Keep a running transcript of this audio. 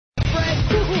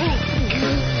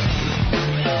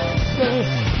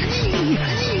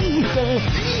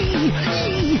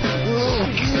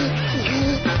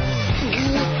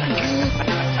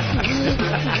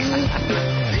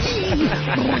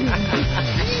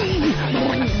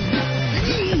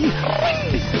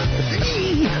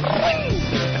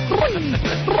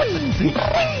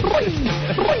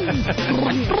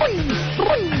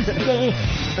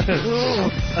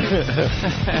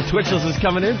Twitchell's is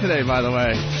coming in today, by the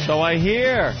way. So I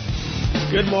hear.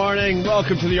 Good morning.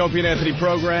 Welcome to the Opie and Anthony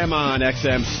program on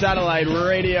XM Satellite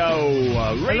Radio.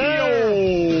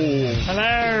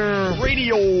 Hello.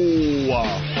 Radio.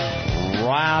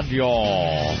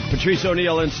 Patrice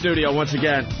O'Neill in studio once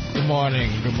again. Good morning,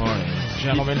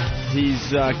 gentlemen.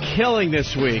 He's killing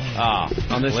this week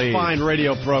on this fine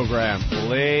radio program.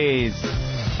 Please.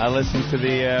 I listen to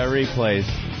the replays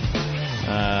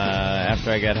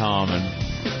after I get home,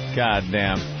 and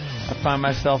goddamn, I find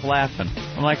myself laughing.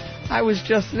 I'm like, I was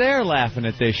just there laughing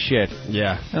at this shit.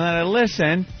 Yeah. And then I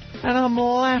listen, and I'm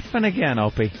laughing again,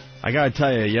 Opie. I gotta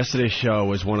tell you, yesterday's show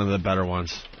was one of the better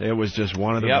ones. It was just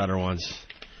one of the better ones.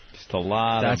 Just a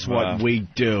lot That's what we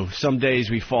do. Some days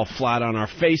we fall flat on our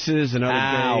faces, and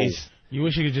other days... You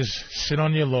wish you could just sit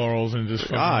on your laurels and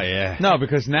just... yeah. No,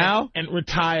 because now... And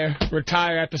retire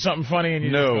after something funny, and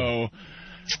you just go,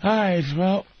 all right,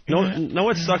 well... Know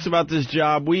what sucks about this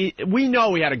job? We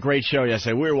know we had a great show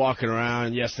yesterday. We were walking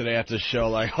around yesterday after the show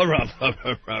like, look at us.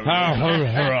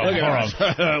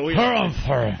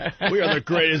 We are the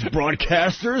greatest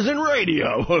broadcasters in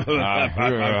radio.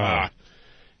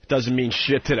 It doesn't mean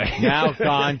shit today. Now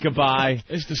gone, goodbye.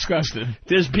 It's disgusting.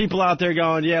 There's people out there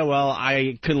going, yeah, well,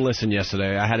 I couldn't listen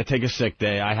yesterday. I had to take a sick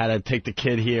day. I had to take the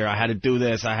kid here. I had to do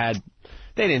this. They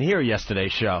didn't hear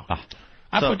yesterday's show.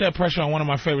 I put that pressure on one of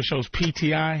my favorite shows,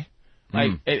 PTI.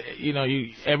 Like,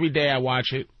 every day I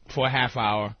watch it for a half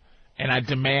hour, and I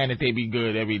demand that they be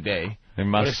good every day. They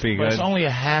must be good. But it's only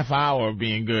a half hour of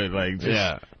being good.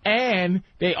 And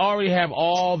they already have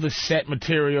all the set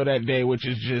material that day, which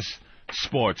is just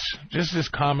sports.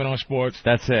 Just comment on sports.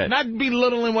 That's it. Not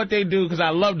belittling what they do, because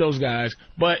I love those guys,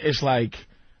 but it's like...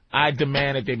 I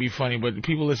demand that they be funny, but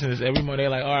people listen to this every morning. They're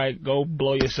like, all right, go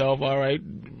blow yourself. All right,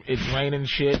 it's raining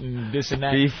shit and this and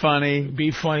that. Be funny.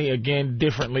 Be funny again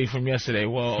differently from yesterday.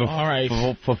 Well, all right.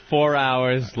 For 4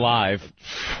 hours live.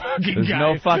 There's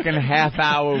no fucking half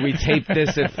hour. We taped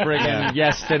this at friggin'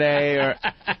 yesterday.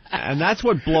 And that's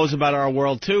what blows about our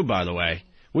world, too, by the way.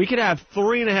 We could have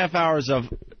 3.5 hours of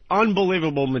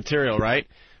unbelievable material, right?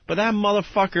 But that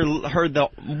motherfucker heard the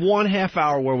 1/2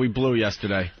 hour where we blew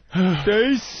yesterday.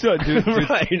 They suck.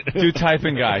 Do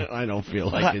typing guy. I don't feel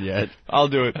like it yet. I'll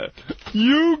do it.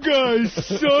 You guys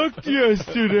sucked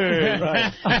yesterday.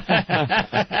 Right.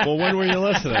 Well, when were you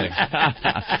listening?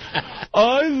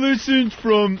 I listened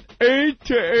from 8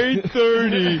 to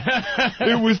 8:30.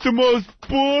 It was the most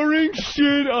boring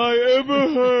shit I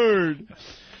ever heard.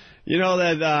 You know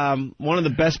that one of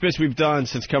the best bits we've done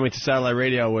since coming to satellite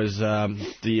radio was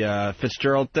the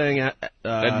Fitzgerald thing.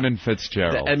 Edmund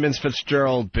Fitzgerald. The Edmund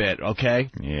Fitzgerald bit,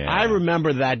 okay? Yeah. I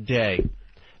remember that day.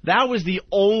 That was the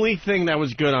only thing that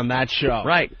was good on that show.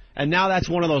 Right. And now that's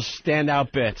one of those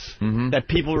standout bits that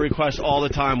people request all the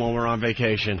time when we're on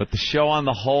vacation. But the show on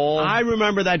the whole... I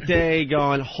remember that day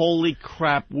going, holy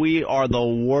crap, we are the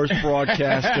worst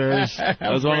broadcasters.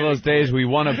 It was one of those days we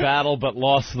won a battle but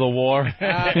lost the war.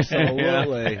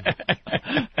 Absolutely.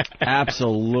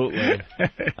 Absolutely.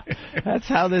 That's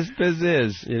how this biz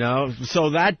is. You know? So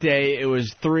that day, it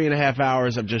was 3.5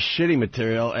 hours of just shitty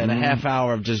material and a half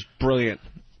hour of just a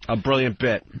brilliant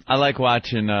bit. I like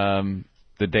watching...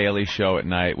 The Daily Show at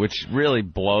night, which really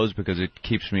blows because it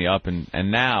keeps me up.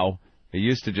 And now, it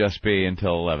used to just be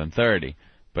until 11:30,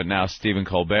 but now Stephen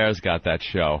Colbert's got that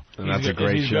show. And that's a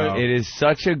great show. It is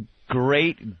such a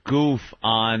great goof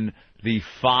on the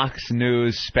Fox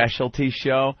News specialty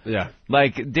show. Yeah.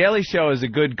 Like, Daily Show is a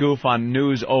good goof on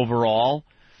news overall,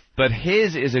 but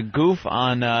his is a goof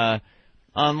on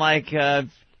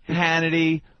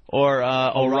Hannity, or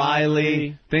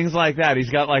O'Reilly, things like that. He's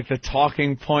got, like, the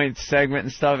talking point segment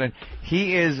and stuff, and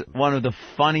he is one of the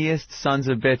funniest sons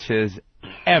of bitches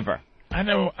ever. I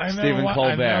know. Stephen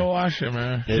Colbert. I never watched it,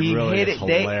 man. He really hit is it.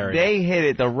 hilarious. They hit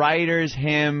it. The writers,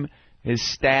 him, his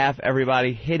staff,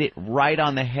 everybody hit it right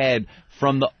on the head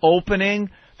from the opening.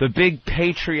 The big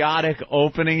patriotic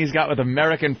opening he's got with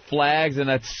American flags and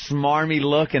that smarmy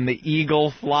look and the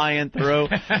eagle flying through,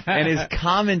 and his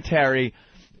commentary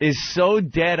is so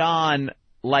dead on,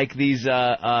 like these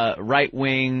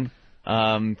right-wing,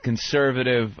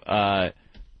 conservative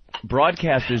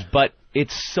broadcasters, but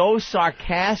it's so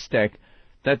sarcastic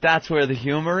that that's where the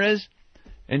humor is,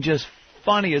 and just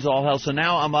funny as all hell. So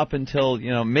now I'm up until,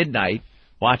 midnight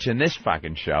watching this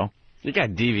fucking show. You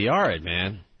got DVR it,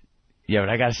 man. Yeah, but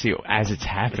I got to see it as it's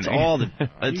happening.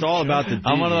 It's all about the DVR.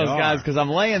 I'm one of those guys because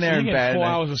I'm laying there in bed. 4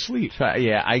 hours of sleep.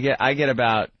 Yeah, I get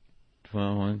about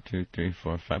 1, 2, 3,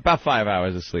 4, 5. About 5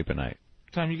 hours of sleep a night.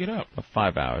 What time you get up? About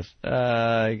 5 hours.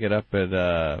 I get up at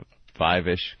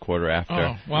 5-ish, quarter after.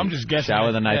 Oh, well, I'm just guessing.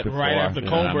 Shower the night that before. right after and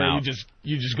Colbert, I'm out.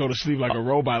 you just go to sleep like a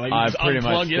robot. Like you I just pretty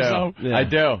unplug much yourself. do. I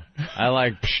do. I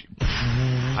like.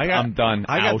 I'm done.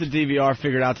 I got out. the DVR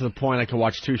figured out to the point I can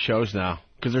watch 2 shows now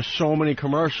because there's so many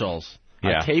commercials.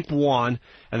 Yeah. I tape one,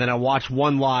 and then I watch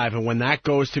one live, and when that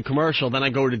goes to commercial, then I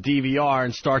go to DVR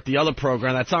and start the other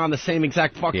program that's on the same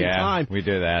exact fucking time. We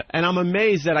do that. And I'm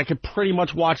amazed that I could pretty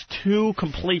much watch 2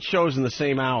 complete shows in the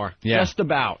same hour. Yeah. Just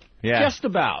about. Yeah. Just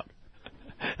about.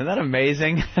 Isn't that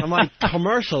amazing? I'm like,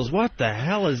 commercials, what the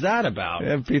hell is that about?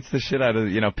 It beats the shit out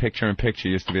of, picture in picture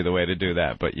used to be the way to do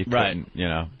that, but you couldn't,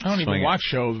 I don't even swing it. watch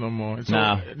shows no more. So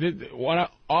No.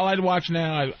 All I watch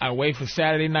now, I wait for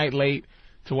Saturday night late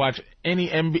to watch any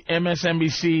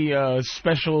MSNBC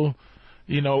special,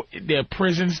 their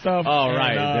prison stuff. Oh,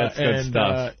 right. That's good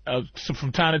stuff. So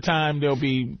from time to time, there'll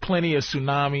be plenty of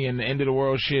tsunami and the end of the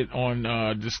world shit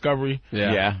on Discovery.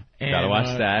 Yeah. Gotta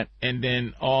watch that. And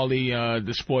then all the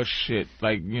sports shit,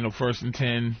 like, First and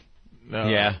 10,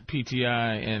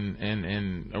 PTI,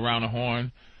 and Around the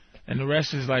Horn. And the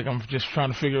rest is like I'm just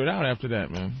trying to figure it out after that,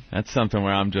 man. That's something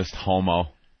where I'm just homo.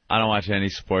 I don't watch any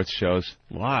sports shows.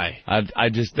 Why? I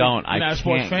just don't. You're not a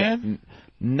sports fan?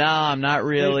 No, I'm not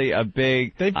really a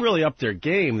big... They've really upped their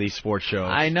game, these sports shows.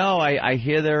 I know. I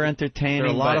hear they're entertaining.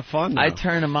 They're a lot of fun, though. I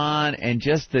turn them on, and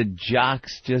just the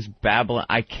jocks just babbling.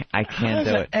 I can't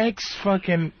do it.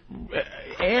 Ex-fucking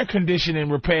air conditioning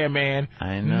repairman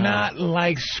not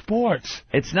like sports?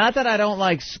 It's not that I don't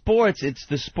like sports. It's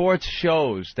the sports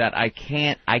shows that I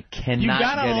cannot You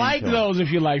gotta get like into. those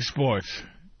if you like sports.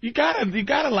 You gotta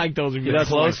like those if you like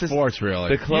He doesn't like sports. sports,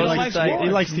 really. The closest He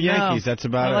likes the Yankees. That's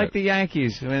about it. I like the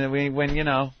Yankees. When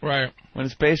Right. when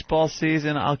it's baseball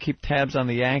season, I'll keep tabs on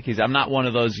the Yankees. I'm not one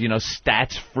of those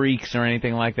stats freaks or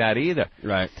anything like that either.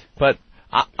 Right. But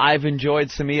I've enjoyed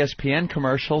some ESPN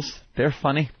commercials. They're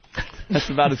funny.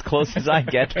 That's about as close as I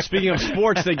get. Speaking of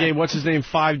sports, they gave what's his name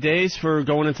 5 days for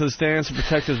going into the stands to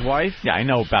protect his wife. Yeah, I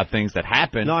know about things that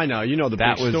happen. No, I know. You know the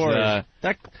That big was, story.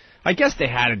 I guess they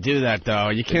had to do that, though.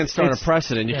 You can't start a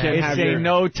precedent. You can't have It's a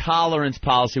no-tolerance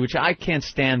policy, which I can't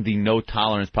stand the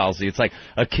no-tolerance policy. It's like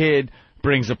a kid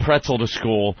brings a pretzel to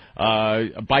school,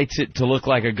 bites it to look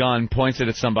like a gun, points it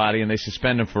at somebody, and they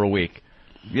suspend him for a week.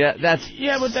 Yeah, that's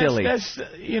silly. That's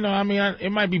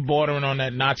it might be bordering on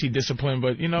that Nazi discipline,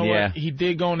 but you know what? He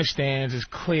did go in the stands. It's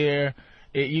clear.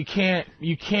 You can't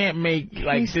make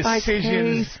like Case by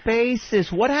decisions. case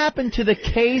basis. What happened to the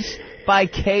case by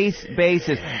case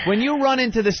basis? When you run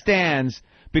into the stands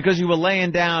because you were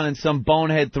laying down and some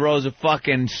bonehead throws a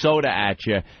fucking soda at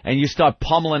you and you start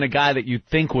pummeling a guy that you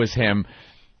think was him,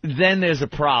 then there's a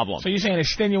problem. So you're saying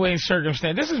extenuating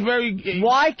circumstance. This is very...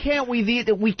 Why can't we...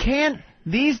 We can't...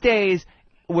 These days,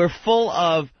 we're full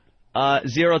of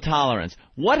zero tolerance.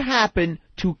 What happened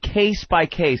to case by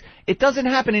case? It doesn't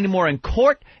happen anymore in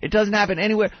court. It doesn't happen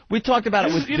anywhere. We talked about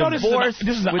it with divorce.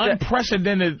 This is an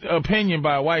unprecedented opinion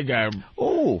by a white guy.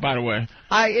 Ooh. By the way.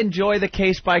 I enjoy the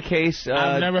case by case.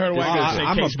 I've never heard a white guy say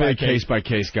I'm case a by big case by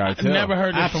case guy, too. I've never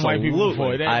heard this from white people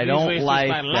before. I don't like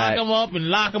that.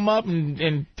 Lock them up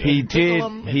and he did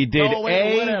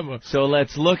away, A, whatever. So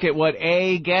let's look at what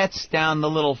A gets down the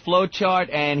little flow chart,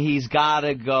 and he's got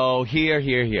to go here.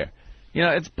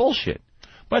 It's bullshit.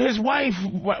 But his wife,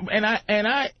 and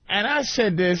I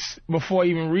said this before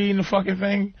even reading the fucking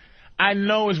thing. I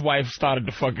know his wife started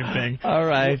the fucking thing. All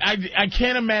right. I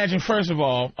can't imagine. First of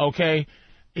all, okay,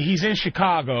 he's in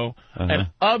Chicago, an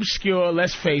obscure,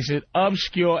 let's face it,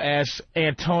 obscure ass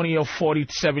Antonio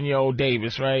 47-year-old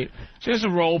Davis, right? Just a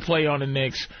role play on the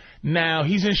Knicks. Now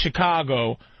he's in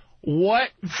Chicago. What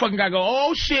fucking guy go?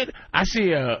 Oh shit! I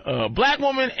see a black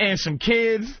woman and some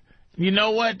kids. You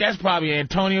know what? That's probably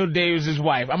Antonio Davis'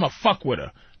 wife. I'm going to fuck with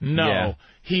her. No. Yeah.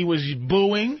 He was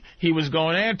booing. He was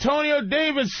going, Antonio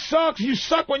Davis sucks. You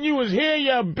suck when you was here,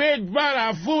 you big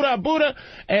Buddha.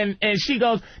 And she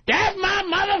goes, that's my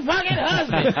motherfucking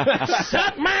husband.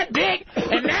 Suck my dick.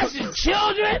 And that's his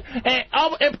children.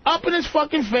 And up in his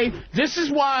fucking face. This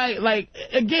is why, like,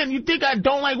 again, you think I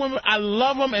don't like women? I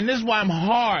love them, and this is why I'm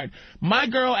hard. My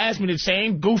girl asked me the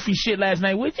same goofy shit last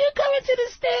night. Would you come into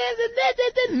the stands and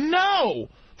that? No.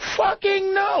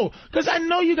 Fucking no. Because I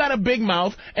know you got a big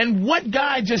mouth, and what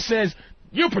guy just says,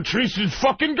 you're Patrice's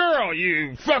fucking girl,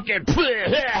 you fucking...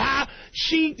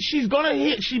 She's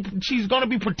gonna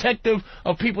be protective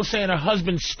of people saying her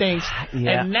husband stinks,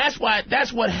 and that's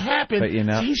what happened.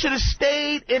 But he should have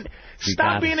stayed and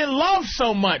stop being in love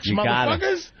so much,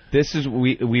 motherfuckers. This is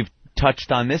we've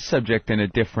touched on this subject in a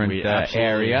different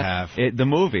area. Have. The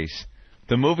movies,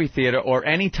 the movie theater, or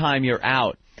any time you're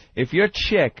out. If your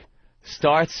chick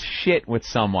starts shit with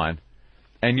someone,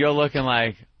 and you're looking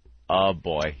like, Oh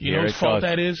boy, You know whose fault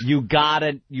that is? You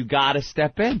gotta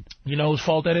step in. You know whose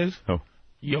fault that is? Who?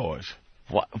 Yours.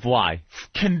 Why?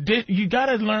 You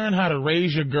gotta learn how to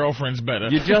raise your girlfriends better.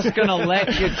 You're just gonna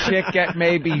let your chick get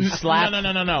maybe slapped?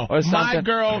 No. Or something? My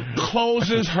girl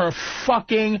closes her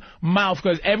fucking mouth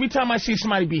because every time I see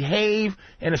somebody behave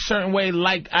in a certain way,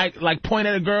 like point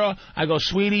at a girl, I go,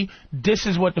 sweetie, this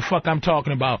is what the fuck I'm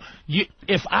talking about.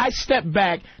 If I step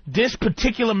back, this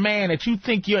particular man that you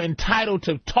think you're entitled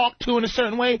to talk to in a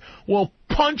certain way will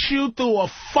punch you through a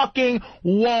fucking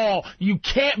wall. You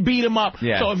can't beat him up.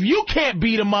 Yeah. So if you can't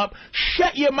beat him up,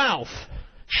 shut your mouth.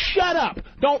 Shut up.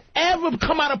 Don't ever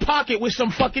come out of pocket with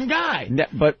some fucking guy.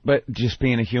 But just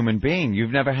being a human being,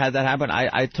 you've never had that happen.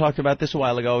 I talked about this a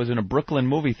while ago. I was in a Brooklyn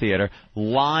movie theater.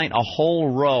 A whole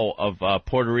row of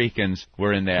Puerto Ricans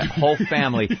were in there. Whole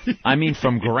family. I mean,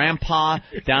 from grandpa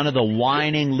down to the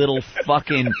whining little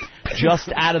fucking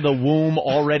just out of the womb,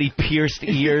 already pierced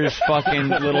ears, fucking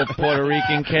little Puerto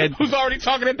Rican kid. Who's already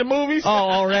talking at the movies? Oh,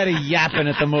 already yapping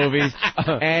at the movies.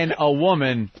 And a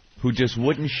woman who just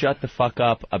wouldn't shut the fuck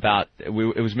up about, it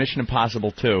was Mission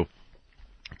Impossible 2.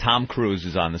 Tom Cruise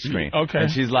is on the screen. Okay. And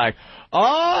she's like,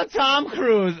 oh, Tom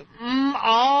Cruise,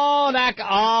 what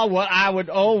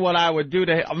I would do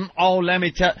to him, let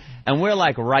me tell. And we're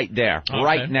like right there,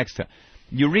 right next to him.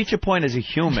 You reach a point as a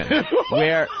human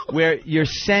where your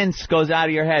sense goes out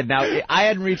of your head. Now, I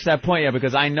hadn't reached that point yet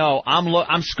because I know I'm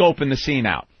scoping the scene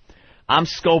out. I'm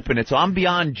scoping it, so I'm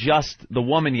beyond just the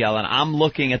woman yelling. I'm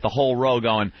looking at the whole row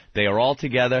going, they are all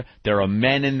together. There are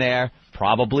men in there,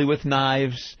 probably with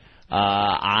knives.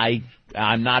 I'm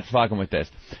not fucking with this.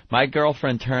 My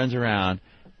girlfriend turns around,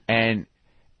 and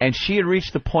she had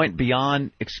reached the point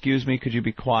beyond, excuse me, could you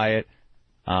be quiet?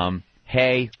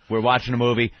 Hey, we're watching a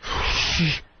movie.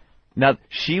 Now,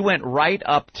 she went right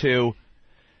up to,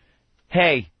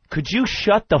 hey, could you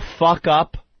shut the fuck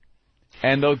up?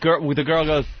 And the girl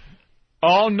goes,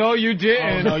 oh, no, you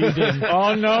didn't. Oh, no, you didn't.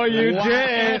 Oh, no, you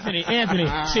didn't. Anthony,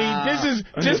 see, this is,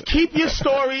 just keep your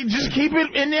story, just keep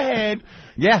it in your head.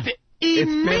 Yeah.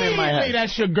 Immediately,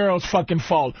 that's your girl's fucking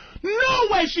fault. No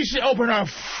way she should open her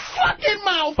fucking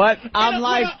mouth. But I'm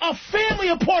like a family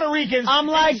of Puerto Ricans. I'm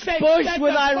like Bush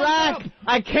with Iraq.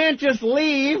 I can't just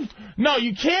leave. No,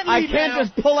 you can't leave. I can't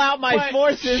just pull out my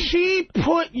forces. She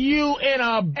put you in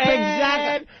a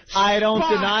bad I don't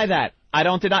spot. deny that. I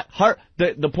don't deny her.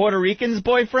 The Puerto Rican's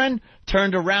boyfriend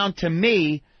turned around to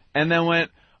me and then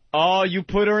went, oh, you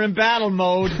put her in battle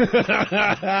mode.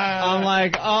 I'm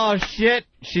like, oh, shit,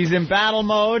 she's in battle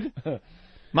mode.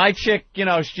 My chick,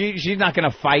 she's not going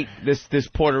to fight this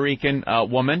Puerto Rican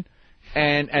woman.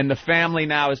 And the family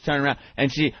now is turning around.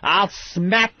 And I'll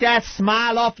smack that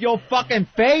smile off your fucking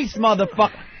face,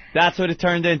 motherfucker. That's what it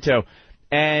turned into.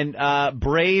 And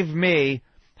brave me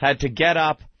had to get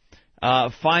up,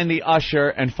 find the usher,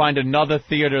 and find another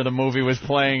theater the movie was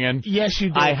playing in. Yes, you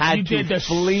did. I had to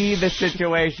flee the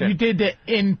situation. You did the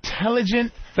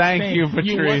intelligent Thank thing. you, Patrice.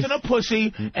 You wasn't a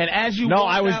pussy, and as you No,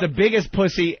 I was the biggest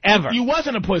pussy ever. You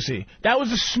wasn't a pussy. That was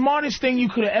the smartest thing you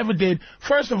could have ever did.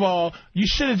 First of all, you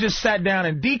should have just sat down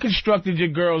and deconstructed your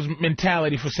girl's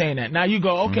mentality for saying that. Now you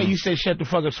go, okay, you said shut the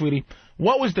fuck up, sweetie.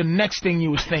 What was the next thing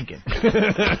you was thinking?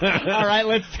 All right,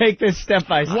 let's take this step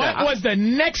by step. What was the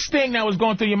next thing that was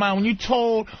going through your mind when you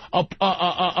told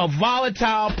a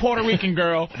volatile Puerto Rican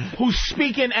girl who's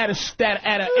speaking at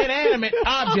an inanimate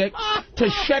object to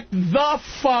shut the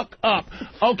fuck up?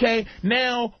 Okay,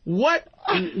 now what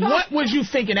was you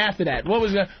thinking after that? What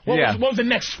was the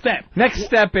next step? Next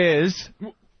step is...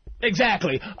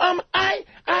 Exactly. I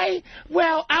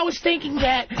was thinking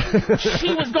that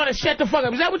she was going to shut the fuck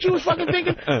up. Is that what you was fucking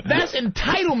thinking? That's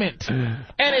entitlement. And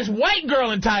it's white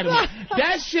girl entitlement.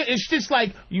 That shit is just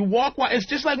like it's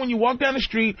just like when you walk down the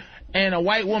street and a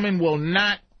white woman will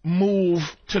not move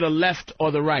to the left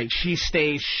or the right. She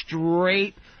stays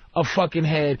straight a fucking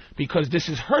head because this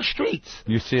is her streets.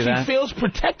 You see that? She feels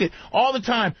protected all the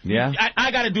time. Yeah.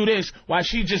 I got to do this while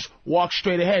she just walks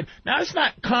straight ahead. Now, it's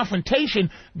not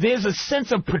confrontation. There's a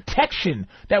sense of protection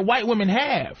that white women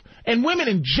have. And women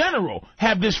in general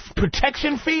have this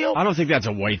protection feel. I don't think that's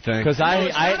a white thing. Because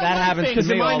that happens to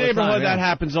me in my all the neighborhood, time. that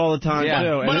happens all the time,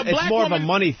 too. But It's more of a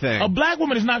money thing. A black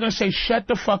woman is not going to say, shut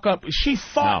the fuck up. She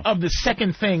thought of the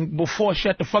second thing before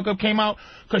shut the fuck up came out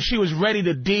because she was ready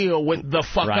to deal with the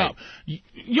fuck up.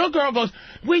 Your girl goes,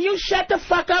 will you shut the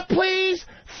fuck up, please?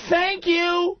 Thank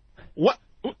you. What?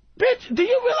 Bitch, do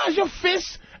you realize your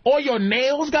fists or your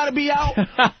nails got to be out.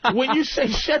 When you say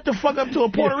shut the fuck up to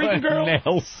a Puerto Rican girl,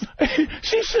 nails.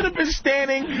 she should have been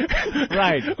standing,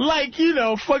 right, like, you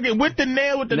know, fucking with the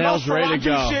nail, with the nails ready to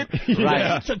go. Shit,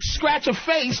 right, to scratch her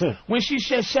face when she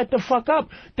said shut the fuck up.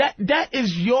 That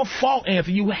is your fault,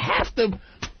 Anthony. You have to.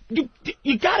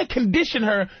 You got to condition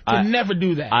her to never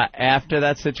do that. After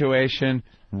that situation,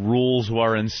 rules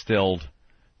were instilled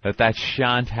that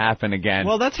shan't happen again.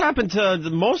 Well, that's happened to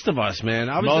most of us, man.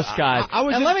 Most guys.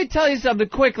 And let me tell you something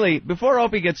quickly before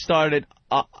Opie gets started.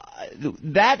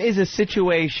 That is a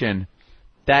situation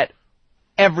that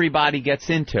everybody gets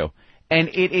into. And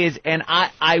it is, and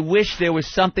I wish there was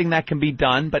something that can be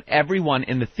done, but everyone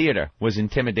in the theater was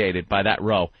intimidated by that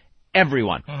row.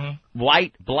 Everyone. Mm-hmm.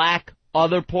 White, black,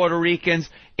 other Puerto Ricans.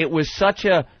 It was such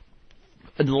a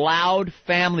loud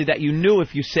family that you knew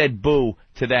if you said boo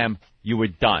to them, you were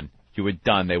done. You were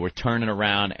done. They were turning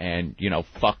around and, you know,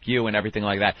 fuck you and everything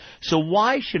like that. So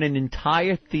why should an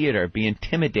entire theater be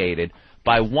intimidated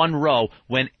by one row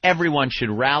when everyone should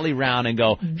rally round and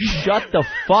go, shut the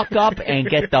fuck up and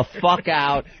get the fuck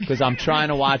out because I'm trying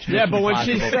to watch Mission but when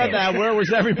she Impossible said Game. that, where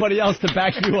was everybody else to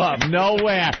back you up?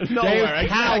 Nowhere. Nowhere, They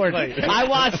coward. exactly.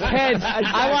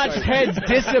 I watched heads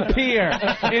disappear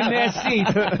in their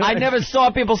seats. I never saw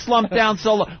people slump down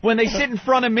so low. When they sit in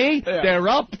front of me, they're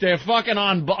up. They're fucking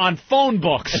on phone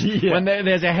books. Yeah. When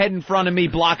there's a head in front of me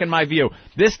blocking my view.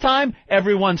 This time,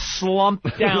 everyone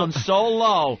slumped down so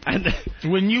low.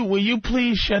 When you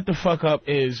please shut the fuck up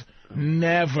is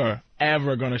never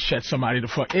ever gonna shut somebody the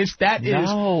fuck.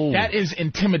 That is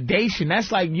intimidation. That's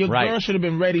like your girl should have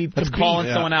been ready to It's calling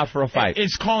someone out for a fight.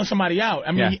 It's calling somebody out.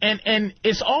 I mean, and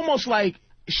it's almost like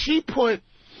she put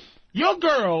your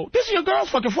girl. This is your girl's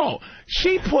fucking fault.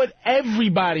 She put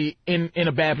everybody in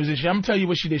a bad position. I'm gonna tell you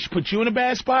what she did. She put you in a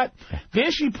bad spot.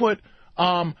 Then she put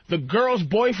the girl's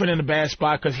boyfriend in a bad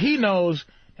spot because he knows.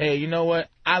 Hey, you know what?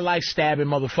 I like stabbing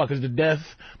motherfuckers to death,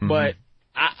 but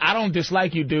I don't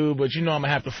dislike you, dude, but you know I'm going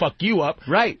to have to fuck you up.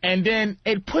 Right. And then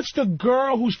it puts the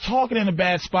girl who's talking in a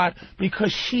bad spot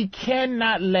because she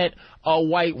cannot let a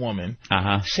white woman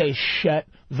say shut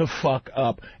the fuck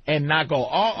up and not go,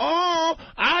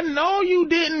 I know you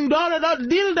didn't,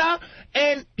 da-da-da-da-da.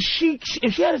 And if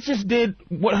she had just did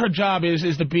what her job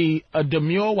is to be a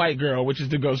demure white girl, which is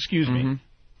to go, excuse me.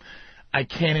 I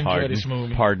can't enjoy this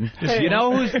movie. Pardon. You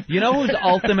know whose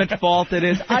ultimate fault it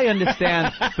is? I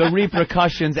understand the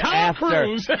repercussions after.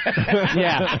 Cruise.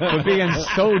 For being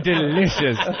so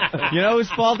delicious. You know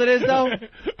whose fault it is, though?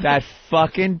 That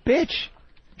fucking bitch.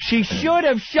 She should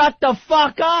have shut the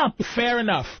fuck up. Fair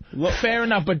enough. Fair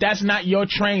enough, but that's not your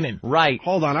training. Right.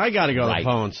 Hold on, I got to go to the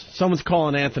phones. Someone's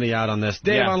calling Anthony out on this.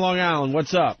 Dave on Long Island,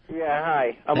 what's up? Yeah,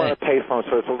 hi. I'm on a payphone,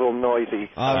 so it's a little noisy.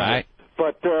 All right.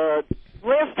 But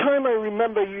last time I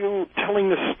remember you telling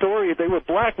the story, they were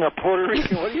black, not Puerto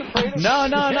Rican. What are you afraid of? No.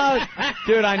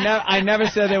 Dude, I never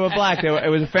said they were black. It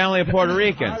was a family of Puerto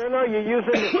Ricans. I don't know. You're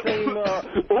using the same,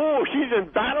 she's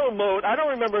in battle mode. I don't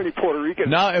remember any Puerto Ricans.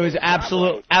 No, it was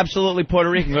absolutely Puerto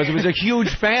Rican because it was a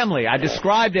huge family. I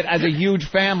described it as a huge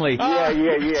family. Yeah.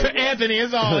 To Anthony,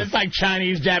 it's like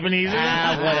Chinese, Japanese.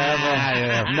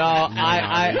 Whatever. No,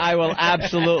 I will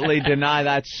absolutely deny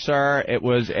that, sir. It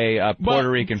was a Puerto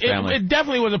Rican family. It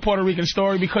definitely was a Puerto Rican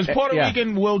story because Puerto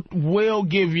Rican will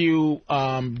give you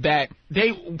Puerto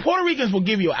Ricans will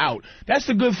give you out. That's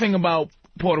the good thing about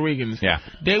Puerto Ricans. Yeah.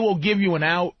 They will give you an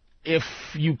out if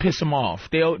you piss them off.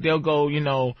 They'll go,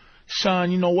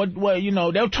 son,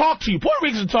 they'll talk to you. Puerto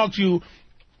Ricans will talk to you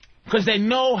because they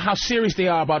know how serious they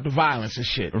are about the violence and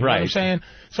shit. You know what I'm saying?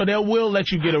 So they will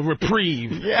let you get a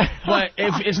reprieve. But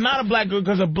if it's not a black girl,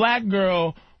 because a black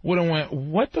girl would have went,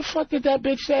 what the fuck did that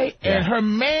bitch say? Yeah. And her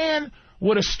man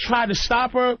would have tried to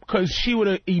stop her because she would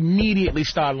have immediately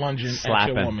started lunging at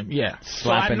your woman. Yeah.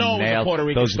 Slapping so I know nails. It was a Puerto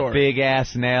Rican those story.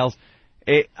 big-ass nails.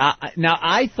 Now,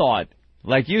 I thought,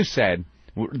 like you said,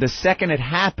 the second it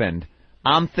happened,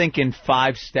 I'm thinking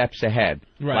 5 steps ahead.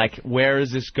 Right. Like, where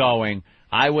is this going?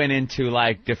 I went into,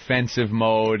 like, defensive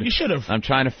mode. You should have. I'm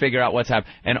trying to figure out what's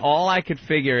happening. And all I could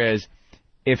figure is,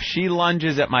 if she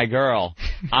lunges at my girl,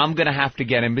 I'm going to have to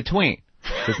get in between.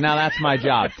 Because now that's my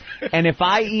job. And if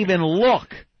I even look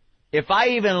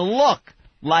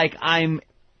like I'm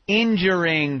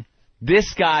injuring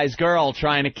this guy's girl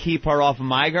trying to keep her off of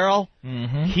my girl,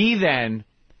 he then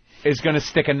is going to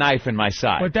stick a knife in my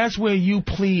side. But that's where you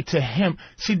plead to him.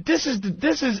 See, this is.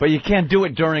 But you can't do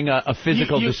it during a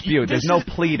physical dispute. There's no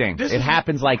pleading. It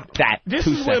happens like that. This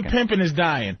 2 is seconds. where pimping is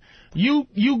dying. You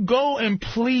go and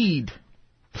plead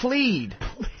plead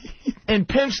in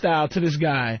pimp style to this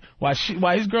guy while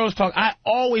his girls talk. I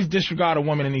always disregard a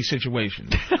woman in these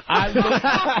situations.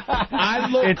 I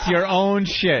look. It's your own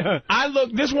shit.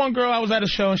 This one girl, I was at a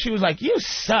show, and she was like, "You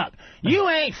suck. You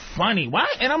ain't funny. Why?"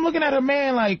 And I'm looking at her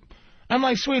man like, I'm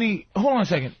like, "Sweetie, hold on a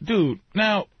second. Dude,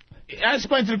 now," I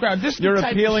explained to the crowd, this is You're the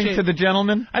type appealing of shit, to the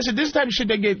gentleman? I said, this is the type of shit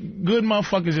that get good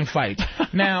motherfuckers in fights.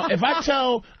 Now, if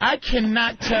I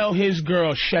cannot tell his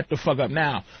girl, shut the fuck up.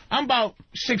 Now, I'm about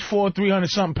 6'4",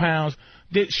 300-something pounds.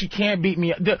 She can't beat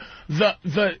me up.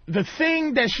 The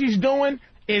thing that she's doing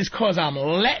is because I'm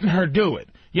letting her do it.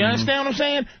 You understand what I'm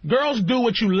saying? Girls do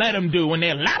what you let them do when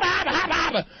they're la la la la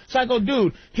la. So I go,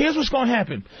 dude, here's what's going to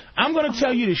happen. I'm going to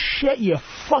tell you to shut your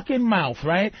fucking mouth,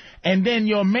 right? And then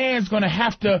your man's going to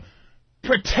have to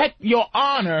protect your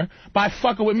honor by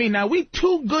fucking with me. Now, we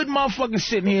two good motherfuckers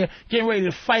sitting here getting ready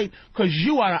to fight because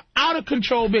you are an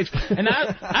out-of-control bitch. And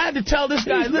I had to tell this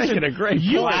guy, listen, making a great point,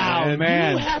 you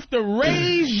have to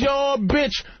raise your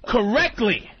bitch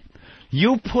correctly.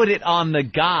 You put it on the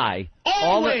guy.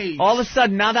 Always. All of a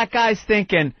sudden, now that guy's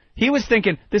thinking, he was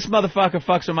thinking, this motherfucker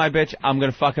fucks with my bitch, I'm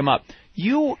going to fuck him up.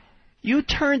 You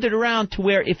turned it around to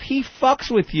where if he fucks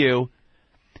with you,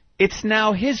 it's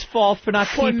now his fault for not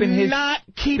keeping his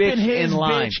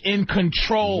bitch in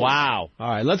control. Wow. All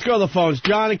right, let's go to the phones.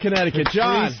 John in Connecticut.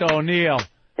 John. Patrice O'Neal.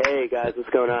 Hey, guys,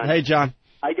 what's going on? Hey, John.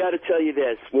 I got to tell you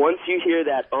this. Once you hear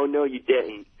that, oh, no, you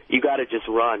didn't, you got to just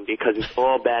run because it's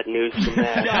all bad news from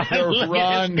there.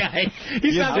 Run.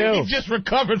 He sounds like he just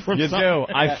recovered from something. You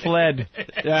do. I fled.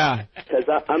 Yeah.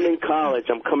 Because I'm in college.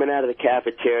 I'm coming out of the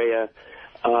cafeteria.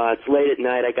 It's late at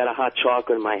night. I got a hot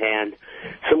chocolate in my hand.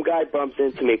 Some guy bumps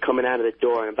into me coming out of the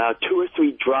door, and about 2 or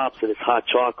 3 drops of this hot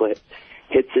chocolate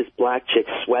hits this black chick's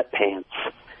sweatpants.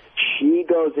 She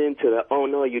goes into the, oh,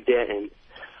 no, you didn't.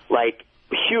 Like,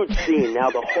 huge scene. Now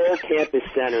the whole campus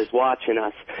center is watching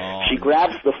us. She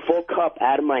grabs the full cup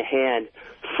out of my hand,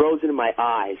 throws it in my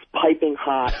eyes, piping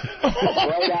hot,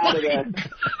 right out of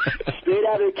straight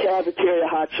out of the cafeteria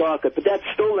hot chocolate. But that's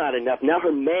still not enough. Now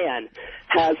her man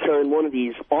has her in one of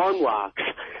these arm locks.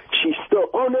 She's still,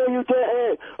 oh, no, you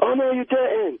didn't. Oh, no, you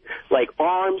didn't. Like,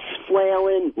 arms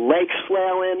flailing, legs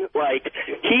flailing. Like,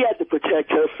 he had to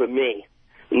protect her from me.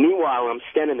 Meanwhile, I'm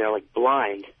standing there, like,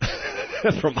 blind.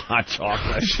 From hot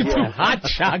chocolate. Yeah. Hot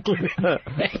chocolate.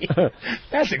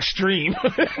 That's extreme.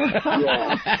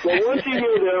 Yeah. Well, once you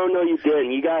hear that, oh, no, you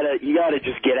didn't, you gotta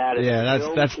just get out of there.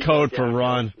 Yeah, that's code for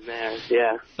run. Man,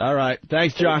 yeah. All right.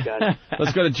 Thanks, John.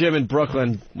 Let's go to Jim in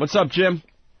Brooklyn. What's up, Jim?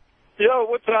 Yo,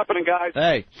 what's happening, guys?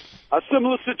 Hey. A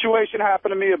similar situation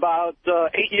happened to me about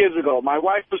 8 years ago. My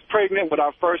wife was pregnant with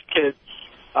our first kid.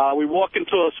 We walk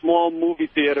into a small movie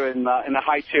theater in the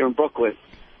Heights here in Brooklyn.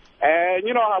 And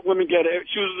you know how women get it.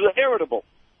 She was irritable.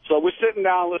 So we're sitting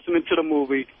down listening to the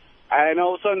movie. And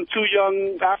all of a sudden, 2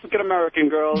 young African-American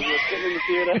girls were sitting in the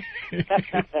theater.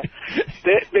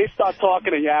 they start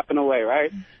talking and yapping away, right?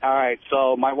 All right,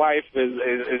 so my wife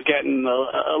is getting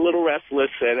a little restless.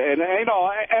 And you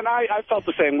know, and I felt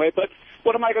the same way. But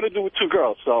what am I going to do with 2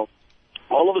 girls? So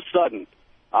all of a sudden,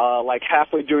 like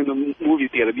halfway during the movie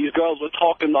theater, these girls were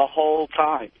talking the whole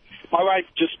time. My wife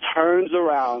just turns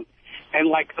around and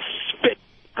like a spit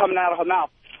coming out of her mouth.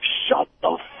 Shut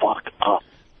the fuck up.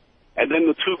 And then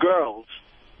the 2 girls,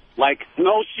 like,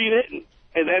 no, she didn't.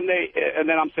 And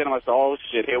then I'm saying to myself, oh,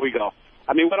 shit, here we go.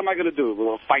 I mean, what am I going to do?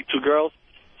 We'll fight 2 girls?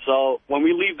 So when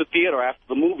we leave the theater after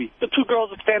the movie, the 2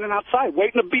 girls are standing outside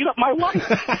waiting to beat up my wife.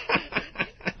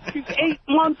 She's 8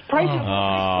 months pregnant.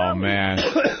 Oh, man.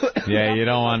 Yeah, you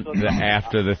don't want the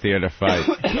after the theater fight.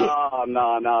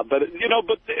 No. But, you know,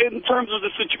 but in terms of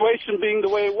the situation being the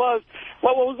way it was,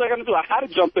 what was I going to do? I had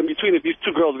to jump in between if these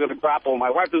 2 girls were going to grapple my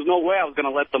wife. There's no way I was going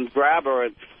to let them grab her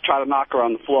and try to knock her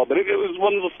on the floor. But it was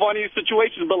one of the funniest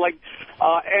situations. But like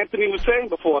Anthony was saying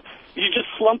before, you just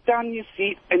slump down in your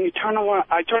seat and you turn around.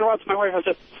 I turned around to my wife and I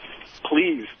said,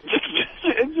 please,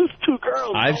 it's just 2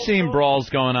 girls. I've seen brawls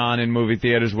going on in movie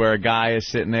theaters where a guy is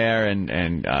sitting there and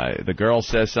the girl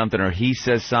says something or he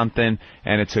says something,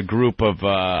 and it's a group of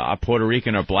Puerto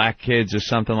Rican or black kids or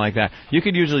something like that. You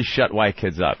could usually shut white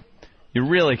kids up. You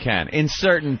really can. In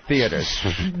certain theaters.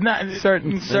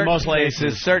 certain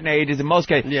places, certain ages, in most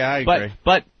cases. Yeah, I agree.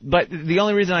 But the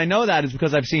only reason I know that is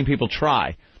because I've seen people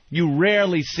try. You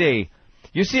rarely see...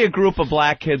 You see a group of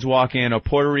black kids walk in or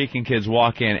Puerto Rican kids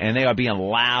walk in, and they are being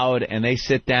loud, and they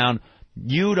sit down.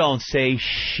 You don't say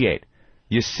shit.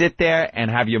 You sit there and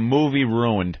have your movie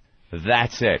ruined.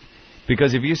 That's it.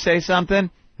 Because if you say something,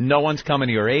 no one's coming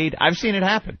to your aid. I've seen it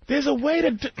happen. There's a way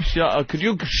to... could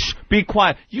you be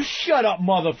quiet? You shut up,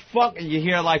 motherfucker. You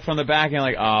hear, like, from the back, and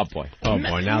like, oh, boy. Oh,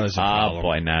 boy, now there's a problem. Oh,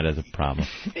 boy, now there's a problem.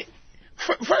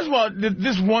 First of all,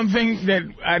 this one thing that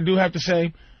I do have to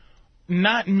say.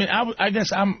 I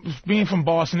guess I'm being from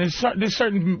Boston. There's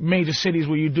certain major cities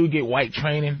where you do get white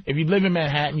training. If you live in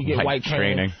Manhattan, you get white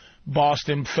training.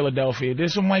 Boston, Philadelphia.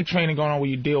 There's some white training going on where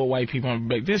you deal with white people.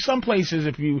 There's some places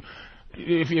if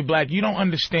you're black, you don't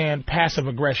understand passive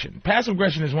aggression. Passive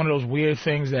aggression is one of those weird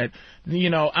things that, you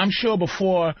know, I'm sure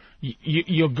before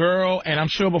your girl and I'm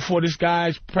sure before this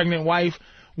guy's pregnant wife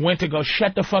went to go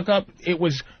shut the fuck up, it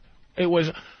was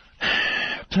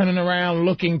turning around,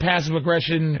 looking, passive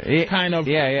aggression, kind of.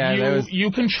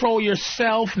 You control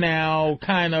yourself now,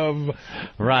 kind of.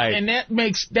 Right. And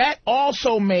that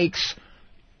also makes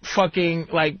fucking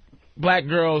like black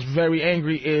girls very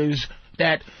angry. Is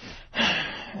that?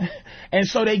 And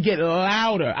so they get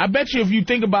louder. I bet you if you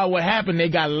think about what happened, they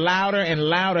got louder and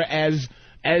louder as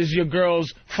your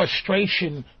girl's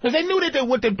frustration, because they knew that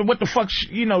what the fuck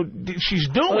she's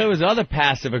doing. Well, there was other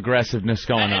passive aggressiveness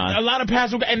going on. A lot of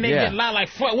passive, and they get loud like,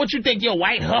 what you think, you're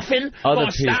white huffing? Other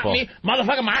gonna stop people. me,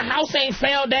 motherfucker? My house ain't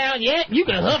fell down yet. You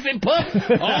can huff and puff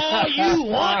all you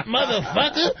want,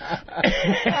 motherfucker.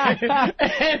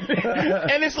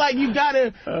 and it's like you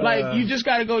gotta, you just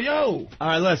gotta go, yo. All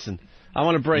right, listen. I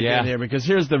want to break in here because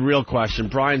here's the real question.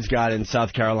 Brian's got it in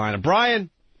South Carolina. Brian.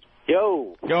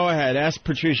 Yo. Go ahead. Ask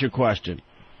Patrice your question.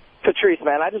 Patrice,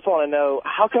 man, I just want to know,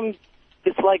 how come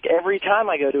it's like every time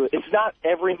I go to it, it's not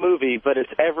every movie, but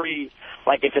it's every,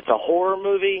 like if it's a horror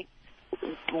movie,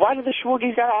 why do the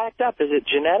Schwoogies got to act up? Is it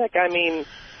genetic? I mean,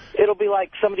 it'll be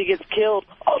like somebody gets killed.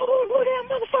 Oh, look at that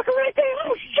motherfucker right there.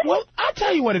 Oh, shit. Well, I'll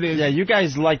tell you what it is. Yeah, you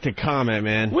guys like to comment,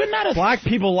 man. We're not Black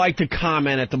people like to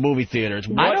comment at the movie theaters.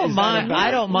 I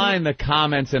don't mind the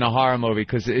comments in a horror movie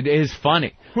because it is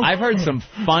funny. I've heard some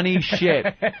funny shit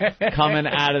coming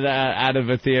out of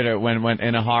a theater when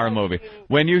in a horror movie.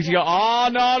 When you go, oh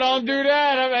no, don't do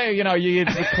that. I mean,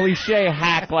 it's a cliche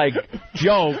hack like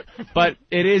joke, but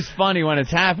it is funny when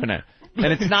it's happening. And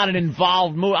it's not an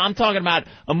involved movie. I'm talking about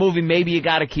a movie maybe you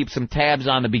got to keep some tabs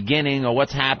on the beginning or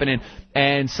what's happening,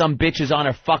 and some bitch is on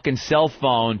her fucking cell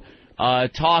phone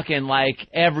talking like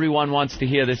everyone wants to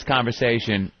hear this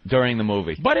conversation during the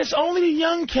movie. But it's only the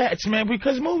young cats, man,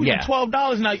 because movies are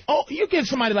 $12 now. Oh, you get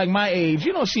somebody like my age.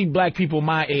 You don't see black people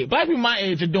my age. Black people my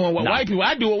age are doing what white people.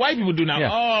 I do what white people do now. Yeah.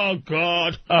 Oh,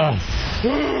 God.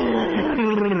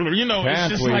 It's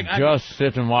just like... just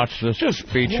sit and watch this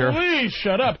feature? Please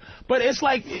shut up. But it's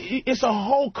like, it's a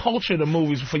whole culture, the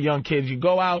movies for young kids. You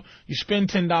go out, you spend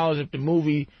 $10 if the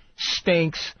movie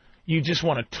stinks. You just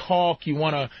want to talk. You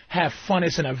want to have fun.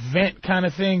 It's an event kind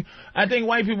of thing. I think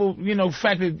white people,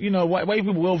 fact that, white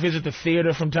people will visit the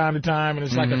theater from time to time, and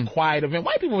it's like a quiet event.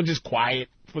 White people are just quiet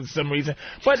for some reason.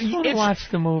 But it's, watch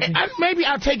the movie. Maybe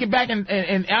I'll take it back and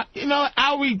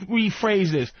I'll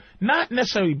rephrase this. Not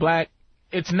necessarily black.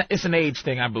 It's an age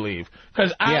thing, I believe.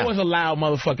 Because I was a loud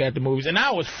motherfucker at the movies, and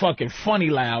I was fucking funny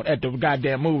loud at the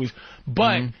goddamn movies.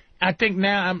 But... I think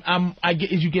now as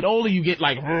you get older, you get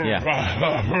like.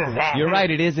 Yeah. You're right.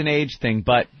 It is an age thing,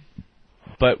 but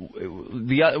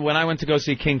when I went to go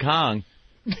see King Kong,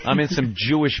 I'm in some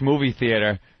Jewish movie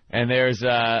theater, and there's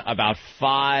about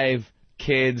 5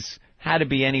 kids, had to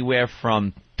be anywhere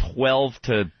from 12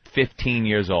 to 15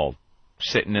 years old,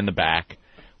 sitting in the back,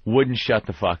 wouldn't shut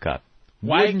the fuck up.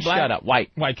 Wouldn't shut up.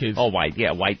 White kids. Oh, white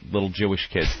little Jewish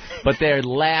kids. But they're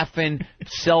laughing,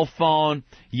 cell phone,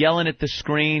 yelling at the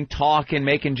screen, talking,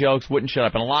 making jokes, wouldn't shut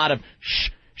up. And a lot of shh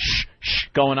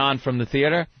going on from the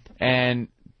theater. And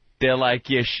they're like,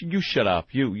 yeah, you shut up.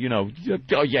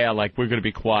 Oh, yeah, like, we're going to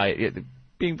be quiet.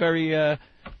 Being very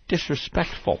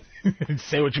disrespectful.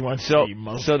 Say what you want to say,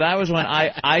 So that was when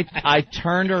I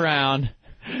turned around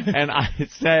and I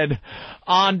said,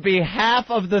 on behalf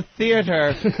of the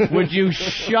theater, would you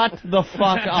shut the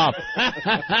fuck up?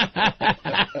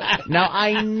 Now,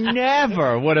 I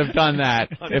never would have done that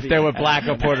if they were black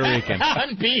or Puerto Rican.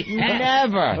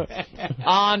 Never.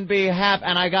 On behalf,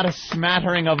 and I got a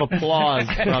smattering of applause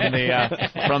from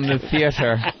the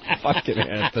theater. Fucking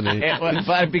Anthony.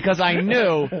 But because I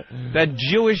knew that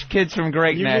Jewish kids from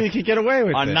Great Neck really could get away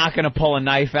with are not going to pull a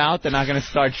knife out. They're not going to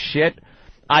start shit.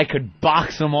 I could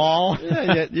box them all.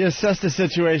 Yeah, you assess the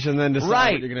situation, then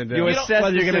decide what you're going to do. You assess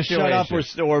whether you're going to shut up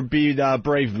or be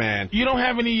brave man. You don't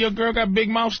have any of your girl got big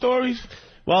mouth stories?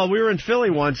 Well, we were in Philly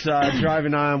once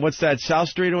driving on, what's that, South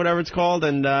Street or whatever it's called,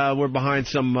 and we're behind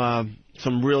some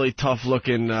some really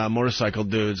tough-looking motorcycle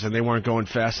dudes, and they weren't going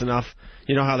fast enough.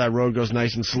 You know how that road goes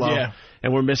nice and slow? Yeah.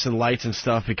 And we're missing lights and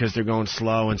stuff because they're going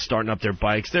slow and starting up their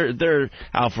bikes. They're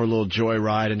out for a little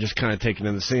joyride and just kind of taking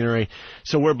in the scenery.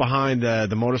 So we're behind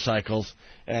the motorcycles,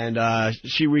 and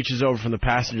she reaches over from the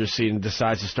passenger seat and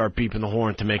decides to start beeping the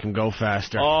horn to make them go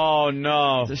faster. Oh,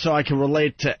 no. So I can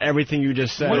relate to everything you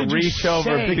just said. What did you Reach over,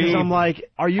 say? Because beep. I'm like,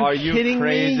 are you kidding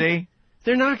crazy? me?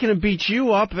 They're not going to beat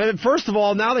you up. First of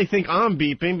all, now they think I'm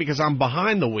beeping because I'm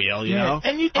behind the wheel, you know?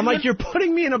 I'm like, you're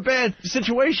putting me in a bad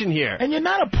situation here. And you're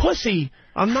not a pussy.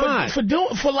 I'm not.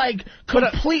 For like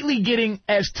completely getting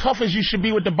as tough as you should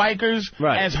be with the bikers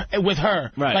as with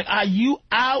her. Right. Like, are you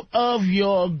out of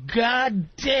your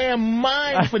goddamn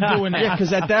mind for doing that? Yeah,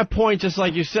 because at that point, just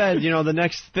like you said, you know, the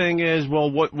next thing is,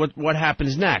 well, what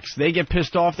happens next? They get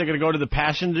pissed off. They're going to go to the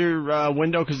passenger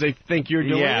window because they think you're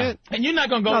doing it. And you're not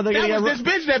going to go, No, that was this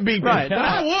bitch that beat me. Right. And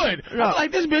I would. No. I'm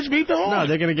like, this bitch beat the horn. No,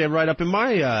 they're going to get right up in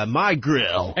my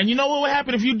grill. And you know what would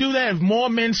happen if you do that? If more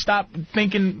men stop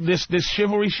thinking this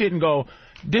chivalry shit and go,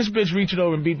 this bitch reached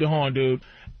over and beat the horn, dude.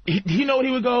 You know what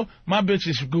he would go? My bitch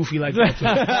is goofy like that, too.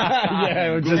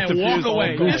 Yeah, it would just and walk diffuse all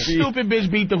away. goofy. This stupid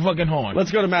bitch beat the fucking horn.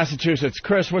 Let's go to Massachusetts.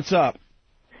 Chris, what's up?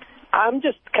 I'm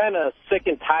just kind of sick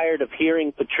and tired of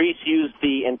hearing Patrice use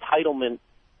the entitlement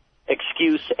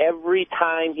excuse every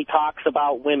time he talks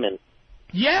about women.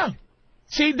 Yeah.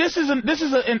 See, this is an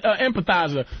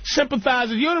empathizer,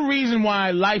 sympathizer. You're the reason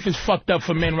why life is fucked up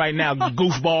for men right now,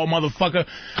 goofball motherfucker.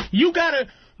 You gotta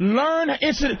learn.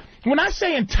 When I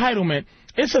say entitlement,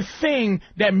 it's a thing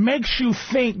that makes you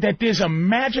think that there's a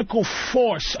magical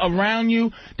force around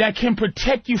you that can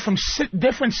protect you from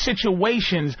different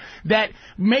situations that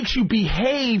makes you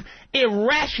behave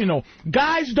irrational.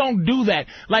 Guys don't do that.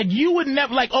 Like, you would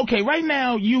never, like, okay, right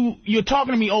now you're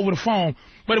talking to me over the phone,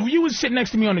 but if you was sitting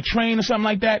next to me on a train or something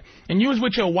like that, and you was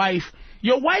with your wife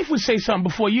would say something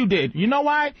before you did. You know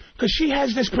why? Because she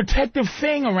has this protective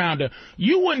thing around her.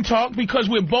 You wouldn't talk because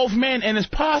we're both men, and it's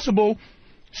possible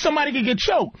somebody could get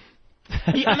choked.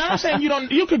 And I'm not saying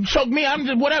you could choke me, I'm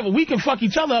just whatever. We can fuck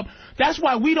each other up. That's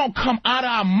why we don't come out of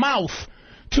our mouth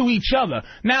to each other.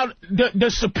 Now, the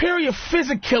superior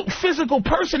physical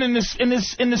person in this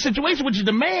situation, which is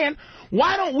the man,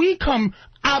 why don't we come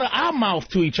out of our mouth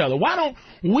to each other? Why don't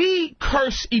we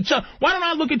curse each other? Why don't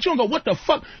I look at you and go, what the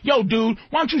fuck? Yo, dude,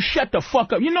 why don't you shut the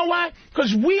fuck up? You know why?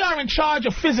 Because we are in charge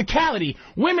of physicality.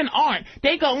 Women aren't.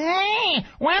 They go,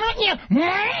 why don't you?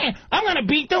 I'm going to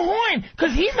beat the horn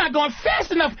because he's not going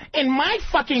fast enough in my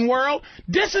fucking world.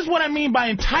 This is what I mean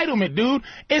by entitlement, dude.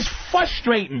 It's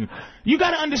frustrating. You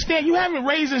got to understand, you haven't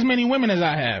raised as many women as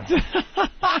I have.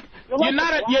 You're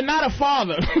not a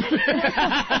father.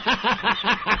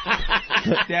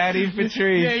 Daddy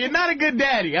Patrice. Yeah, you're not a good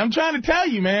daddy. I'm trying to tell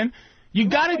you, man. You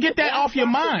got to get that off your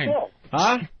mind.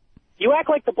 Huh? You act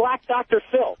like the black Dr.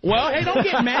 Phil. Well, hey, don't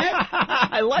get mad.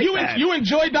 I like that. You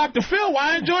enjoy Dr. Phil.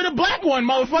 Why enjoy the black one,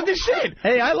 motherfucking shit?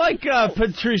 Hey, I like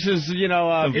Patrice's, view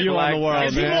on the world.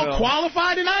 Is he more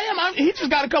qualified than I am? He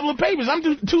just got a couple of papers. I'm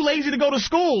too lazy to go to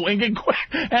school and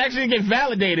actually get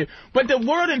validated. But the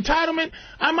word entitlement,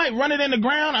 I might run it in the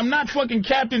ground. I'm not fucking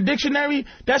Captain Dictionary.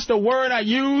 That's the word I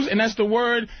use, and that's the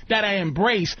word that I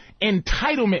embrace.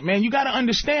 Entitlement, man. You got to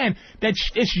understand that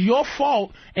it's your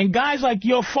fault, and guys like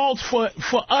your faults for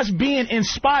us being in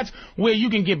spots where you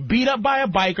can get beat up by a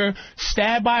biker,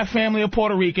 stabbed by a family of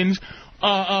Puerto Ricans,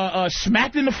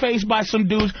 smacked in the face by some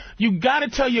dudes. You got to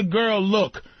tell your girl,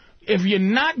 look, if you're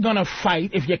not going to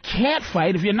fight, if you can't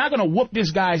fight, if you're not going to whoop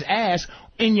this guy's ass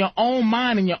in your own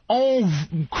mind, in your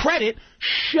own credit,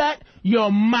 shut your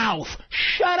mouth.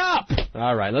 Shut up.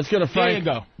 All right, let's go to Frank.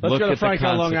 There you go. Let's go to Frank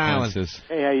on Long Island.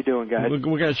 Hey, how you doing, guys? We're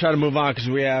going to try to move on because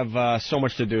we have so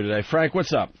much to do today. Frank,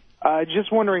 what's up?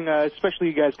 Just wondering, especially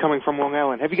you guys coming from Long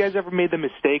Island, have you guys ever made the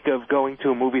mistake of going to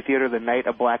a movie theater the night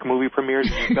a black movie premieres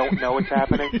and you don't know what's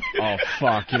happening? Oh,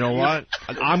 fuck. You know what?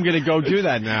 I'm going to go do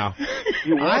that now.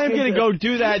 I'm going to go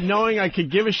do that knowing I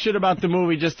could give a shit about the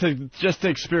movie just to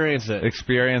experience it.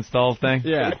 Experience the whole thing?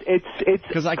 Yeah. It's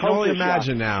because I can only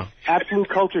imagine now. Absolute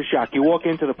culture shock. You walk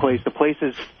into the place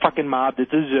is fucking mobbed.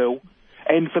 It's a zoo.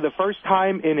 And for the first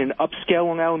time in an upscale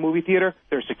Long Island movie theater,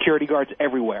 there's security guards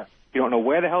everywhere. You don't know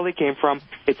where the hell they came from.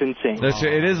 It's insane.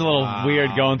 It is a little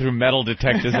weird going through metal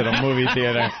detectors at a movie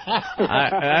theater.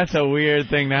 That's a weird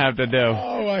thing to have to do.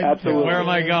 Oh, my Absolutely. Where am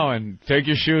I going? Take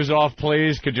your shoes off,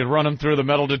 please. Could you run them through the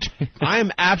metal detector? I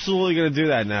am absolutely going to do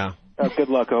that now. Good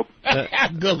luck, Hope.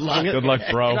 Good luck. Good luck,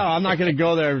 bro. No, I'm not going to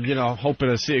go there, hoping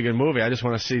to see a good movie. I just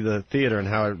want to see the theater and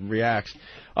how it reacts.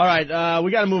 All right,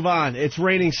 we got to move on. It's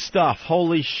raining stuff.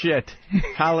 Holy shit.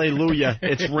 Hallelujah.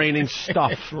 It's raining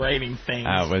stuff. It's raining things.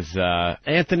 That was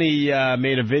Anthony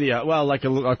made a video. Well, like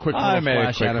a quick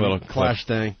little flash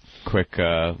thing. Quick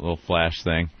little flash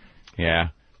thing. Yeah,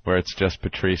 where it's just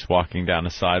Patrice walking down a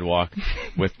sidewalk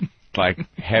with like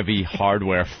heavy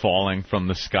hardware falling from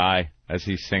the sky as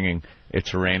he's singing,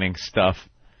 "It's raining stuff.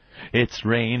 It's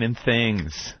raining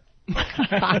things."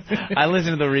 I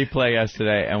listened to the replay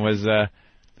yesterday and was,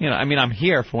 I'm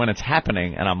here for when it's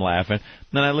happening and I'm laughing.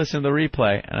 Then I listened to the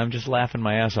replay and I'm just laughing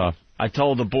my ass off. I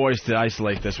told the boys to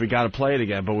isolate this. We got to play it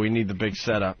again, but we need the big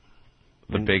setup.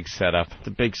 The big setup.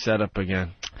 The big setup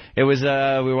again. It was, we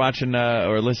were watching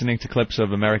or listening to clips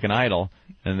of American Idol,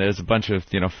 and there's a bunch of,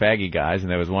 faggy guys, and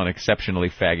there was one exceptionally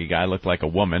faggy guy, looked like a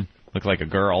woman, looked like a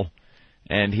girl,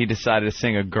 and he decided to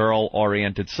sing a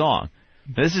girl-oriented song.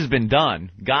 This has been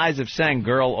done. Guys have sang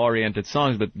girl-oriented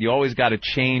songs, but you always got to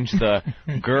change the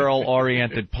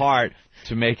girl-oriented part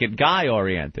to make it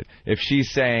guy-oriented. If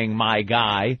she's saying my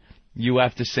guy, you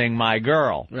have to sing my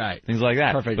girl. Right. Things like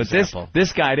that. Perfect but example.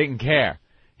 This guy didn't care.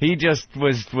 He just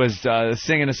was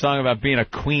singing a song about being a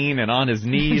queen and on his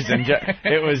knees, and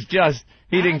it was just,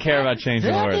 he didn't care about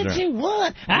changing the words. What you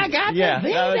want? I got the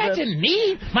things that you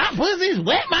need. My pussy's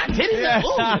wet, my titties are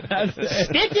open.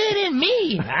 Stick it in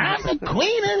me. I'm the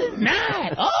queen of the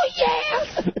night. Oh,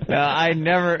 yeah. Now, I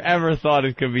never, ever thought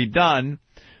it could be done,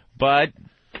 but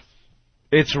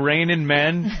It's Raining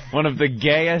Men, one of the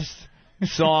gayest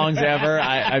songs ever.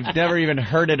 I've never even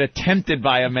heard it attempted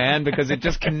by a man because it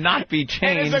just cannot be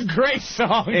changed. It's a great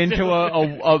song into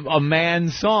a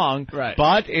man's song. Right.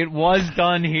 But it was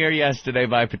done here yesterday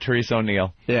by Patrice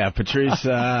O'Neal. Yeah, Patrice.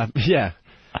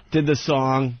 Did the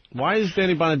song. Why is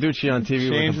Danny Bonaducci on TV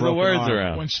Change with a the broken words arm?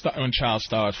 around. When child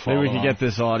stars fall Maybe we can get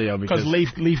this audio because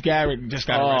Leif Garrett just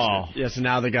got arrested. Yes, and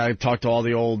now the guy talked to all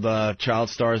the old child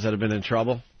stars that have been in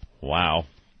trouble. Wow.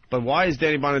 But why is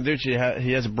Danny Bonaducci?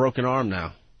 He has a broken arm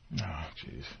now. Oh,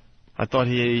 jeez. I thought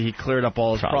he cleared up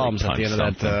all his problems at the end of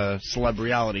something. that celeb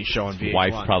reality show on VH1.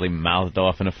 Wife probably mouthed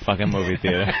off in a fucking movie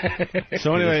theater.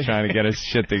 So anyway, He's trying to get his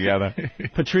shit together.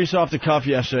 Patrice off the cuff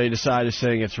yesterday decided to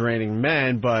sing It's Raining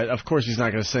Men, but of course he's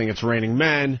not going to sing It's Raining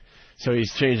Men, so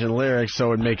he's changing the lyrics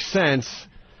so it makes sense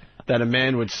that a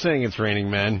man would sing It's Raining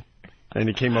Men, and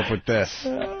he came up with this.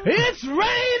 It's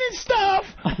raining stuff.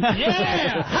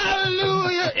 Yeah,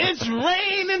 hallelujah. It's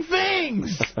raining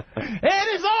things. And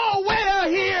it's all wet out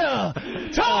here.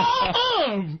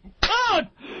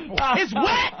 It's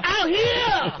wet out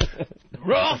here.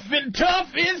 Rough and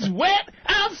tough is wet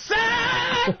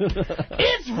outside.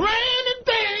 It's raining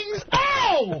things.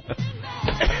 Oh!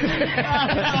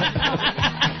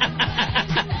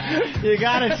 You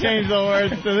gotta change the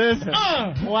words to this.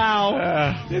 Wow.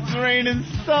 It's raining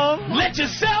stuff. Let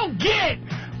yourself get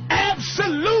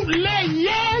absolutely,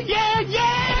 yeah.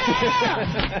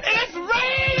 It's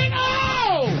raining.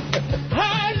 Oh!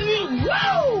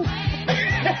 Whoa!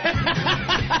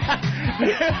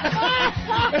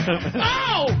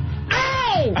 Ow!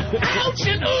 Ouch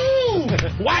and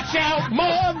ooh! Watch out,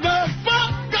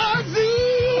 motherfuckers!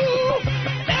 Ooh!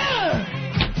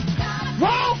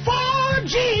 Fall for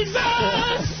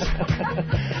Jesus!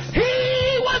 He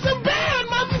was a bad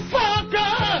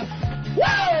motherfucker!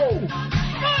 Whoa!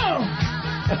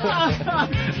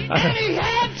 And he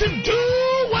had to do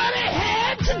what he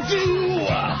had to do!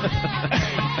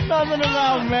 Nothing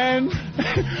about men.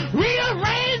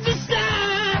 Rearrange the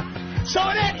style so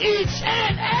that each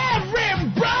and every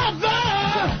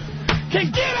brother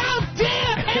can get out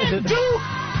there and do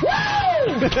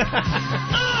woo!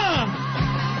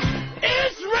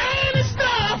 It's raining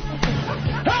stuff.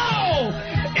 Oh,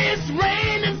 it's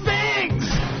raining things.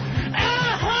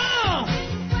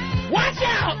 Watch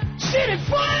out, shit is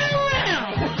flying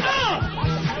around.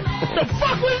 The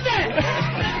fuck was that?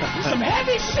 Some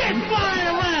heavy shit flying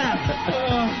around.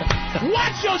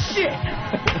 Watch your shit.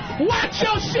 Watch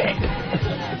your shit.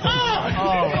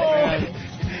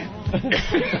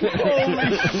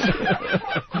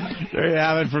 There you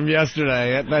have it from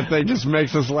yesterday. That thing just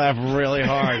makes us laugh really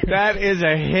hard. That is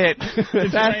a hit.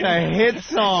 That's a hit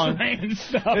song. It's raining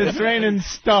stuff. It's raining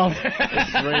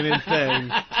It's raining stuff.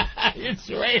 things. It's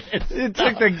raining stuff. It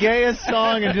took the gayest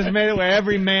song and just made it where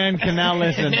every man can now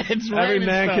listen. It's Every raining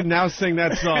man stuff. can now sing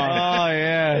that song. Oh,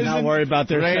 yeah. And not worry about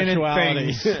their raining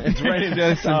sexuality. things. It's raining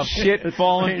Just some stuff. shit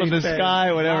falling from the Raining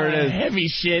sky, whatever it is. Heavy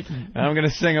shit. I'm going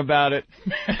to sing about it.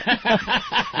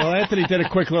 Well, Anthony did a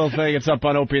quick little thing. It's up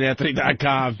on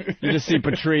opieandanthony.com. You just see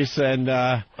Patrice and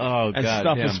Oh, and God.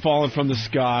 stuff damn. is falling from the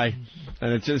sky.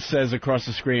 And it just says across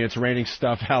the screen, it's raining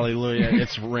stuff, hallelujah,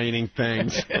 it's raining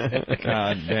things.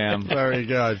 God damn. Very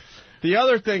good. The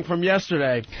other thing from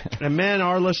yesterday, and man,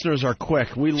 our listeners are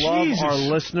quick. We love our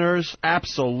listeners,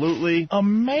 absolutely.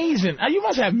 Amazing. You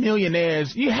must have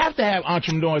millionaires. You have to have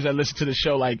entrepreneurs that listen to the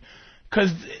show, like,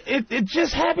 because it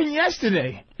just happened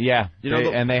yesterday. Yeah,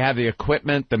 and they have the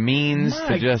equipment, the means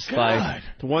to just, like,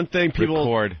 the one thing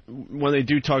people, record. When they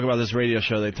do talk about this radio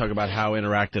show, they talk about how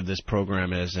interactive this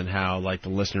program is and how, like, the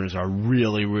listeners are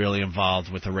really, really involved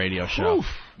with the radio show. Oof,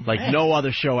 like man. no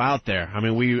other show out there. I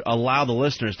mean, we allow the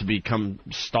listeners to become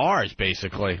stars,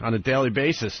 basically, on a daily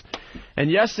basis. And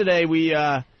yesterday, we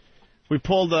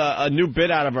pulled a new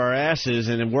bit out of our asses,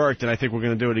 and it worked, and I think we're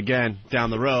going to do it again down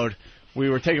the road. We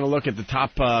were taking a look at the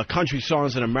top country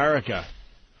songs in America,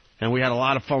 and we had a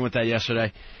lot of fun with that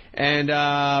yesterday. And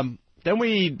then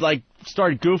we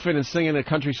started goofing and singing a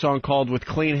country song called "With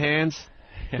Clean Hands."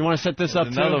 You want to set this up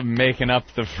too? Another making up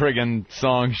the friggin'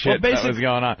 song shit that was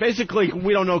going on. Basically,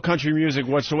 we don't know country music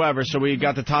whatsoever, so we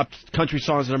got the top country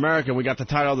songs in America, we got the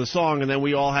title of the song, and then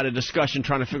we all had a discussion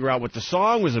trying to figure out what the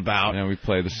song was about. And we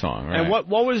played the song, right? And what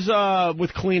was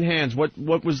 "With Clean Hands"?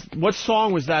 What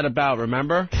song was that about?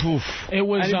 Remember? It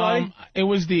was Anybody?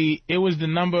 It was the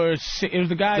number 6. It was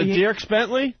the guy. The Dierks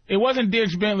Bentley? It wasn't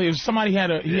Dierks Bentley. It was somebody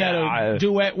had a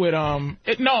duet with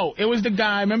it was the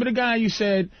guy. Remember the guy you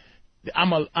said? You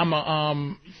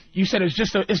said it's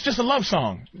just a love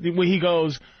song where he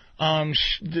goes, the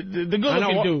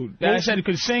good-looking dude that I said he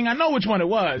could sing. I know which one it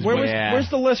was. Where's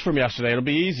the list from yesterday? It'll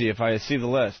be easy if I see the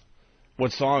list.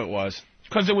 What song it was?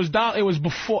 Because you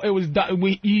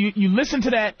listened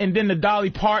to that, and then the Dolly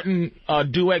Parton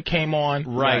duet came on,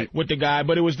 right, with the guy.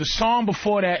 But it was the song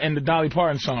before that and the Dolly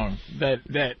Parton song that.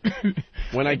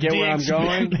 When I Get Where I'm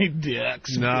Going.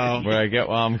 No. Where I Get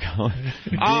Where I'm Going.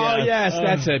 Oh yes,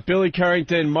 that's it. Billy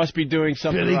Currington must be doing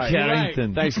something right. Billy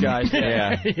Currington. Thanks, guys.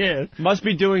 Yeah. Must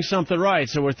be doing something right.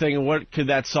 So we're thinking, what could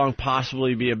that song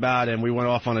possibly be about? And we went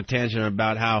off on a tangent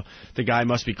about how the guy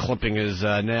must be clipping his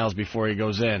nails before he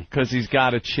goes in. Because he's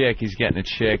got a chick. He's getting a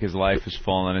chick. His life is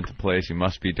falling into place. He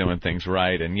must be doing things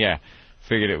right. And,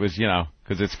 figured it was,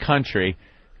 because it's country.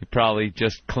 He probably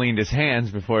just cleaned his hands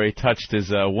before he touched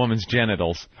his woman's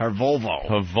genitals. Her vulva.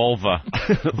 Her vulva.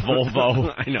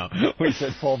 Volvo. I know. We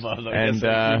said vulva. And,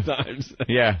 a few times.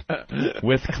 Yeah.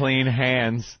 With clean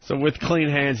hands. So with clean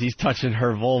hands, he's touching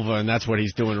her vulva, and that's what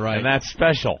he's doing right. And that's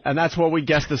special. And that's what we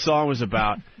guessed the song was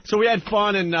about. So we had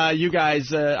fun, and you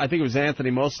guys, I think it was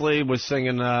Anthony mostly, was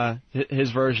singing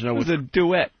his version of... It was a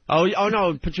duet. Oh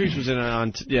no, Patrice was in it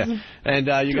on... And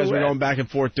you guys were going back and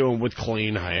forth doing With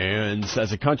Clean Hands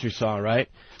as a country song, right?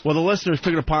 Well, the listeners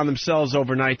took it upon themselves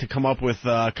overnight to come up with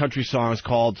country songs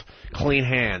called Clean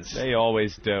Hands. They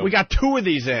always do. We got 2 of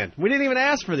these in. We didn't even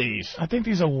ask for these. I think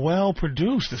these are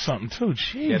well-produced or something, too.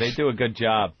 Jeez. Yeah, they do a good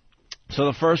job. So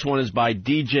the first one is by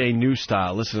DJ New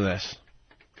Style. Listen to this.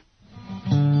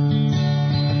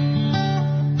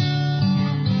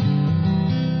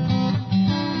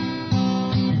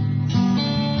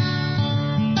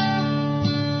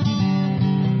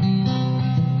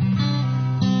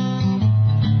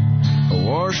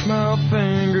 Wash my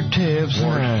fingertips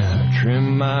and I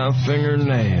trim my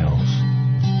fingernails.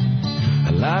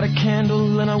 I light a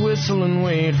candle and I whistle and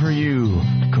wait for you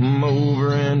to come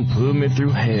over and put me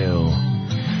through hell.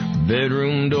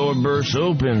 Bedroom door bursts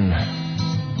open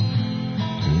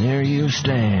and there you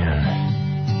stand.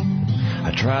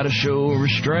 I try to show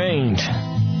restraint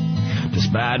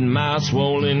despite my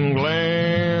swollen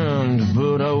gland,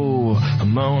 but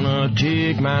I'm gonna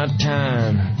take my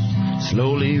time.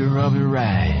 Slowly rub it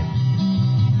right.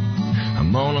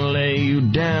 I'm gonna lay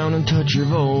you down and touch your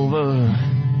vulva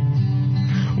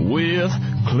with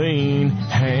clean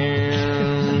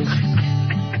hands.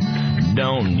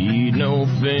 Don't need no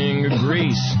finger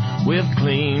grease with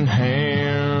clean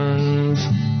hands.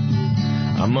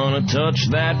 I'm gonna touch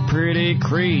that pretty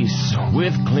crease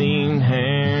with clean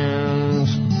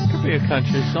hands. Could be a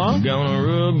country song. Gonna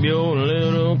rub your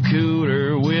little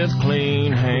cooter with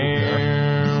clean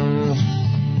hands.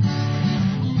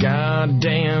 God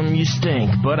damn, you stink,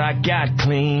 but I got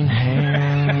clean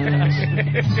hands.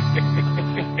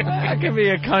 That could be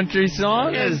a country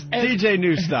song. It's DJ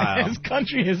New Style. As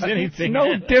country as anything.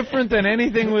 No different than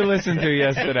anything we listened to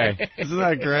yesterday. Isn't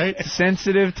that great?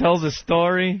 Sensitive, tells a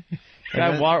story.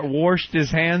 Guy washed his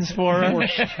hands for her.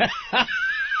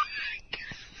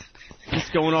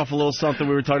 Just going off a little something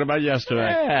we were talking about yesterday.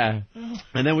 Yeah.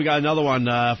 And then we got another one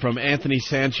from Anthony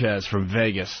Sanchez from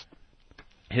Vegas.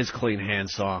 His Clean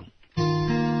Hands song.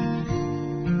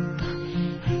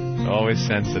 Always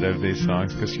sensitive, these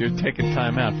songs, because you're taking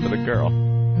time out for the girl.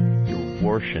 You're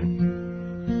washing.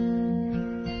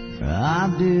 I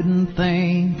didn't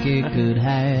think it could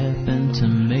happen to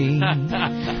me,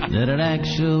 that I'd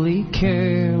actually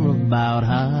care about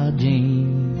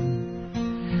hygiene,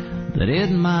 that it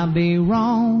might be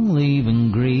wrong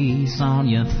leaving grease on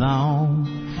your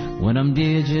thumb when I'm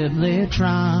digitally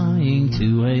trying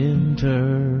to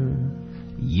enter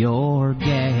your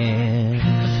gas.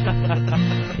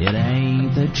 It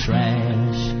ain't the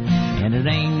trash, and it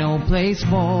ain't no place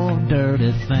for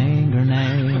dirty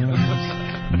fingernails.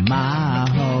 My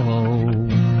home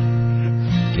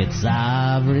gets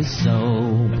ivory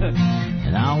soap,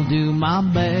 and I'll do my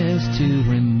best to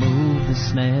remove the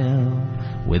smell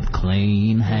with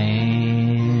clean hands.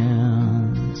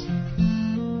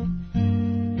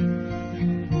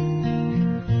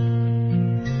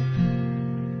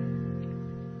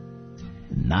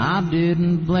 And I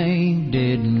didn't blink,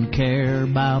 didn't care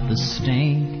about the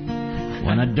stink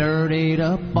when I dirtied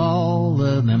up all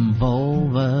of them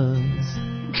vulvas.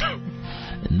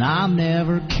 And I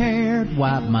never cared,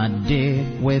 wipe my dick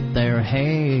with their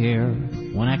hair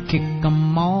when I kick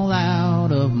them all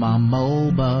out of my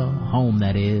MOBA home,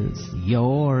 that is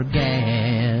your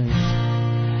gas.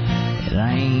 It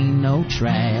ain't no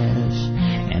trash,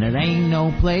 and it ain't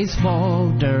no place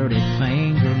for dirty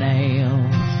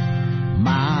fingernails.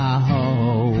 My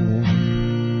home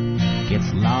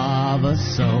gets lava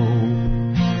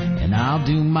soap, and I'll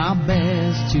do my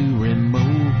best to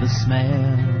remove the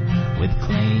smell with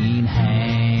clean hands.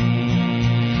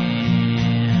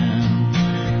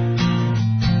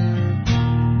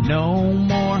 No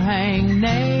more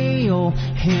hangnail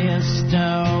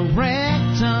hysterectomies.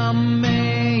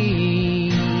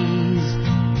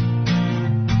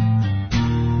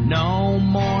 No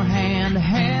more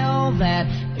handheld that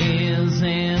is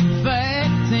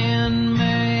infecting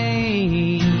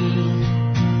me.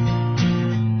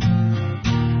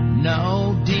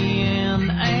 No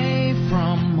DNA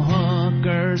from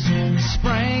hookers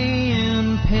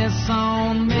spraying piss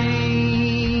on me.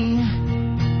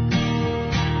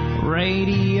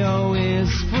 Radio is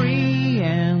free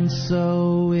and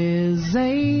so is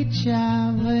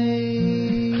HIV.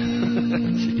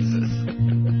 Jesus.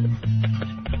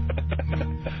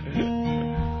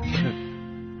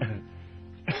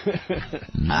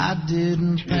 I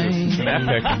didn't think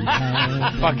Epic.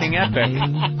 Fucking epic.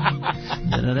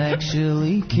 that I'd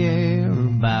actually care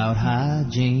about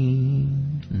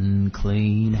hygiene and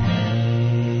clean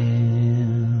hands.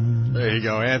 There you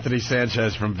go, Anthony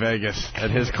Sanchez from Vegas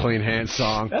and his Clean Hands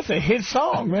song. That's a hit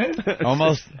song, man.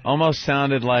 Almost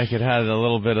sounded like it had a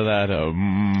little bit of that.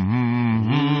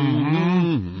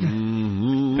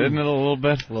 Didn't it a little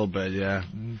bit? A little bit, yeah.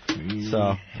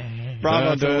 So,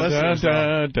 bravo to the listeners.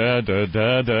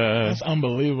 That's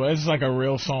unbelievable. It's like a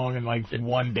real song in like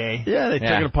one day. Yeah, they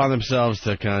took it upon themselves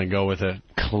to kind of go with it.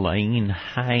 Clean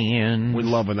hands. We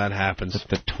love when that happens. With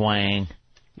the twang.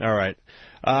 All right.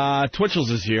 Twitchell's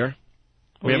is here.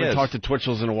 We haven't talked to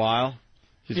Twitchell's in a while.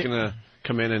 He's going to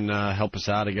come in and help us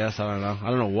out, I guess. I don't know. I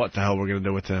don't know what the hell we're going to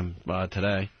do with him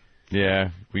today.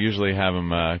 Yeah, we usually have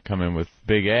him come in with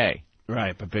Big A.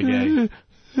 Right, but Big A.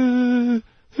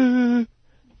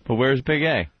 But where's Big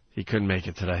A? He couldn't make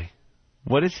it today.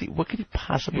 What could he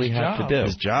possibly have to do?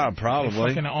 His job, probably. They're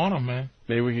fucking on him, man.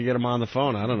 Maybe we could get him on the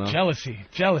phone. I don't know. Jealousy.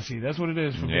 That's what it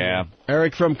is for me. Yeah.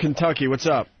 Eric from Kentucky, what's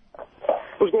up?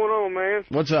 What's going on, man?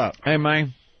 What's up? Hey,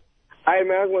 man. Hey,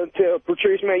 man, I want to tell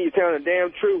Patrice, man, you're telling the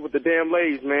damn truth with the damn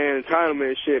ladies, man, entitlement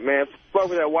and shit, man. Fuck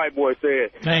what that white boy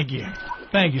said. Thank you,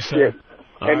 sir. Yeah.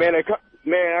 Hey, man, I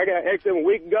got exit a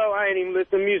week ago. I ain't even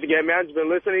listening to music yet, man. I just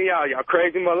been listening to y'all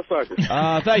crazy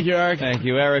motherfuckers. Thank you, Eric. Thank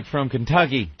you, Eric from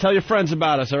Kentucky. Tell your friends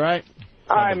about us, all right?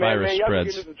 All right, man, y'all can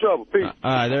get us in trouble. Peace.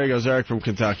 All right, there he goes, Eric from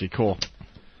Kentucky. Cool.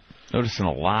 Noticing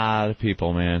a lot of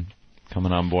people, man,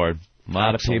 coming on board. A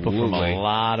lot of people from a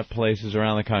lot of places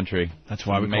around the country. That's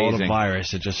why we call it a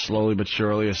virus. It just slowly but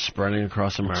surely is spreading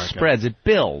across America. It spreads. It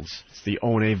builds. It's the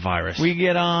One virus. We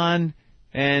get on,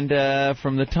 and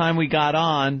from the time we got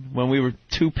on, when we were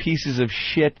two pieces of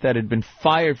shit that had been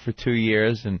fired for 2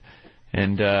 years and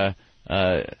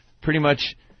pretty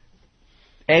much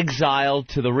exiled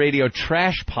to the radio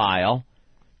trash pile,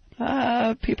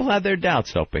 people had their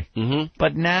doubts, Opie. Mm-hmm.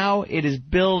 But now it is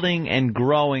building and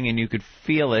growing, and you could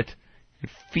feel it. You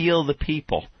could feel the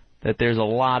people, that there's a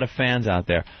lot of fans out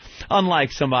there.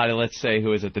 Unlike somebody, let's say,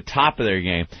 who is at the top of their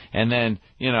game, and then,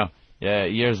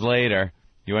 years later,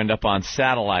 you end up on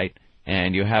satellite,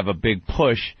 and you have a big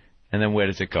push, and then where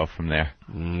does it go from there?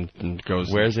 It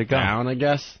goes Where's it go? Down, I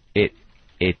guess. It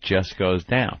just goes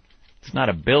down. It's not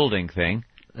a building thing.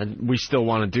 And we still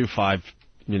want to do 5,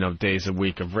 days a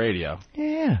week of radio.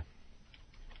 Yeah.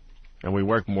 And we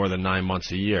work more than 9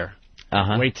 months a year.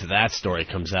 Uh-huh. Wait till that story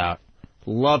comes out.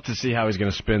 Love to see how he's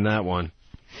going to spin that one.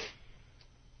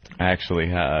 I actually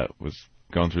was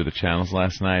going through the channels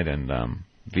last night, and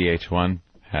VH1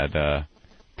 had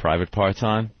Private Parts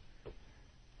on.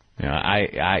 You know,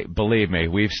 I believe me,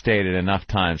 we've stated enough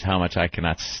times how much I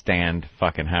cannot stand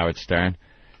fucking Howard Stern.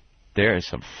 There are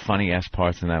some funny-ass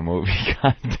parts in that movie.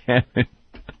 God damn it.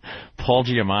 Paul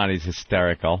Giamatti's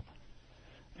hysterical.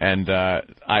 And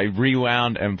I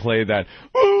rewound and played that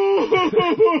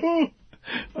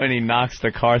when he knocks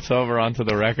the carts over onto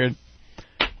the record.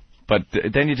 But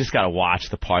then you just got to watch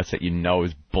the parts that you know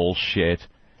is bullshit.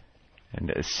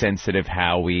 And sensitive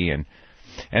Howie. And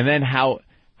then how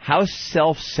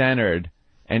self-centered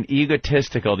and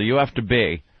egotistical do you have to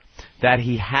be that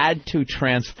he had to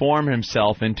transform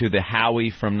himself into the Howie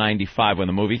from 95 when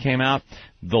the movie came out?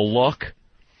 The look.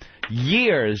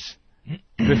 Years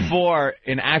before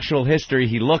in actual history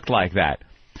he looked like that.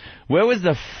 Where was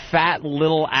the fat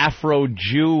little Afro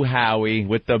Jew Howie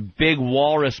with the big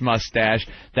walrus mustache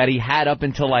that he had up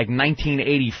until like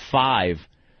 1985?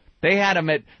 They had him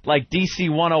at like DC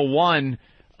 101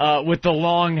 with the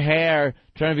long hair,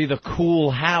 trying to be the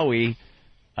cool Howie,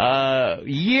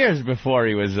 years before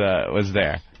he was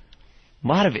there. A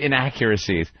lot of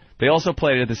inaccuracies. They also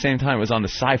played it at the same time. It was on the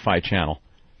Sci-Fi Channel.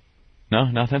 No,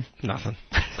 nothing? Nothing.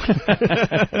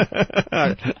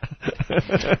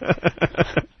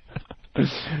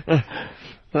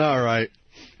 All right.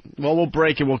 Well, we'll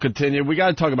break and we'll continue. We got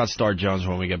to talk about Star Jones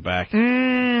when we get back.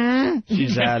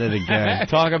 She's at it again.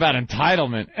 Talk about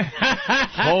entitlement.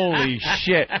 Holy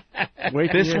shit.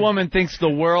 This woman thinks the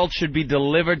world should be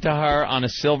delivered to her on a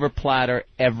silver platter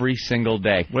every single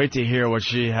day. Wait to hear what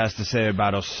she has to say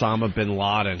about Osama bin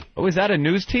Laden. Oh, is that a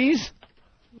news tease?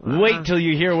 Wait till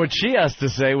you hear what she has to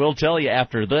say. We'll tell you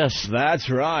after this. That's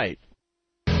right.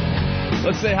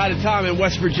 Let's say hi to Tom in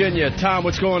West Virginia. Tom,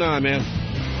 what's going on, man?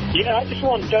 Yeah, I just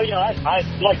wanted to tell you, I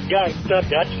like the guy who stuff.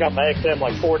 I just got my XM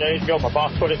like 4 days ago. My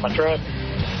boss put it in my truck.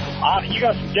 You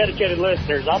got some dedicated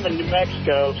listeners. I'm in New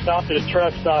Mexico, stopped at a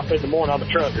truck stop in the morning. I'm a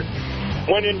trucker.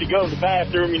 Went in to go to the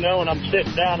bathroom, and I'm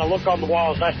sitting down. I look on the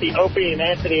walls, and I see Opie and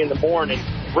Anthony in the morning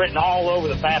written all over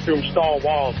the bathroom stall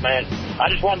walls, man. I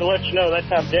just wanted to let you know that's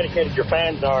how dedicated your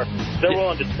fans are. They're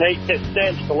willing to take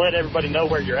steps to let everybody know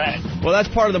where you're at. Well, that's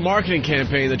part of the marketing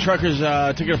campaign. The truckers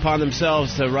took it upon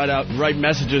themselves to write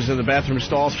messages in the bathroom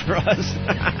stalls for us.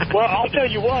 Well, I'll tell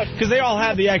you what. Because they all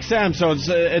have the XM, so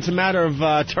it's a matter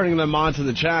of turning them on to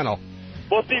the channel.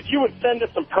 Well, see, if you would send us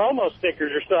some promo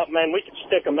stickers or something, man, we could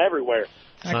stick them everywhere.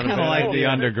 I kind of like the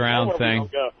underground thing.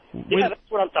 Yeah, that's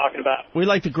what I'm talking about. We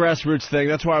like the grassroots thing.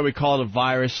 That's why we call it a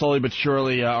virus. Slowly but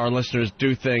surely, our listeners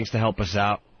do things to help us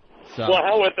out. So. Well,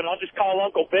 hell with it. I'll just call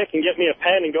Uncle Vic and get me a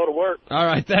pen and go to work. All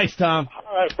right. Thanks, Tom.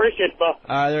 All right. Appreciate it, Bob.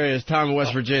 There he is, Tom in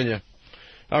West Virginia.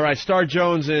 All right. Star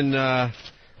Jones in, I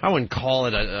wouldn't call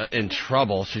it in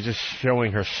trouble. She's just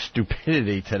showing her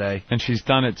stupidity today. And she's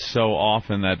done it so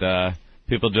often that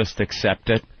people just accept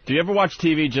it. Do you ever watch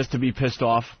TV just to be pissed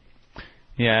off?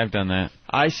 Yeah, I've done that.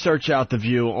 I search out The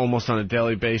View almost on a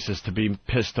daily basis to be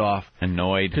pissed off.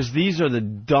 Annoyed. Because these are the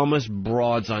dumbest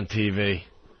broads on TV.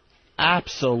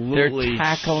 Absolutely They're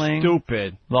tackling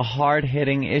stupid. The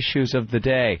hard-hitting issues of the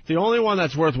day. The only one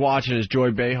that's worth watching is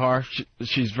Joy Behar.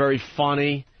 She's very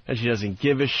funny, and she doesn't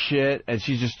give a shit, and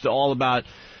she's just all about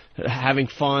having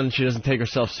fun. She doesn't take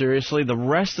herself seriously. The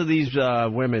rest of these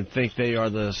women think they are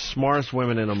the smartest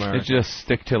women in America. They just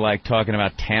stick to, like, talking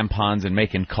about tampons and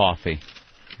making coffee.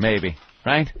 Maybe.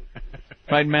 Right?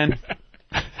 Right, men?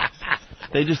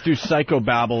 They just do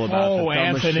psychobabble about the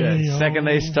dumbest Anthony, shit. Second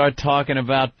they start talking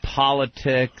about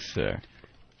politics or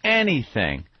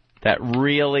anything that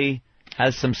really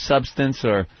has some substance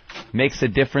or makes a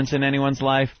difference in anyone's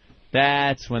life,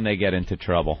 that's when they get into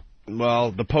trouble.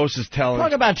 Well, the Post is telling...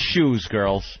 Talk about shoes,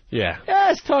 girls. Yeah.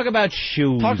 Yes, talk about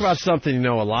shoes. Talk about something you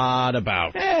know a lot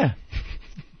about. Yeah.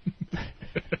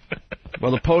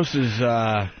 Well, the Post is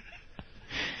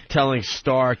telling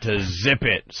Star to zip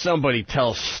it. Somebody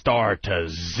tell Star to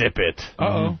zip it.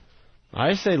 Uh-oh.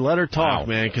 I say let her talk,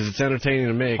 man, because it's entertaining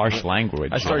to me. Harsh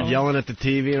language. I start yelling at the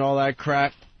TV and all that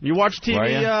crap. You watch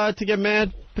TV to get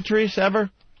mad, Patrice, ever?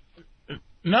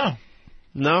 No.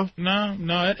 No?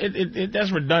 No.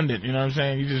 That's redundant, you know what I'm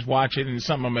saying? You just watch it and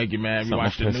something will make you mad. You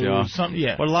watch the news, something,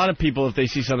 yeah. Well, a lot of people, if they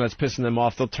see something that's pissing them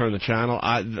off, they'll turn the channel.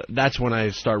 That's when I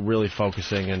start really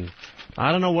focusing, and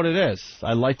I don't know what it is.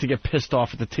 I like to get pissed off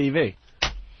at the TV.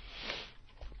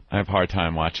 I have a hard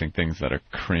time watching things that are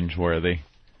cringeworthy.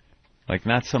 Like,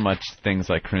 not so much things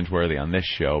like cringeworthy on this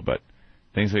show, but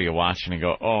things that you watch and you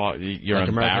go, oh, you're like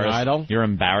embarrassed. American Idol? You're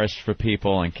embarrassed for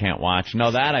people and can't watch.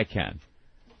 No, that I can.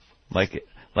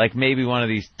 Like maybe one of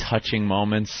these touching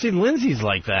moments. See, Lindsay's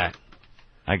like that.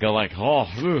 I go like, oh,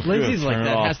 Lindsay's like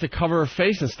that, has to cover her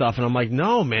face and stuff, and I'm like,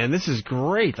 no, man, this is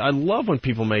great. I love when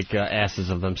people make asses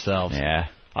of themselves. Yeah.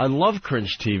 I love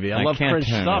cringe TV. I love cringe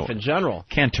stuff in general.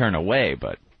 Can't turn away,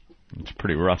 but it's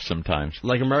pretty rough sometimes.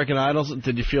 Like American Idols,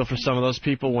 did you feel for some of those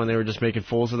people when they were just making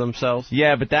fools of themselves?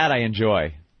 Yeah, but that I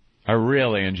enjoy. I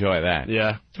really enjoy that.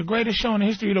 Yeah. The greatest show in the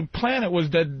history of the planet was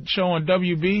that show on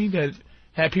WB that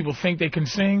had people think they can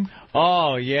sing.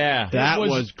 Oh, yeah. That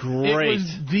was great. It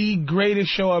was the greatest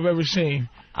show I've ever seen.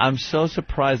 I'm so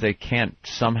surprised they can't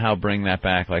somehow bring that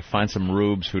back. Like, find some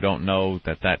rubes who don't know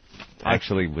that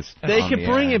actually was They on could the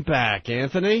bring air. it back,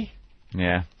 Anthony.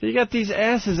 Yeah. You got these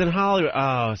asses in Hollywood.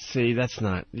 Oh, see, that's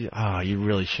not... Oh, you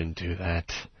really shouldn't do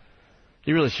that.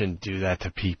 You really shouldn't do that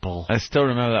to people. I still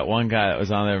remember that one guy that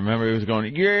was on there. Remember, he was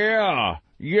going, yeah,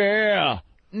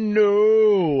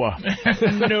 no,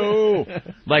 no.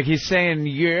 Like, he's saying,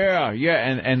 yeah,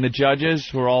 and the judges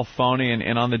who were all phony and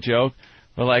in on the joke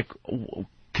were like,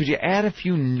 could you add a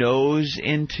few no's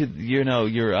into, your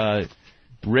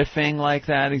riffing like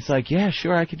that? He's like, yeah,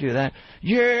 sure, I could do that.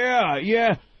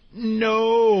 Yeah.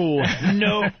 No.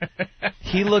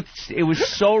 It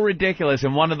was so ridiculous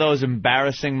in one of those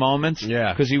embarrassing moments.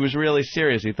 Yeah. Because he was really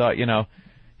serious. He thought,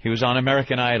 he was on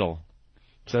American Idol.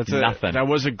 So that's nothing. That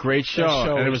was a great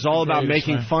show. And it was all about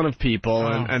making fun of people,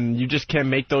 and you just can't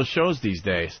make those shows these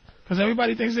days. Because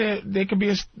everybody thinks they could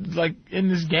be like in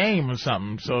this game or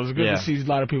something. So it's good to see a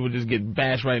lot of people just get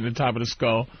bashed right in the top of the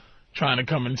skull, trying to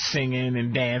come and singing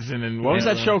and dancing and. What was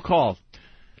that show called?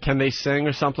 Can They Sing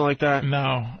or something like that?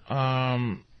 No.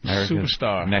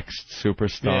 Superstar. Next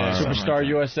Superstar. Yeah, Superstar like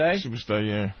USA? Superstar,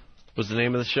 yeah. Was the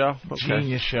name of the show? Okay.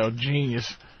 Genius show.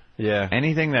 Genius. Yeah.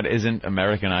 Anything that isn't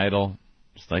American Idol,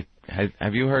 it's like,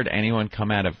 have you heard anyone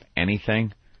come out of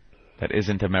anything that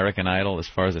isn't American Idol as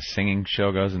far as a singing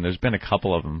show goes? And there's been a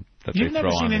couple of them that You've they throw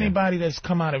on. never seen here. anybody that's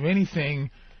come out of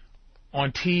anything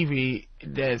on TV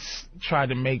that's tried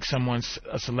to make someone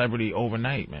a celebrity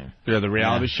overnight, man. Yeah, the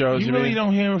reality shows. You really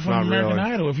don't hear it from Not American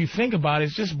really. Idol. If you think about it,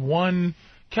 it's just one.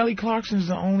 Kelly Clarkson's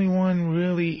the only one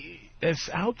really that's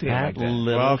out there like that.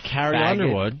 Well, Carrie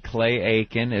Underwood. Clay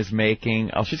Aiken is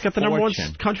making a She's got the number one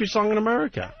fortune. country song in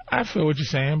America. I feel what you're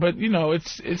saying, but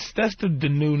it's that's the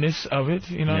newness of it.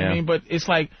 You know what I mean? But it's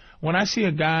like when I see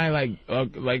a guy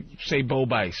like say Bo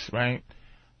Bice, right?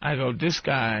 I go, this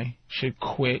guy should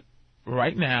quit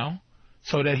right now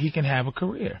so that he can have a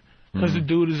career. Because the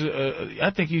dude is,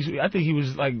 I think he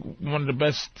was like one of the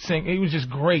best singers. He was just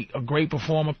great, a great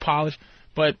performer, polished.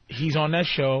 But he's on that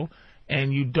show,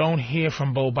 and you don't hear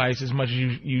from Bo Bice as much as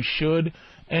you should.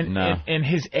 And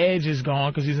his edge is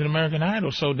gone because he's an American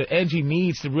Idol. So the edge he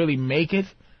needs to really make it,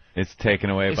 it's taken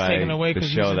away by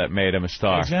the show that made him a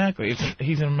star. Exactly.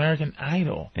 He's an American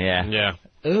Idol. Yeah. Yeah.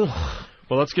 Ugh.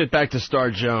 Well, let's get back to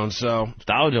Star Jones. So,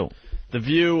 The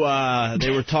View,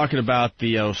 they were talking about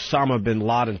the Osama bin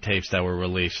Laden tapes that were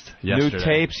released yesterday. New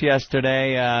tapes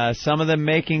yesterday. Some of them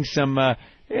making some.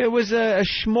 It was a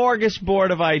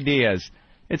smorgasbord of ideas.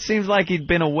 It seems like he'd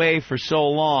been away for so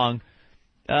long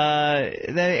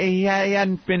that he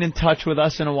hadn't been in touch with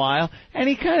us in a while, and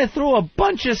he kind of threw a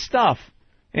bunch of stuff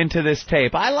into this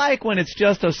tape. I like when it's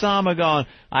just Osama going,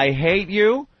 "I hate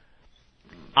you.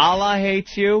 Allah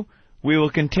hates you. We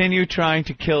will continue trying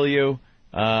to kill you."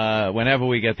 Whenever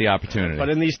we get the opportunity. But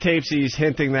in these tapes, he's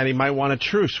hinting that he might want a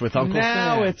truce with Uncle Sam.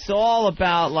 Now it's all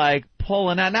about, like,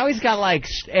 pulling out. Now he's got, like,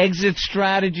 exit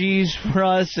strategies for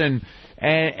us,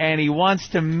 and he wants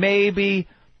to maybe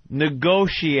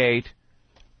negotiate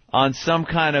on some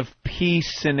kind of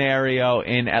peace scenario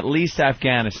in at least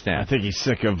Afghanistan. I think he's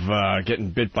sick of getting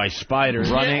bit by spiders.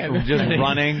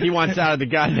 Running. He wants out of the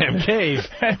goddamn cave.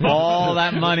 All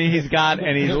that money he's got,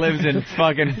 and he lives in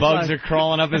fucking bugs are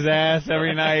crawling up his ass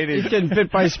every night. He's getting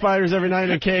bit by spiders every night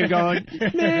in a cave going,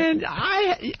 man,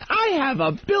 I have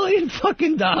 $1 billion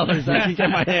fucking dollars I can get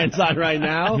my hands on right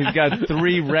now. He's got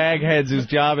 3 ragheads whose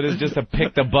job it is just to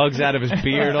pick the bugs out of his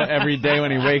beard every day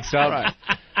when he wakes up. Right.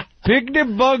 Pick the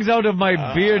bugs out of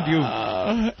my beard, you.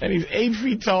 And he's 8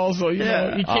 feet tall, so you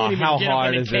know you can't even how get hard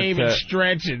up in is the cave it and to-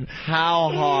 stretch it.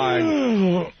 How hard?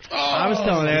 I was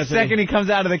telling The Anthony. second he comes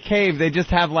out of the cave, they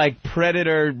just have like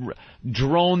Predator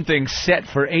drone things set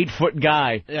for 8-foot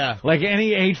guy. Yeah. Like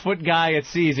any 8-foot guy it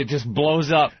sees, it just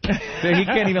blows up. So he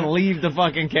can't even leave the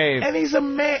fucking cave. And he's a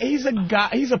man. He's a guy.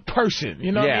 He's a person.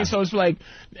 You know what I Yeah. mean? So it's like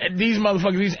these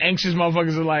motherfuckers, these anxious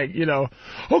motherfuckers are like,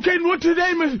 okay, what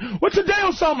today,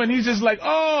 Osama? And he's just like,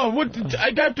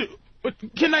 I got to. But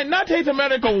can I not hate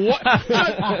America? What?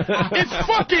 It's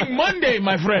fucking Monday,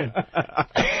 my friend.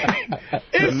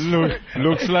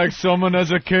 Looks like someone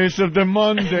has a case of the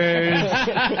Mondays.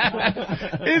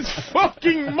 It's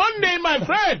fucking Monday, my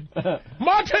friend.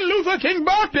 Martin Luther King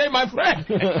birthday, my friend.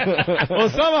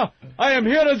 Osama, I am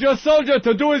here as your soldier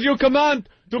to do as you command,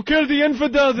 to kill the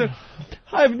infidels.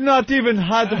 I've not even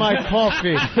had my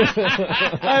coffee.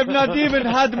 I have not even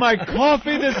had my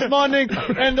coffee this morning,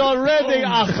 and already,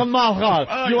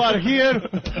 you are here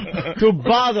to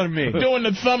bother me. Doing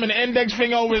the thumb and index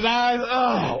finger over his eyes.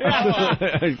 Oh.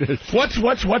 What?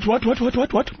 What?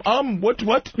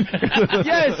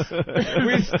 Yes,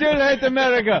 we still hate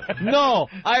America. No,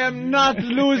 I am not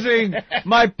losing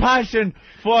my passion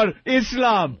for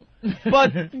Islam.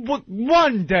 But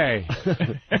one day.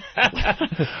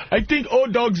 I think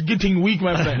old dog's getting weak,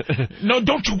 my friend. No,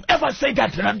 don't you ever say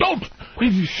that. Don't.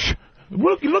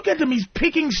 Look at him. He's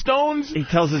picking stones. He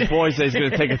tells his boys that he's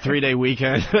going to take a 3-day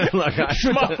weekend.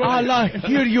 Allah,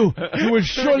 hear you. You will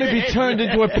surely be turned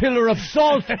into a pillar of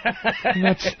salt. Do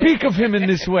not speak of him in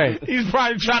this way. He's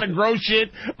probably trying to grow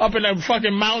shit up in the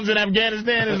fucking mountains in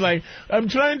Afghanistan. It's like, I'm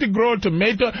trying to grow a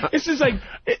tomato. It's just like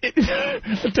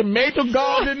a tomato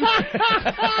garden.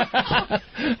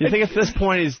 You think at this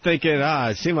point he's thinking,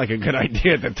 it seemed like a good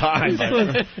idea at the time.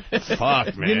 But,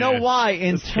 fuck, man. You know why?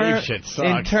 And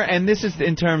this is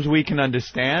in terms we can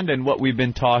understand and what we've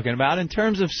been talking about. In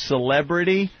terms of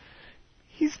celebrity,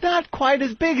 he's not quite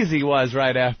as big as he was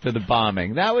right after the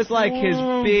bombing. That was like his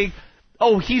big...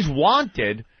 Oh, he's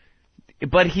wanted,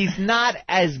 but he's not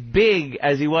as big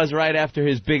as he was right after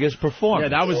his biggest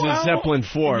performance. Yeah, that was in Zeppelin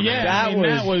 4. Yeah, man.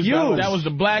 that was huge. That was the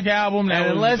Black Album.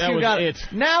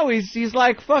 Now he's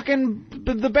like fucking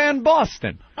the band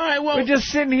Boston. All right, well, we're just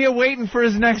sitting here waiting for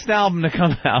his next album to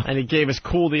come out. And he gave us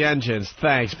Cool the Engines.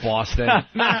 Thanks, Boston.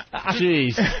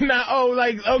 Jeez.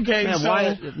 Okay, man,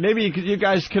 so... maybe you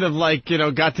guys could have,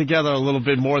 got together a little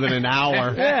bit more than an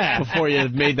hour before you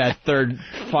made that third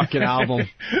fucking album.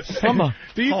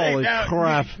 Do you Holy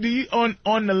crap.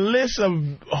 On the list of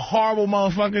horrible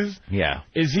motherfuckers,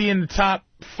 is he in the top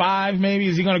 5, maybe?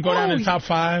 Is he going to go down in the top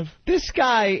 5? This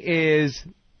guy is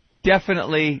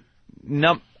definitely...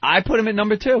 I put him at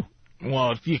number 2.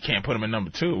 Well, you can't put him at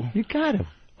number 2. You got him.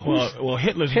 Well,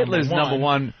 Hitler's number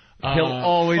 1. He'll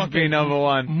always be number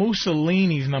 1.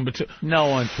 Mussolini's number 2. No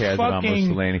one cares about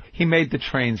Mussolini. He made the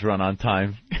trains run on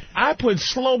time. I put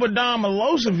Slobodan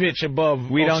Milosevic above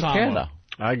We Osama. don't care, though.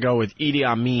 I go with Idi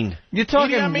Amin. You're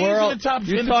talking world.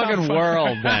 You're talking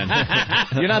world, then.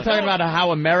 You're not talking about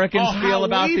how Americans feel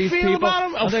about these people.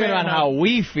 I'm talking about how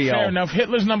we feel. Fair enough.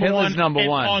 Hitler's number 1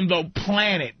 on the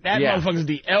planet. That motherfucker's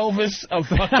the Elvis of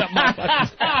fucked up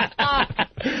motherfuckers.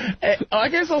 I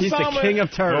guess Osama... He's the king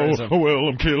of terrorism. Oh, well,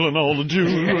 I'm killing all the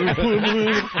Jews.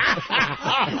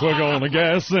 We're gonna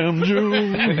gas them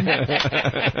Jews.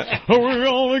 We're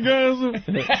gonna gas them.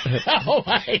 Oh,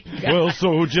 my God. Well,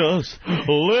 so just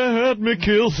let me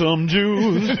kill some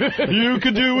Jews. You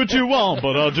can do what you want,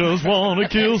 but I just want to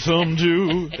kill some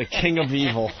Jews. The king of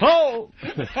evil. Oh!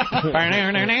 The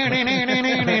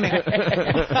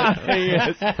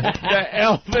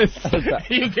Elvis.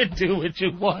 You can do what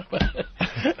you want.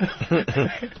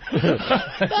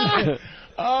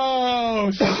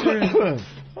 Oh, shit.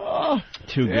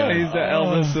 Too good. He's the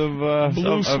Elvis of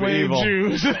Blue suede evil.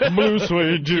 Jews. Blue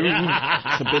suede Jews.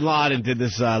 So Bin Laden did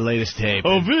this latest tape.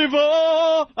 Oh,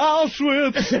 Viva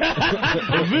Auschwitz!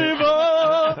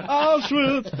 Viva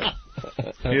Auschwitz!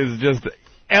 He's just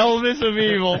Elvis of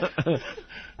evil.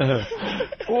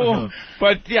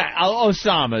 But yeah,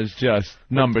 Osama's just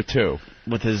number 2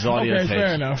 with his audio tapes.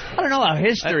 Fair enough. I don't know how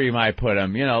history might put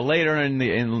him. Later in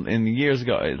the years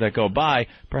that go by,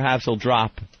 perhaps he'll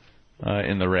drop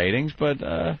in the ratings. But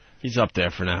he's up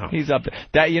there for now. He's up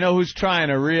there. Who's trying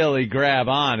to really grab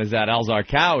on is that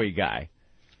Al-Zarqawi guy.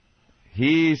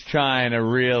 He's trying to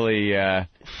really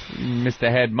Mr.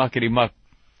 Head Muckety Muck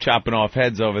chopping off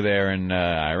heads over there in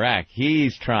Iraq.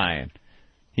 He's trying.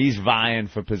 He's vying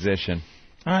for position.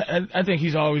 I think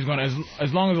he's always going to,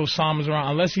 as long as Osama's around,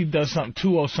 unless he does something to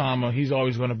Osama, he's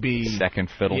always going to be...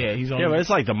 second fiddle. Yeah, he's but it's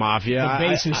like the mafia. The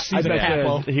basis, I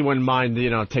bet he wouldn't mind,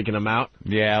 taking him out.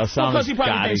 Yeah, Osama's because he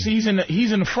probably thinks he's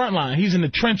in the front line. He's in the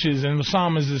trenches, and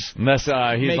Osama's just he's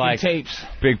like tapes.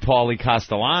 Big Paulie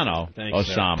Castellano,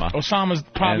 Osama. Osama's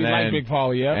probably like Big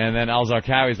Paulie, yep. And then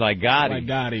Al-Zarqawi's like Gotti. Like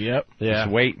Gotti, yep.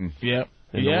 Just waiting. Yep.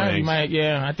 in the Yeah, wings. you might.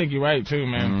 Yeah, I think you're right too,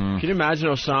 man. Can you imagine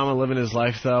Osama living his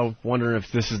life, though, wondering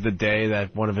if this is the day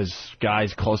that one of his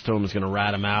guys close to him is going to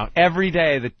rat him out? Every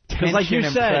day, the Because, like you tension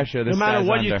and said, pressure this no matter guy's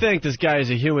what under. you think, this guy is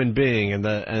a human being,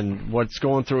 and what's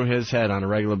going through his head on a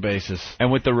regular basis.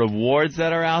 And with the rewards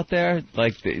that are out there,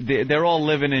 like they're all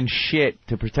living in shit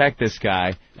to protect this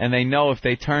guy, and they know if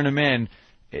they turn him in,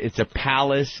 it's a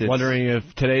palace. It's, Wondering if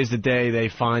today's the day they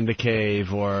find the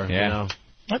cave, or you know.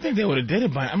 I think they would have did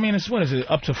it by. I mean, it's what is it,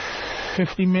 up to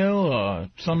 50 mil or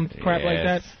some crap like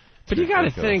that. But you got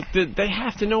to think that they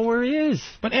have to know where he is.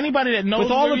 But anybody that knows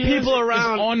with all where the he people is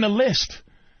around on the list.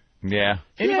 Yeah.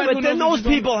 Yeah, but then those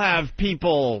people have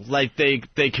people like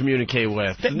they communicate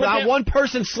with. Not one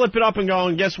person slip it up and go,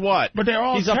 and guess what? But they're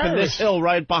all He's up in this terrorists. hill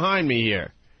right behind me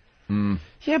here.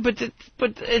 Yeah, but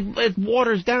it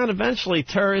waters down eventually.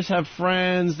 Terrorists have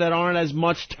friends that aren't as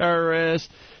much terrorists,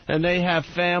 and they have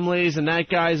families, and that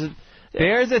guy's...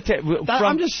 There's a...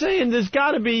 I'm just saying, there's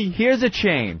got to be... Here's a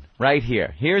chain right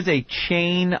here. Here's a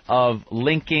chain of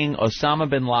linking Osama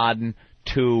bin Laden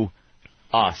to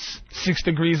us. 6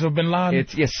 degrees of bin Laden?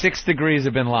 It's 6 degrees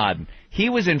of bin Laden. He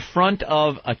was in front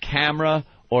of a camera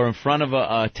or in front of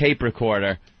a tape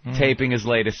recorder taping his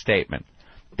latest statement.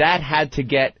 That had to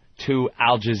get to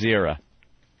Al Jazeera.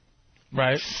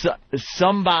 Right.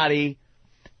 Somebody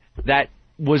that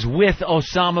was with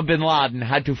Osama bin Laden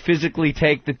had to physically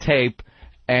take the tape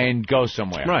and go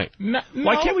somewhere. Right.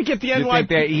 Why can't we get the You think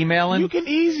they're emailing? You can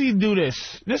easily do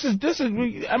this. This is.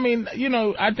 I mean, you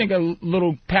know, I think a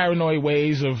little paranoid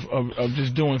ways of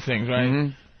just doing things,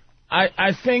 right?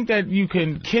 I think that you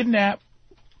can kidnap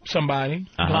somebody,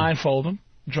 blindfold them,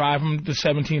 drive them the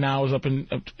 17 hours up to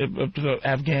the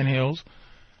Afghan hills,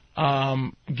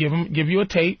 give you a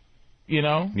tape, you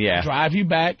know, drive you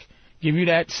back, give you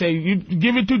that, say you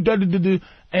give it to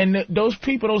and those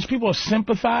people are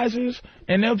sympathizers,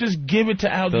 and they'll just give it to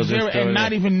Al Jazeera and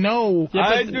not even know.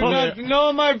 I do not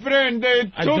know, my friend. They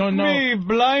took me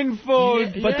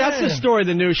blindfold. But that's the story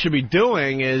the news should be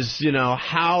doing is, you know,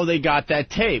 how they got that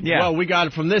tape. Yeah. Well, we got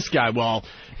it from this guy. Well,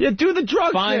 yeah, do the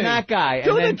drug thing. Find that guy.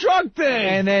 Do and the drug thing.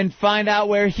 And then find out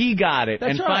where he got it.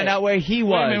 That's and right. find out where he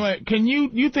was. Wait. Can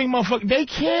you think, motherfucker, they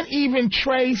can't even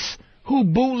trace who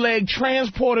bootleg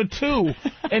Transporter 2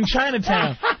 in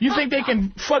Chinatown. You think they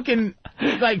can fucking,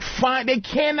 like, find... They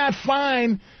cannot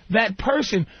find that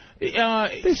person.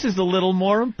 This is a little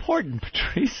more important,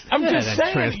 Patrice. I'm just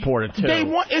saying. Transporter 2. They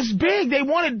want... It's big. They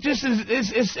want it just as...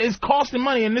 It's costing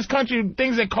money. In this country,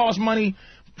 things that cost money,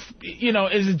 you know,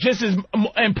 is just as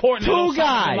important as Two Osama bin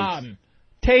guys. Laden.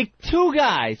 Take 2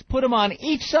 guys, put them on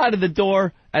each side of the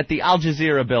door at the Al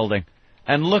Jazeera building,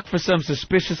 and look for some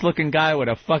suspicious-looking guy with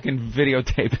a fucking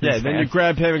videotape in Yeah, his then hand. you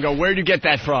grab him and go, where'd you get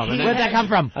that from? And then, Where'd that come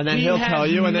from? And then He he'll has tell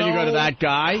you, and then you go to that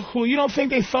guy. Who, you don't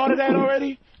think they thought of that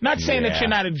already? Not saying that Yeah. you're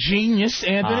not a genius,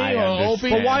 Anthony, I or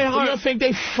understand. Opie. But why You don't think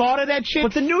they thought of that shit?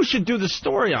 But the news should do the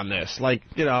story on this. Like,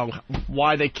 you know,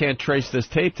 why they can't trace this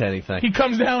tape to anything. He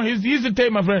comes down, here's the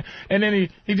tape, my friend, and then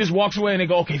he just walks away, and they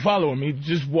go, okay, follow him. He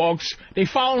just walks. They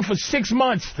follow him for 6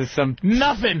 months. To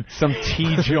Nothing. some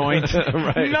tea joint.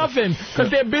 Right. Nothing. Because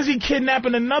they're busy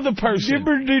kidnapping another person.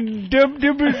 All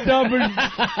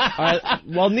right,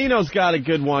 well, Nino's got a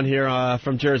good one here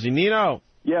from Jersey. Nino.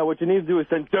 Yeah, what you need to do is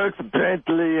send Dirk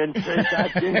Bentley and Chase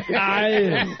Atkins.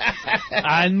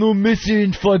 I'm no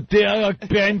missing for Derek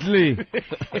Bentley.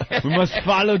 We must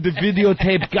follow the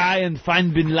videotape guy and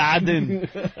find Bin Laden.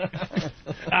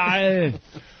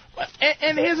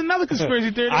 And here's another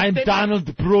conspiracy theory. I'm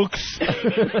Donald Brooks.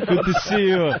 Good to see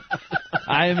you.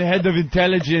 I am head of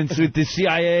intelligence with the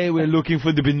CIA. We're looking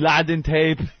for the Bin Laden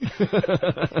tape.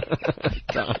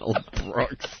 Donald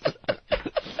Brooks.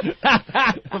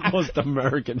 The most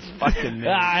American fucking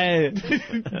name.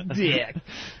 Dick.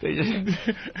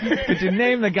 Could you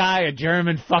name the guy a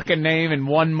German fucking name in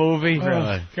one movie?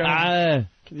 Really?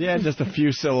 Yeah, just a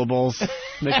few syllables.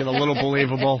 Make it a little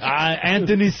believable.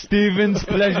 Anthony Stevens,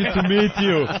 pleasure to meet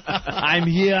you. I'm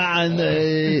here on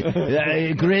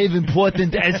grave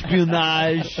important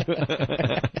espionage.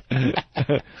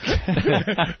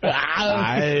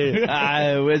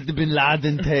 Where's the Bin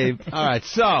Laden tape? All right,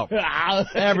 so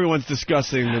everyone's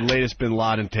discussing the latest Bin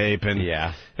Laden tape, and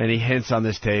he hints on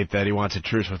this tape that he wants a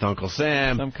truce with Uncle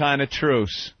Sam. Some kind of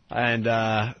truce. And,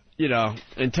 you know,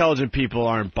 intelligent people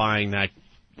aren't buying that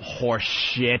horse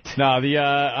shit. No, the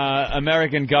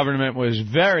American government was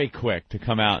very quick to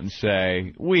come out and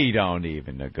say, we don't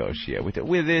even negotiate with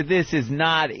it. This is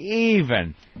not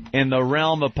even in the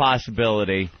realm of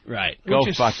possibility. Right. Go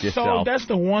Which fuck is yourself. So that's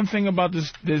the one thing about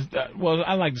this. Well,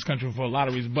 I like this country for a lot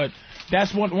of reasons, but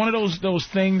that's one of those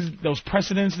things, those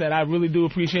precedents that I really do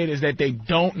appreciate is that they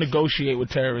don't negotiate with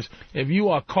terrorists. If you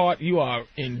are caught, you are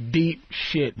in deep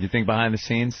shit. You think behind the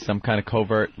scenes, some kind of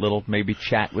covert little maybe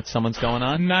chat with someone's going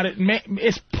on?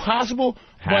 It's possible.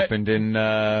 Happened in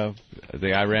the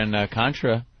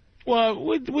Iran-Contra. Well,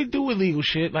 we do illegal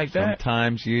shit like that.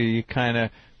 Sometimes you kind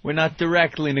of... We're not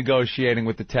directly negotiating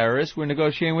with the terrorists. We're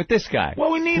negotiating with this guy.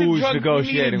 Well, we need who's a drug.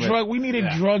 negotiating We need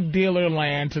a drug dealer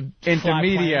land to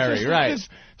intermediary, right?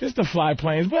 Just to fly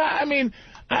planes. But I mean,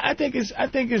 I think it's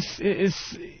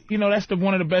that's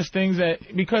one of the best things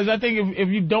because I think if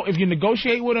you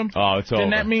negotiate with them, it's over. Then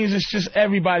that means it's just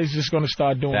everybody's just going to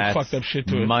start doing fucked up shit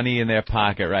to it. Money in their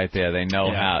pocket right there. They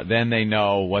know how. Then they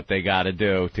know what they got to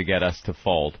do to get us to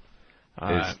fold.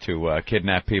 Is to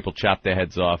kidnap people, chop their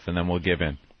heads off, and then we'll give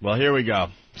in. Well, here we go.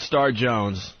 Star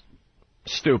Jones,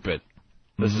 stupid.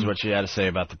 This is what she had to say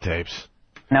about the tapes.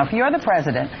 Now, if you're the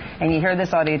president and you hear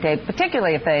this audio tape,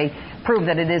 particularly if they prove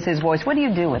that it is his voice, what do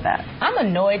you do with that? I'm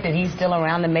annoyed that he's still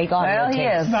around to make audio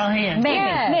tapes. Well, he is.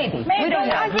 Maybe. We don't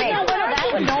know.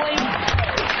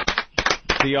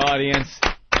 The audience.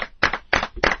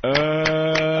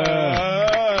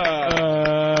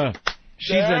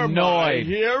 She's annoyed.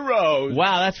 Heroes.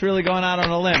 Wow, that's really going out on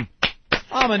a limb.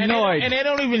 I'm annoyed. And they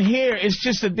don't even hear. It's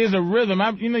just that there's a rhythm.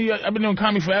 I've been doing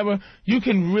comedy forever. You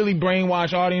can really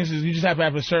brainwash audiences. You just have to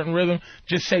have a certain rhythm.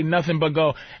 Just say nothing but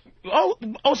go,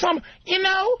 some,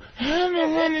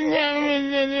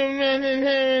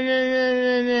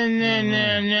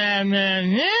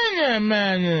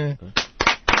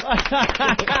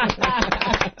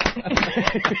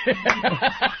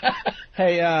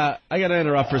 Hey, I got to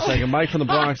interrupt for a second. Mike from the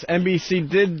Bronx. NBC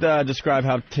did describe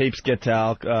how tapes get to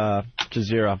Al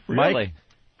Jazeera. Really? Mike?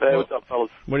 Hey, what's up, fellas?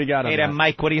 What do you got on Hey that? there,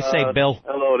 Mike. What do you say, Bill?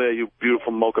 Hello there, you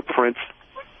beautiful mocha prince.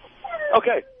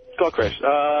 Okay, go Chris. You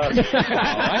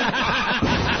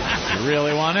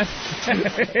really want it?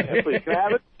 Yeah, please, can I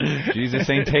have it? Jesus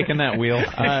ain't taking that wheel.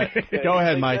 Go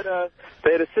ahead, Mike.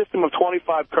 They had a system of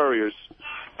 25 couriers.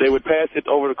 They would pass it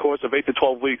over the course of 8 to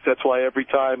 12 weeks. That's why every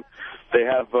time they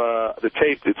have the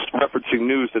tape, it's referencing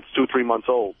news that's 2-3 months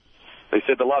old. They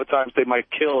said a lot of times they might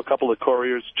kill a couple of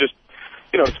couriers just,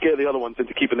 to scare the other ones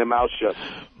into keeping their mouths shut.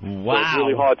 Wow. So it's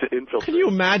really hard to infiltrate. Can you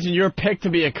imagine you're picked to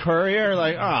be a courier?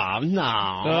 Like,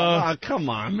 no. Come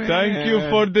on, man. Thank you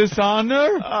for this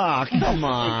honor. Come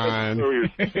on.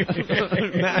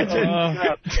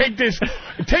 Imagine.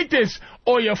 Take this,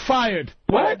 or you're fired.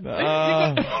 What?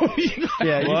 What?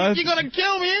 You're going to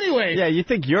kill me anyway. Yeah, you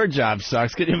think your job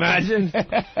sucks. Can you imagine?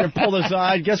 You're pulled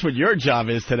aside. Guess what your job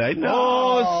is today? No.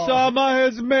 Osama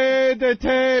has made a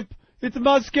tape. It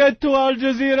must get to Al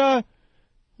Jazeera.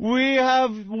 We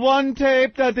have one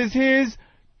tape that is his,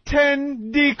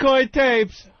 10 decoy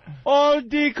tapes. All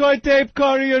decoy tape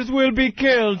couriers will be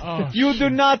killed. You do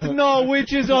not know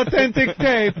which is authentic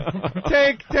tape.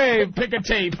 Take tape. Pick a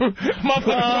tape.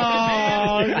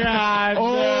 God.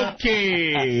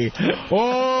 Okay.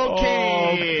 Oh,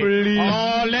 please.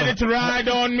 Oh, let it ride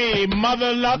on me,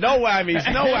 mother luck. No whammies,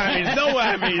 no whammies, no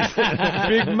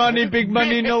whammies. Big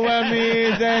money, no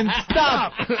whammies, and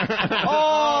stop.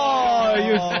 Oh,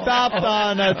 you stopped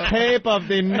on a tape of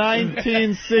the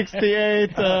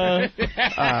 1968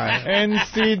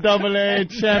 NCAA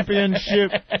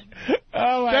championship.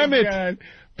 Oh, my Damn it. God.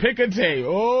 Pick a tape.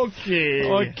 Okay.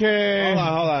 Hold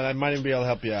on. I might even be able to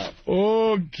help you out.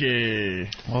 Okay.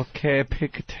 Okay,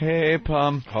 pick a tape.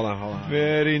 Hold on.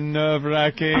 Very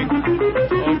nerve-wracking.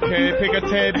 Okay, pick a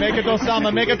tape. Make it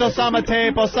Osama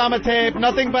tape. Osama tape.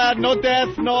 Nothing bad. No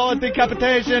death. No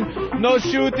decapitation. No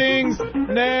shootings.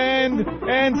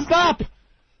 And stop.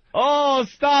 Oh,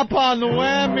 stop on the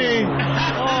whammy.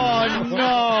 Oh,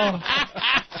 no.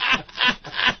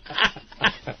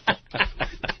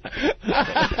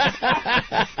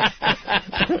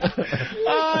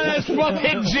 Oh, that's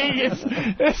fucking genius.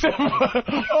 The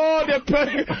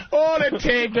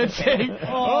tape.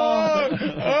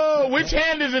 Oh, which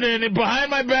hand is it in? Behind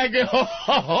my back.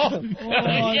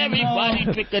 Everybody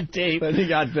pick a tape. Then you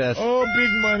got this. Oh,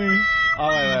 big money. Oh,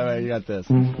 wait. You got this.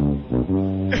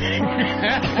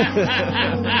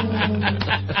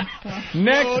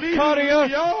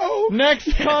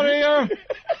 Next courier.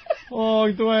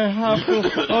 Oh, do I have to?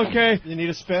 Okay. You need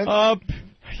a spin?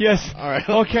 Yes. All right.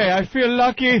 Okay, I feel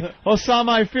lucky. Osama,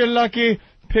 I feel lucky.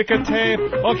 pick a tape.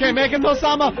 Okay, make it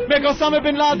Osama. Make Osama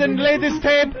bin Laden lay this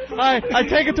tape. I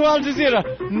take it to Al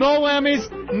Jazeera. No whammies,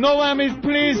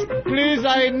 please. Please,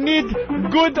 I need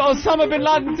good Osama bin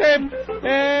Laden tape.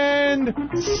 And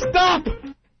stop.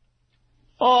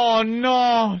 Oh,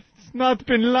 no. It's not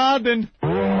bin Laden.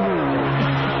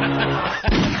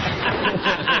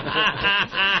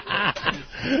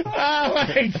 Oh,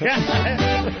 my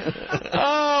God.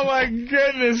 Oh, my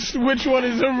goodness. Which one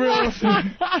is a real...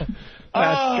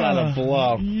 That's gotta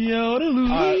blow. What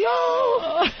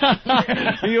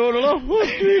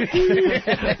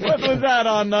was that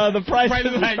on The Price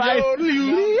is Right?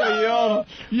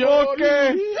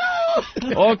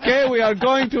 Okay, we are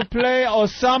going to play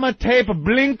Osama Tape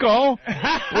Blinko,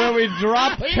 where we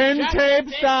drop 10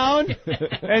 tapes down,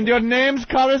 and your name's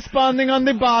corresponding on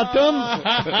the bottom.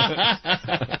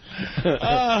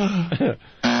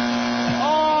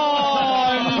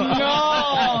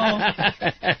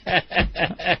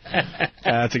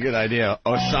 That's a good idea.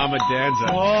 Osama Danza.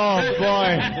 Oh,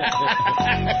 boy.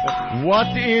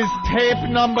 What is tape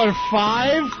number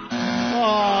 5?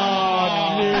 Oh,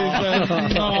 Jesus.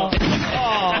 No.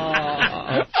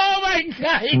 Oh, my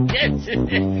God, he gets it.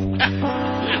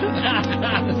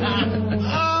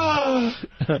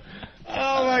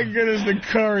 Oh, my goodness, the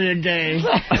Courier game.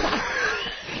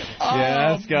 Yeah,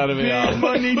 that's gotta be big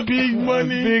money, big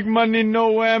money. Big money,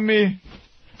 no whammy.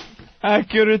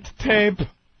 Accurate tape.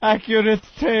 That's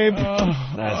great.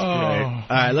 All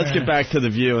right, let's get back to The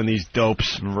View and these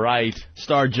dopes. Right.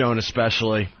 Star Joan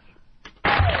especially.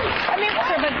 I mean,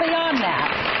 but beyond that,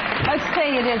 let's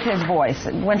say it is his voice.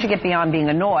 Once you get beyond being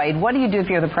annoyed, what do you do if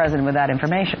you're the president with that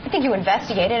information? I think you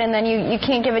investigate it, and then you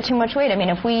can't give it too much weight. I mean,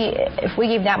 if we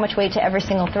gave that much weight to every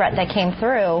single threat that came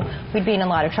through, we'd be in a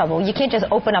lot of trouble. You can't just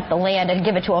open up the land and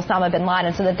give it to Osama bin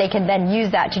Laden so that they can then use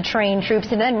that to train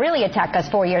troops and then really attack us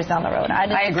 4 years down the road. I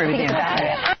agree with you.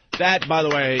 That, by the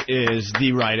way, is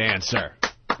the right answer.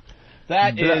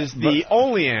 That is the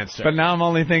only answer. But now I'm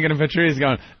only thinking of Patrice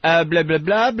going, blah, blah, blah,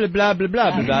 blah, blah, blah, blah,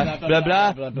 blah, blah,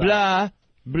 blah, blah, blah,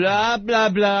 blah, blah,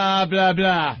 blah, blah,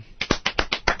 blah.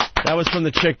 That was from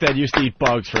the chick that used to eat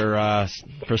bugs for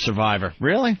Survivor.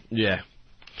 Really? Yeah.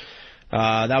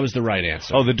 That was the right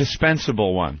answer. Oh, the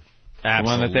dispensable one.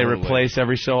 Absolutely. The one that they replace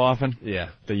every so often? Yeah,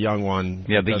 the young one.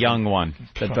 Yeah, the young one.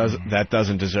 That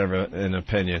doesn't deserve an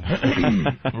opinion.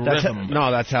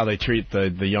 That's how they treat the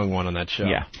young one on that show.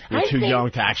 Yeah. You're too young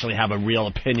to actually have a real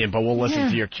opinion, but we'll listen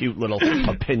to your cute little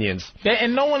opinions.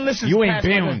 And no one listens. You ain't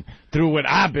been through what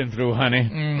I've been through, honey.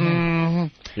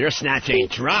 Mm-hmm. Your snatch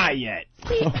ain't dry yet.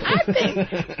 See, I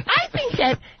think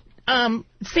that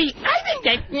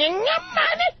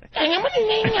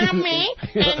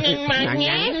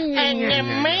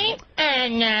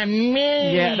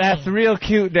yeah, that's real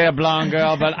cute there, blonde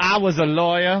girl, but I was a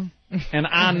lawyer, and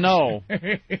I know.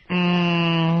 And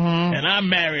I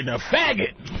married a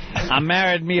faggot. I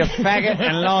married me a faggot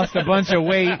and lost a bunch of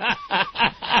weight.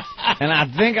 And I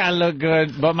think I look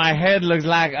good, but my head looks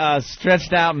like a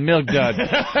stretched out milk dud.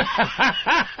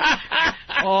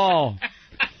 Oh.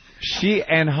 She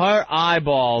and her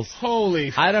eyeballs.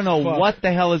 Holy I don't know fuck. what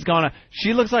the hell is going on.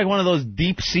 She looks like one of those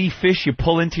deep sea fish you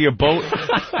pull into your boat,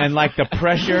 and like the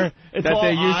pressure that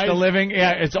they're used to living.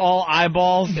 Yeah, it's all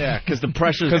eyeballs. Yeah, because the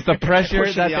pressure that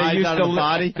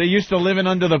they used to living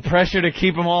under the pressure to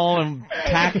keep them all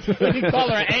intact. What do you call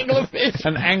her, an anglerfish?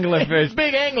 An anglerfish.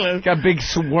 Big angler. Got a big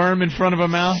worm in front of her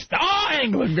mouth. Star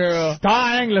angler, girl.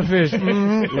 Star anglerfish.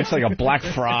 Mm-hmm. Looks like a black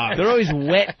frog. They're always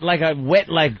wet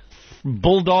like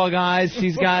bulldog eyes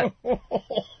she's got.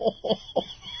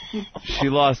 She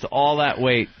lost all that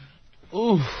weight.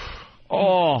 Oof.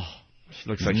 Oh. She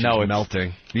looks like she's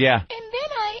melting. Yeah. And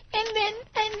then.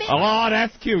 Oh,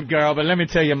 that's cute, girl, but let me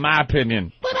tell you my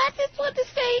opinion. But I just want to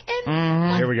say,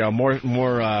 Here we go. More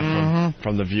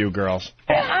from The View girls.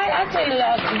 I tell you,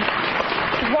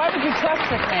 why would you trust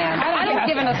this man? He's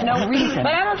given us no reason.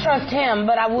 But I don't trust him,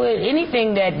 but I would.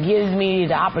 Anything that gives me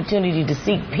the opportunity to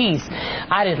seek peace,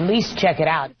 I'd at least check it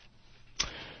out.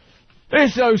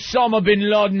 This Osama bin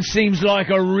Laden seems like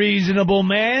a reasonable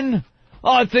man.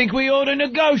 I think we ought to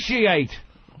negotiate.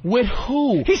 With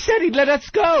who? He said he'd let us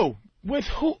go. With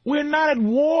who? We're not at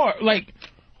war.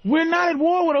 We're not at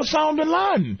war with Osama bin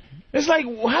Laden. It's like,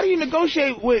 how do you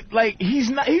negotiate with,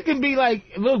 he can be like,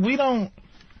 look, we don't.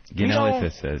 You know what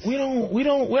this is.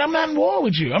 I'm not in war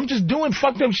with you. I'm just doing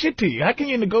fucked up shit to you. How can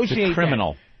you negotiate He's a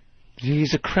criminal.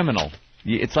 He's a criminal.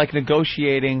 It's like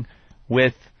negotiating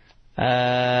with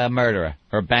a murderer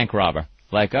or a bank robber.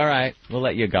 Like, all right, we'll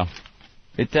let you go.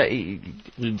 You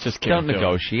just can't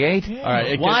negotiate. Yeah. All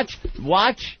right,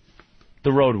 watch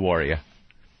The Road Warrior,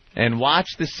 and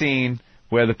watch the scene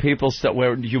where the people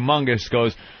where Humongous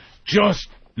goes, just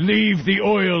leave the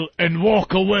oil and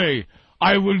walk away.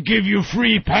 I will give you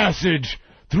free passage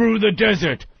through the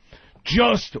desert.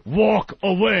 Just walk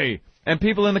away. And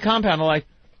people in the compound are like,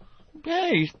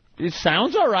 hey, it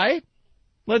sounds all right.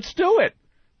 Let's do it.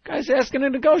 Guy's asking to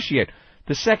negotiate.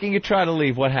 The second you try to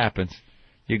leave, what happens?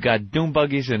 You got doom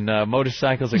buggies and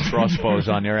motorcycles and crossbows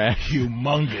on your ass.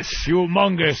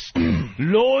 Humongous.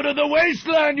 Lord of the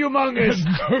Wasteland, Humongous.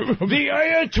 The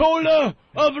Ayatollah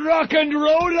of rock and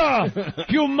roller.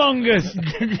 Humongous.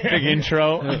 Big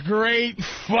intro. Great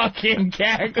fucking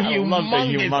character.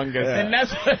 Humongous. And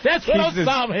that's what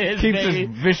Osama is, keeps baby.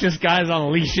 Keeps his vicious guys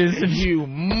on leashes.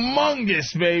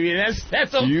 Humongous, baby.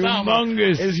 That's Osama.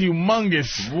 Humongous. Is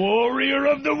humongous. Warrior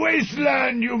of the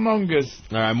Wasteland, Humongous.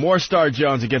 All right, more Star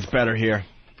Jones. It gets better here.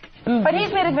 But he's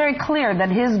made it very clear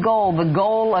that his goal, the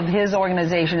goal of his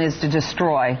organization, is to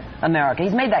destroy America.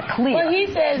 He's made that clear. Well, he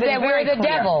says that we're the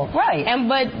devil, right? And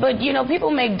but you know,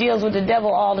 people make deals with the devil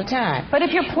all the time. But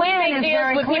if your plan is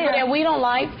very with clear, people that we don't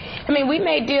like. I mean, we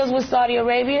made deals with Saudi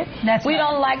Arabia. We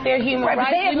don't like their human rights.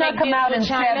 But they have not come out and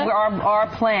said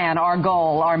our plan, our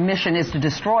goal, our mission is to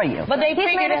destroy you. But they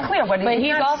he's made it clear. But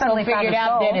he's also figured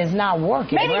out that it's not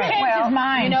working. Maybe he changed his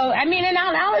mind. You know, I mean, in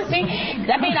all honesty,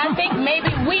 I think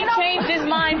maybe we changed his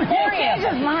mind for him.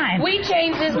 Changed his mind. We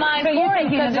changed his mind so for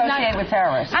him. You think you negotiate with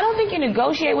terrorists? I don't think you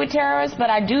negotiate with terrorists, but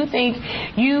I do think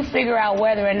you figure out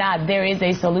whether or not there is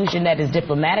a solution that is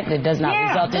diplomatic that does not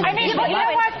result in. I mean, but you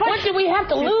know what do we have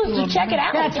to lose to check it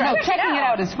out? That's right. Checking it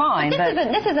out is fine.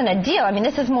 This isn't a deal. I mean,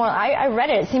 this is more. I read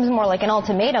it. It seems more like an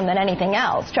ultimatum than anything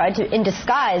else, tried to in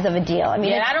disguise of a deal. I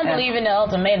mean, I don't believe in the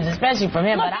ultimatums, especially from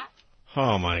him. But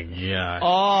oh my God.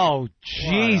 Oh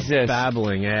Jesus!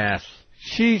 Babbling ass.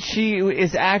 She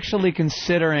is actually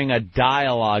considering a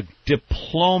dialogue,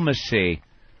 diplomacy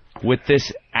with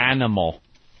this animal.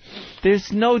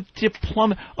 There's no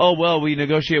Oh, well, we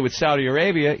negotiate with Saudi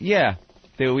Arabia. Yeah.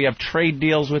 We have trade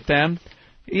deals with them.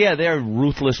 Yeah, they're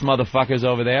ruthless motherfuckers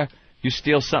over there. You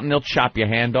steal something, they'll chop your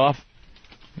hand off.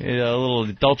 A little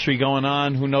adultery going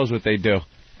on. Who knows what they do?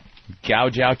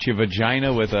 Gouge out your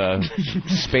vagina with a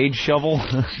spade shovel.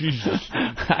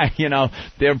 You know,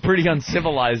 they're pretty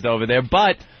uncivilized over there,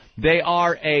 but they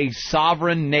are a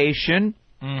sovereign nation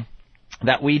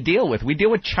that we deal with. We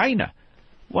deal with China.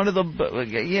 One of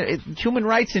the human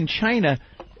rights in China,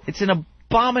 it's an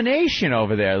abomination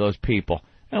over there, those people.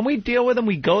 And we deal with them.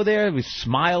 We go there. We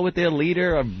smile with their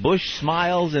leader. Bush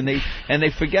smiles, and they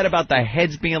forget about the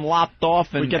heads being lopped off.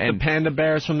 And we get the panda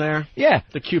bears from there. Yeah,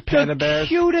 the cute panda bears.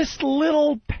 The cutest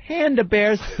little panda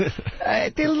bears.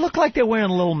 They look like they're wearing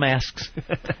little masks.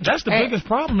 That's the biggest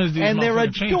problem. Is these and they're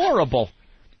adorable,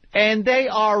 and they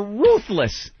are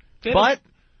ruthless. But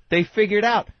they figured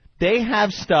out they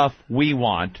have stuff we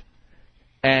want.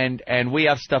 And we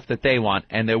have stuff that they want,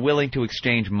 and they're willing to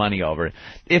exchange money over it.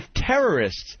 If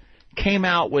terrorists came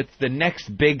out with the next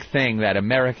big thing that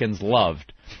Americans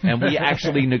loved, and we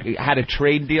actually had a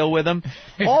trade deal with them,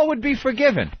 all would be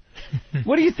forgiven.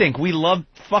 What do you think? We loved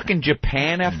fucking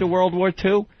Japan after World War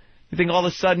II? You think all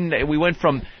of a sudden we went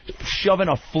from shoving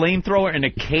a flamethrower in a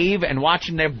cave and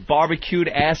watching their barbecued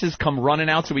asses come running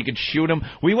out so we could shoot them?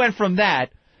 We went from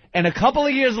that. And a couple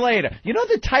of years later, you know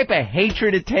the type of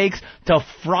hatred it takes to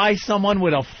fry someone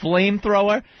with a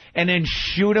flamethrower and then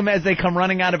shoot them as they come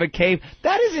running out of a cave?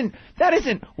 That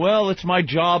isn't, well, it's my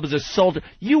job as a soldier.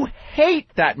 You hate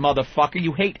that motherfucker.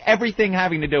 You hate everything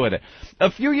having to do with it.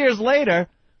 A few years later,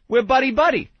 we're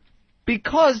buddy-buddy.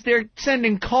 Because they're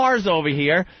sending cars over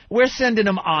here, we're sending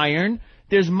them iron,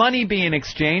 there's money being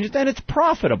exchanged, and it's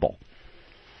profitable.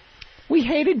 We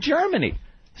hated Germany.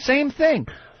 Same thing.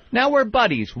 Now we're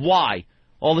buddies. Why?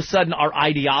 All of a sudden our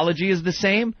ideology is the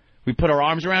same? We put our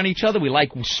arms around each other? We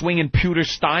like swinging pewter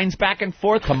steins back and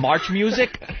forth to march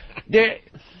music?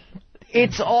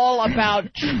 It's all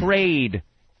about trade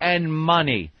and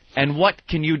money. And what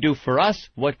can you do for us?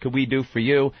 What can we do for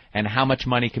you? And how much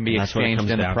money can be exchanged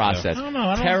in the process? I don't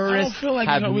know. Terrorists I don't feel like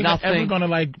have we're nothing. ever going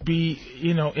to be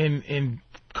in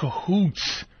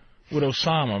cahoots with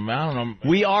Osama. Man. I don't know.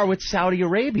 We are with Saudi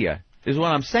Arabia, is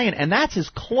what I'm saying. And that's as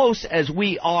close as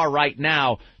we are right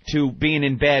now to being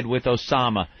in bed with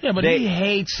Osama. Yeah, but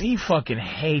he fucking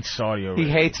hates Saudi Arabia. He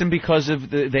hates them because of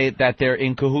that they're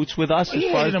in cahoots with us as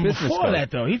far as business goes. He hated them before that,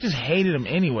 though. He just hated them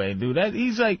anyway, dude.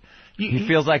 He's like... He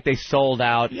feels like they sold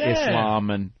out Islam,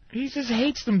 and he just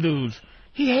hates them dudes.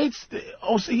 He hates fucking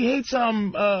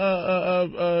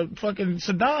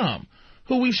Saddam,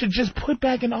 who we should just put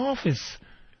back in office.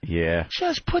 Yeah.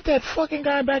 Just put that fucking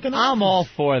guy back in office. I'm all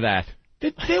for that.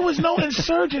 There was no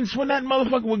insurgents when that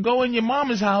motherfucker would go in your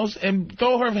mama's house and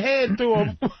throw her head through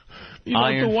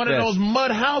to one of those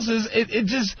mud houses. It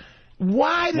just,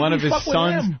 why did we fuck with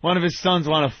him? One of his sons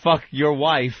want to fuck your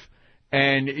wife,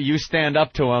 and you stand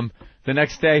up to him. The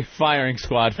next day, firing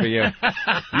squad for you.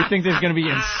 You think there's going to be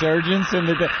insurgents in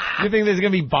you think there's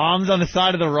going to be bombs on the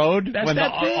side of the road when the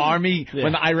army,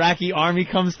 when the Iraqi army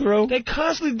comes through? They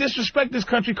constantly disrespect this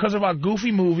country because of our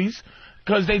goofy movies,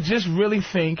 because they just really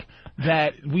think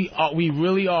that we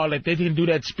really are, like they can do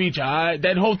that speech.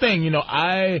 That whole thing,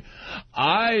 I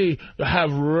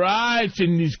have rights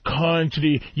in this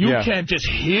country. You can't just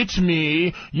hit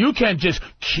me. You can't just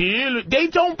kill. They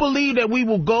don't believe that we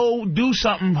will go do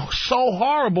something so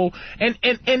horrible. And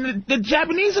the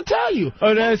Japanese will tell you.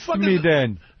 Oh, that's me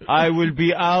then. I will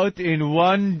be out in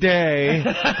one day,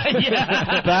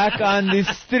 back on the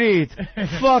street,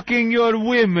 fucking your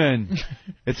women.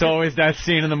 It's always that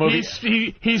scene in the movie.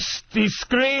 He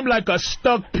screamed like a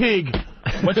stuck pig.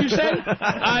 What you say?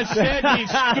 I said he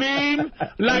screamed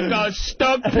like a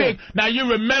stuck pig. Now you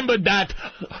remember that,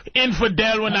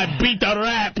 infidel, when I beat the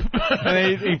rap.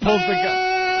 And he pulls the gun.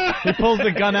 He pulls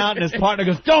the gun out, and his partner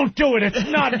goes, "Don't do it. It's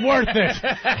not worth it.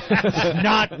 It's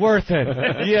not worth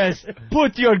it. Yes,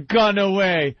 put your gun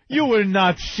away. You will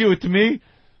not shoot me."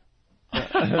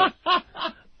 All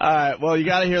right, well, you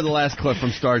got to hear the last clip from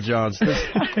Star Jones.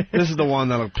 This is the one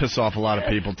that'll piss off a lot of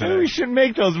people today. We shouldn't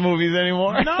make those movies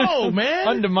anymore. No, man.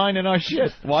 Undermining our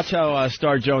shit. Watch how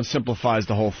Star Jones simplifies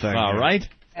the whole thing. All right.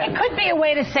 It could be a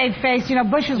way to save face.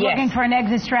 Bush is looking for an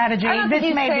exit strategy. I don't this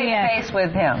think may save be it. face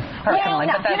with him, personally.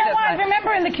 Well, but you know what?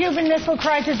 Remember in the Cuban Missile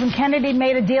Crisis when Kennedy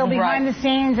made a deal behind the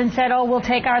scenes and said, "Oh, we'll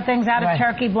take our things out of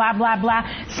Turkey," blah, blah, blah.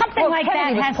 Something like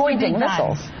Kennedy that was has pointing to be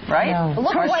missiles, done. right? No.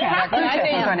 Look what happened.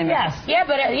 Yes. Yeah,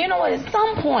 but you know what? At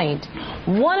some point,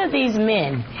 one of these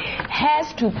men has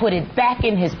to put it back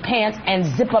in his pants and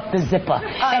zip up the zipper.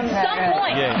 At some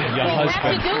point, your he has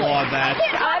to do it. I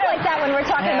can't talk like that when we're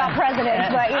talking about presidents,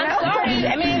 but I'm sorry.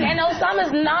 I mean, and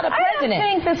Osama's not a president. I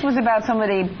don't think this was about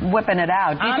somebody whipping it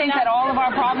out. Do you think that all of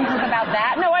our problems was about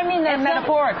that? No, I mean that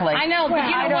metaphorically. I know, but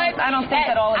you know what? I don't think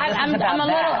that all of this is about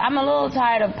that. I'm a little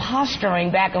tired of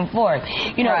posturing back and forth.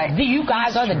 You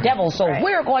guys are the devil, so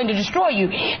we're going to destroy you.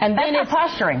 And then it's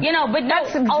posturing. But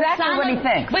that's exactly what he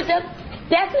thinks. But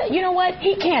you know what?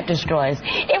 He can't destroy us.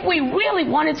 If we really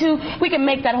wanted to, we can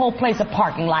make that whole place a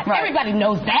parking lot. Right. Everybody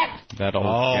knows that. That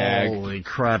old gag. Holy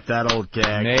crap, that old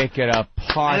gag. Make it a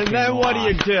parking lot. And then what do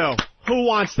you do? Who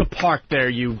wants to park there,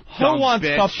 you dumb Who wants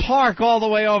bitch? to park all the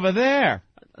way over there?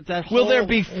 Will there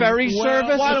be ferry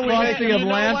service across the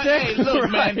Atlantic? Hey, look,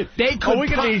 man, they could. Are we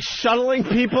going to be shuttling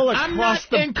people across I'm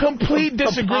not in complete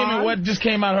disagreement with what just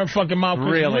came out of her fucking mouth.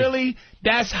 Really?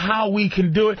 That's how we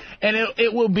can do it. And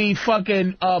it will be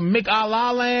fucking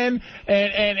McAllah land,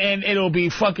 and it'll be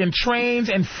fucking trains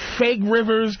and fake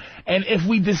rivers. And if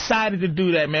we decided to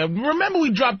do that, man, remember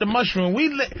we dropped the mushroom.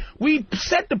 We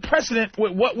set the precedent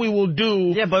with what we will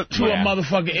do to a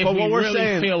motherfucker if we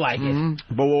really feel like it.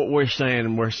 But what we're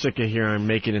saying, we're sick of hearing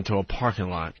make it into a parking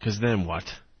lot, because then what?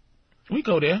 We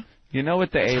go there. You know what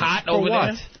It's hot over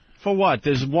there. For what?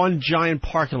 There's one giant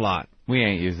parking lot. We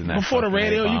ain't using that. Before the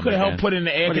radio, you could have helped put in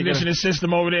the air conditioning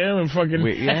system over there and fucking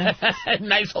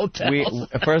nice hotels.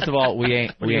 First of all, we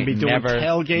ain't never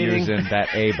using that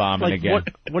A-bombing again.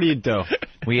 What do you do?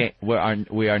 We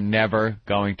are never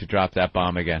going to drop that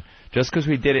bomb again. Just because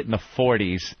we did it in the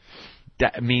 40s,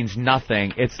 that means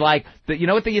nothing. It's like, you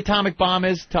know what the atomic bomb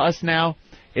is to us now?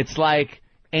 It's like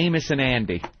Amos and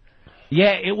Andy.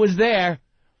 Yeah, it was there.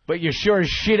 But you sure as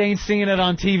shit ain't seeing it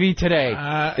on TV today.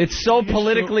 It's so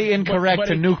politically incorrect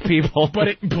to nuke people.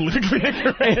 Politically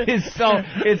incorrect.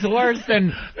 It's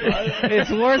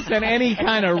worse than any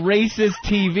kind of racist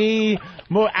TV.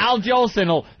 Al Jolson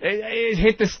will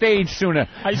hit the stage sooner.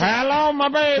 Hello, my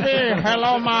baby.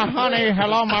 Hello, my honey.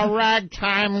 Hello, my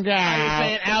ragtime guy. I'm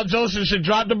saying Al Jolson should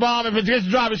drop the bomb. If it gets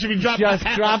dropped, it should be dropped. Just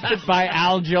dropped it by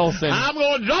Al Jolson. I'm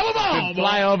going to drop a bomb.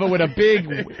 Fly over with a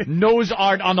big nose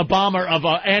art on the bomber of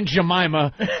Aunt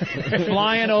Jemima,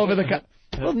 flying over the.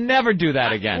 We'll never do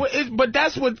that again. But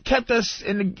that's what kept us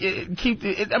in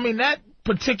the that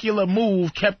particular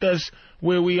move kept us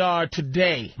where we are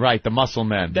today. Right, the muscle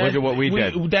men. Look at what we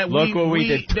did. Look what we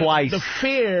did twice. The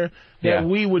fear that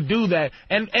we would do that.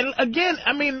 And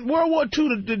again, World War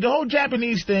II, the whole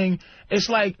Japanese thing, it's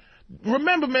like,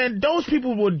 remember, man, those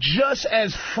people were just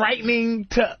as frightening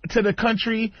to the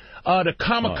country, the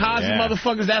kamikaze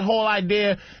motherfuckers, that whole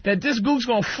idea that this gook's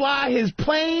going to fly his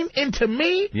plane into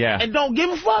me and don't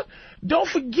give a fuck. Don't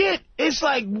forget, it's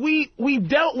like we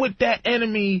dealt with that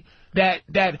enemy,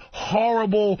 that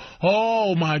horrible,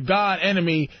 oh my God,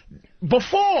 enemy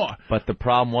before. But the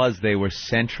problem was they were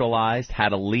centralized,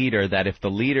 had a leader that if the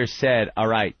leader said, all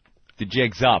right, the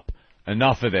jig's up,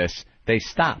 enough of this, they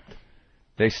stopped.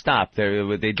 They stopped.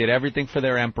 They did everything for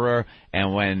their emperor,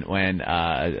 and when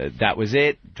that was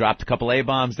it, dropped a couple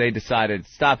A-bombs, they decided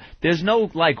to stop. There's no,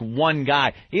 like, one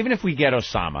guy. Even if we get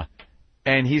Osama,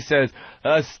 and he says,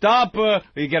 stop,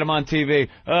 you get him on TV,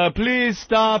 please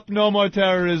stop, no more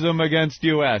terrorism against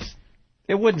U.S.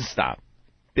 It wouldn't stop.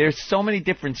 There's so many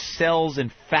different cells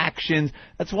and factions.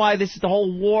 That's why the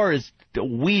whole war is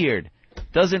weird.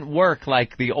 Doesn't work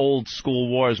like the old school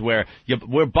wars where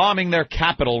we're bombing their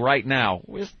capital right now.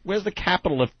 Where's the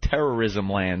capital of terrorism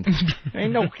land? There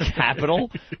ain't no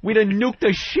capital. We'd have nuked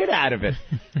the shit out of it.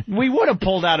 We would have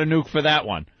pulled out a nuke for that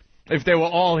one. If they were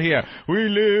all here. We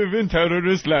live in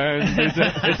terrorist land.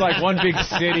 It's like one big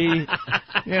city.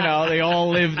 You know, they all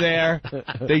live there.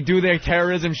 They do their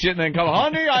terrorism shit and then come,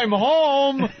 honey, I'm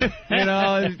home. You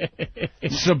know,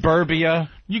 suburbia.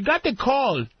 You got the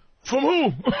call. From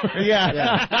who?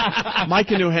 Yeah.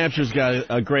 Mike in New Hampshire's got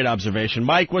a great observation.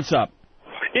 Mike, what's up?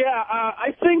 Yeah,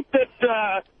 I think that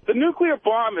the nuclear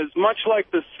bomb is much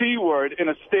like the C word in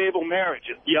a stable marriage.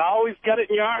 You always got it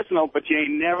in your arsenal, but you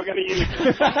ain't never going to use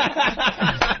it.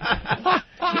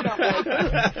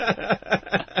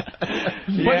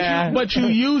 But you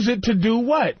use it to do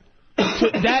what?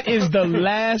 That is the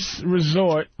last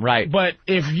resort. Right. But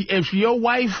if your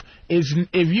wife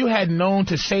if you had known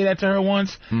to say that to her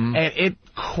once and it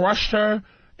crushed her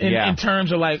in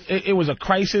terms of like it was a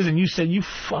crisis and you said you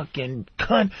fucking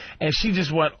cunt and she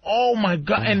just went, oh my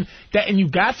God, and you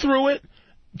got through it,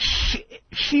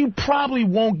 she probably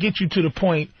won't get you to the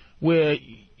point where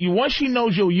once she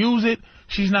knows you'll use it,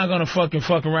 she's not gonna fuck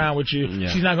around with you. Yeah.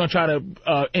 She's not gonna try to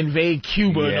invade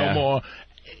Cuba no more.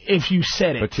 If you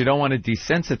said it. But you don't want to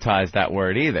desensitize that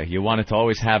word either. You want it to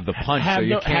always have the punch, so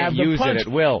you can't use it at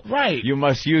will. Right. You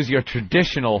must use your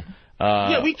traditional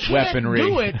we can't weaponry.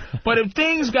 Do it, but if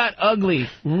things got ugly,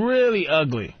 really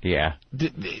ugly,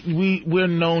 we're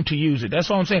known to use it. That's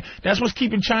all I'm saying. That's what's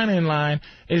keeping China in line,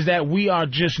 is that we are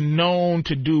just known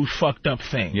to do fucked up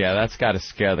things. Yeah, that's got to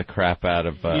scare the crap out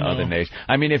of other nations.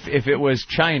 I mean, if it was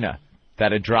China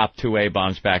that had dropped 2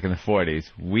 A-bombs back in the 40s,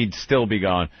 we'd still be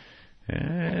going...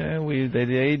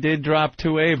 they did drop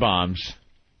 2 A-bombs.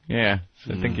 Yeah,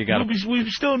 so I think you got. We're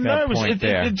still nervous.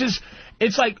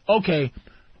 It's like, okay,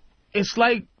 it's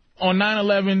like on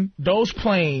 9/11, those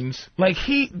planes. Like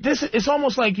it's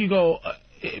almost like you go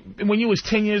when you was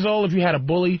 10 years old. If you had a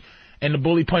bully and the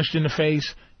bully punched you in the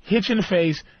face, hit you in the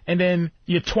face, and then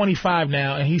you're 25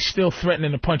 now and he's still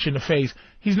threatening to punch you in the face.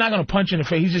 He's not going to punch you in the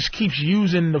face. He just keeps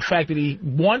using the fact that he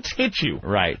once hit you.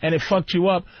 Right. And it fucked you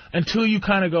up until you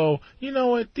kind of go, you know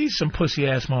what, these some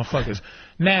pussy-ass motherfuckers.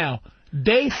 Now,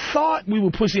 they thought we were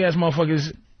pussy-ass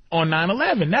motherfuckers on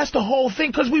 9/11. That's the whole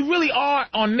thing, because we really are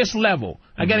on this level.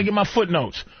 I got to get my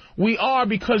footnotes. We are,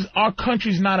 because our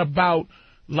country's not about,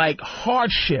 like,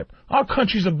 hardship. Our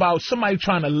country's about somebody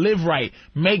trying to live right,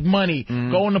 make money,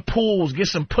 go in the pools, get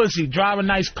some pussy, drive a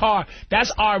nice car.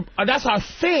 That's our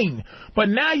thing. But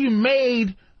now you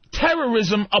made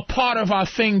terrorism a part of our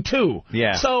thing too.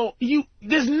 Yeah. So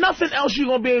there's nothing else you're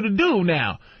gonna be able to do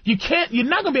now. You're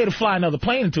not gonna be able to fly another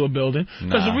plane into a building,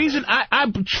 because the reason I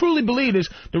truly believe this,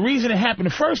 the reason it happened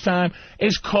the first time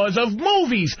is because of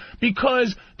movies,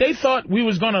 because they thought we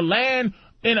was gonna land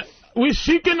in we're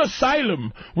seeking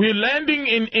asylum. We're landing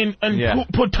in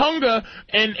Putunga,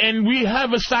 and we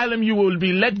have asylum. You will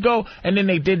be let go. And then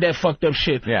they did that fucked up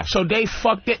shit. Yeah. So they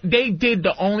fucked it. They did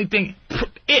the only thing.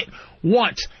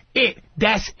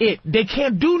 That's it. They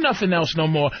can't do nothing else no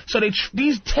more. So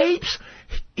these tapes,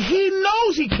 he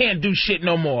knows he can't do shit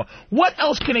no more. What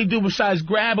else can they do besides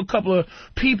grab a couple of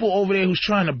people over there who's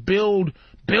trying to build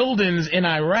buildings in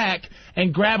Iraq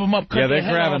and grab them up? Yeah, they're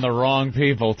grabbing the wrong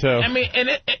people, too. I mean, and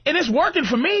it's working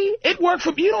for me. It worked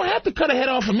for me. You don't have to cut a head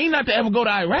off for me not to ever go to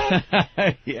Iraq.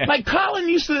 Yeah. Like Colin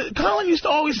used to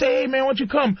always say, hey, man, why don't you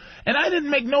come? And I didn't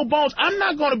make no bones. I'm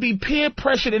not going to be peer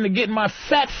pressured into getting my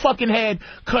fat fucking head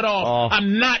cut off.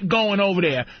 I'm not going over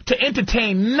there to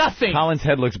entertain nothing. Colin's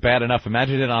head looks bad enough.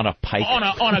 Imagine it on a pike. On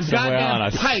a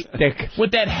goddamn pipe. Stick.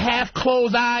 With that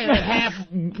half-closed eye and half...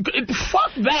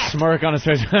 fuck that. Smirk on his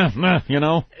face. You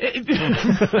know?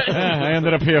 I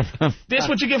ended up here. This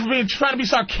what you get for trying to be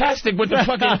sarcastic with the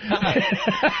fucking...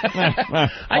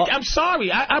 I'm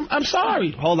sorry. I'm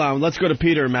sorry. Hold on. Let's go to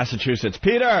Peter in Massachusetts.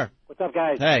 Peter! What's up,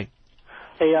 guys? Hey.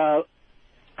 Hey,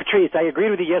 Patrice, I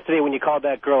agreed with you yesterday when you called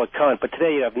that girl a cunt, but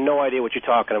today you have no idea what you're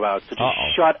talking about, so just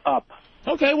shut up.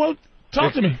 Okay, well...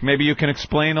 Talk to me. Maybe you can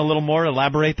explain a little more,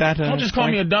 elaborate that. Don't just call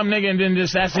me a dumb nigga and then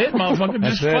that's it, motherfucker.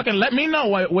 Just fucking let me know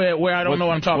where I don't know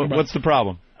what I'm talking about. What's the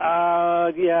problem?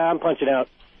 Yeah, I'm punching out.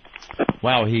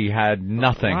 Wow, he had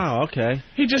nothing. Wow, okay.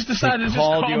 He just decided to just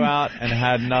called call you me out and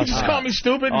had nothing. He just called me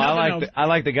stupid. Oh, I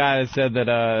like the guy that said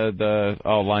that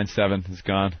line 7 is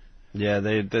gone. Yeah,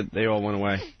 they all went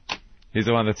away. He's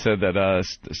the one that said that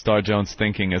Star Jones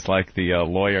thinking is like the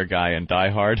lawyer guy in Die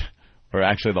Hard, or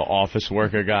actually the office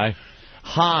worker guy.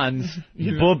 Hans,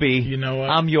 Booby, you know what?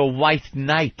 I'm your white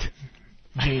knight.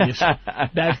 Genius.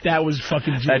 that was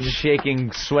fucking genius. That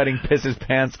shaking, sweating, piss his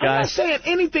pants guy. I'm not saying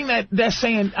anything that's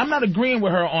saying. I'm not agreeing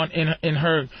with her on in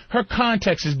her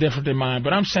context is different than mine.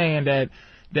 But I'm saying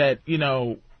that you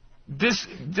know this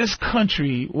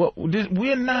country.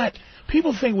 We're not.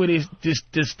 People think we're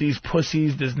these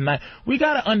pussies. We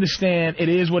gotta understand it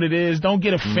is what it is. Don't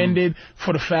get offended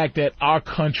for the fact that our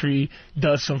country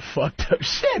does some fucked up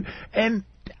shit. And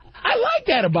I like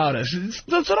that about us.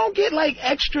 So don't get like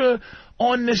extra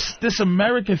on this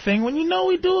American thing when you know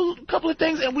we do a couple of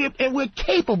things and we're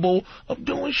capable of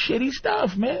doing shitty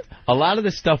stuff, man. A lot of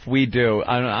the stuff we do,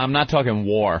 I'm not talking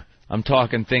war. I'm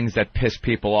talking things that piss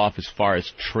people off as far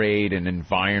as trade and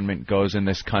environment goes in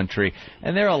this country.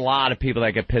 And there are a lot of people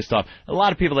that get pissed off. A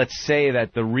lot of people that say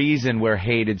that the reason we're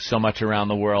hated so much around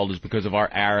the world is because of our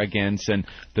arrogance and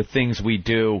the things we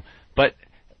do. But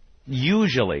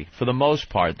usually, for the most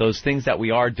part, those things that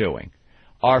we are doing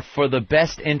are for the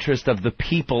best interest of the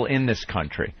people in this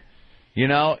country. You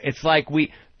know, it's like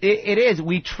we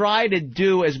try to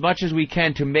do as much as we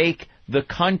can to make the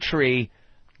country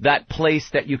that place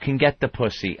that you can get the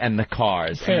pussy and the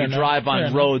cars, and you drive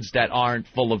on roads that aren't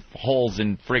full of holes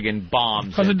and friggin' bombs.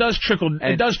 Because it does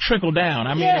trickle down.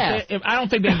 I mean, if I don't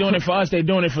think they're doing it for us, they're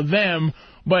doing it for them.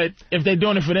 But if they're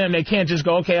doing it for them, they can't just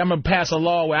go, okay, I'm going to pass a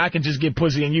law where I can just get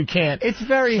pussy and you can't. It's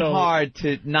very hard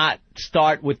to not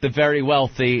start with the very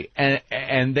wealthy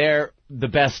and they're the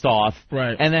best off,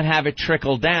 right, and then have it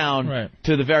trickle down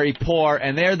to the very poor,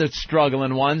 and they're the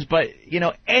struggling ones. But, you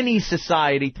know, any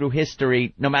society through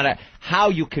history, no matter how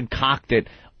you concoct it,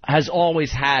 has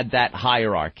always had that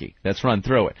hierarchy that's run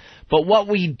through it. But what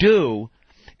we do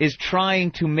is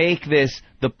trying to make this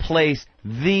the place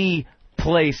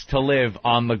to live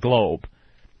on the globe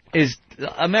is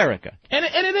America. And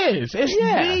it is.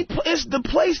 It's the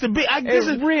place to be.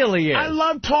 It really is. I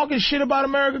love talking shit about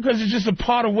America because it's just a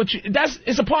part of what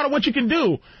it's a part of what you can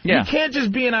do. Yeah. You can't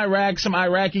just be in Iraq, some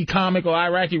Iraqi comic or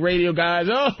Iraqi radio guys.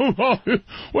 Oh,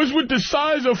 what's with the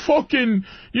size of fucking,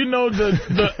 you know,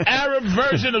 the Arab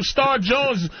version of Star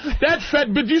Jones? That fat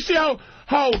bitch. You see how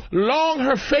long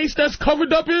her face that's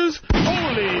covered up is?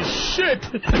 Holy shit.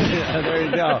 Yeah, there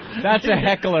you go. That's a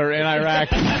heckler in Iraq.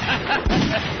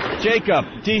 Jacob,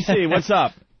 D.C., what's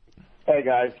up? Hey,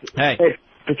 guys. Hey,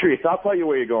 Patrice, I'll tell you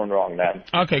where you're going wrong, man.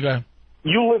 Okay, go ahead.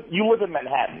 You live in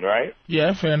Manhattan, right?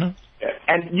 Yeah, fair enough.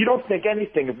 And you don't think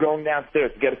anything of going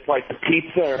downstairs to get a slice of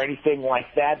pizza or anything like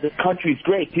that. This country's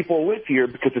great. People live here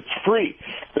because it's free,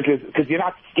 because you're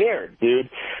not scared, dude.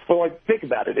 But, like, think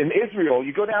about it. In Israel,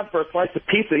 you go down for a slice of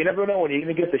pizza, you never know when you're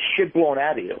going to get the shit blown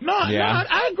out of you. No,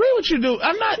 I agree with you, dude.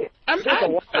 I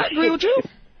agree with you.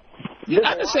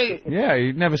 I can say. Yeah,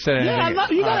 you never said anything. Yeah,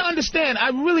 you got to understand. I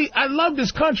love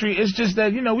this country. It's just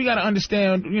that, you know, we got to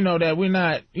understand, you know, that we're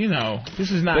not, you know, this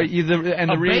is not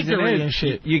the reason is and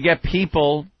shit. You get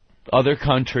people, other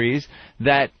countries,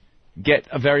 that get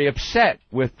very upset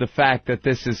with the fact that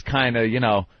this is kind of, you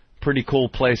know, pretty cool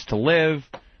place to live.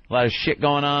 A lot of shit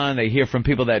going on. They hear from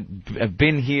people that have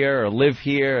been here or live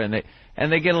here, and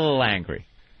they get a little angry.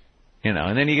 You know,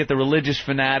 and then you get the religious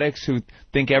fanatics who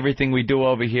think everything we do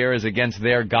over here is against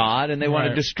their God, and they want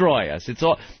to destroy us.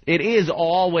 It is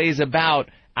always about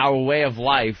our way of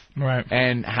life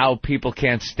and how people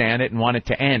can't stand it and want it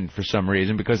to end for some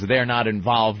reason because they're not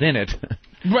involved in it.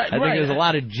 I think there's a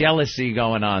lot of jealousy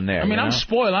going on there. I mean, I'm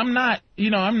spoiled. I'm not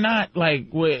like,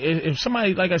 if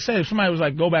somebody, like I said, if somebody was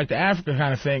like, go back to Africa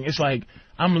kind of thing, it's like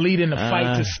I'm leading the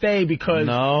fight to stay because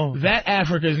that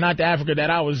Africa is not the Africa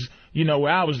that I was, you know,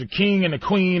 where I was the king and the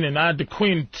queen, and I had the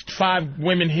queen, 5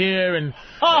 women here, and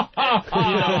you know,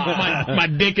 my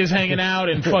dick is hanging out,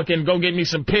 and fucking go get me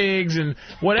some pigs, and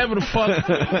whatever the fuck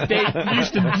they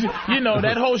used to do, you know,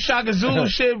 that whole Shaka Zulu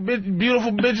shit,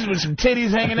 beautiful bitches with some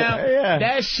titties hanging out,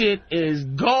 that shit is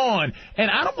gone,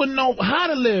 and I don't know how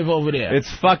to live over there.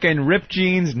 It's fucking ripped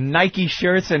jeans, Nike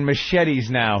shirts, and machetes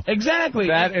now. Exactly.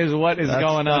 That is what is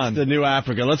going on. That's the new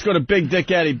Africa. Let's go to Big Dick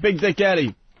Eddie. Big Dick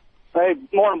Eddie. Hey,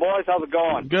 morning, boys. How's it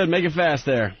going? Good. Make it fast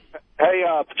there. Hey,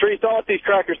 Patrice, don't let these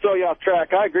crackers throw you off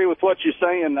track. I agree with what you're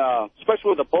saying,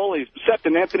 especially with the bullies. Except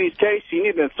in Anthony's case, you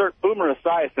need to insert Boomer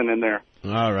Esiason in there.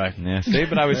 All right. Yeah, see,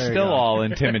 but I was still all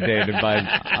intimidated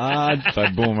by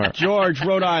Boomer. George,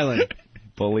 Rhode Island.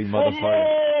 Bully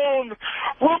motherfucker.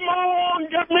 Ramon,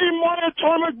 get me my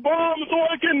atomic bomb so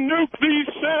I can nuke these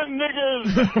sand niggas.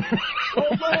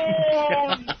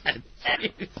 Ramon!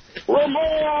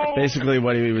 Ramon! Basically,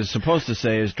 what he was supposed to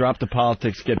say is drop the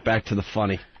politics, get back to the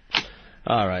funny.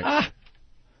 All right.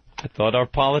 I thought our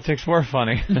politics were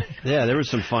funny. Yeah, there was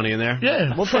some funny in there.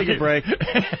 Yeah. We'll take a break.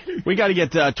 We got to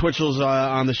get Twitchell's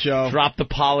on the show. Drop the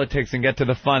politics and get to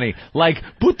the funny. Like,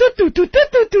 no tape.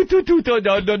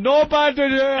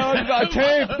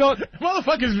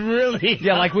 Motherfuckers really.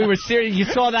 Yeah, like we were serious. You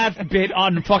saw that bit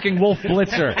on fucking Wolf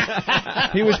Blitzer.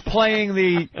 He was playing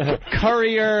the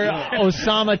Courier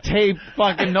Osama tape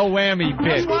fucking no whammy bit.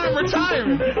 That's why I'm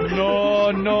retiring.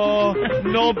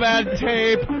 No bad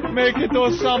tape. Make it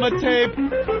Osama tape.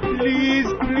 Please.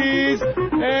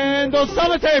 And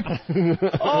Osama tape.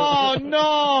 Oh,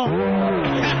 no.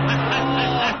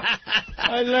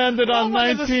 I landed on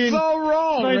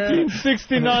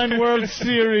 1969 World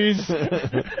Series.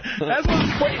 That's why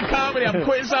I'm quitting comedy. I'm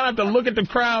quitting so I don't have to look at the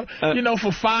crowd.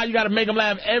 For 5, you got to make them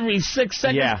laugh every 6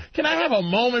 seconds. Yeah. Can I have a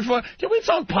moment Can we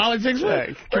talk politics?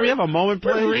 Can we have a moment,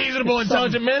 please? We're reasonable,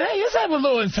 intelligent men. Hey, let's have a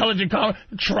little intelligent comment.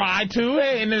 Try to.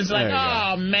 Hey, and it's like,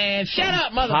 oh, man, shut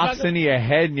up, motherfucker. Pops into your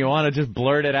head and you want to just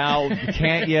blurt it out,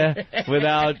 can't you?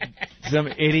 Without some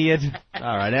idiot.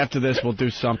 All right, after this, we'll do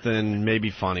something maybe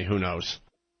funny. Who knows?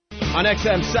 On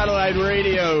XM Satellite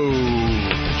Radio,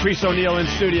 Patrice O'Neal in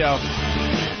studio.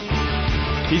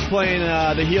 He's playing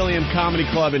the Helium Comedy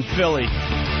Club in Philly,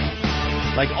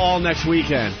 like all next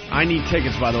weekend. I need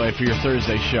tickets, by the way, for your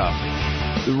Thursday show.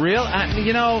 Real?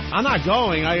 I'm not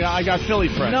going. I got Philly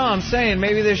friends. No, I'm saying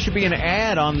maybe there should be an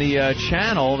ad on the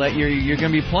channel that you're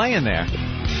going to be playing there.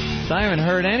 So I haven't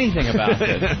heard anything about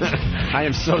it. I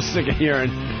am so sick of hearing,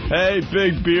 hey,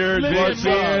 big beard, that's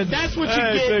what you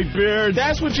get. Big beard.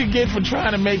 That's what you get for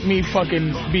trying to make me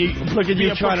fucking be. Look at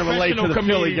you trying to relate to the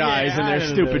Philly guys and their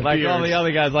stupid like beards. All the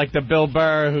other guys, like the Bill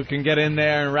Burr, who can get in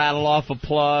there and rattle off a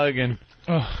plug, and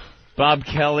Bob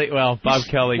Kelly. Well, Bob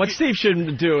Kelly. What Steve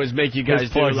shouldn't do is make you guys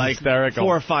do like hysterical.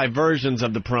 4 or 5 versions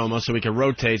of the promo so we can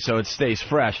rotate so it stays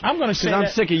fresh. I'm going to say I'm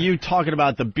sick of you talking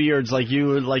about the beards like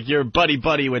you're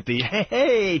buddy with the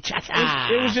hey cha-cha.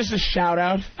 It was just a shout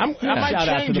out. I might shout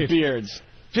out change to the it. beards.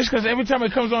 Just because every time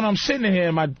it comes on, I'm sitting in here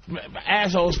and my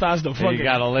asshole starts to fucking. You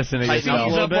got to listen to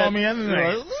yourself. Up on me.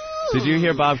 Did you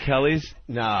hear Bob Kelly's?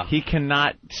 No. He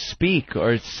cannot speak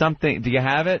or something. Do you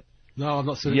have it? No, I've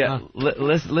not seen it. Yeah,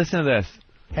 listen to this.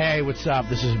 Hey, what's up?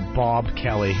 This is Bob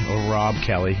Kelly, or Rob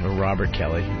Kelly, or Robert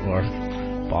Kelly, or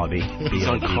Bobby. He's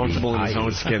uncomfortable in his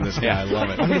own skin, this guy. I love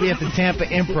it. I'm going to be at the Tampa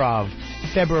Improv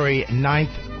February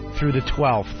 9th through the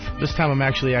 12th. This time I'm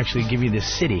actually giving you the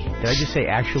city. Did I just say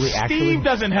actually? Steve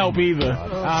doesn't help either.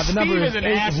 The number is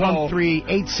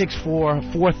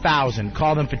 813-864-4000.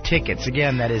 Call them for tickets.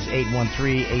 Again, that is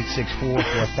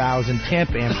 813-864-4000.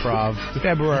 Tampa Improv,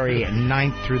 February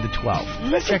 9th through the 12th.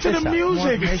 Listen to the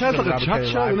music. It sounds like a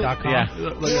cha-cha. Yeah.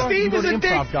 Steve is a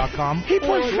dick. He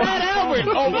put Fat Albert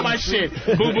over my shit.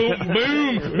 Boom, boom,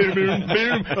 boom, boom, boom,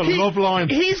 boom. Love line.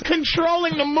 He's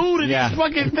controlling the mood of these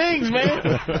fucking things,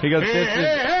 man. He goes,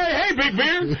 hey, big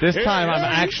beard. This time I'm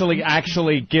actually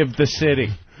give the city.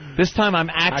 This time I'm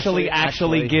actually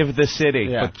give the city.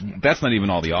 Yeah. But that's not even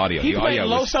all the audio. He the played audio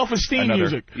low self-esteem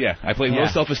music. Yeah, I played low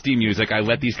self-esteem music. I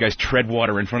let these guys tread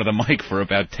water in front of the mic for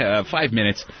about 5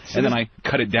 minutes, and then I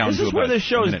cut it down to about This is where this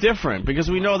show is minute. different, because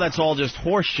we know that's all just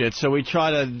horse shit, so we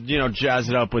try to, jazz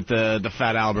it up with the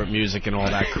Fat Albert music and all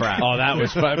that crap. Oh, that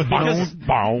was fun. Boom,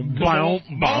 boom,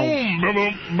 boom,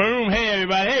 boom, boom. Hey,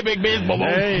 everybody. Hey, big biz. Boom,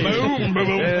 boom, boom,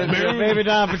 boom. Baby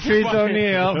Don Patrice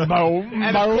O'Neal. Boom,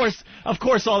 and of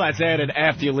course, all that's added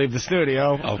after you leave the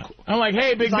studio. I'm like,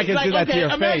 hey, big biz. I can do that to your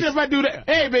imagine face. if I do that.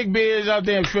 Hey, big biz out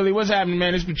there in Philly. What's happening,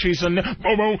 man? It's Patrice O'Neal.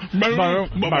 Boom, boom, boom,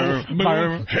 boom,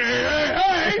 boom.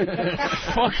 Hey.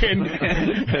 Fucking.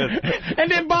 And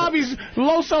then Bobby's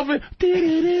low self. Hi.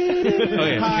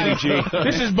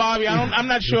 This is Bobby. I'm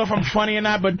not sure if I'm funny or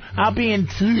not, but I'll be in.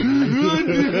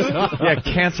 Yeah,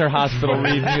 cancer hospital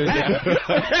read music.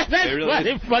 That's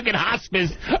really fucking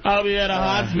hospice. I'll be at a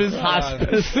hospice.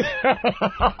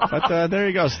 But there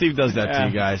you go. Steve does that to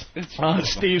you guys.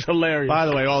 Steve's hilarious. By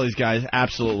the way, all these guys,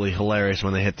 absolutely hilarious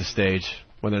when they hit the stage,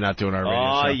 when they're not doing our radio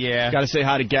show. Oh, yeah. Got to say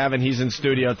hi to Gavin. He's in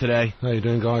studio today. How you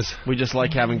doing, guys? We just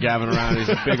like having Gavin around. He's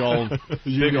a big old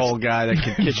guy that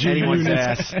can kick anyone's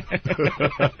ass.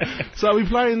 So we're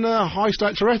playing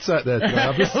high-state Tourette's out there today.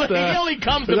 I've just, he only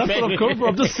comes to that's what I've come for.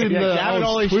 I've just seen Gavin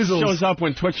only Twizzles. shows up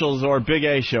when Twitchell's or Big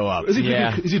A show up. Is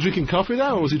he drinking coffee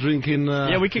now, or is he drinking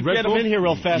Yeah, we could Red get Bull? him in here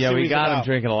real fast. Yeah, we got him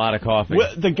drinking a lot of coffee.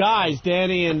 The guys,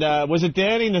 Danny and, was it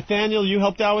Danny, Nathaniel, you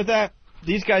helped out with that?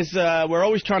 these guys, we're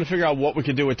always trying to figure out what we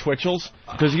could do with Twitchels.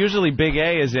 Because usually Big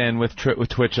A is in with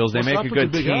Twitchels. They What's make up a with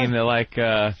good the Big team. A? They're like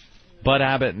Bud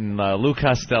Abbott and Lou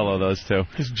Costello, those two.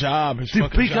 His job. His Did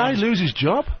fucking Big job. Guy lose his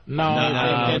job? No,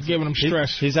 they're giving him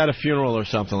stress. He's at a funeral or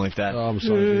something like that. Oh, I'm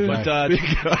sorry. But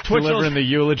Delivering the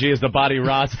eulogy as the body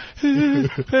rots.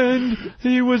 And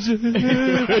he was... Come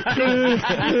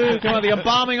on, the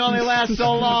embalming only lasts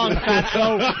so long,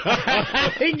 fatso.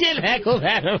 He get heckled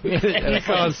at him. You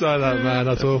can't say that, man.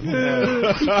 That's awful.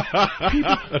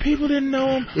 People didn't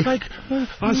know him. Like,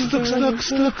 I stuck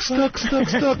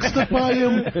by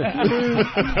him. He's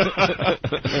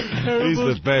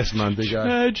the best, man, Big Guy.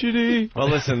 Tragedy. Well,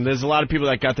 listen, there's a lot of people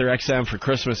that got their XM for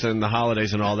Christmas and the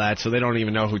holidays and all that, so they don't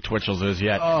even know who Twitchels is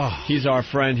yet. Oh. He's our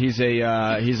friend. He's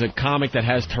a comic that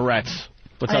has Tourette's.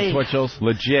 What's Hey. up, Twitchels?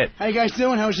 Legit. How you guys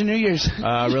doing? How was your New Year's?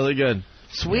 Really good.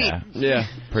 Sweet. Yeah.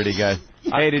 Pretty good.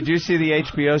 Hey, did you see the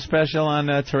HBO special on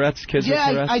Tourette's, Kids with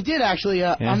Yeah, Tourette's? I did actually.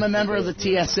 I'm a member of the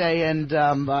TSA, and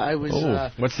I was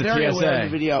what's the very TSA? aware of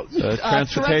the video. The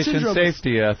Transportation Tourette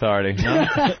Safety Authority. No?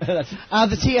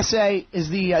 The TSA is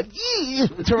the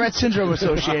Tourette Syndrome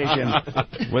Association.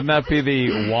 Wouldn't that be the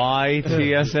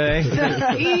YTSA?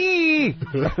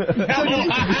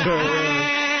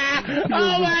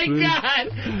 Oh my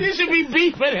God! You should be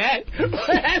beefing that.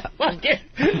 That's fucking.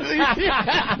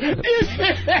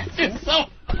 That's just so.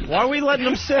 Why are we letting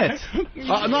him sit?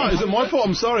 No, is it my fault?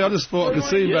 I'm sorry. I just thought I could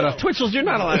see him better. Twitchels, you're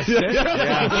not allowed to sit.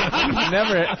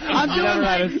 Never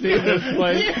had to see this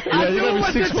place. I'm doing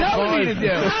what they're telling me to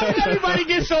do. How did everybody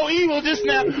get so evil just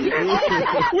now?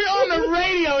 We're on the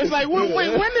radio. It's like, wait,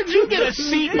 when did you get a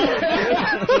seat?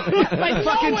 Like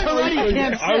fucking Tourette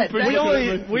can't sit.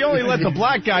 We only let the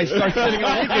black guys start sitting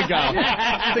a week ago.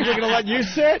 Think we're gonna let you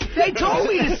sit? They told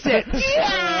me to sit.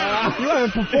 Yeah. You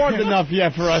haven't performed enough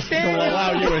yet for us to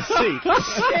allow you a seat.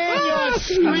 Stand your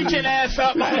screeching ass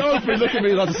up. Look at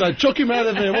me like to say, chuck him out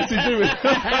of there. What's he doing? What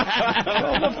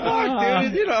the fuck,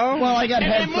 dude? You know. Well, I got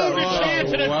And they move headphones. the chair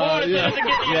to the corner so they can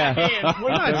get in your hand.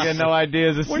 We're Don't get no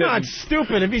ideas of We're sitting. not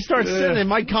stupid. If he starts sitting, it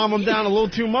might calm him down a little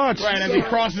too much. Right, and he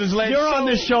crosses his legs. You're on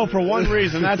this show for one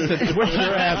reason. That's to twist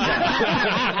your ass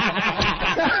out.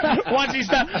 Once he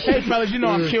stops, hey fellas, you know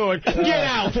I'm cured. Get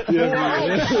out.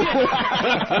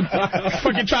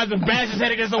 Fucking tries to bash his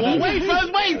head against the wall. Wait,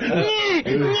 fellas, wait.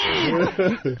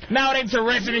 Now it ain't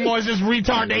Tourette's anymore. It's just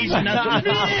retardation.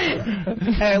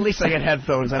 Hey, at least I get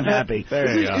headphones. I'm happy.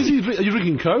 There you go. Are you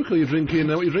drinking Coke or are you drinking?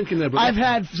 What are you drinking there,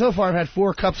 brother? So far I've had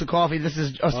 4 cups of coffee. This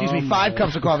is, 5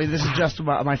 cups of coffee. This is just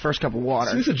my first cup of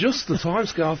water. So this is just the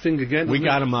timescale thing again. We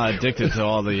got him addicted to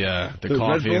all the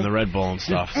coffee and the Red Bull and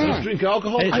stuff. So. Do you drink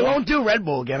alcohol? I won't do Red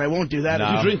Bull again. I won't do that.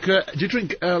 No. again. Do you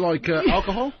drink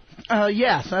alcohol?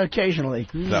 Yes, occasionally.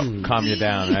 That'll calm you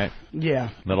down, right? Yeah.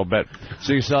 A little bit.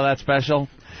 So you saw that special?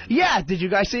 Yeah, did you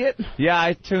guys see it? Yeah,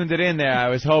 I tuned it in there. I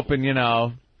was hoping,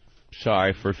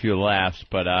 sorry for a few laughs,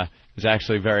 but it was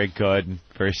actually very good and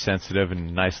very sensitive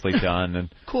and nicely done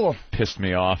and cool. Pissed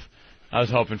me off. I was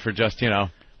hoping for just,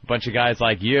 a bunch of guys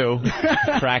like you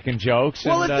cracking jokes.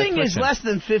 Well, and, the thing is, twitching. less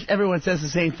than 50, everyone says the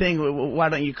same thing. Why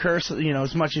don't you curse,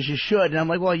 as much as you should? And I'm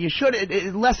like, well, you should.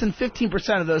 Less than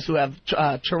 15% of those who have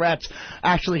Tourette's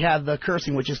actually have the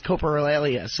cursing, which is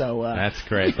coprolalia. So that's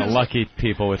great. The lucky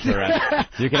people with Tourette's.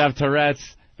 You could have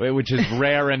Tourette's, which is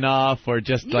rare enough or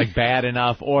just like bad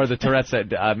enough, or the Tourette's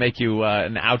that make you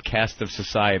an outcast of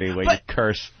society where you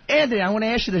curse. Anthony, I want to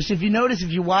ask you this. If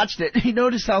you watched it, you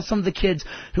notice how some of the kids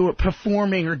who were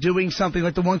performing or doing something,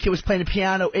 like the one kid was playing the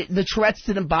piano, the Tourette's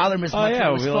didn't bother him as much. Yeah,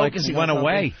 I was focusing went on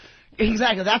something. away.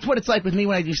 Exactly. That's what it's like with me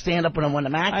when I do stand-up when I'm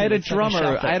acting. I had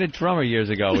a drummer years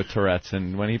ago with Tourette's,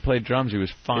 and when he played drums, he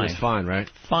was fine. He was fine, right?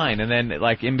 Fine. And then,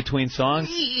 like, in between songs,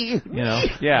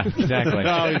 yeah, exactly.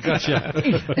 Oh, gotcha.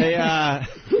 Hey,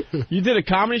 you did a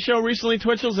comedy show recently,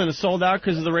 Twitchels, and it sold out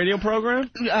because of the radio program?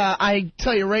 I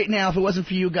tell you right now, if it wasn't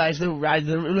for you guys,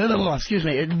 excuse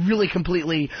me, it really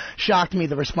completely shocked me,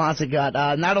 the response it got.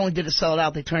 Not only did it sell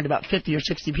out, they turned about 50 or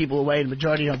 60 people away, and the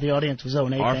majority of the audience was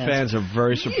 0-8 Our fans are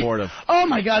very supportive. Oh,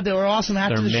 my God, they were awesome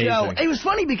after They're the show. amazing. It was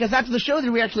funny because after the show, they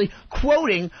were actually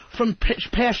quoting from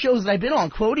past shows that I've been on,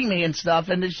 quoting me and stuff,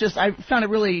 and it's just, I found it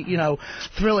really,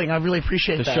 thrilling. I really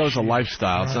appreciate The that. show's a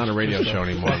lifestyle. It's not a radio show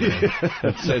anymore.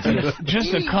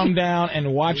 Just to come down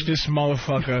and watch this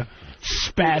motherfucker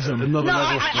spasm. In my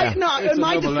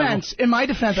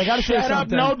defense, I got to say Shut up,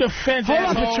 something. no defense, Hold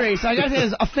on, asshole. Patrice. I got to say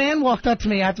this. A fan walked up to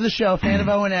me after the show, a fan of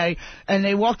O&A, and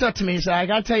they walked up to me and said, I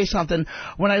got to tell you something.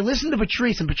 When I listened to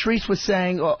Patrice, and Patrice was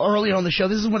saying earlier on the show,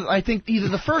 this is when I think either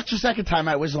the first or second time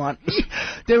I was on,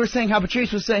 they were saying how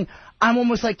Patrice was saying, I'm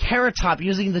almost like Carrot Top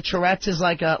using the Tourette's as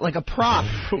like a prop.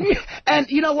 And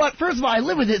you know what? First of all, I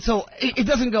live with it, so it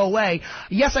doesn't go away.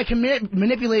 Yes, I can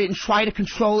manipulate it and try to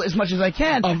control it as much as I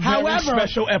can. However,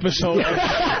 special episode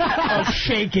of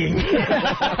shaking.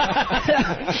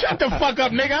 Shut the fuck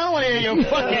up, nigga. I don't want to hear your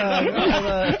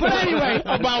fucking. But anyway,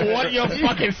 about what your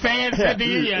fucking fans said to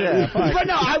you. But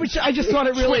no, I just thought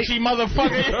it really. Twitchy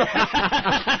motherfucker.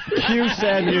 Cue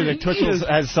sad music. Twitch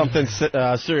has something serious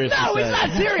to say. No, it's not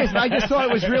serious. I just thought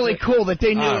it was really cool that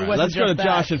they knew it wasn't Let's go to just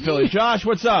Josh in Philly. Josh,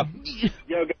 what's up?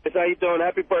 Yo, guys, how you doing?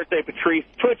 Happy birthday, Patrice.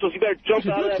 Twitchels, you better jump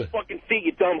out of that fucking seat,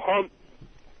 you dumb hump.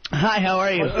 Hi, how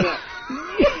are you?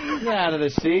 Get out of the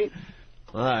seat.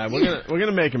 All right, we're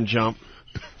gonna make him jump.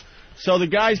 So the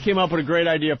guys came up with a great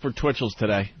idea for Twitchels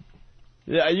today.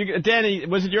 Yeah, Danny,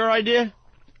 was it your idea?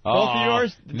 Both of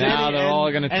yours? Now they're all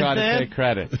going to try to take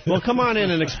credit. Well, come on in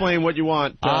and explain what you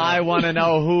want. I want to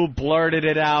know who blurted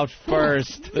it out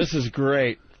first. This is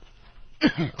great.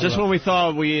 Just when we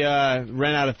thought we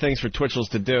ran out of things for Twitchels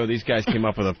to do, these guys came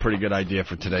up with a pretty good idea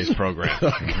for today's program.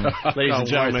 Ladies and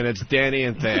gentlemen, it's Danny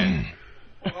and Than.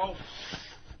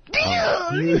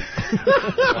 Wow.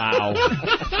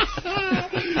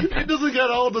 It doesn't get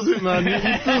old, does it, man?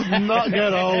 It does not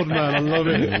get old, man. I love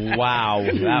it. Wow,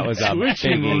 that was a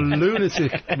biggie.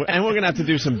 Lunatic. And we're going to have to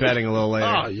do some betting a little later.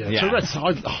 Oh, yeah.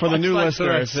 For the new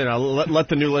listeners, you know, let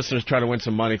the new listeners try to win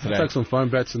some money today. Take some phone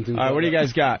bets and things All right, what do you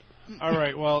guys got? All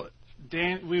right, well,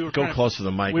 Dan, we were Go close to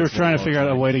the mic. We were trying to figure out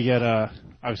a way to get,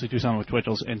 obviously, do something with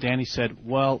Twitchels, and Danny said,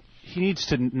 well, he needs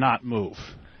to not move.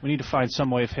 We need to find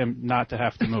some way of him not to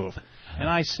have to move. And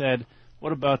I said,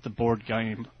 what about the board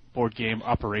game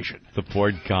Operation? The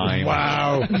board game.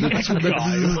 Wow. You're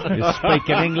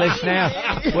speaking English now.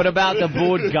 What about the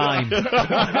board game?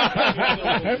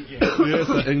 Yes,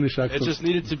 the English accent. It just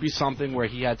needed to be something where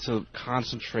he had to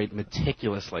concentrate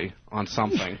meticulously on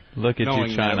something. Look at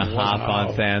you trying to hop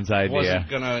on Than's idea. Wasn't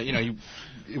gonna,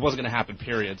 it wasn't going to happen,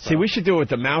 period. So. See, we should do it with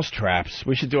the mouse traps.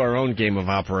 We should do our own game of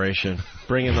Operation.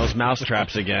 Bring in those mouse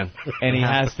traps again. And he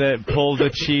has to pull the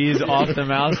cheese off the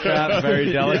mouse trap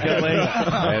very delicately.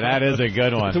 Yeah, that is a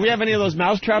good one. Do we have any of those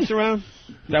mouse traps around?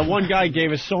 That one guy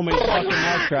gave us so many fucking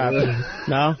mouse traps.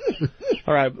 No?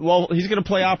 All right. Well, he's going to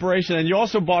play Operation, and you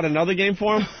also bought another game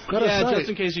for him? Yeah, just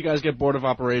in case you guys get bored of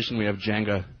Operation, we have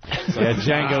Jenga. Yeah,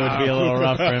 Jenga would be a little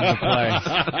rough for him to play.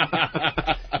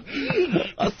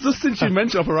 Just since you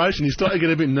mentioned Operation, he started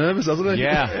getting a bit nervous, hasn't he?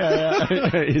 Yeah.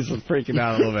 He's freaking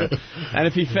out a little bit. And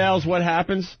if he fails, what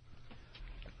happens?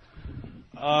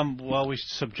 Well, we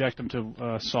subject him to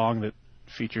a song that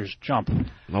features jump.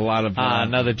 A lot of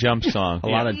another jump song. A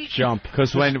lot of jump.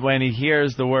 Because when he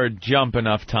hears the word jump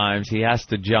enough times, he has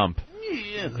to jump.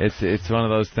 It's one of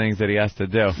those things that he has to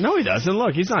do. No, he doesn't.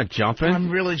 Look, he's not jumping. I'm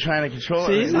really trying to control it.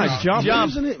 See, he's not jumping.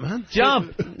 Jump. Isn't it, man?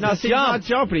 Jump. No, see, he's not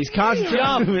jumping. He's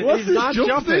concentrating. What's He's not this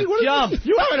jumping. Jump.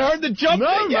 You haven't heard the jump No,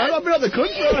 thing yet? man. I've been out the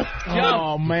country.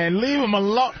 Oh, man, leave him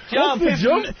alone. Jump.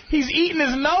 He's eating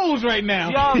his nose right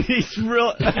now. Jump. He's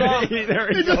real. There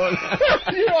he goes.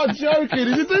 You are joking.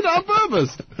 Did you do that on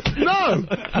purpose? No.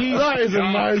 That is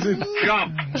amazing.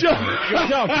 Jump. Jump.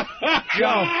 Jump.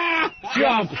 Jump.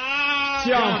 Jump.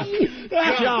 Jump.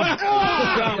 Jump.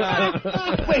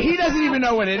 Wait, he doesn't even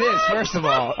know what it is, first of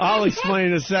all. I'll explain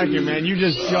in a second, man. You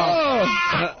just jumped.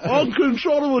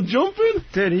 Uncontrollable jumping?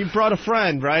 Dude, he brought a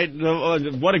friend, right?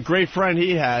 What a great friend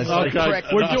he has. Okay.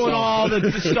 We're doing all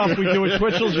the stuff we do with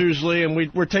Twitchels usually, and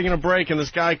we're taking a break, and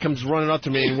this guy comes running up to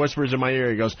me and whispers in my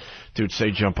ear. He goes, dude,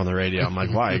 say jump on the radio. I'm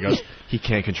like, why? He goes, he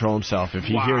can't control himself. If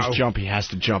he hears jump, he has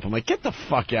to jump. I'm like, get the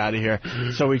fuck out of here.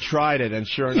 So we tried it, and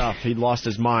sure enough, he lost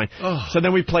his mind. So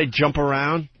then we played Jump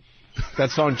Around.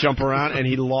 That song, Jump Around, and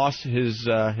he lost his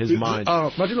mind.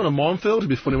 Imagine on a minefield, it'd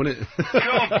be funny, wouldn't it?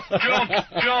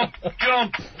 Jump.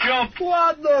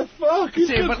 What the fuck?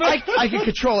 See, but I can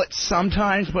control it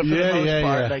sometimes, but for the most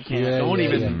part, I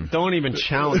can't. Don't even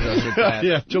challenge us with that.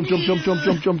 Yeah, jump.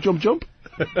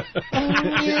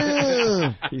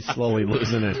 He's slowly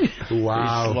losing it.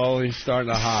 Wow. He's slowly starting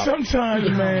to hop. Sometimes,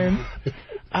 man,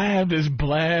 I have this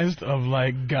blast of,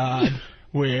 like, God,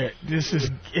 where this is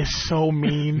so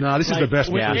mean. Nah, this is the best.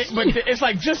 But it's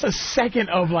like just a second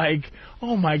of, like,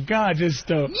 oh, my God, just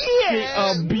the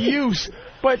abuse.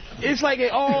 But it's like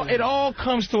it all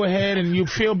comes to a head, and you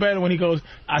feel better when he goes,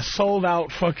 I sold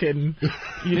out fucking,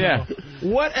 you know.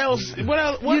 What else? What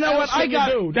else I got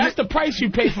to do? That's the price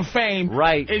you pay for fame.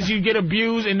 Right. Is you get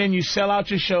abused, and then you sell out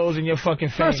your shows and your fucking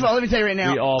fame. First of all, let me tell you right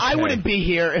now, I wouldn't be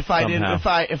here if I didn't.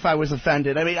 If I was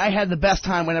offended. I mean, I had the best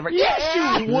time whenever. Yes,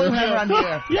 you would. Whenever I'm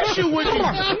here. Yes, you would.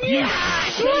 You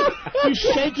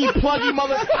shaky, pluggy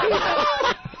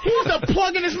motherfucker. He's the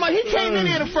plug in his mouth. He came in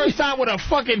here the first time with a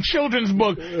fucking children's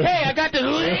book. Hey, I got this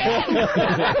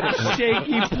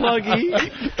shaky pluggy.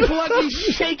 Pluggy,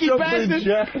 shaky bastard.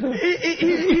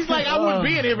 He's like, I wouldn't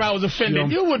be in here if I was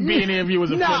offended. You wouldn't be in here if you was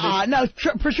offended. No,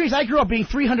 Patrice, I grew up being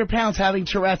 300 pounds having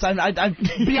Tourette's. I'm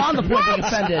beyond the point of being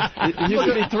offended. You used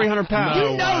to be 300 pounds.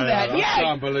 You know that, yeah. I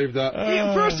can't believe that.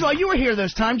 First of all, you were here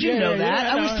those times. You know that.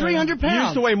 I was 300 pounds. You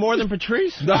used to weigh more than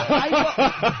Patrice?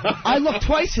 I looked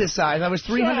twice his size. I was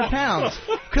 300 pounds.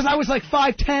 Because I was like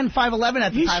 5'10", 5'11"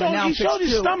 at the time, and now I'm 6'2". He showed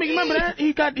his stomach. Remember that?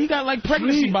 He got like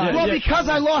pregnancy body. Well, because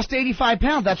I lost 85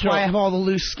 pounds, that's why I have all the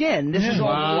loose skin. This is all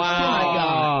the loose skin I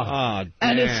got. Oh,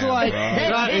 and it's like...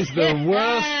 That is the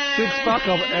worst six-pack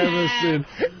I've ever seen.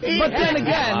 But then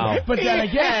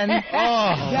again,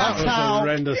 that's how...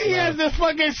 Horrendous. He has the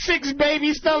fucking 6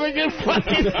 baby stomach and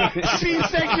fucking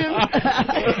C-section.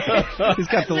 He's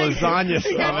got the lasagna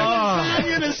He got the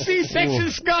lasagna and the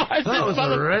C-section scars. That was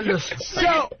horrendous.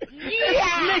 So, this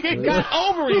nigga got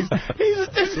ovaries. He's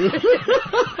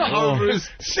Ovaries.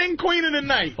 Sing Queen of the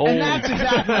Night. And that's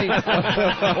exactly...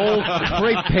 Old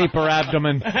crepe paper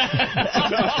abdomen.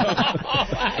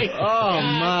 Oh,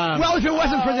 man. Well, if it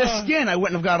wasn't for this skin, I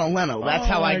wouldn't have got on Leno. That's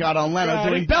how I got on Leno,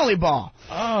 doing belly ball.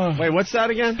 Wait, what's that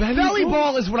again? Belly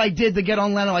ball is what I did to get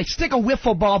on Leno. I stick a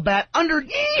wiffle ball bat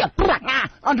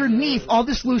underneath all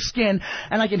this loose skin,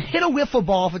 and I can hit a wiffle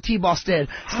ball off a T-ball stand.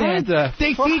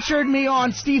 They featured me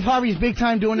on Steve Harvey's Big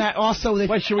Time doing that also.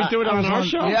 Wait, should we do it on our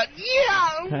show? Yeah.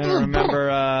 I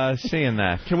remember seeing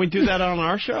that. Can we do that on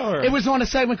our show? Or? It was on a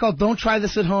segment called "Don't Try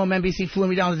This at Home." NBC flew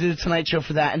me down to do the Tonight Show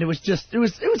for that, and it was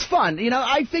fun. You know,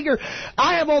 I figure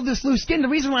I have all this loose skin. The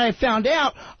reason why I found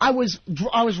out, I was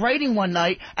writing one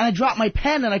night and I dropped my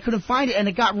pen and I couldn't find it, and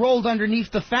it got rolled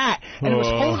underneath the fat, and it was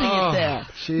holding it there.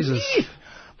 Jesus.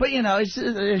 But, you know, it's, who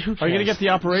cares? Are you going to get the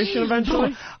operation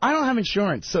eventually? I don't have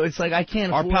insurance, so it's like I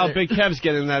can't afford Our pal Big Kev's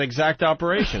getting that exact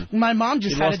operation. My mom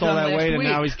just had it done all that weight, week. and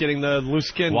now he's getting the loose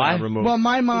skin removed. Well,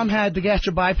 my mom had the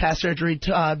gastric bypass surgery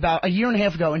about a year and a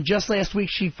half ago, and just last week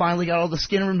she finally got all the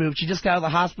skin removed. She just got out of the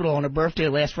hospital on her birthday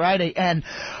last Friday, and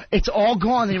it's all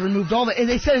gone. They removed all the... And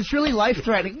they said it's really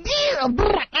life-threatening.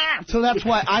 So that's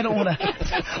why I don't want to...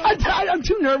 I'm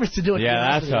too nervous to do it.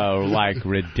 Yeah, that's a,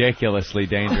 ridiculously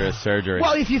dangerous surgery.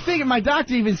 Well, if you figure, my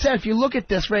doctor even said, if you look at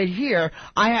this right here,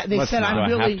 they said I'm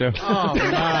really... Oh,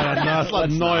 man, that's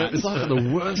annoying. It's like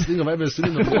the worst thing I've ever seen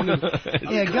in the morning.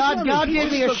 Yeah, God gave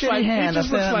me a shitty hand. He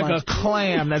just looks like a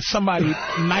clam that somebody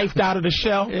knifed out of the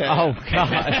shell. Yeah. Oh,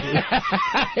 God.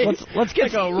 let's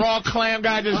get... Like a raw clam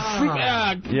guy just...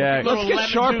 Let's get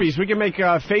Sharpies. We can make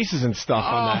faces and stuff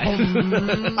on that.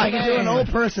 I can do an old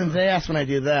person's ass when I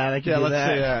do that. Let's see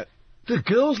that. Do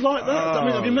girls like that? I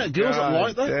mean, have you met girls that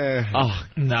like that? Yeah. Oh,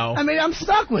 no. I mean, I'm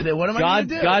stuck with it. What am I going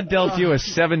to do? God dealt you a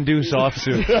 7-deuce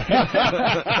offsuit.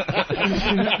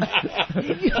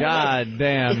 God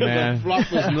damn, man. The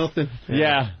flop was nothing.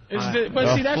 Yeah.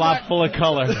 But see, that's flop full of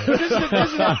color.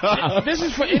 This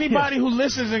is for anybody who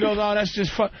listens and goes, oh, that's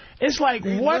just fun. It's like,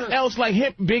 what else, like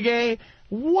Hip Big A,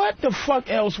 what the fuck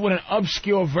else would an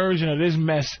obscure version of this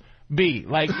mess be?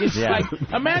 Like, it's like,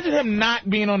 imagine him not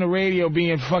being on the radio,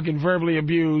 being fucking verbally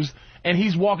abused, and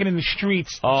he's walking in the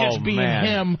streets just being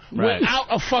him without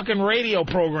a fucking radio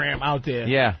program out there.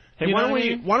 Yeah. Hey, why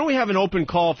don't we have an open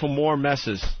call for more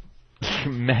messes?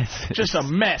 Messes. Just a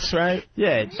mess, right?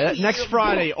 Yeah. Next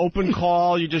Friday, open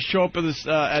call. You just show up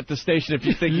at the station if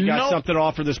you think you got something to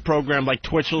offer this program, like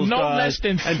Twitchell's no does. less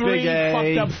than and 3 Big A.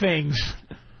 fucked up things.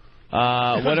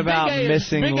 What about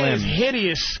missing limbs? Big A is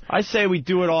hideous. I say we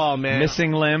do it all, man.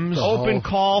 Missing limbs. Open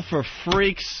call for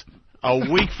freaks a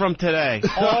week from today.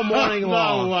 All morning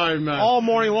long. No way, man. All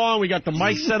morning long. We got the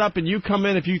mic set up, and you come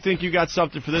in if you think you got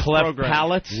something for this program.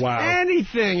 Pallets. Wow.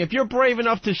 Anything. If you're brave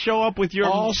enough to show up with your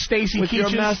all Stacey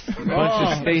Keaches. Bunch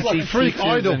of Stacey like a freak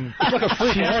idol. It's like a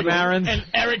freak idol. And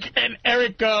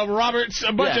Eric Roberts,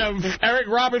 a bunch of Eric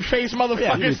Robert face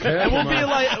motherfuckers. And we'll be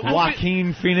like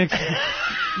Joaquin Phoenix.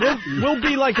 We'll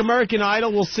be like American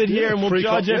Idol. We'll sit here and we'll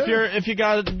judge if you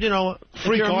got if you're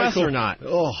a mess or not.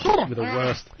 Oh, the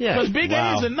worst. Yeah. Because Big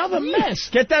A is another mess.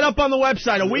 Get that up on the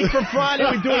website. A week from Friday,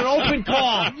 we're doing an open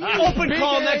call. Open Big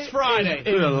call A next Friday.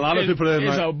 There's a lot of people in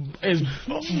there. Is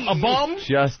a bum.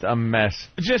 Just a mess.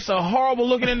 Just a horrible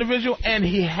looking individual, and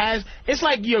it's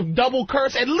like you're double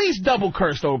cursed, at least double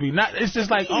cursed, Obi. It's just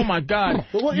like, oh my God.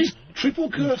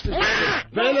 Triple cursed.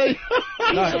 Really?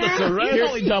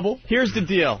 Only double. Here's the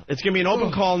deal. It's going to be an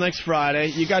open call next Friday.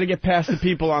 You got to get past the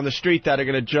people on the street that are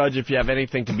going to judge if you have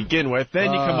anything to begin with.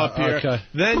 Then you come up here. Okay.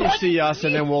 Then you see us,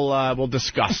 and then we'll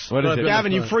discuss. What is it?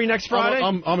 Gavin, you free next Friday?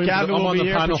 Gavin will be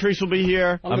here. Panel. Patrice will be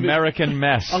here. American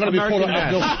Mess. I'm going to be American pulled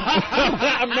up.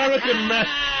 Mess. American Mess.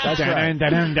 That's right.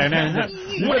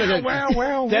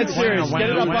 Dead serious. Get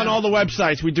it up on all the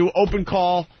websites. We do open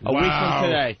call a week from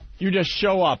today. You just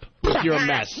show up with your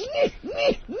mess.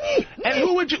 And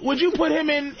who would you put him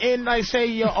in like say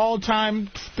your all-time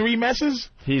 3 messes?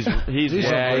 He's pretty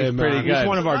good. He's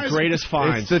one of our greatest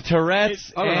finds. It's the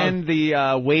Tourette's and the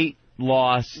weight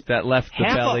loss that left the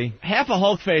belly. Half a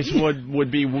Hulk face would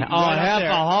be half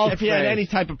a Hulk if he had any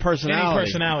type of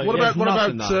personality. What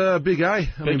about Big A?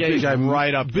 Big A's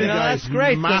right up there. That's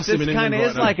great. This kind of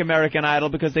is like American Idol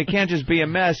because they can't just be a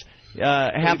mess.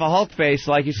 Half a Hulk face,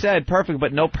 like you said, perfect,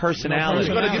 but no personality.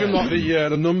 You've got to give him like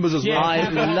the numbers as well. I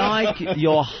like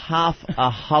your half a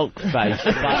Hulk face,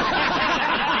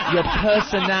 but your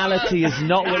personality is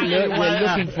not what we're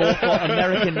looking for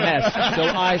American Mess, so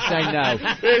I say no.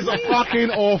 It's fucking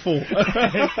awful.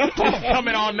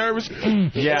 Coming all nervous.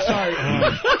 Yeah. Sorry.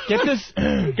 Get this,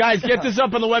 guys. Get this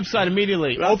up on the website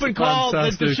immediately. Open call.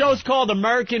 The show's called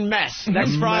American Mess.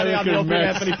 Next Friday on the Opie and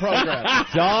Anthony program.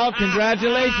 Dog,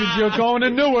 congratulations. You're going to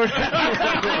Newark.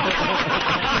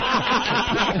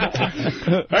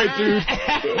 Hey, dude.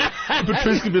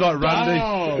 Patrice could be like Randy.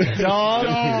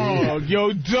 Dog.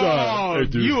 Yo, dog. Hey,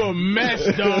 dude. You a mess,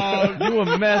 dog. You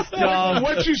a mess, dog.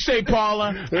 What you say,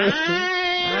 Paula? You're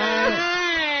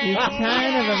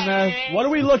kind of a mess. What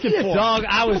are we looking for? Dog,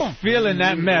 I was feeling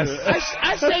that mess.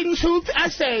 I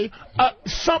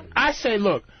say,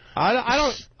 look.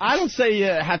 I don't say you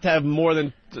have to have more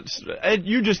than.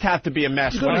 You just have to be a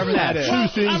mess, whatever that is. I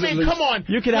mean, come on.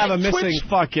 You could have a missing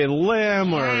fucking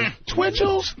limb or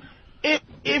Twitchell's.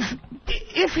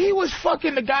 If he was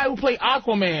fucking the guy who played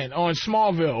Aquaman on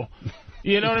Smallville.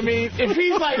 You know what I mean? If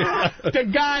he's like the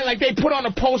guy like they put on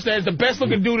a poster as the best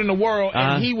looking dude in the world,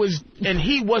 and he was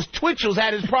Twitchell's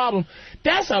had his problem.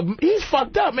 He's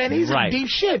fucked up, man. He's in deep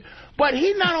shit. But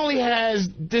he not only has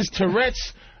this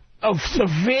Tourette's, a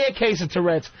severe case of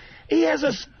Tourette's, he has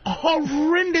a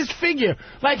horrendous figure.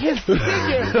 Like his figure,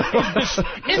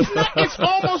 it's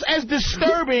almost as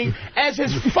disturbing as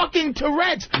his fucking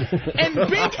Tourette's. And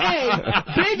Big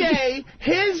A,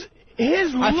 his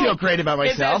look I feel great about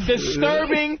myself. is as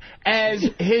disturbing as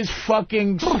his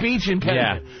fucking speech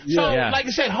impediment. Yeah. So, like I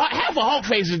said, half a Hulk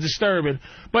face is disturbing,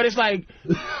 but it's like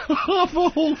half a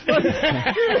Hulk face.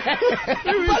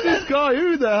 Who is this guy?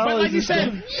 Who the hell but is like you this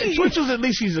said, guy? Twitchell's at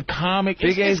least he's a comic.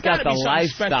 Big A's got the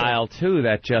lifestyle lifestyle too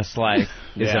that just like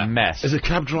is a mess. As a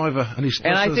cab driver,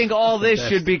 and I think all this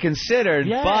should be considered,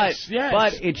 but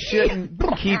it shouldn't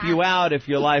keep you out if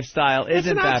your lifestyle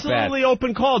isn't that bad. It's an absolutely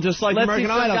open call, just like American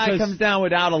Idol. Guy comes down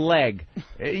without a leg.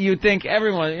 You'd think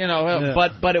everyone,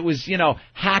 but it was,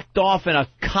 hacked off in a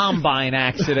combine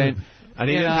accident. And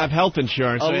he didn't have health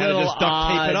insurance, so he had to just duct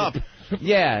tape it up.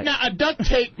 Yeah. Now, a duct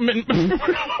tape, a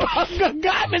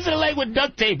guy missing a leg with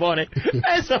duct tape on it.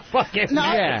 That's a fucking... No,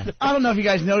 I don't know if you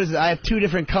guys noticed it. I have 2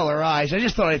 different color eyes. I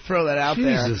just thought I'd throw that out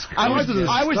there. I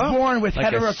was born with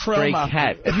like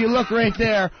heterochroma. If you look right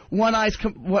there, one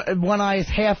eye is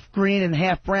half green and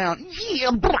half brown.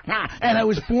 And I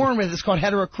was born with it. It's called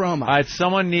heterochroma. All right,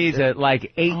 someone needs a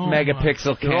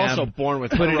 8-megapixel cam. You're also born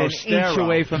with put it an inch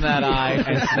away from that eye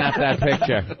and snap that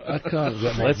picture.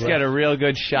 Let's get a real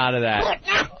good shot of that.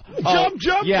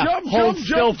 Jump, hold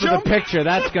still for the picture.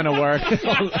 That's going to work.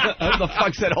 The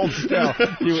fuck said hold still?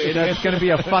 It's going to be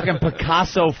a fucking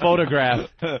Picasso photograph.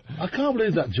 I can't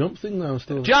believe that jump thing now.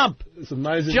 Still. Jump! It's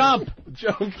amazing. Jump!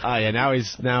 Oh, yeah, now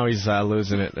he's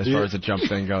losing it as far as the jump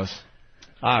thing goes.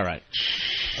 All right.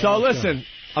 So, listen,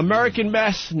 American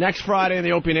Mess, next Friday in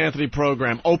the Opie and Anthony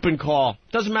program. Open call.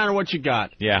 Doesn't matter what you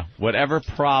got. Yeah, whatever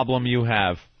problem you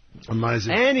have.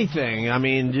 Amazing. Anything. I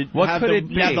mean, what could it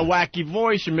be? You have the wacky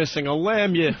voice, you're missing a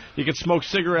limb, you can smoke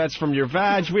cigarettes from your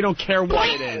vag. We don't care what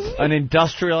it is. An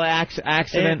industrial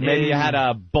accident, maybe you had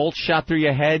a bolt shot through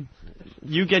your head.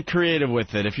 You get creative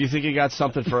with it. If you think you got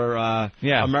something for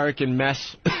American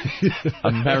Mess.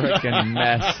 American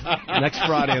Mess. Next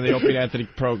Friday on the Opie and Anthony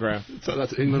program. So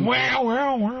that's England. Wow.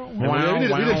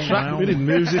 We did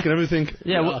music and everything.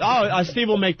 Yeah, Steve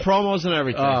will make promos and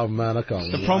everything. Oh, man, I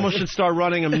can't. The promo should start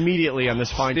running immediately on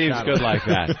this fine Steve's channel. good like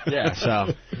that. Yeah,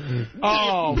 so.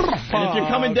 And if you're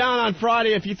coming down on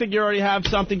Friday, if you think you already have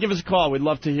something, give us a call. We'd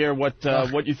love to hear what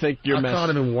you think your mess. I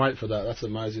can't even wait for that. That's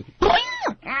amazing.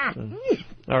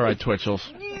 All right, Twitchels.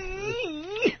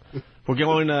 We're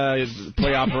going to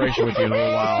play Operation with you in a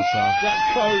little while, so.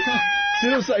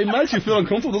 It makes you feel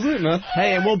uncomfortable, doesn't it, man?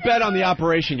 Hey, and we'll bet on the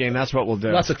Operation game. That's what we'll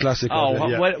do. That's a classic.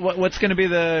 What's going to be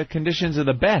the conditions of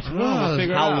the bet? We'll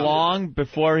figure it out. How long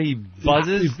before he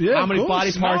buzzes? How many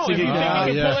body parts he can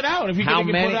pull it out? If he How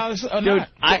can many? pull it out or Dude, not.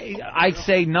 I'd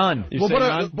say none. But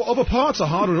other parts are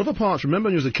harder than other parts. Remember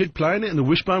when you was a kid playing it and the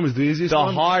wishbone was the easiest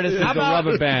one? The hardest is the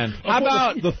rubber band. How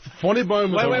about the funny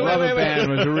bone was the rubber band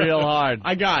was real hard.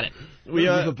 I got it. We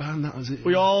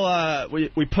all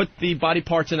we put the body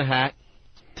parts in a hat.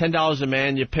 $10 a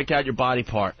man, you pick out your body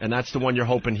part, and that's the one you're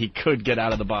hoping he could get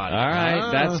out of the body. All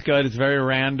right, that's good. It's very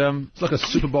random. It's like a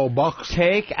Super Bowl box.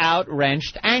 Take out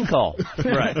wrenched ankle.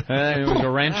 Right. It was a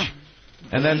wrench.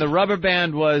 And then the rubber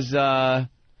band was,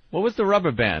 what was the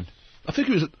rubber band? I think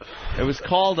it was... It was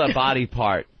called a body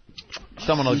part.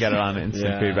 Someone will get it on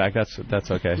instant feedback. That's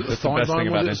okay. That's the best thing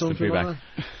about instant feedback.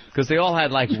 Because they all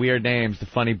had, like, weird names. The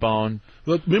funny bone.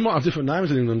 Well, we might have different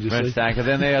names in England, you see.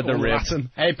 Then they had the ribs.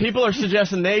 Hey, people are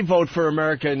suggesting they vote for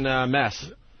American Mess.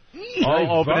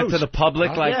 Open it to the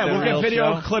public like the we'll real get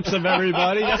video show? clips of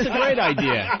everybody. That's a great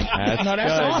idea. That's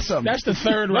awesome. That's the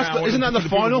third round. Isn't that the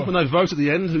final when they vote at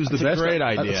the end? Who's the best? That's a great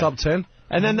idea. At the top 10?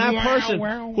 And then that person,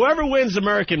 whoever wins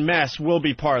American Mess, will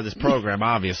be part of this program,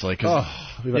 obviously. Cause,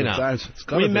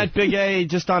 we met Big A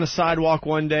just on a sidewalk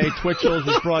one day. Twitchell's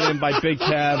was brought in by Big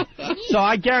Tab. So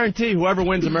I guarantee whoever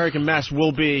wins American Mess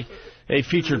will be a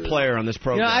featured player on this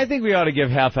program. I think we ought to give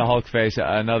Half a Hulk Face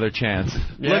another chance.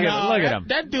 Look at him.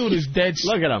 That dude is dead.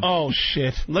 Look at him. Oh,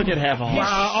 shit. Look at Half a Hulk.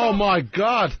 Wow, oh, my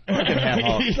God. Look at Half a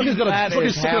Hulk. Look,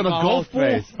 he's sitting on a golf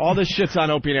ball. All this shit's on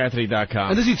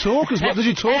OpieAndAnthony.com. And does he talk as well? Does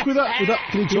he talk with that?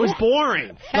 Can he talk? It was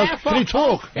boring. No, can he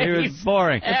talk? It was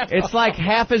boring. It's like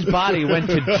half his body went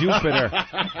to Jupiter,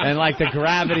 and like the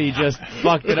gravity just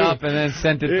fucked it up and then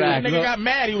sent it back. The nigga got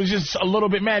mad. He was just a little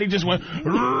bit mad. He just went,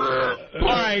 all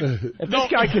right. If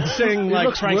this guy could sing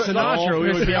like Frank Sinatra,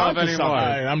 we would be off anymore.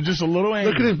 Right, I'm just a little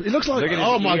angry. Look at him. He looks like,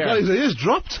 oh my God, his ear's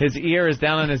dropped. His ear is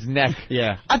down on his neck.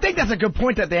 Yeah. I think that's a good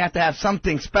point that they have to have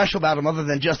something special about him other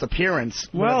than just appearance.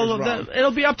 Well,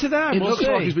 it'll be up to them. It looks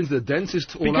like he's been to the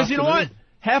dentist all Because you know afternoon. what?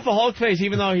 Half a Hulk Face,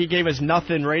 even though he gave us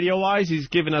nothing radio-wise, he's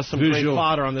given us some great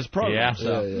fodder on this program. Yeah.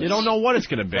 So you don't know what it's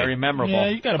going to be. Very memorable. Yeah,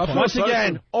 you got to Once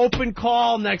again, open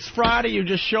call next Friday. You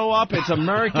just show up. It's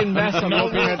American Mess on the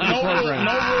Opie Anthony program.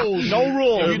 No rules. No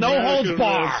rules. No holds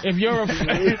bar. If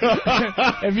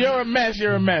you're a mess,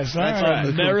 you're a mess. That's right.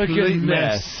 American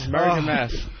Mess. American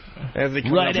Mess.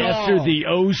 Right after the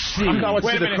OC. I can't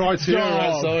see the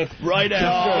criteria. Right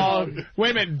after.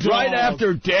 Wait a minute. Dog. Right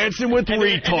after Dancing with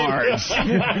Retards.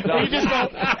 You just go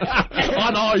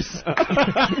on ice.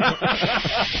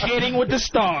 Shitting with the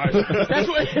stars. That's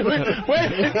what.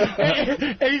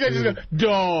 And you guys just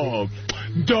go,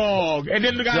 dog. And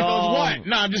then the guy goes, what?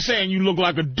 No, I'm just saying you look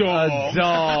like a dog. A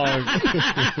dog.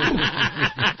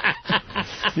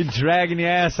 You're dragging your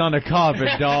ass on the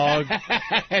carpet, dog.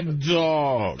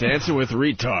 Dog. Dancing with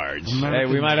Retards. Hey,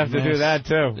 we might have to do that,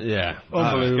 too. Yeah.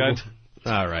 Unbelievable.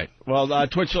 Good. All right. Well,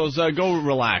 Twitchell's, go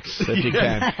relax if you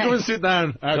can. Go and sit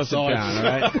down. Go sit down, all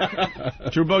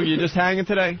right? Drew Boogie, you just hanging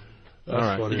today? All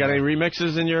right. Funny, you got any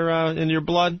remixes in your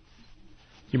blood?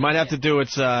 You might have to do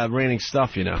It's Raining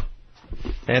Stuff, you know.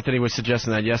 Anthony was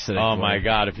suggesting that yesterday. Oh, my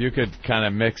God. If you could kind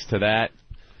of mix to that.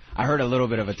 I heard a little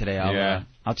bit of it today.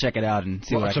 I'll check it out and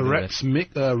see what I can do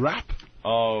with it. Rap?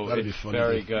 Oh, that'd be funny.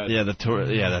 Very good. Yeah, the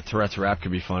Tourette's rap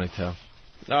could be funny, too.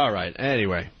 All right.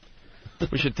 Anyway,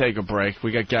 we should take a break.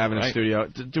 We got Gavin in the studio.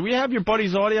 Do we have your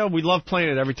buddy's audio? We love playing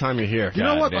it every time you're here. You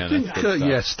know what? I think,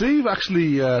 Steve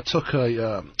actually took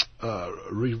a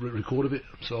record of it,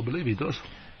 so I believe he does.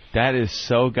 That is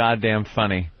so goddamn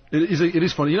funny. It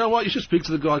is funny. You know what? You should speak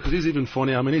to the guy because he's even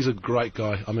funny. I mean, he's a great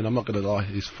guy. I mean, I'm not going to lie.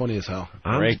 He's funny as hell.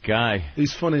 Great guy.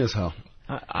 He's funny as hell.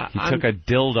 He took a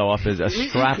dildo up a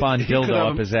strap-on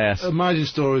dildo up his ass. Amazing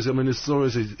stories. I mean, his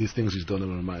stories, his things he's done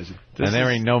are amazing. And there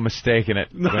ain't no mistaking it.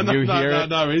 When you hear it.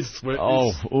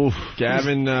 No, oof.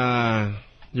 Gavin,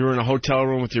 you were in a hotel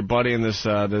room with your buddy and this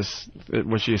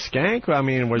was she a skank? I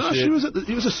mean, she was at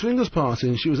it was a swingers party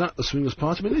and she was at the swingers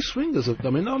party. I mean, these swingers are,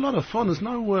 they're a lot of fun. There's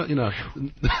no, you know.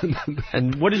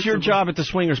 And what is your job at the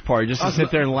swingers party? Just to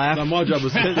sit there and laugh? No, my job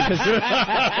is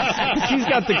he's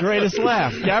got the greatest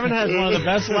laugh. Gavin has one of the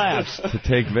best laughs. To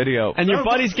take video. And your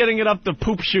buddy's getting it up the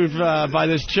poop chute by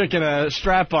this chick in a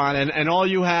strap on, and all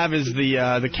you have is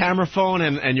the camera phone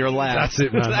and your laugh. That's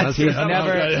it, man. He's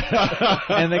never,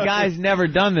 and the guy's never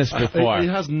done this before. He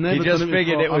has never He just done it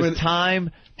figured before. it was time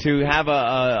to have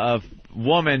a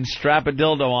woman strap a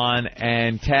dildo on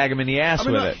and tag him in the ass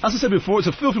with it. As I said before, it's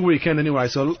a filthy weekend anyway.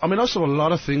 So I mean, I saw a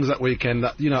lot of things that weekend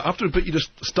that after a bit you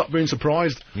just stop being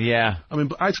surprised. Yeah. I mean,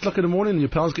 8 o'clock in the morning and your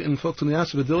pal's getting fucked in the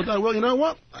ass with a dildo. Well, you know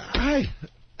what? Hey.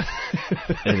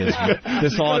 It is.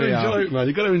 This audio. You got to enjoy it, man.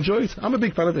 You got to enjoy it. I'm a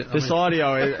big fan of it. This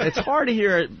audio, it's hard to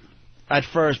hear it at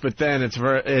first, but then it's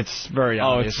very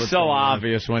obvious. Oh, it's so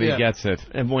obvious when he gets it.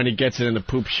 And when he gets it in the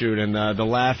poop chute and the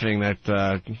laughing that...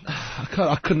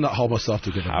 I could not hold myself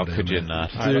together. How could you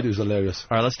not? Dude, it was hilarious.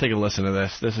 All right, let's take a listen to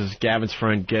this. This is Gavin's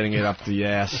friend getting it up the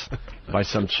ass by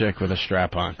some chick with a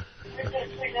strap on.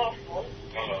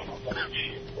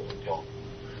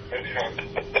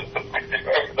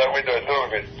 That window is a little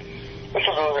bit. That's a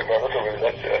little bit, man.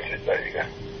 That's it. There you go.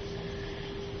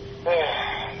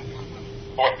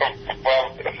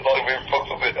 Well, it's like being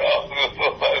fucked a bit up.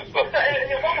 Is that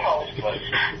in your bumhole?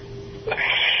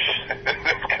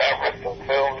 This camera's on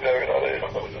film going on here.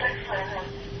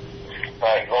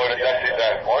 Right, Lloyd, that's it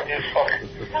now. Why don't you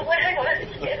fucking... No, wait, hang on.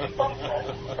 Let's get the bumper.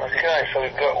 Okay, so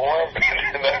we've got one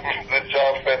the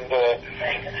job and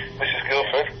Mrs.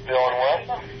 Guilford, the on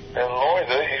one. And Lloyd,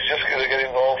 he's just going to get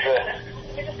involved there.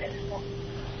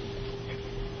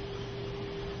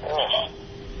 Oh.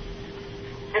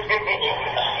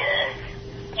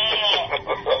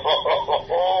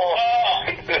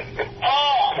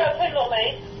 Don't wiggle me.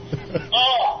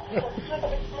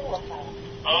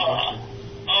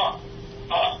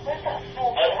 Where's that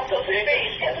small bit?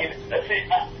 That's it.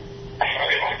 I'm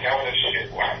getting my camera shit.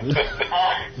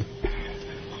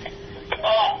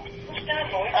 Push down,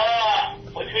 Lloyd.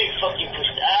 What do you mean fucking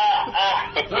push down?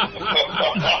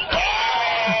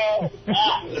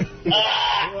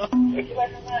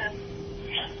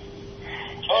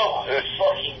 Oh, it's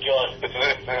fucking good. It's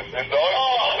nice.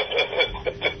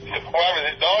 Why is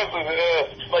it nice?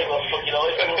 It's like my fucking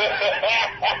eyes.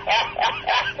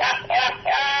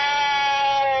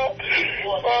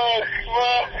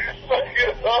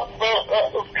 Fucking up,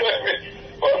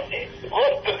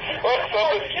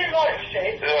 what's too light,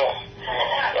 shit? Yeah.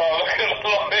 Oh, look at the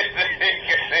light.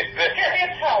 Get me a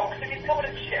towel, because if he's covered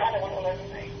in shit, I don't want it all over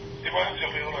me. You won't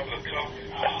tell me all over the club.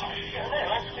 I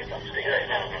know, I'm stick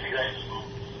that down.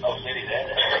 I was nearly there.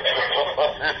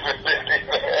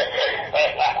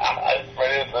 That's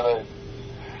brilliant, isn't it?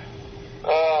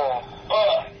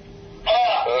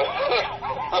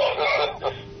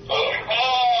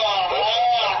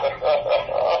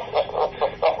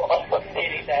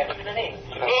 Nearly there, isn't it?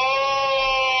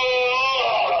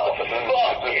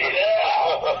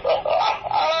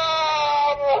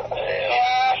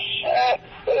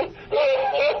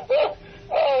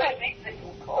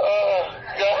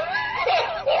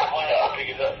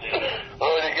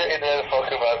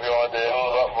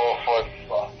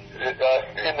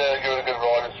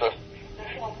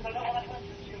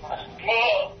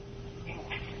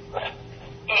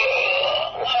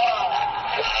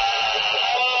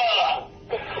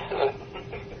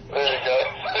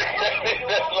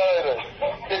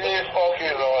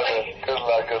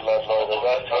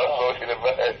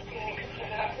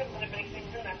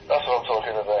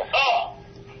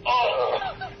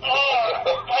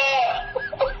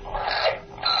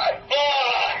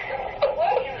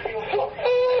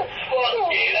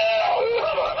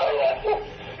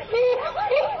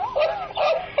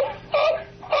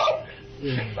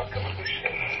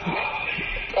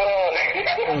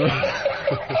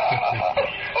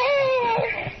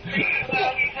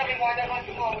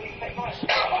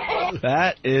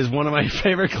 That is one of my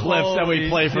favorite clips that we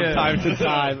play from time to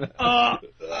time.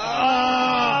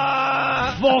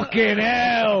 Fucking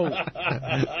hell!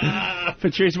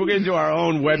 Patrice, we're gonna do our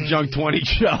own Web Junk 20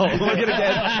 show. We're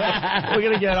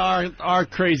gonna get our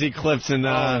crazy clips and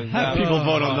have people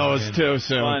vote on those too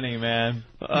soon. Funny, man.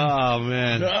 Oh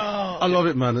man, I love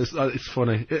it, man. It's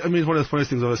funny. I mean, it's one of the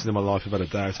funniest things I've ever seen in my life, without a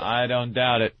doubt. I don't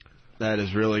doubt it. That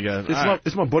is really good.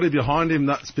 It's my buddy behind him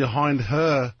that's behind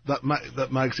her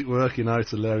that makes it work. You know, it's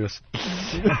hilarious.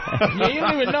 Yeah, you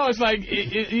don't even know. It's like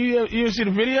you see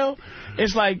the video.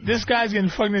 It's like this guy's getting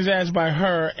fucked in his ass by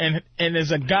her, and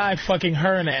there's a guy fucking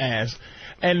her in the ass.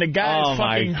 And the guy is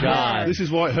fucking her. This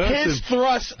is why it hurts His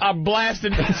thrusts are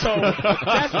blasting. So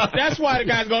that's why the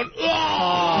guy's going,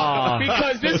 oh!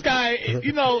 Because this guy,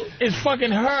 is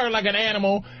fucking her like an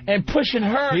animal and pushing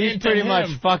her He's into pretty him. much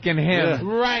fucking him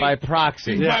by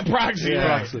proxy. By proxy.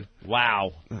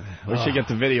 Wow. We should get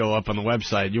the video up on the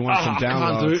website. You want some downloads?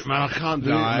 I can't do it, man. I can't do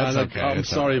it, man. That's okay. I'm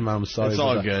sorry, man. I'm sorry. It's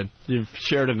all good. You've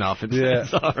shared enough.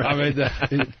 It's all right. I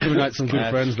mean, coming out some good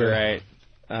friends there. Great.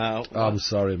 I'm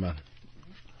sorry, man.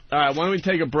 All right, why don't we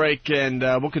take a break, and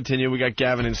we'll continue. We got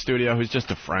Gavin in studio, who's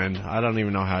just a friend. I don't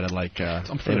even know how to,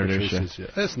 introduce you.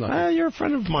 Yeah. That's nice. You're a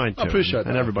friend of mine, too. I appreciate that.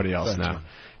 And everybody else now.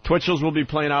 Twitchell's will be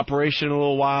playing Operation in a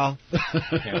little while.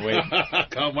 Can't wait.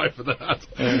 Can't wait for that.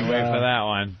 Can't wait for that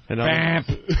one. And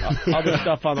other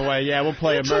stuff on the way. Yeah, we'll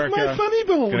play America. My funny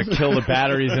bone. Gonna kill the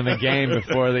batteries in the game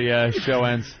before the show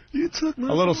ends. You took my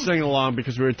a little sing-along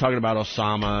because we were talking about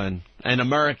Osama and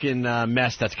American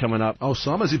mess that's coming up.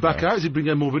 Osama, is he back out? Is he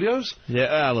bringing more videos?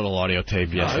 Yeah, a little audio tape,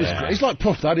 yes. He's like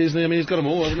Puff Daddy, isn't he? I mean, he's got them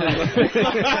all, hasn't he?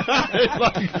 It's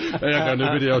like, hey, I got a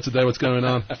new video today, what's going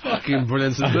on? Fucking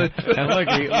brilliant. And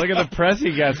look at the press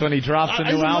he gets when he drops a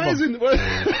new album.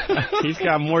 He's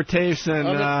got more tapes than...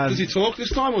 does he talk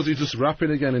this time, or is he just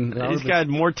rapping again? He's got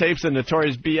more tapes than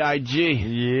Notorious B.I.G.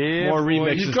 Yeah, more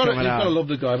remixes coming out. You've got to love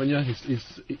the guy, man. Yeah,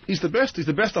 he's the best. He's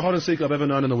the best at hide and seek I've ever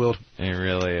known in the world. He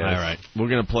really is. All right, we're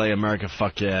gonna play America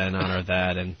Fuck Yeah in honor of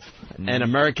that, and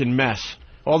American Mess.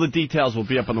 All the details will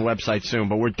be up on the website soon,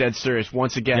 but we're dead serious.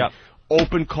 Once again,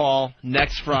 open call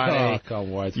next Friday. Oh, can't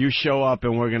wait. You show up,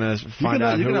 and we're gonna find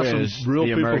out who is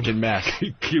the American Mess.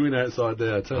 Queuing outside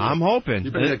there. I'm hoping.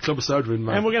 You better get some soda in,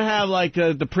 man. And we're gonna have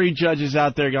the prejudges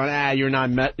out there going, you're not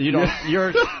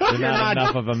you're not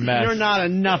enough of a mess. You're not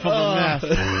enough of a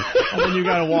mess. And then you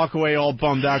gotta walk away all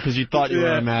bummed out because you thought you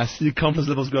were a mess. Your confidence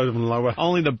levels go even lower.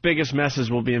 Only the biggest messes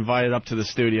will be invited up to the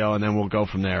studio, and then we'll go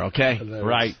from there. Okay?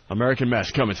 Right. American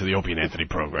Mess coming to the Opie and Anthony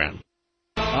program.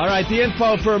 All right, the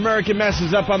info for American Mess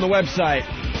is up on the website.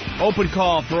 Open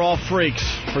call for all freaks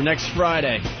for next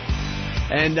Friday.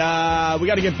 And we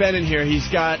got to get Ben in here. He's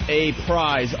got a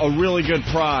prize, a really good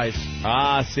prize.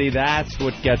 See, that's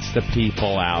what gets the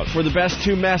people out. For the best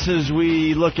two messes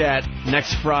we look at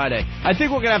next Friday. I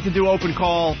think we're going to have to do open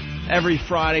call every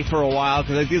Friday for a while,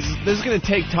 because this is going to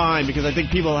take time, because I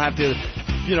think people have to,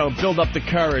 build up the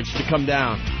courage to come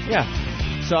down. Yeah.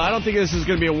 So I don't think this is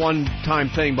going to be a one-time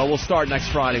thing, but we'll start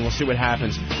next Friday. We'll see what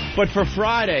happens. But for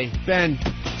Friday, Ben,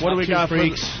 what do we got?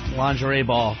 Freaks, lingerie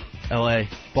ball, L.A.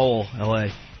 Bowl, L.A.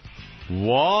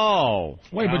 Whoa.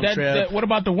 Wait, but what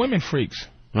about the women freaks?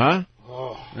 Huh?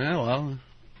 Oh. Yeah,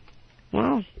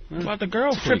 well. What about the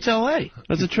girl trip freaks? to L.A.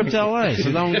 That's a trip to L.A.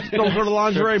 So don't go to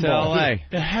lingerie ball. L.A.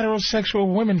 The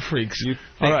heterosexual women freaks.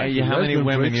 How many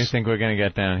women you think we're going to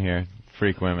get down here?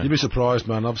 Freak women. You'd be surprised,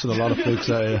 man. I've seen a lot of freaks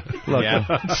out here. Look,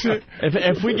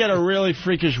 if we get a really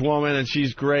freakish woman and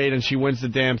she's great and she wins the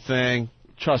damn thing,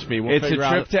 trust me, it's a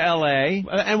trip to L.A.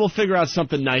 And we'll figure out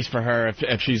something nice for her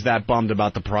if she's that bummed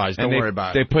about the prize. Don't worry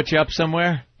about it. They put you up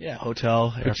somewhere? Yeah,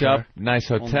 hotel, put you up, nice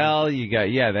hotel. You got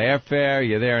the airfare.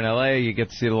 You're there in L.A. You get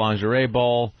to see the lingerie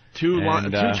bowl. Two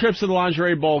trips to the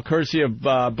lingerie bowl, courtesy of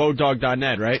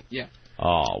Bodog.net, right? Yeah.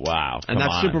 Oh, wow. And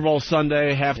that's Super Bowl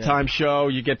Sunday, halftime show.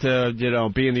 You get to,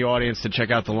 be in the audience to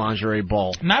check out the lingerie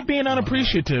bowl. Not being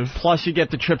unappreciative. Plus, you get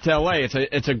the trip to L.A.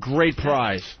 It's a great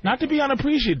prize. Not to be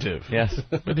unappreciative. Yes.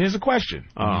 But here's a question.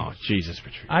 Oh, Jesus,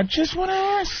 Patrice. I just want to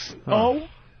ask.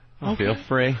 Okay. Feel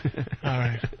free. All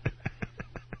right.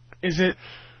 Is it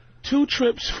 2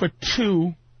 trips for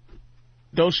 2?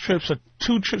 Those trips are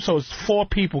 2 trips, so it's 4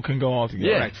 people can go all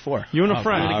together. Yeah, right, 4. You and a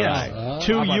friend. Right.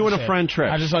 2 you and a friend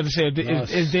trips. I just like to say,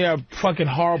 is there a fucking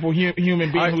horrible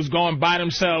human being who's gone by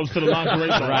themselves to the lingerie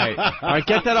bowl? Right. All right,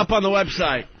 get that up on the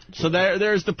website. So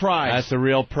there's the prize. That's a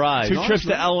real prize. 2 trips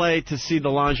to L.A. to see the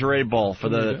lingerie bowl for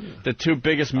the 2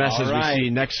 biggest messes we see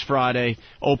next Friday.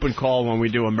 Open call when we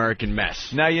do American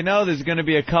Mess. Now, there's going to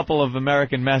be a couple of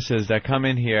American messes that come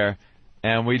in here,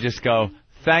 and we just go,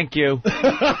 thank you,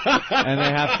 and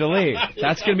they have to leave.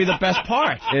 That's going to be the best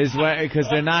part. Because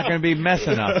they're not going to be mess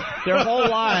enough. Their whole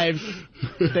lives,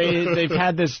 they've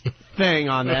had this thing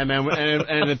on them,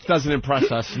 and it doesn't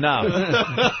impress us. No.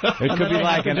 It could be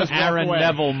like an Aaron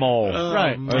Neville mole.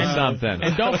 Right. Or something.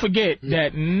 And don't forget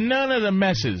that none of the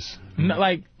messes,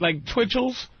 like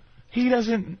Twitchell's, he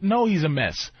doesn't know he's a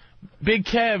mess. Big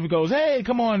Kev goes, hey,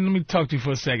 come on, let me talk to you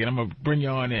for a second. I'm going to bring you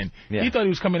on in. Yeah. He thought he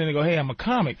was coming in and go, hey, I'm a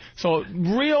comic. So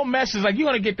real messes, like you're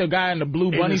going to get the guy in the blue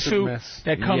bunny suit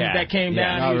that came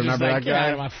down. He was just like, get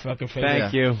out of my fucking face.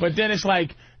 Thank you. But then it's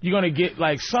like, you're going to get,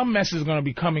 like, some messes going to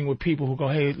be coming with people who go,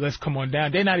 hey, let's come on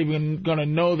down. They're not even going to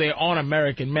know they're on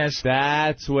American Mess.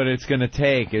 That's what it's going to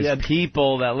take, is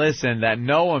people that listen, that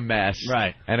know a mess.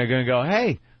 Right. And are going to go,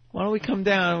 hey, why don't we come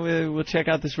down? We'll check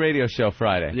out this radio show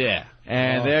Friday. Yeah.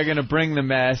 And they're going to bring the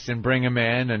mess and bring them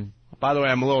in. And by the way,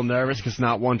 I'm a little nervous because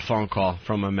not one phone call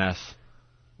from a mess.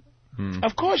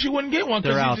 Of course you wouldn't get one.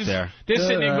 They're out there. They're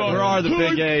sitting there going, where are the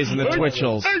big A's and the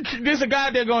Twitchels? There's a guy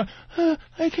there going,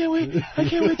 I can't wait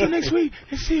till next week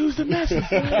and see who's the master.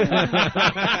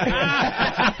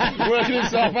 Working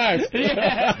himself out.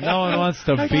 Yeah. No one wants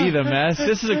to be the mess.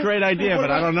 This is a great idea,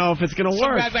 but I don't know if it's going to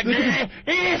work. Guy's like,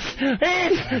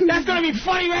 that's going to be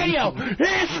funny radio.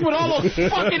 With all those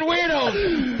fucking weirdos.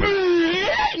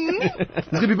 There's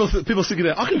going to be people sitting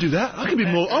there, I can do that. I can be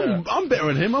more. I'm better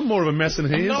than him. I'm more of a mess than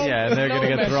he is. Yeah, and they're going to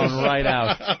get thrown right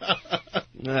out.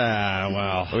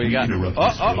 Well. We got...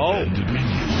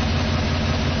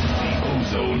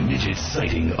 Ozone midget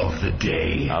sighting of the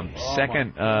day.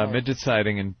 Second midget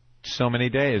sighting in so many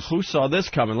days. Who saw this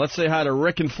coming? Let's say hi to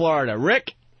Rick in Florida.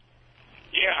 Rick?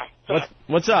 Yeah.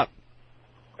 What's up?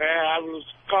 I was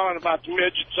calling about the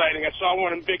midget sighting. I saw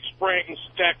one in Big Springs,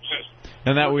 Texas.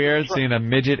 Isn't that weird, seeing a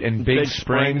midget in Big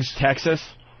Springs, Texas?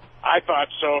 I thought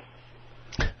so.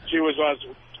 She was as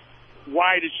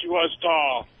wide as she was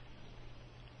tall.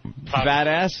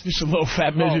 Badass? Just a little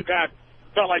fat midget. Oh, God.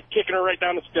 Felt like kicking her right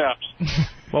down the steps.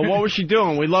 Well, what was she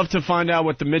doing? We'd love to find out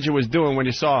what the midget was doing when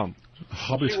you saw him.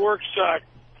 She works,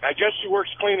 I guess she works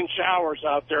cleaning showers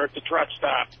out there at the truck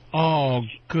stop. Oh,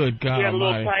 good God. She had a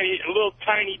little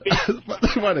tiny baby.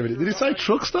 Wait a minute. Did he say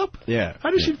truck stop? Yeah.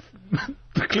 How did she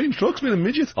clean trucks with a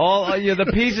midget?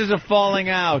 The pieces are falling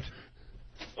out.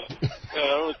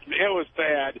 It was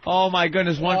bad. Oh, my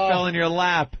goodness. One fell in your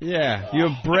lap. Yeah.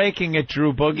 You're breaking it,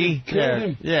 Drew Boogie.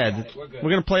 Yeah. We're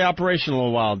going to play Operation a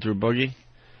little while, Drew Boogie.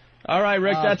 All right,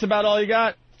 Rick, that's about all you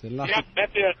got? Yep,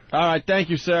 that's it. All right, thank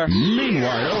you, sir.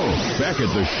 Meanwhile, back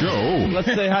at the show. Let's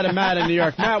say hi to Matt in New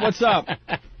York. Matt, what's up?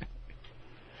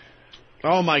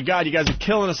 Oh, my God, you guys are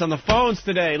killing us on the phones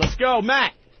today. Let's go,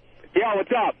 Matt. Yeah,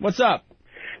 what's up? What's up?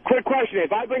 Quick question.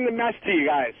 If I bring the mess to you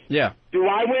guys, yeah, do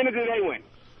I win or do they win?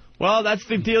 Well, that's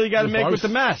the deal you got to make with the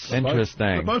mess.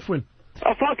 Interesting. They both win.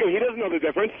 Oh, fuck him. He doesn't know the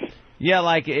difference. Yeah,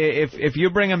 like if you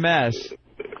bring a mess,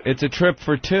 it's a trip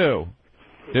for two.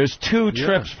 There's two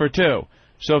trips for two.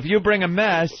 So if you bring a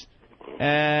mess,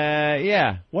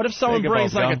 yeah. What if someone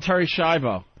brings like a Terry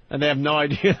Schiavo and they have no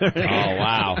idea? Oh,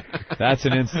 wow. That's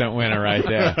an instant winner right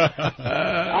there.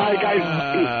 All right,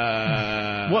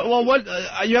 guys. What?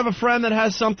 You have a friend that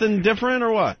has something different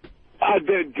or what?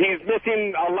 He's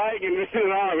missing a leg and missing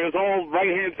an arm. His whole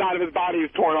right-hand side of his body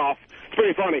is torn off. It's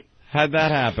pretty funny. How'd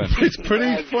that happen? It's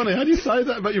pretty funny. How do you say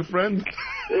that about your friend?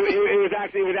 It was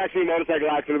actually a motorcycle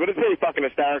accident, but it's pretty fucking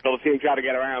hysterical to see him try to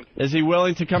get around. Is he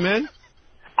willing to come in?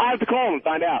 I have to call him and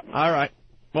find out. All right.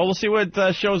 Well, we'll see what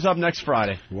shows up next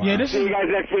Friday. Wow. Yeah, see you guys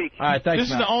next week. All right, thanks,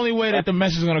 This is the only way that the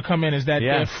mess is going to come in is that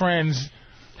their friends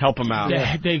help them out.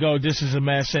 They go, this is a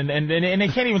mess, and they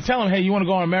can't even tell them, hey, you want to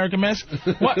go on American Mess?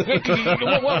 What are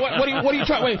you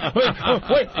trying? Wait,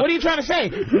 what are you trying to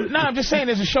say? No, I'm just saying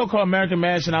there's a show called American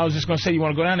Mess, and I was just going to say you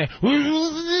want to go down there.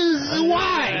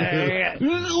 Why?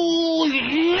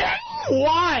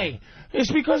 Why?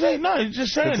 It's because it's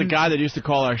just saying. It's a guy that used to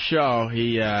call our show.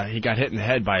 He got hit in the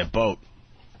head by a boat.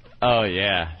 Oh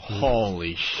yeah!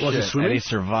 Holy shit! Was he swimming? And he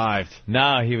survived.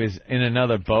 No, he was in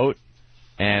another boat,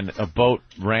 and a boat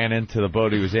ran into the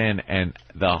boat he was in, and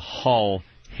the hull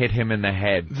hit him in the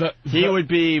head. He would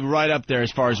be right up there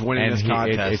as far as winning this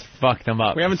contest. It fucked him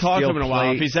up. We haven't talked to him in a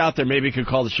while. If he's out there, maybe he could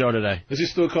call the show today. Is he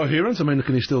still coherent? I mean,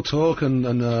 can he still talk? And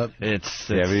but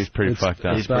he's pretty fucked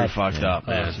up. He's pretty fucked up,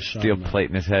 man. Steel plate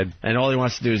in his head. And all he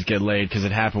wants to do is get laid because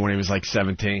it happened when he was like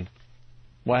 17.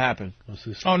 What happened?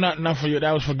 Oh, not for you.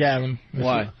 That was for Gavin.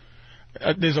 Why?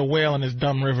 There's a whale in this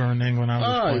dumb river in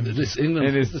England. This England.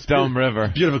 It is dumb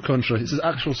river. Beautiful country. It's an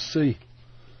actual sea.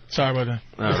 Sorry about that.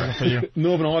 Right. For you.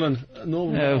 Northern Ireland. No,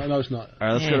 it's not. All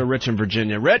right, let's go to Rich in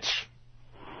Virginia. Rich?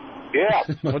 Yeah.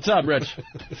 What's up, Rich?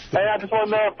 Hey, I just want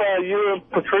to know if you and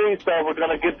Patrice were going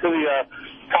to get to the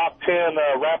top 10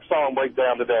 rap song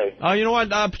breakdown today. Oh, you know what?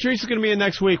 Patrice is going to be in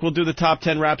next week. We'll do the top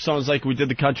 10 rap songs like we did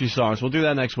the country songs. We'll do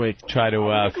that next week. Try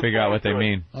to figure out what they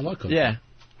mean. I like them. Yeah.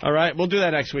 All right, we'll do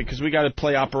that next week because we got to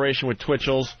play Operation with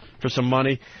Twitchels for some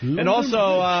money. And also,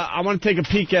 I want to take a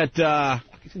peek at...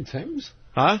 It's in Thames?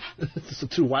 Huh? The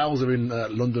two whales are in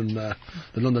London, the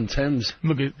London Thames.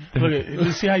 Look at.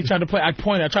 See how you tried to play? I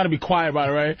pointed. I tried to be quiet about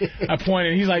it, right? I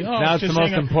pointed. He's like, oh, now it's the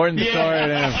most important story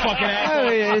to him. Fucking asshole.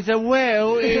 There's a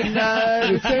whale in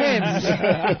the Thames,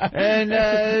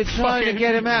 and trying to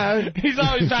get him out. He's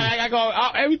always trying. I go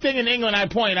everything in England. I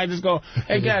point. I just go,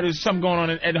 hey, God, there's something going on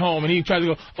at home, and he tries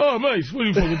to go, oh, mate, what do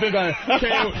you fucking think I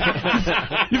care?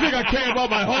 You think I care about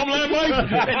my homeland, Mike?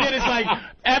 And then it's like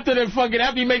after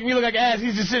you make me look like ass.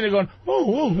 He's just sitting there going,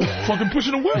 oh, fucking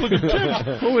pushing a whale. Look at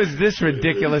Tim. Who is this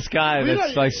ridiculous guy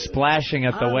that's like splashing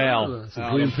at the whale? It's a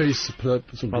Greenpeace.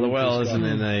 Well, the whale isn't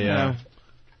in a...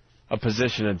 a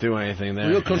position to do anything there.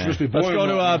 Real country must be Let's boring, go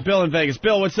to man. Bill in Vegas.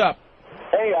 Bill, what's up?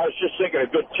 Hey, I was just thinking a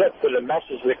good tip for the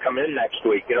messes that come in next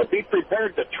week. Be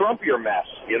prepared to trump your mess.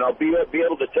 Be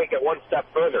able to take it one step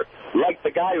further. Like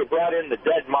the guy who brought in the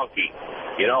dead monkey.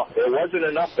 It wasn't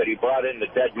enough that he brought in the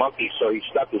dead monkey, so he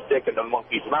stuck his dick in the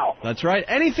monkey's mouth. That's right.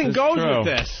 Anything goes with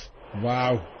this.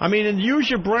 Wow. I mean, and use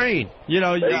your brain.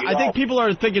 I think people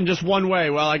are thinking just one way.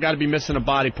 Well, I got to be missing a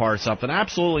body part or something.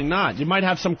 Absolutely not. You might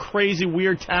have some crazy,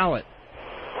 weird talent.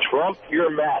 Trump your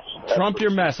mess. Trump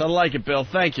your mess. I like it, Bill.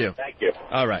 Thank you. Thank you.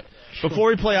 All right. Before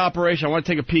we play Operation, I want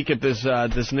to take a peek at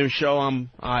this new show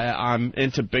I'm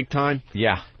into big time.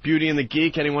 Yeah. Beauty and the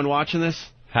Geek. Anyone watching this?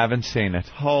 Haven't seen it.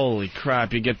 Holy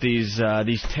crap! You get these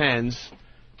tens,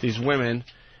 these women,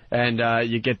 and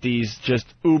you get these just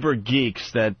uber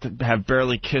geeks that have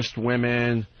barely kissed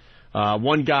women.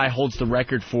 One guy holds the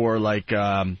record for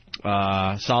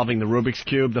solving the Rubik's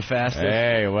Cube the fastest.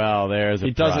 Hey, well, there's a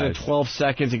He does prize. it in 12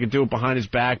 seconds. He can do it behind his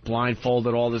back,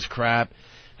 blindfolded, all this crap.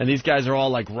 And these guys are all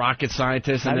like rocket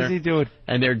scientists. How and does he do it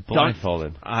And they're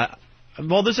blindfolded?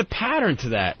 Well, there's a pattern to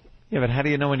that. Yeah, but how do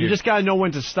you know when you just got to know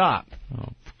when to stop. Oh,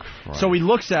 Christ. So he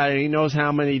looks at it, and he knows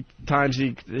how many times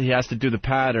he has to do the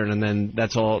pattern, and then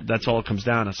that's all it comes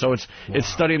down to. So it's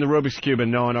studying the Rubik's Cube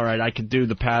and knowing, all right, I could do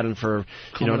the pattern for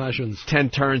 10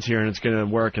 turns here, and it's going to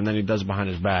work, and then he does it behind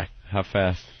his back. How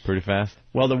fast? Pretty fast?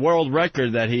 Well, the world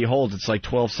record that he holds, it's like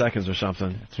 12 seconds or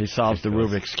something. He solves the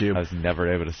Rubik's Cube. I was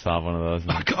never able to solve one of those.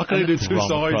 I can only do two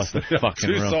sides. The fucking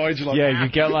Two room. sides. You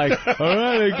get like, all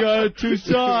right, I got 2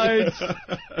 sides.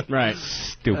 Right.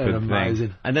 Stupid amazing.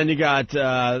 thing. And then you got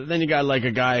like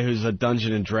a guy who's a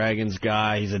Dungeons and Dragons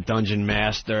guy. He's a dungeon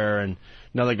master, and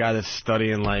another guy that's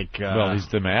studying well, he's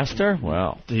the master?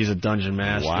 Well. He's a dungeon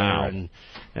master. Wow.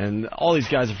 And all these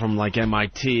guys are from like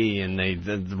MIT, and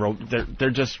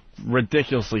they're just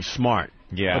ridiculously smart.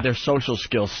 Yeah. But their social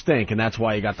skills stink, and that's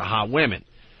why you got the hot women.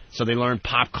 So they learn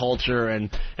pop culture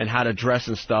and how to dress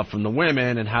and stuff from the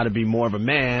women and how to be more of a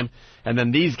man. And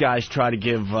then these guys try to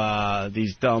give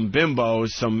these dumb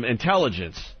bimbos some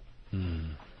intelligence.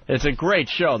 It's a great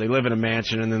show. They live in a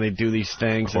mansion, and then they do these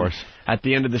things. Of course. And at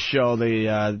the end of the show, they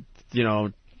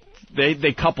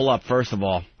couple up, first of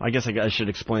all. I guess I should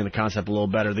explain the concept a little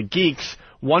better. The geeks,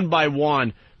 one by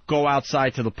one, go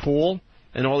outside to the pool,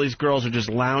 and all these girls are just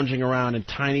lounging around in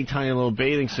tiny, tiny little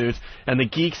bathing suits, and the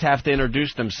geeks have to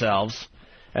introduce themselves,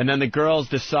 and then the girls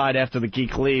decide after the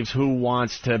geek leaves who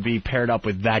wants to be paired up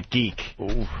with that geek.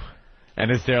 Ooh. And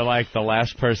is there like the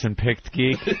last person picked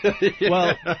geek?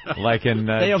 Well, like in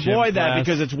they avoid that class?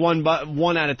 because it's one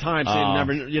at a time,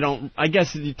 so you don't. I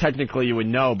guess technically you would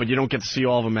know, but you don't get to see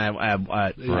all of them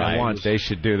at once. They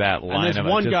should do that line. And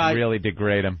one guy really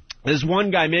degrade him. There's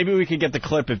one guy. Maybe we could get the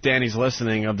clip if Danny's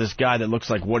listening of this guy that looks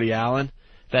like Woody Allen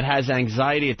that has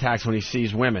anxiety attacks when he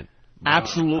sees women.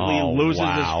 Absolutely loses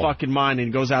his fucking mind, and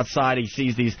he goes outside. He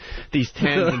sees these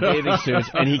tens in bathing suits,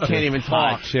 and he can't even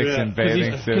talk. Hot chicks in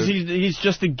bathing suits. Because he's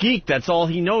just a geek. That's all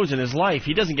he knows in his life.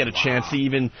 He doesn't get a chance to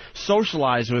even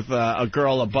socialize with a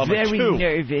girl above a 2. Very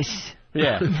nervous.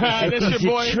 Yeah. That's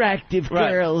your boy. Attractive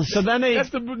girls. So then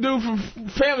That's the dude from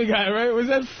Family Guy, right? Was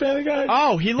that Family Guy?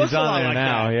 Oh, he looks He's a on lot there like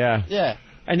now, that. yeah. Yeah.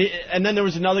 And then there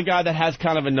was another guy that has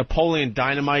kind of a Napoleon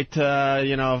Dynamite,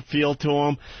 feel to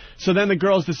him. So then the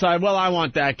girls decide, well, I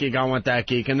want that geek,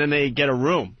 and then they get a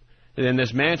room in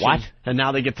this mansion. What? And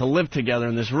now they get to live together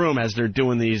in this room as they're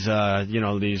doing these,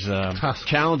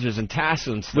 challenges and tasks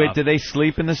and stuff. Wait, do they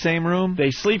sleep in the same room? They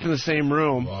sleep in the same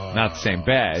room. Not the same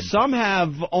bed. Some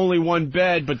have only one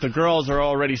bed, but the girls are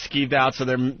already skeeved out, so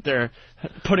they're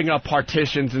putting up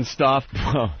partitions and stuff.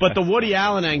 But the Woody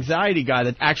Allen anxiety guy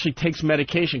that actually takes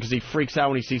medication because he freaks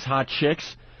out when he sees hot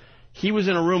chicks, he was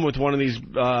in a room with one of these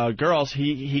girls.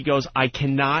 He goes, I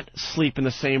cannot sleep in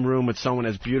the same room with someone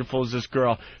as beautiful as this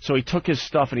girl. So he took his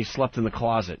stuff and he slept in the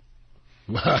closet.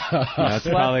 That's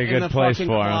probably a good place for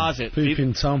closet. him.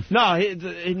 Peeping Tom. No,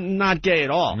 he not gay at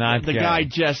all. The gay. guy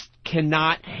just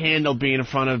cannot handle being in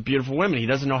front of beautiful women. He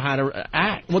doesn't know how to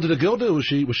act. What did the girl do? Was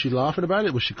she laughing about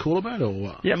it? Was she cool about it, or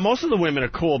what? Yeah, most of the women are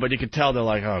cool, but you could tell they're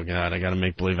like, oh god, I got to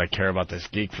make believe I care about this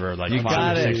geek for like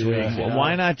 5 or 6 weeks. Well,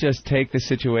 why not just take the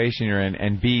situation you're in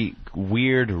and be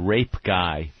weird rape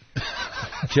guy?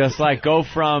 Just like go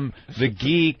from the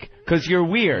geek, because you're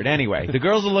weird anyway. The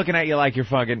girls are looking at you like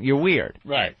you're weird.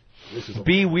 Right.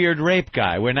 Be weird rape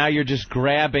guy, where now you're just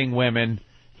grabbing women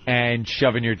and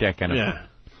shoving your dick in them. Yeah.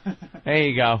 There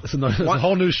you go. It's a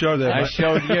whole new show there. I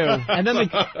showed you.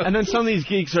 And then some of these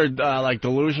geeks are like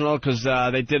delusional because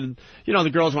they did, the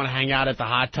girls want to hang out at the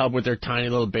hot tub with their tiny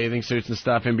little bathing suits and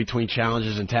stuff in between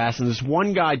challenges and tasks. And this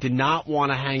one guy did not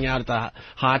want to hang out at the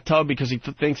hot tub because he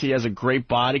thinks he has a great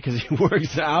body because he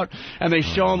works out. And they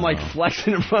show him like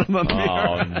flexing in front of a mirror.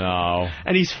 Oh no!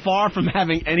 And he's far from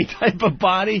having any type of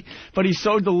body, but he's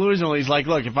so delusional. He's like,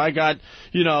 look, if I got,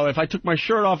 if I took my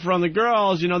shirt off around the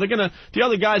girls, the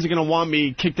other guys are gonna want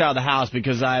me kicked out of the house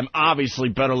because I'm obviously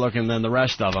better looking than the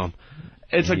rest of them.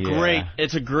 It's a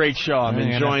great show. I'm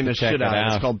enjoying the shit out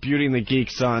of it. It's called Beauty and the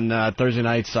Geeks on Thursday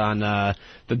nights on the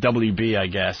WB, I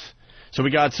guess. So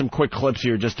we got some quick clips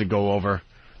here just to go over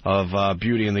of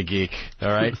Beauty and the Geek. All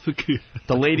right,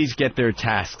 the ladies get their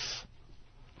tasks.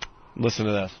 Listen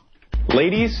to this.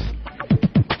 Ladies,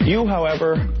 you,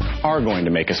 however, are going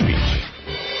to make a speech.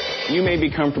 You may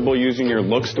be comfortable using your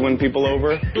looks to win people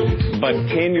over, but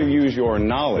can you use your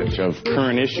knowledge of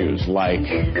current issues like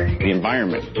the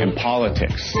environment and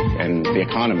politics and the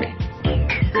economy?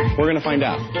 We're going to find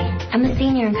out. I'm a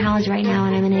senior in college right now,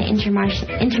 and I'm in an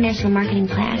international marketing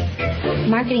class.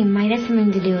 Marketing might have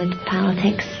something to do with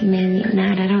politics, maybe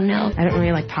not, I don't know. I don't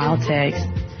really like politics.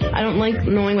 I don't like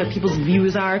knowing what people's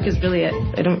views are, because really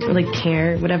I don't really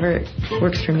care. Whatever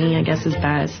works for me, I guess, is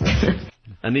best.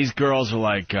 And these girls are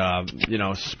like,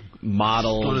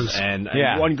 models, and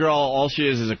one girl, all she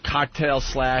is a cocktail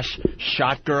 /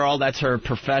 shot girl. That's her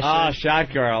profession. Oh,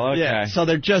 shot girl, okay. Yeah, so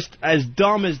they're just as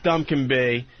dumb can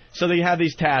be. So they have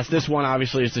these tasks. This one,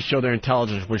 obviously, is to show their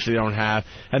intelligence, which they don't have.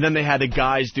 And then they had the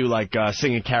guys do, like,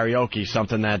 singing karaoke,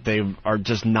 something that they are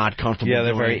just not comfortable doing.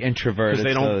 Yeah, they're very introverted.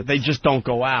 Because they just don't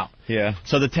go out. Yeah.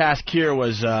 So the task here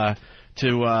was to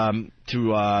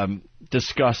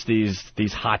discuss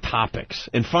these hot topics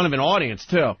in front of an audience,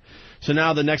 too. So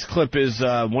now the next clip is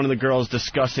one of the girls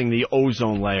discussing the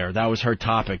ozone layer. That was her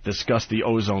topic, discuss the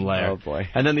ozone layer. Oh, boy.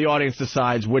 And then the audience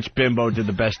decides which bimbo did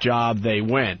the best job, they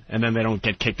win. And then they don't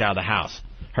get kicked out of the house.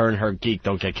 Her and her geek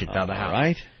don't get kicked out of the house.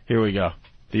 Right. Here we go.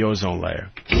 The ozone layer.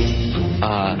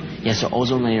 So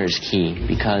ozone layer is key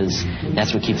because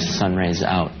that's what keeps the sun rays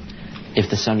out. If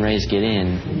the sun rays get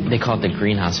in, they call it the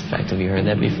greenhouse effect. Have you heard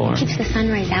that before? It keeps the sun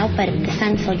rays out, but the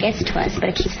sun still gets to us, but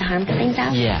it keeps the harmful things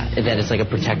out? Yeah, that it's like a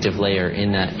protective layer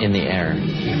in the air.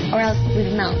 Or else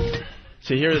we'd melt.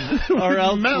 See here, or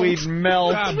else we'd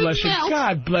melt. God bless you.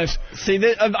 God bless. See,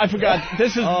 I forgot.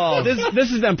 This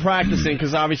is them practicing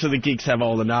because obviously the geeks have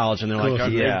all the knowledge and they're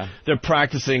like, they're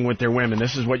practicing with their women.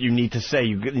 This is what you need to say.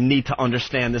 You need to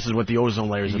understand. This is what the ozone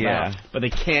layer is about. But they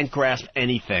can't grasp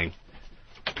anything,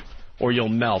 or you'll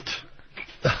melt.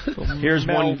 Here's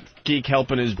one geek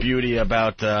helping his beauty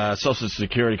about Social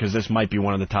Security because this might be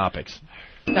one of the topics.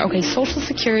 Okay, Social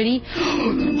Security.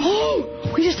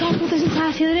 Oh, we just talked about this in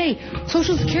class the other day.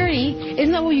 Social Security,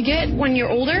 isn't that what you get when you're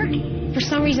older? For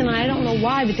some reason, I don't know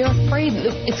why, but they're afraid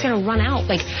that it's going to run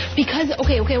out. Like, because,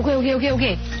 okay.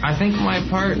 I think my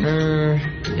partner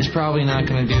is probably not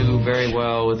going to do very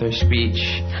well with her speech.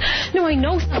 No, I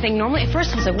know something. Normally, at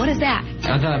first I was like, what is that?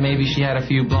 I thought maybe she had a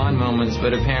few blonde moments,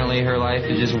 but apparently her life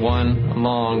is just one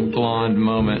long blonde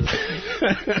moment.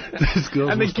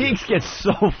 And the geeks get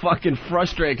so fucking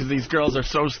frustrated because these girls are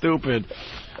so stupid.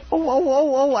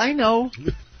 Oh, I know.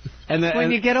 And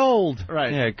when you get old.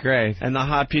 Right. Yeah, great. And the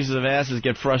hot pieces of asses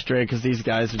get frustrated because these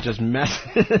guys are just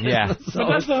messing. Yeah. But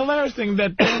that's the hilarious thing,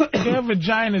 that their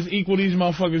vaginas equal these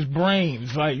motherfuckers'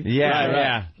 brains. Like,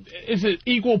 yeah. It's an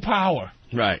equal power.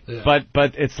 Right. Yeah.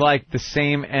 But it's like the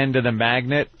same end of the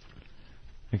magnet.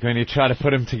 Like when you try to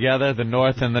put them together, the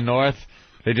north and the north,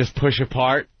 they just push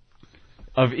apart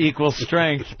of equal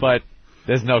strength, but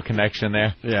there's no connection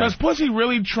there. Yeah. Does pussy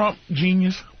really trump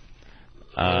genius?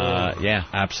 Yeah,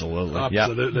 absolutely.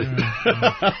 Absolutely.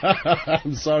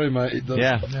 I'm sorry, mate. It does.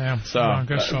 Yeah. So, I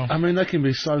guess so. I mean, they can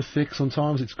be so thick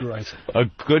sometimes. It's great. A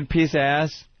good piece of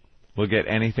ass will get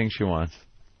anything she wants.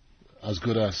 As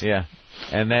good as. Yeah.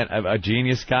 And then a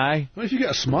genius guy. Well, if you get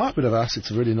a smart bit of ass,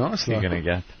 it's really nice. You're going to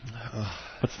get.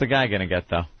 What's the guy going to get,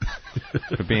 though,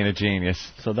 for being a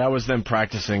genius? So that was them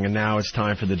practicing, and now it's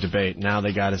time for the debate. Now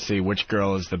they got to see which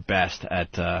girl is the best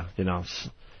at,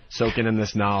 soaking in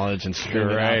this knowledge and spitting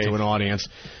it out to an audience.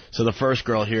 So the first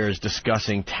girl here is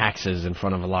discussing taxes in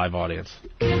front of a live audience.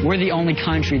 We're the only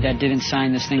country that didn't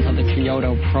sign this thing called the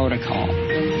Kyoto Protocol.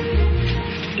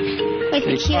 Like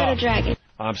the Kyoto Dragon.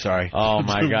 I'm sorry. Oh,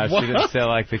 my God. She didn't say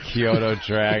like the Kyoto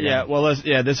Dragon. Yeah, well,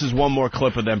 this is one more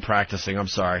clip of them practicing. I'm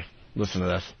sorry. Listen to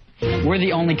this. We're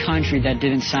the only country that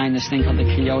didn't sign this thing called the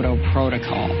Kyoto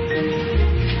Protocol.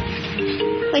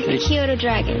 Like the Kyoto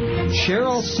Dragon.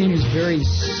 Cheryl seems very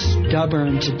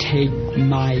stubborn to take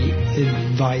my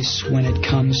advice when it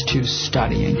comes to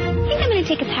studying. I think I'm going to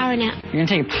take a power nap. You're going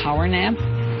to take a power nap?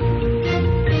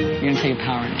 You're going to take a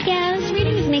power nap? Yeah, this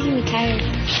reading is making me tired.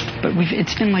 But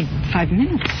it's been like 5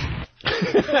 minutes.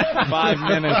 5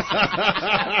 minutes.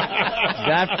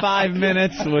 That 5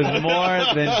 minutes was more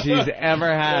than she's ever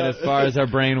had as far as her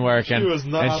brain working. She was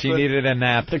not and she needed a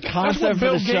nap. The That's concept what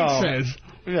Bill for the Gates show. says.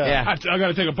 Yeah. I got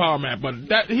to take a power nap, but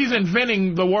he's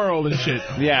inventing the world and shit.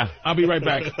 Yeah. I'll be right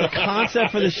back. The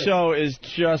concept for the show is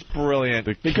just brilliant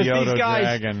because Kyoto these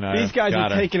guys Dragon, are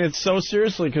taking it so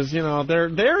seriously because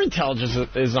their intelligence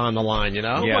is on the line.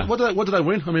 Yeah. What did I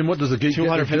win? I mean, what does the geek get?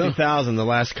 250,000. The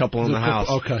last couple in the house.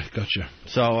 Okay, gotcha.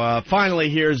 So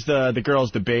finally, here's the girls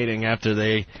debating after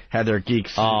they had their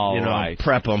geeks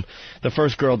prep them. The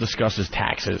first girl discusses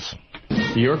taxes.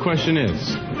 Your question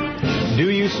is, do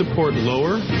you support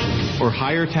lower or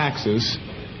higher taxes,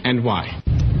 and why?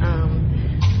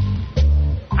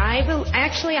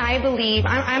 I believe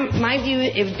my view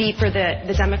it would be for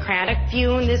the Democratic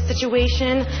view in this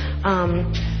situation.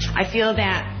 I feel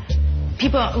that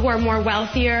people who are more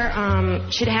wealthier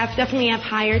should definitely have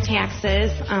higher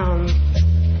taxes.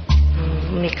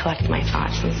 Let me collect my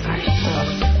thoughts. I'm sorry.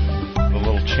 A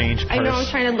little change purse. I know I'm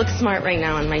trying to look smart right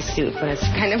now in my suit, but it's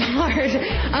kind of hard.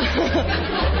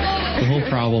 The whole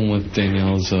problem with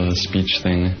Danielle's speech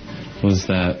thing was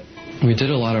that we did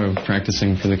a lot of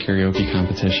practicing for the karaoke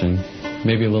competition,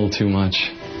 maybe a little too much.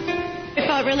 I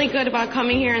felt really good about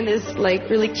coming here in this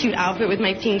really cute outfit with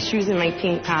my pink shoes and my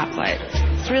pink top, but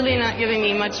it's really not giving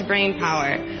me much brain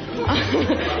power.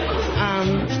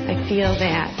 I feel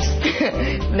that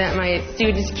that my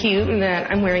suit is cute and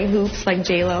that I'm wearing hoops like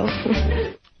J-Lo.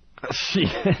 She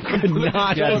could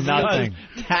not had nothing.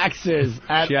 Taxes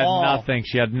at all. She had nothing.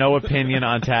 She had no opinion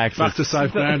on taxes. Back to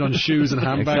 $5 grand on shoes and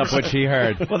handbags. Except what she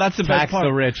heard. Well, that's the Tax best part.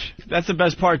 the rich. That's the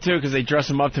best part, too, because they dress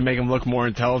them up to make them look more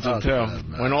intelligent, too.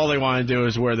 When all they want to do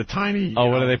is wear the tiny...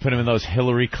 what do they put them in, those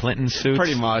Hillary Clinton suits?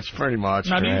 Pretty much.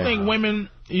 Now, do you think women...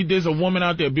 There's a woman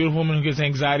out there, a beautiful woman, who gets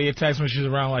anxiety attacks when she's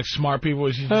around smart people.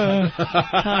 She's just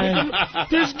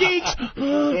there's geeks.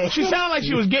 She sounded like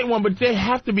she was getting one, but they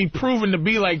have to be proven to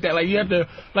be like that. You have to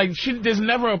there's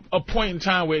never a point in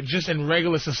time where just in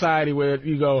regular society where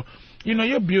you go,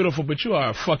 you're beautiful, but you are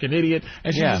a fucking idiot,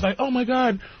 and she's just like, oh my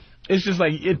God. It's just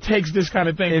it takes this kind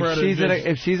of thing for her to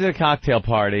if she's at a cocktail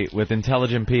party with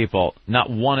intelligent people, not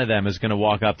one of them is going to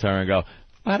walk up to her and go,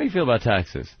 how do you feel about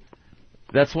taxes?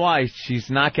 That's why she's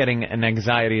not getting an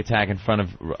anxiety attack in front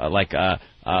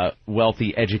of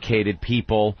wealthy, educated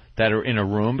people that are in a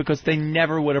room, because they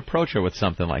never would approach her with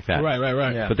something like that. Right.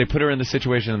 Yeah. But they put her in the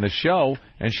situation in the show,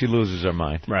 and she loses her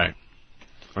mind. Right.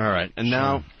 All right. And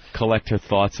now... collect her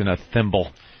thoughts in a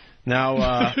thimble.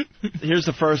 Now, here's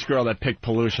the first girl that picked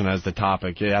pollution as the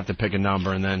topic. You have to pick a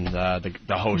number, and then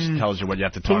the host tells you what you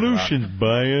have to talk about. Pollution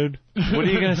bad. What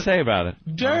are you going to say about it?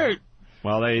 Dirt.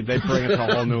 Well, they bring it to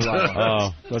a whole new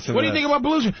level. What do you think about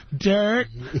pollution? Dirt.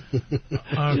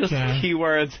 Okay. Just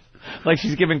keywords. Like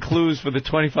she's giving clues for the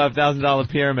 $25,000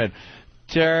 pyramid.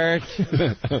 Dirt,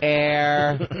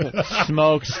 air,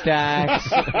 smokestacks,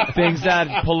 things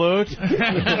that pollute. Here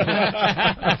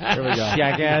we go.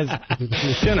 Jackass.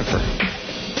 Jennifer,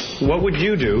 what would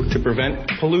you do to prevent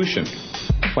pollution?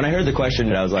 When I heard the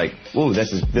question, I was like, ooh,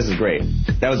 this is great.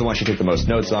 That was the one she took the most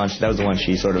notes on. That was the one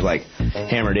she sort of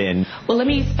hammered in. Well, let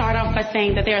me start off by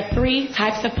saying that there are 3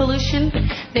 types of pollution.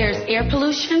 There's air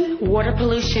pollution, water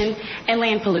pollution, and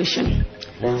land pollution.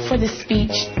 For the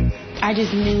speech, I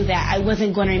just knew that I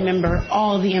wasn't going to remember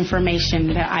all the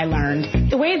information that I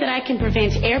learned. The way that I can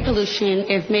prevent air pollution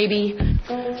is maybe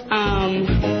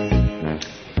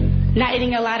not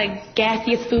eating a lot of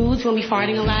gaseous foods. We'll be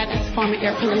farting a lot. That's a form of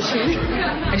air pollution.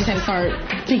 I just had to start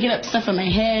picking up stuff in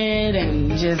my head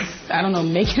and just,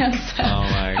 making up stuff.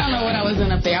 I don't know what I was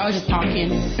doing up there. I was just talking.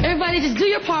 Everybody just do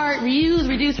your part. Reuse,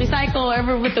 reduce, recycle,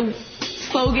 whatever with the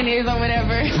slogan is or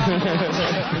whatever.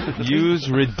 Use,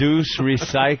 reduce,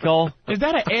 recycle. Is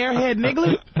that an airhead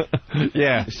nigga?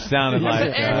 Yeah. Sounded like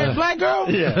an airhead black girl?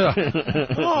 Yeah.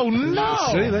 Oh, no.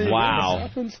 See, wow.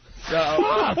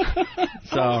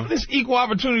 So this equal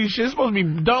opportunity shit is supposed to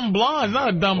be dumb blondes, not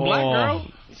a dumb black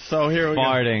girl. So here we go.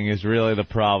 Farting is really the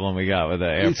problem we got with the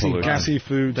air pollution. Gassy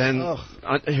food. Then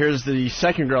here's the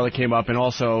second girl that came up and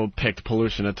also picked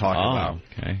pollution to talk about.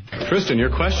 Okay. Tristan, your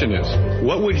question is,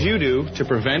 what would you do to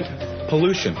prevent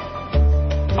pollution?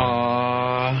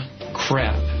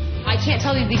 Crap. I can't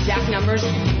tell you the exact numbers.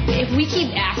 If we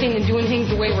keep acting and doing things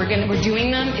the way we're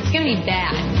doing them, it's going to be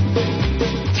bad.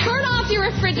 Turn off your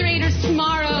refrigerators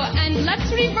tomorrow and Let's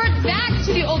revert back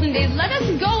to the olden days. Let us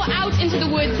go out into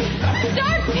the woods.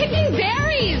 Start picking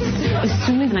berries. As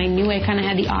soon as I knew I kind of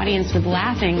had the audience with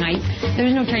laughing, there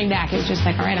was no turning back. It's just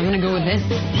like, all right, I'm going to go with this.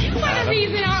 For the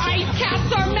reason our ice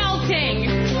caps are melting.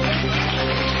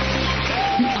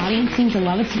 The audience seemed to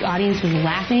love it. The audience was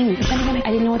laughing.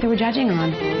 I didn't know what they were judging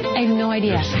on. I had no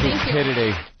idea.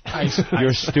 Stupidity.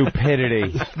 Your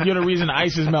stupidity. You're the reason the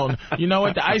ice is melting. You know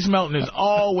what? The ice melting is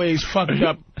always fucked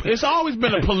up. It's always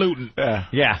been a pollutant.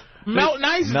 Yeah. Melting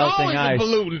ice is always a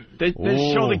pollutant. They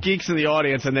show the geeks in the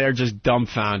audience, and they're just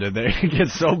dumbfounded. They get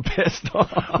so pissed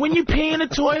off. When you pee in a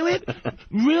toilet,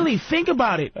 really think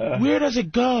about it. Where does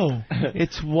it go?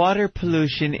 It's water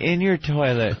pollution in your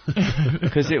toilet.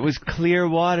 Because it was clear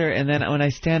water, and then when I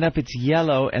stand up, it's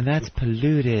yellow, and that's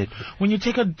polluted. When you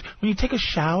take a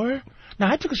shower... Now,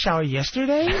 I took a shower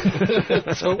yesterday.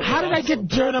 So how did I get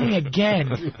dirt on me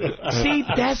again? See,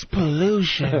 that's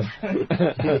pollution.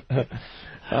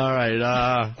 All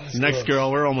right, next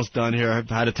girl. We're almost done here. I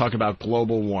had to talk about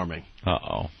global warming.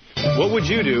 Uh-oh. What would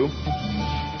you do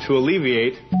to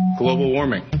alleviate global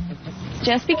warming?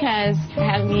 Just because I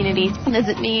have immunity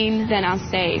doesn't mean that I'm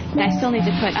safe. I still need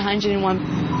to put 101%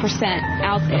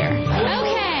 out there.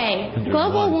 Okay,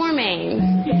 global warming.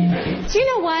 Do you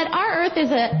know what? Our Earth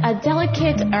is a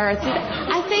delicate Earth.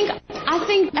 I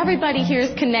think everybody here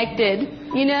is connected.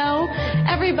 You know,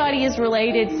 everybody is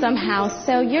related somehow.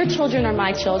 So your children are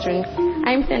my children.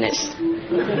 I'm finished.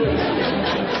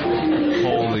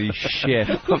 Holy shit.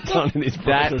 I'm telling you, these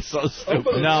boys are so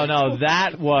stupid. No,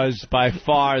 that was by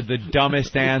far the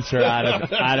dumbest answer out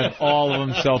of all of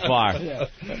them so far.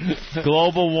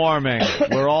 Global warming.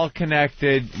 We're all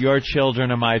connected. Your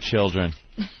children are my children.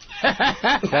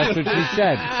 That's what she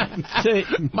said. See,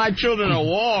 my children are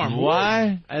warm.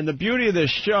 Why? And the beauty of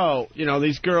this show,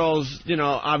 these girls,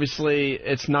 obviously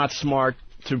it's not smart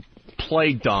to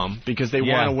play dumb because they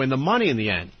want to win the money in the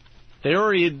end. They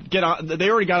already got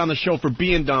on the show for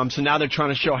being dumb, so now they're trying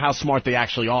to show how smart they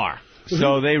actually are.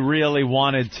 So they really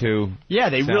wanted to. Yeah,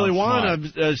 they really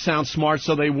want to sound smart,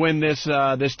 so they win this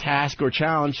task or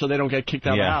challenge, so they don't get kicked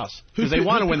out of the house because they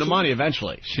want to win the money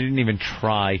eventually. She didn't even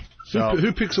try. So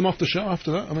who picks them off the show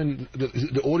after that? I mean, is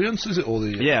it the audience? Is it or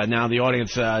the? Yeah, now the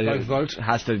audience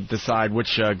has to decide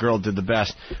which girl did the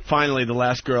best. Finally, the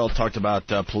last girl talked about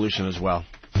pollution as well.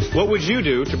 What would you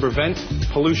do to prevent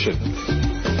pollution?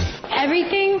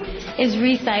 Everything is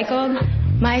recycled.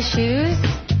 My shoes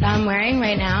that I'm wearing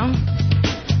right now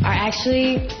are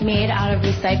actually made out of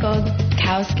recycled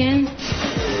cow skin.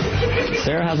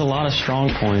 Sarah has a lot of strong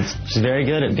points. She's very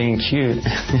good at being cute.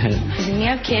 When you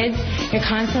have kids, you're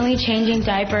constantly changing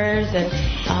diapers. And,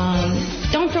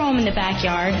 don't throw them in the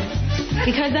backyard.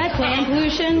 Because that's land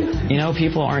pollution.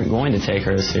 People aren't going to take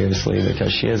her seriously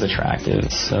because she is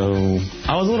attractive. So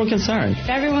I was a little concerned. If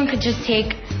everyone could just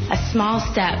take a small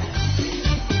step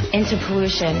into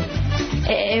pollution,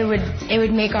 it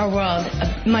would make our world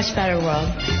a much better world.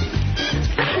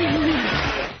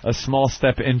 A small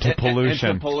step into pollution.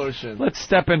 Into pollution. Let's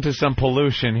step into some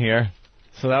pollution here.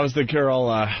 So that was the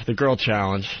girl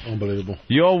challenge. Unbelievable.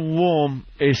 Your womb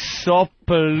is so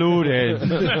polluted.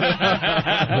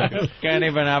 Can't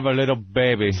even have a little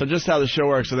baby. So just how the show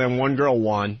works. So then one girl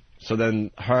won. So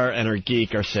then her and her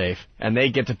geek are safe, and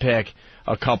they get to pick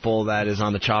a couple that is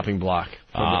on the chopping block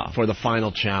for the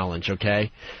final challenge,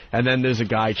 okay? And then there's a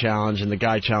guy challenge, and the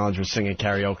guy challenge was singing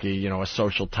karaoke, a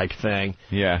social type thing.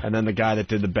 Yeah. And then the guy that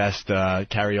did the best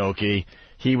karaoke,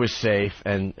 he was safe,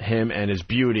 and him and his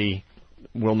beauty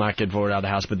will not get voted out of the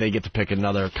house, but they get to pick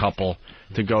another couple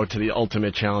to go to the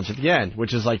ultimate challenge at the end,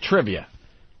 which is like trivia.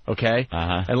 Okay?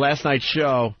 And last night's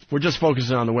show, we're just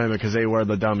focusing on the women because they were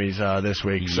the dummies this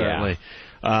week, certainly.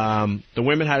 The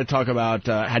women had to talk about,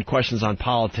 had questions on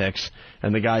politics,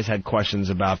 and the guys had questions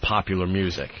about popular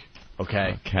music.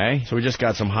 Okay? Okay. So we just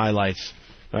got some highlights.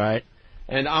 All right?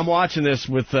 And I'm watching this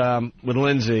with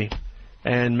Lindsay,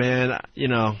 and man,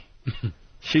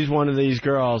 she's one of these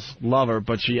girls, love her,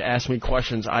 but she asked me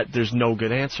questions. There's no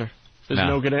good answer. There's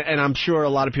no good answer. And I'm sure a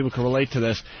lot of people can relate to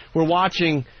this. We're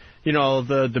watching,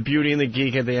 the beauty and the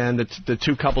geek at the end, the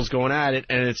two couples going at it,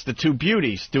 and it's the two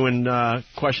beauties doing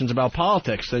questions about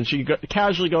politics. And she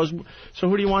casually goes, so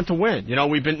who do you want to win?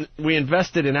 We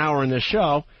invested an hour in this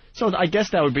show, so I guess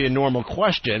that would be a normal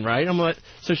question, right?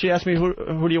 So she asked me,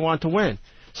 who do you want to win?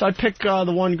 So I pick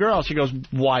the one girl. She goes,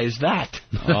 why is that?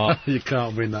 You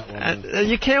can't win that one.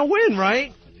 You can't win,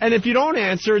 right? And if you don't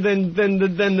answer, then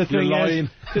the thing is,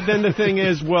 then the thing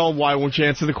is, well, why won't you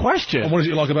answer the question? And what is it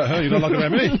you like about her? You don't like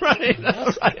about me? Right.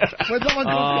 That's right. Where's that one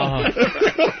come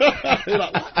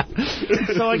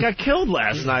from? So I got killed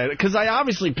last night because I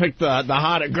obviously picked the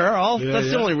hotter girl. That's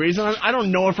the only reason. I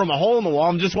don't know her from a hole in the wall.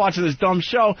 I'm just watching this dumb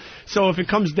show. So if it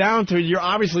comes down to it, you're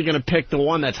obviously going to pick the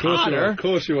one that's hotter. Of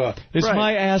course you are. Is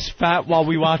my ass fat while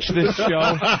we watch this show?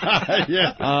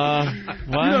 Yeah.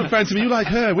 What? You don't fancy me. You like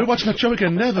her. We're watching that show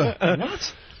again. Never.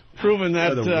 What? Proving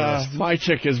that my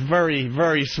chick is very,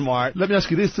 very smart. Let me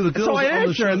ask you this to the girls. So I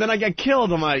answer, and then I get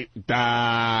killed. I'm like,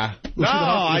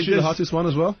 Was she the hottest one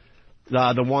as well?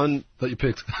 The one that you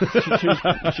picked.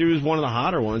 she was one of the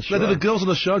hotter ones. Sure. Now, did the girls on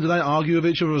the show, did they argue with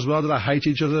each other as well? Did they hate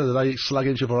each other? Did they slag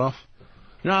each other off?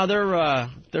 No,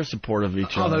 they're supportive of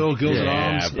each other. Oh, they all girls in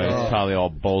arms? Yeah, but it's probably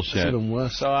all bullshit. It's even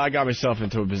worse. So I got myself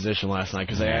into a position last night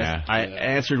because I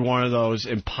answered one of those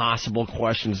impossible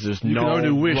questions. There's you no can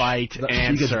only wish right that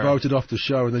answer. She gets voted off the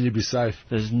show and then you'd be safe.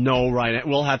 There's no right.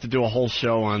 We'll have to do a whole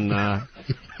show on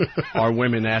our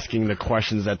women asking the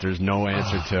questions that there's no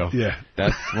answer to. Yeah.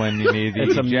 That's when you need the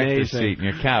ejector seat in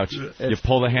your couch. You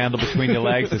pull the handle between your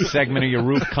legs, the segment of your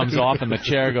roof comes off, and the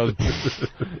chair goes...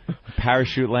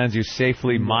 Parachute lands you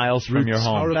safely miles from your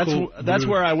home. That's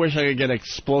where I wish I could get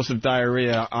explosive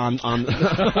diarrhea on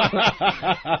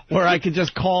where I could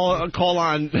just call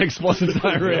on explosive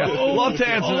diarrhea. Love to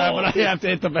answer that, but I have to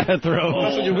hit the bathroom.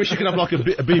 That's what you wish you could have like a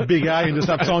big A and just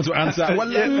have time to answer.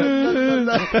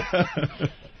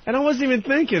 And I wasn't even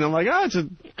thinking. I'm like, it's a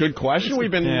good question. We've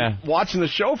been watching the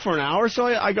show for an hour, so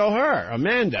I go her.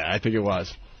 Amanda, I think it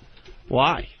was.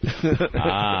 Why?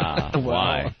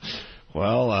 Why?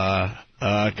 Well,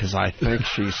 because I think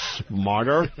she's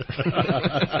smarter.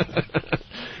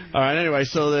 All right, anyway,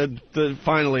 so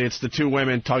finally it's the two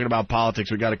women talking about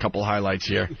politics. We got a couple highlights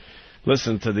here.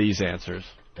 Listen to these answers.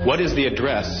 What is the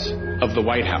address of the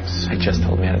White House? I just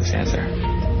told Amanda this answer.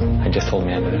 I just told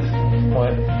Amanda this.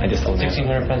 What? I just told Amanda.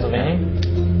 1600 Pennsylvania?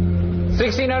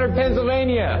 1600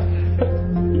 Pennsylvania!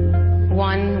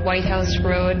 1 White House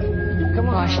Road,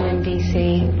 Washington,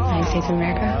 D.C., United States of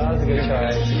America. That was a good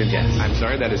try. That's a good guess. I'm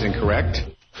sorry, that is incorrect.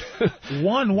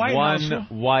 One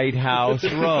White House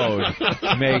Road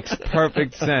makes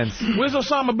perfect sense. Where's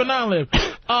Osama bin Laden live?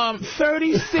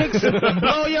 36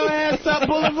 Blow Your Ass Up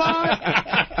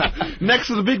Boulevard? Next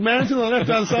to the big mansion on the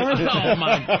left-hand side? Oh,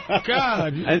 my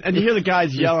God. And you hear the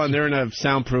guys yelling. They're in a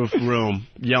soundproof room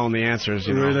yelling the answers,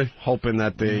 hoping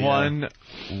that they... 1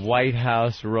 White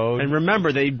House Road. And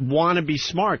remember, they want to be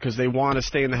smart because they want to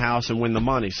stay in the house and win the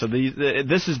money. So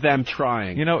this is them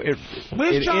trying.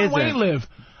 Where's John Wayne live?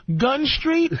 Gun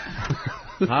Street?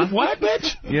 Huh? What,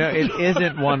 bitch? It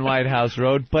isn't 1 White House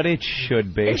Road, but it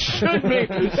should be. It should be.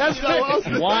 That's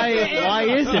why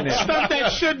isn't it? Stuff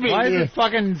that should be. Why is it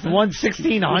fucking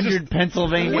 1600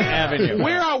 Pennsylvania Avenue?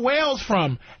 Where are whales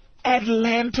from?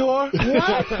 Atlantor?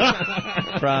 What?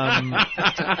 From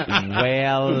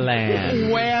Whale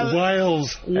Land.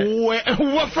 Wales.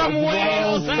 From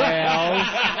Wales?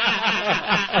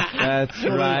 That's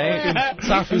right.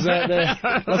 Tough is out there.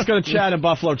 Let's go to Chad in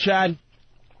Buffalo. Chad?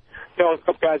 Yo, what's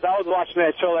up, guys? I was watching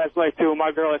that show last night, too.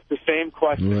 My girl asked the same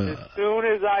question. As soon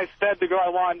as I said the girl I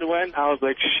wanted to win, I was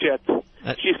like, shit.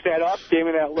 She sat up, gave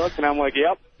me that look, and I'm like,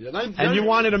 yep. And you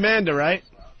wanted Amanda, right?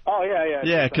 Oh, yeah.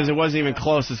 Yeah, because it wasn't even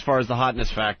close as far as the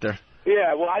hotness factor.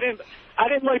 Yeah, well, I didn't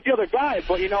like the other guy,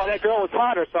 but, that girl was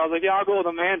hotter, so I was like, yeah, I'll go with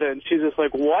Amanda. And she's just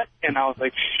like, what? And I was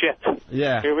like, shit.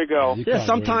 Yeah. Here we go. Yeah,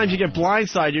 sometimes you get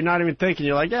blindsided. You're not even thinking.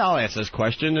 You're like, yeah, I'll answer this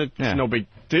question. It's no big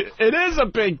deal. It is a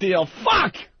big deal.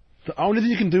 Fuck! The only thing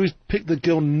you can do is pick the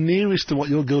girl nearest to what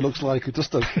your girl looks like,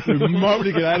 just to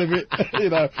remotely get out of it.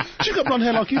 She's got blonde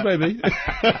hair like you, baby.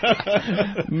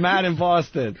 Matt in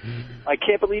Boston. I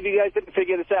can't believe you guys didn't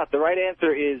figure this out. The right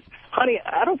answer is, honey,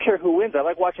 I don't care who wins. I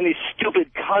like watching these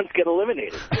stupid cunts get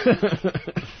eliminated.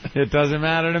 It doesn't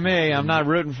matter to me. I'm not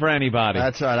rooting for anybody.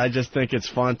 That's right. I just think it's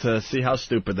fun to see how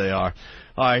stupid they are.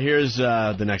 All right, here's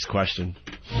the next question.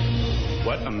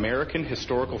 What American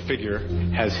historical figure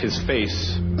has his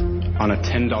face on a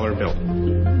 $10 bill?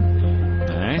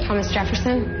 All right. Thomas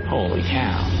Jefferson? Holy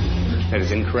cow. That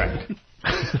is incorrect.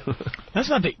 That's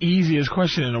not the easiest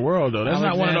question in the world, though. That's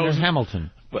not one of those... Hamilton.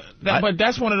 But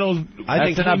that's one of those... I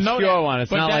think that's an obscure one.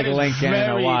 It's not like Lincoln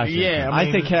or Washington. Yeah,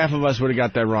 I think half of us would have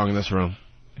got that wrong in this room.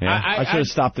 Yeah, I should have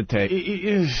stopped the tape.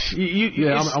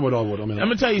 I'm with Allwood. I'm going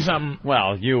to tell you something.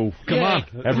 Well, come on.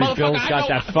 Every bill's got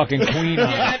that fucking queen on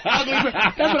it.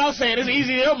 That's what I was saying. It's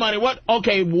easy to earn money.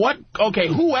 Okay,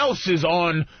 who else is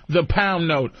on the pound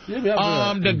note?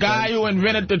 The guy who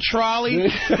invented the trolley.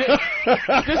 This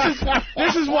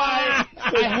is why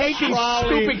I hate these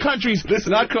stupid countries.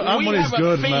 Listen, our money's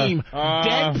good, man. We have a theme.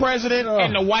 Dead president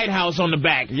and the White House on the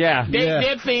back. Yeah.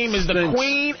 Their theme is the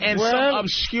Queen and some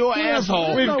obscure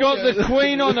asshole. We've got the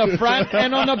Queen on the front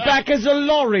and on the back is a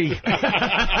lorry.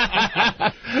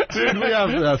 Dude, we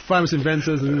have famous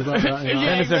inventors and things like that.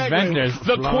 Famous inventors.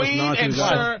 The Queen and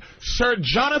Sir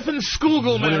Jonathan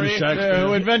Schoolgleberry,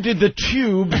 who invented the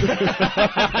tube.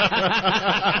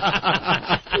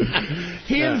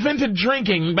 He invented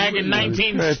drinking back in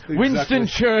 19... Winston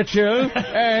Churchill.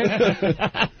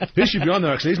 He should be on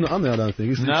there, actually. He's not on there, I don't think.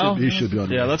 He should be on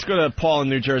there. Yeah, let's go to Paul in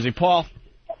New Jersey. Paul.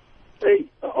 Hey,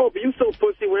 but you so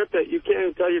pussy whipped that you can't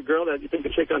even tell your girl that you think the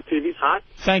chick on TV's hot?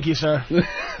 Thank you, sir. No,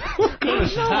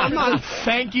 I'm not.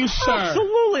 Thank you, sir.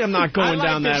 Absolutely, I'm not going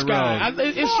down that road.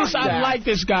 It's just I like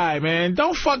this guy, man.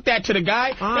 Don't fuck that to the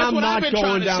guy. That's I'm what not I've been going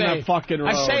trying to down say. that fucking road.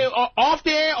 I say off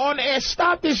the air, on the air,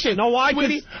 stop this shit. No, why?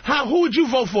 Sweetie, who would you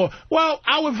vote for? Well,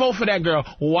 I would vote for that girl.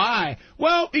 Why?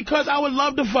 Well, because I would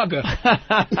love to fuck her.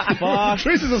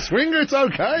 Teresa's a swinger. It's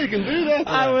okay. You can do that.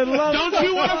 I would love. Don't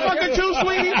you want to fuck her too,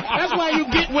 sweetie? That's why you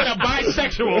get with a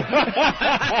bisexual.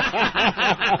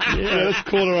 Let's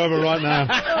call her over right now.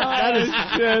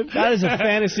 That is a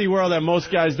fantasy world that most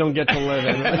guys don't get to live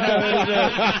in.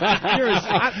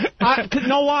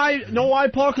 Know why,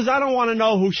 Paul? Because I don't want to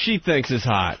know who she thinks is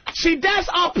hot. See, that's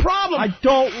our problem. I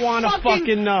don't want to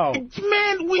fucking know.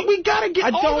 Man, we got to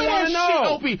get over that shit,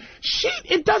 Opie.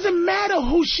 It doesn't matter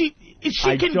who she can get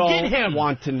him. I don't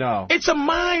want to know. It's a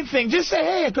mind thing. Just say,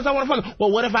 hey, because I want to fuck him.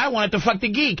 Well, what if I wanted to fuck the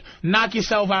geek? Knock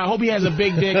yourself out. I hope he has a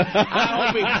big dick. I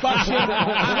hope he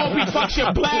fucks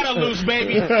your bladder loose,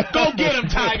 baby. Go get him,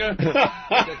 Tiger.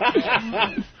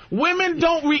 Women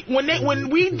don't when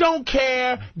we don't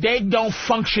care, they don't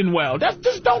function well.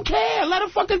 Just don't care. Let her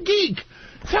fuck a geek.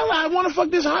 Tell her I want to fuck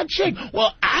this hot chick.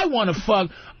 Well, I want to fuck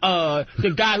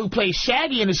the guy who plays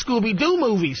Shaggy in the Scooby-Doo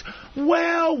movies.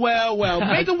 Well.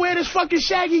 Make him wear this fucking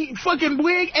Shaggy fucking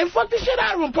wig and fuck the shit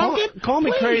out of him, Pumpkin. Call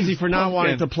me crazy for not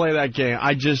wanting to play that game.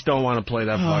 I just don't want to play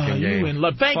that fucking game. You in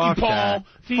love. Thank you, Paul.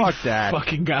 Fuck that.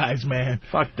 Fucking guys, man.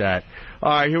 Fuck that.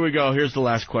 All right, here we go. Here's the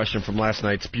last question from last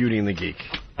night's Beauty and the Geek.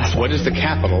 What is the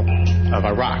capital of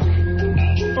Iraq?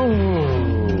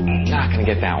 Ooh, not gonna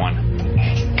get that one.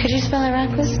 Could you spell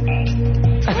Iraq, please?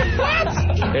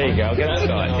 There you go. Get us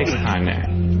going. Take some time there.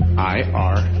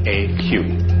 IRAQ.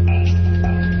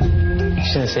 You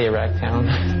shouldn't say Iraq town.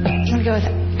 I'm gonna go with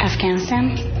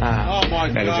Afghanistan. Oh my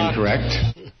God. That is incorrect.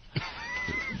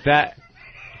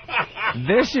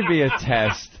 There should be a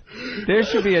test. There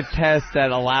should be a test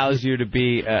that allows you to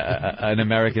be an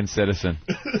American citizen.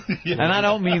 And I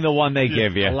don't mean the one they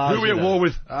give you. Who are we at war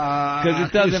with? Because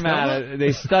it doesn't matter.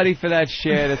 They study for that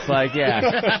shit. It's like, yeah.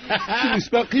 Can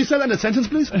you say that in a sentence,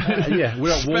 please? Yeah,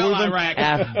 we're at war with them.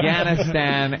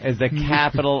 Afghanistan is the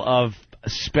capital of...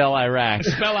 Spell Iraq.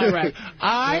 Spell Iraq.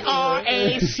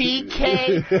 IRACKE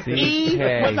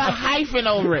with a hyphen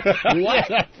over it. What?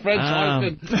 French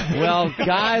hyphen. Well,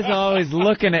 guys are always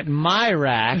looking at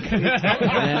Myrack, and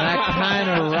that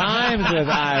kind of rhymes with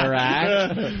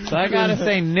Iraq. So I gotta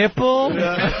say nipple. You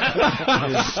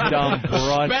dumb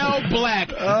broad. Spell black.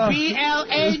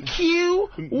 BLAQ.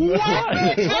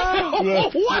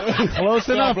 What? Close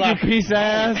enough, you piece of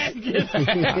ass.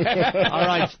 All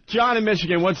right, John in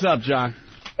Michigan. What's up, John?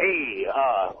 Hey,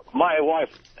 my wife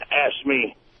asked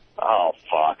me, oh,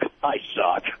 fuck, I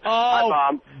suck. Oh.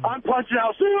 I'm punching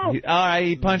out soon. All right,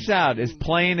 he punched out. His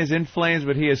plane is in flames,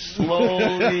 but he is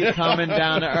slowly coming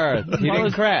down to earth. He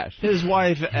didn't crash. His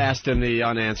wife asked him the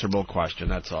unanswerable question,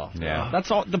 that's all. Yeah.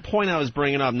 That's all. The point I was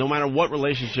bringing up, no matter what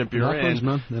relationship you're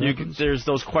in, there's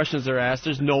those questions that are asked,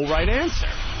 there's no right answer.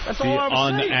 That's all I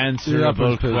was saying.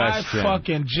 Unanswerable question. I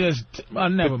fucking just...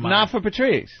 never mind. Not for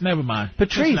Patrice. Never mind.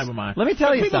 Patrice, never mind. Let me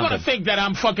tell you People something. People going to think that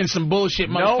I'm fucking some bullshit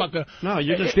motherfucker. No,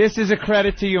 you're just... This is a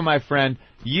credit to you, my friend.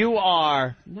 You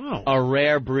are a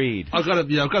rare breed. I've got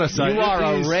to say. You are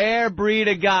a rare breed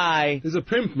of guy. He's a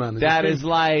pimp, man. That is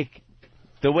like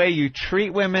the way you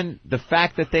treat women, the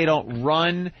fact that they don't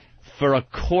run for a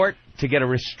court to get a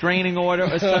restraining order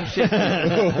or some shit.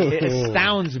 It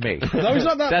astounds me. No, he's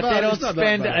not that bad. They don't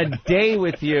spend a day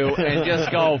with you and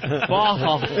just go,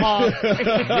 fuck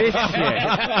this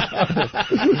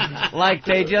shit. Like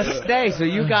they just stay. So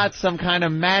you got some kind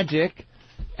of magic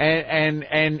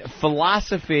and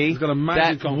philosophy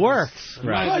that works.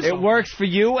 Right. It works for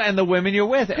you and the women you're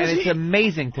with, and it's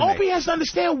amazing to me. Opie has to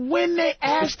understand when they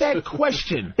ask that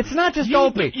question. It's not just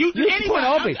Opie.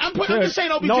 I'm just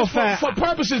saying Opie for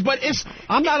purposes, but it's...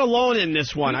 I'm not alone in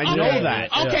this one. I know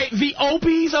that. Okay, the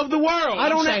Opies of the world,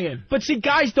 I'm saying. But see,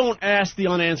 guys don't ask the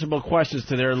unanswerable questions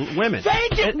to their women.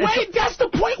 Thank you. That's the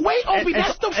point. Wait, Opie,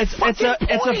 that's the fucking point.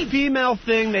 It's a female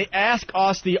thing. They ask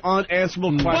us the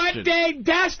unanswerable questions. But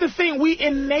that's the thing. We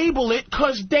enable it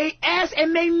because they ask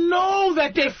and they know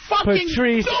that they're fucking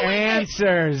Patrice doing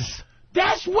answers. It.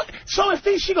 That's what. So if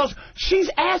she goes,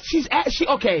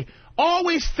 okay.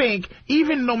 Always think,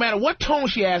 even no matter what tone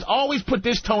she has, always put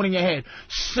this tone in your head.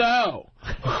 So,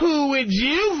 who would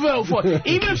you vote for?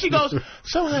 Even if she goes,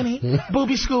 so honey,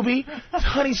 booby Scooby,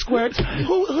 honey squirts,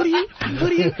 who do you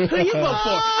vote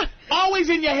for? Always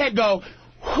in your head go,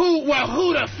 who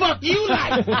the fuck you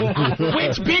like?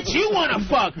 Which bitch you wanna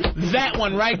fuck? That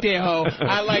one right there, ho.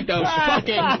 I like the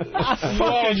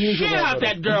fucking shit out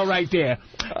that girl right there.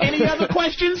 Any other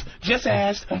questions? Just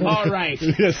ask. All right.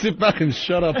 Yeah, sit back and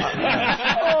shut up.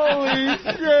 Holy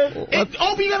shit.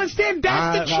 Opie, you understand?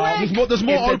 That's the trick. There's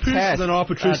more Opies than our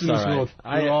Patrice in this world.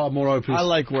 There are more Opies. I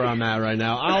like where I'm at right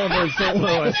now. Oliver in St.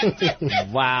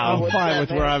 Louis. Wow. I'm fine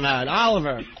with where I'm at.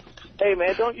 Oliver. Hey,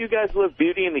 man, don't you guys live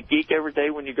Beauty and the Geek every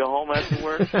day when you go home after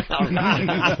work? That's a bit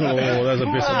of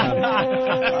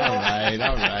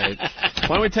All right. Why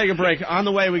don't we take a break? On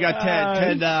the way, we got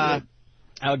Ted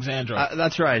Alexandro.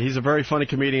 That's right. He's a very funny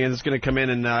comedian. He's going to come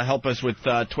in and help us with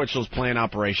Twitchell's playing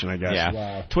Operation, I guess. Yeah.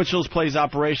 Wow. Twitchell's plays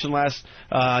Operation next,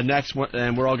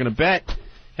 and we're all going to bet.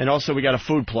 And also, we got a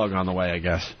food plug on the way, I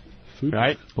guess. Food?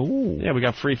 Right? Ooh. Yeah, we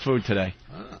got free food today.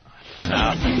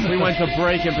 We went to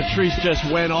break and Patrice just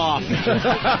went off. It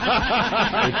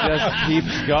just keeps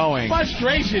going.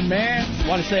 Frustration, man.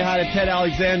 Want to say hi to Ted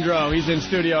Alexandro. He's in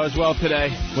studio as well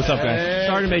today. What's up, guys?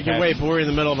 Sorry to make you wait, but we're in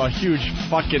the middle of a huge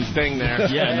fucking thing there.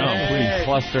 Yeah, no, please,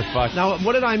 clusterfuck. Now,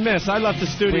 what did I miss? I left the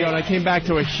studio and I came back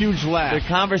to a huge laugh. The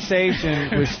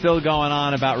conversation was still going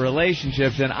on about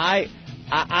relationships, and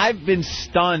I've been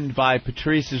stunned by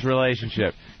Patrice's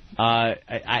relationship.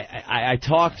 I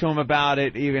talked to him about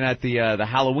it even at the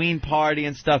Halloween party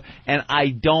and stuff, and I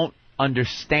don't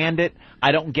understand it.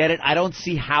 I don't get it. I don't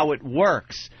see how it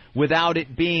works without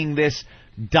it being this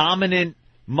dominant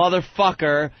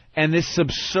motherfucker and this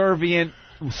subservient,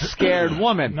 scared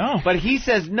woman. No. But he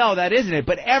says, no, that isn't it.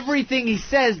 But everything he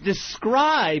says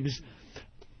describes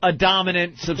a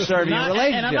dominant, subservient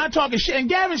relationship. And I'm not talking shit. And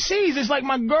Gavin sees it's like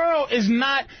my girl is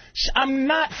not... I'm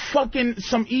not fucking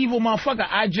some evil motherfucker.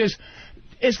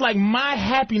 It's like my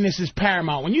happiness is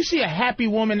paramount. When you see a happy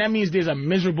woman, that means there's a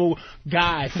miserable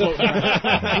guy floating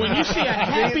around. When you see a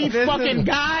happy fucking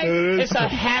guy, it's a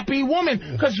happy woman.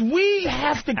 Because we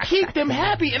have to keep them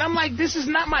happy. And I'm like, this is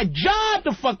not my job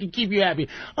to fucking keep you happy.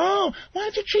 Oh, why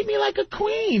don't you treat me like a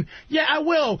queen? Yeah, I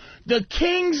will. The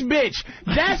king's bitch.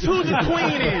 That's who the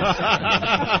queen is.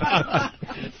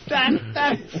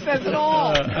 That says it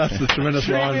all. That's the tremendous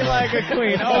Treat line. me like a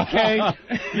queen. Okay.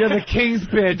 You're the king's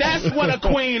bitch. That's what a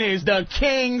queen is, the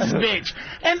king's bitch.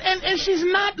 And she's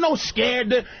not no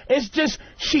scared. It's just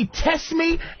she tests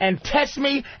me and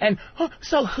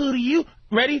so who do you...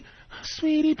 Ready?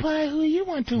 Sweetie pie, who you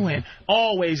want to win?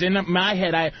 Always in my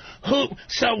head,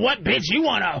 so what bitch you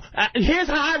want to... here's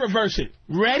how I reverse it.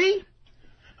 Ready?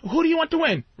 Who do you want to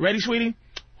win? Ready, sweetie?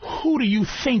 Who do you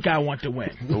think I want to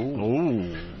win?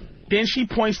 Ooh. Then she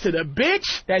points to the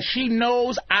bitch that she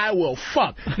knows I will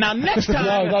fuck. Now, next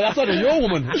time... No, that's not your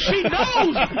woman. She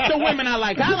knows the women I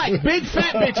like. I like big,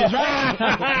 fat bitches,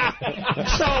 right?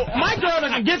 So, my girl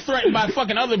doesn't get threatened by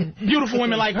fucking other beautiful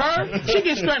women like her. She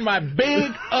gets threatened by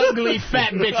big, ugly,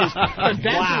 fat bitches. That's who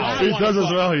I He wanna does as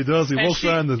fuck. well. He does. He walks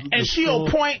around the... And she'll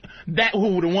point that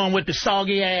the one with the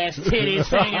soggy ass titties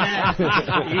hanging out.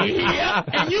 Yeah.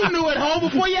 And you knew it, ho,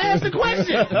 before you asked the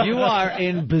question. You are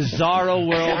in bizarro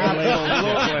world. You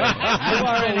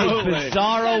are in a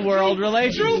bizarro world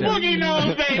relationship. Drew Boogie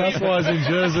knows, baby. That's why he's in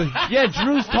Jersey. Yeah,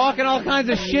 Drew's talking all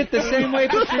kinds of shit the same way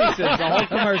Patrice is. The whole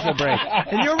commercial break.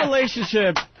 In your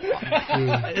relationship,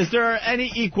 is there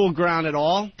any equal ground at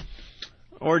all?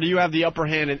 Or do you have the upper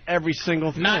hand in every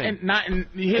single thing?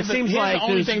 Here's the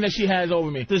only thing that she has over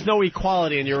me. There's no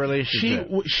equality in your relationship.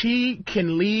 She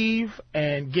can leave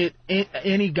and get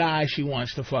any guy she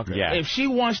wants to fuck her. Yeah. If she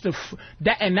wants to,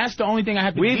 and that's the only thing I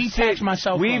have to detach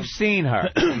myself from. We've seen her.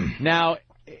 Now,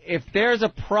 if there's a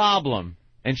problem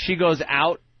and she goes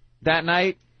out that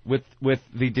night with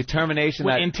the determination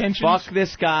with that intentions? fuck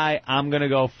this guy, I'm gonna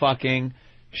go fucking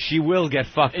she will get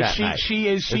fucked that night.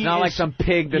 It's not like some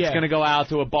pig that's going to go out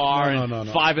to a bar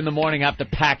and 5 in the morning have to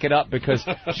pack it up because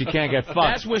she can't get fucked.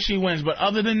 That's where she wins. But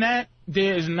other than that,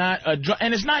 there is not a...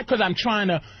 And it's not because I'm trying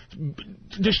to...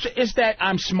 It's that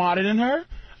I'm smarter than her.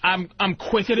 I'm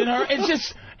quicker than her. It's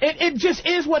just... It just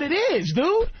is what it is,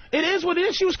 dude. It is what it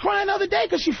is. She was crying the other day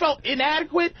because she felt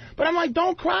inadequate. But I'm like,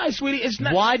 don't cry, sweetie. It's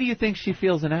not. Why do you think she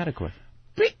feels inadequate?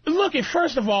 Look,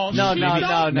 first of all, no.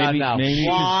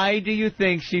 Why do you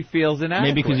think she feels inadequate?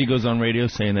 Maybe because he goes on radio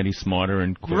saying that he's smarter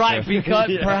and quicker. Right,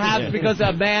 perhaps because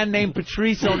a man named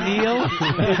Patrice O'Neal is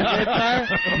with her.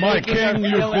 My king,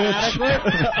 you bitch.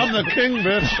 I'm the king,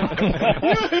 bitch.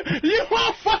 You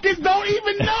motherfuckers don't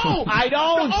even know. I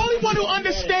don't. The only one who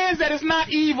understands that it's not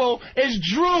evil is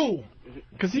Drew.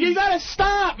 Because you gotta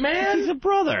stop, man. He's a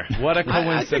brother. What a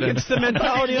coincidence. I think it's the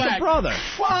mentality of the brother.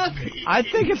 Fuck. I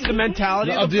think it's the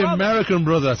mentality of the brother. American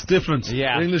brother. It's different.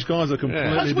 Yeah. The English guys are completely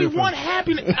different. Because we want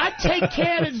happiness. I take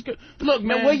care of this. Look,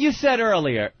 man. And what you said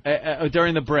earlier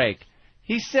during the break,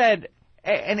 he said,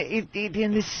 and it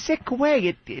in this sick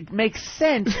way, it makes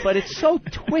sense, but it's so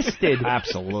twisted.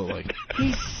 Absolutely.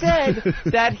 He said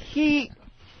that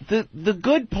the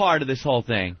good part of this whole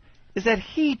thing is that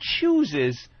he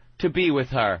chooses to be with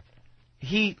her.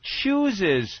 He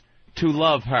chooses to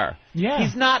love her. Yeah.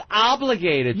 He's not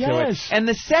obligated to it. And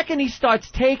the second he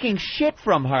starts taking shit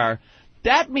from her,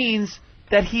 that means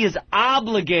that he is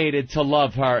obligated to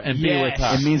love her and be with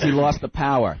her. It means he lost the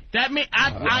power. That means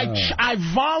I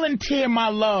volunteer my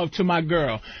love to my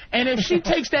girl. And if she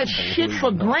takes that shit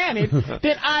for granted,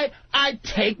 then I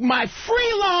take my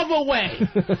free love away.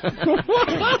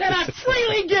 That I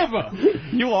freely give her.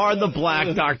 You are the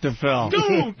black Dr. Phil.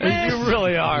 Dude, man. You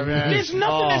really are, man. There's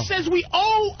nothing that says we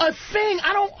owe a thing.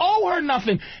 I don't owe her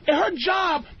nothing. And her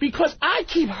job, because I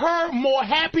keep her more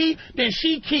happy than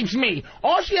she keeps me.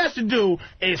 All she has to do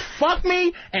is fuck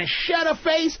me and shut her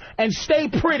face and stay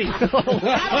pretty.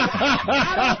 I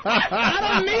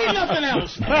don't need nothing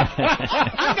else.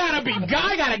 I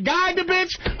gotta guide the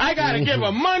bitch. I gotta give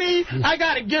her money. I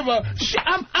gotta give her.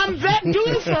 I'm that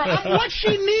dude for her. I'm what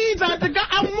she needs. I'm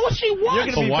what she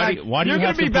wants. You're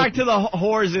gonna be back to the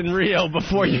whores in Rio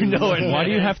before you know it. Why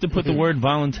do you have to put the word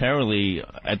voluntarily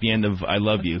at the end of "I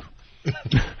love you"?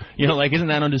 You know, like, isn't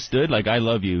that understood? Like, I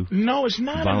love you. No, it's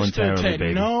not voluntarily, understood, Ted.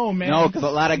 baby. No, man. No, because a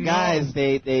lot of guys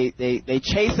they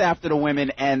chase after the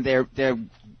women and they're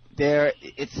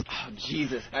it's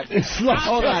Jesus.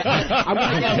 Hold on. I'm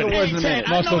gonna get to the words in a minute.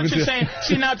 I know what you're saying.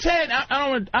 See now, Ted,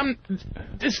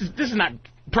 this is not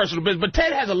personal business, but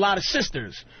Ted has a lot of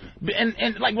sisters,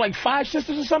 and like 5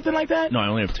 sisters or something like that. No, I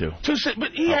only have 2.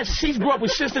 But he grew up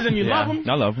with sisters, and you love them.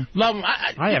 I love them. Love them.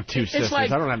 I have 2 sisters.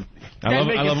 Like, I don't have. I love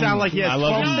it sound like he has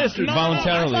 12 sisters.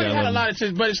 Voluntarily, I had a lot of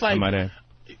sisters, but it's like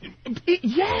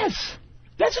yes.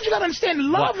 That's what you gotta understand.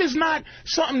 Love is not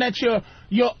something that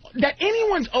that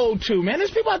anyone's owed to, man.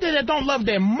 There's people out there that don't love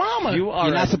their mama.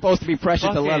 You're not supposed to be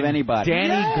pressured to love anybody.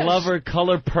 Danny Glover,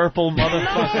 color purple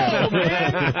motherfucker. No,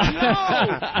 man.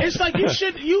 No. It's like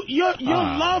your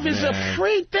love is a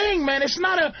free thing, man. It's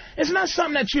not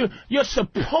something that you're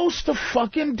supposed to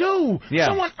fucking do. Yeah.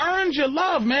 Someone earns your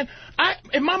love, man.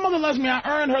 If my mother loves me, I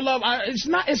earn her love. It's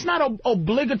not an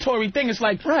obligatory thing. It's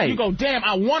like you go, damn,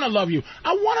 I want to love you.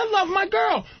 I want to love my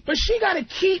girl, but she got to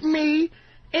keep me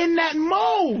in that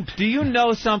mode. Do you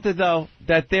know something, though,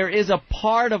 that there is a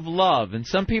part of love, and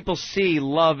some people see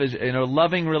love as, in a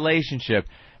loving relationship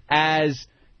as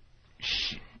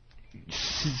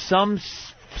some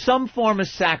form of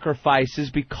sacrifices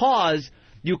because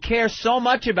you care so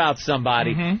much about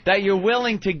somebody that you're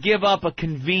willing to give up a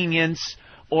convenience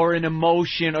or an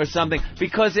emotion or something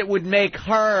because it would make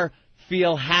her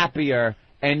feel happier,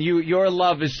 and your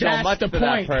love is so much for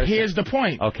that person. Here's the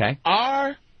point. Okay.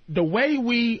 The way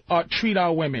we treat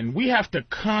our women, we have to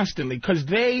constantly, because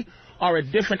they are a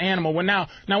different animal. Now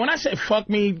when I say fuck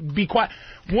me, be quiet,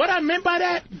 what I meant by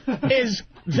that is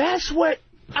that's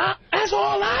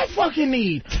all I fucking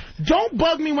need. Don't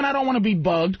bug me when I don't want to be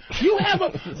bugged. You have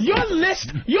your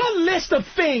list of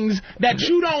things that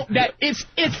you don't, that it's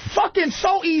fucking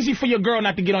so easy for your girl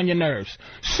not to get on your nerves.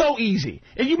 So easy.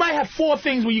 And you might have 4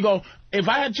 things where you go, if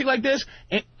I had a chick like this,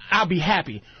 I'll be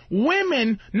happy.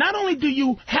 Women, not only do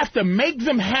you have to make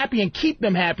them happy and keep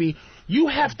them happy, you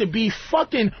have to be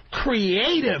fucking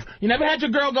creative. You never had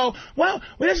your girl go, well,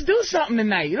 let's do something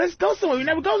tonight. Let's go somewhere. We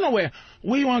never go nowhere.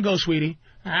 Where you want to go, sweetie?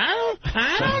 I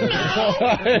don't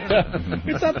know.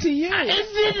 It's up to you.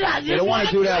 You don't want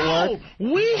to do that work.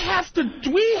 We have to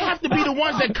be the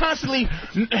ones that constantly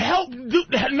help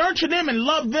nurture them and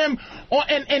love them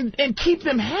and keep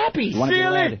them happy.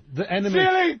 Silly. The enemy.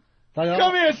 Silly.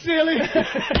 Come here, Silly.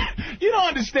 You don't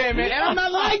understand, man. And I'm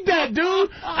not like that, dude.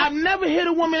 I've never hit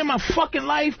a woman in my fucking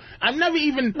life. I've never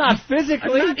even... Not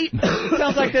physically.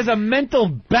 Sounds like there's a mental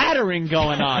battering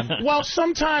going on. Well,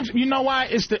 sometimes, you know why?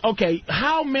 It's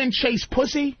how men chase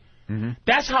pussy...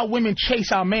 That's how women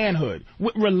chase our manhood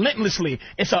relentlessly.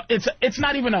 It's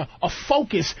not even a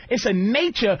focus. It's a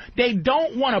nature. They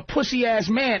don't want a pussy ass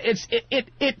man. It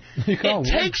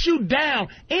takes you down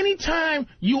anytime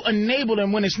you enable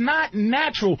them when it's not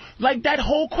natural. Like that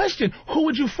whole question: who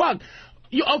would you fuck?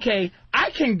 I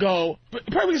can go.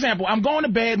 Perfect example. I'm going to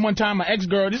bed one time. This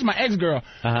is my ex-girl,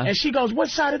 and she goes, "What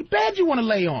side of the bed you want to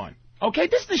lay on?" Okay,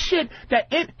 this is the shit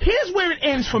here's where it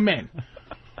ends for men.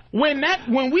 You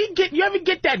ever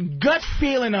get that gut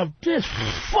feeling of this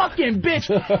fucking bitch,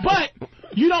 but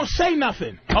you don't say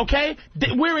nothing, okay?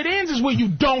 Where it ends is where you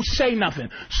don't say nothing.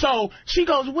 So she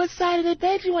goes, "What side of the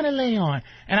bed you want to lay on?"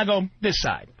 And I go, "This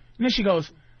side." And then she goes,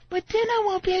 "But then I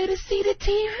won't be able to see the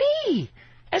TV."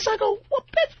 And so I go, "Well,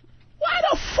 bitch, why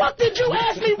the fuck did you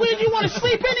ask me where you want to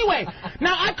sleep anyway?"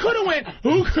 Now, I could have went,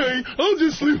 "Okay, I'll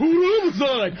just sleep on the other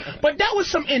side." But that was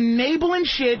some enabling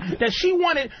shit that she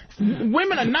wanted.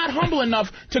 Women are not humble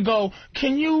enough to go,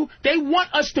 they want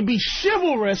us to be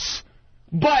chivalrous,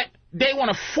 but they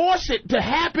want to force it to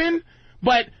happen,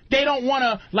 but they don't want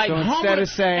to, so instead of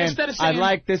saying, "I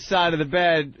like this side of the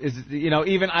bed,"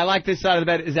 I like this side of the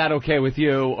bed, is that okay with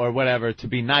you, or whatever, to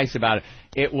be nice about it.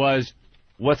 It was,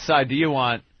 "What side do you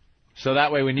want?" So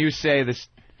that way, when you say the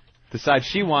side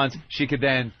she wants, she could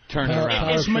then turn it around.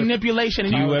 It's manipulation,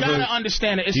 and you got to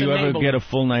understand it. It's do you enabling. ever get a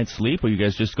full night's sleep, or you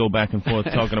guys just go back and forth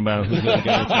talking about who's going to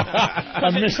get it? I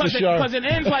missed the show. Because it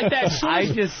ends like that. I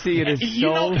just see it as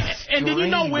and then you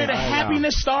know where the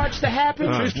happiness starts to happen?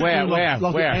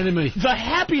 Where? Enemy. The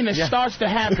happiness starts to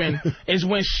happen is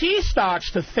when she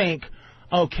starts to think,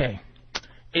 okay,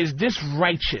 is this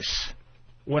righteous?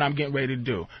 What I'm getting ready to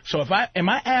do. So am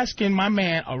I asking my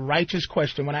man a righteous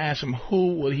question when I ask him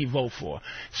who will he vote for?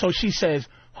 So she says,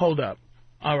 "Hold up.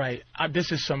 All right,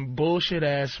 this is some bullshit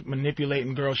ass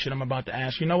manipulating girl shit I'm about to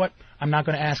ask. You know what? I'm not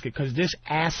going to ask it because this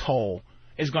asshole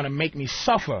is going to make me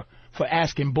suffer for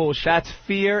asking bullshit." That's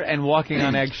fear and walking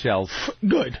on eggshells.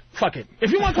 Good. Fuck it.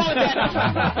 If you want to call it that,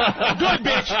 good,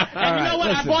 bitch. And you know what?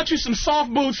 Listen. I bought you some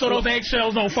soft boots so those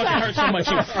eggshells don't fucking hurt so much.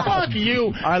 Fuck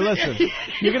you. All right, listen.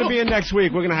 You're going to be in next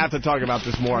week. We're going to have to talk about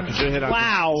this more because you hit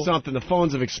on something. The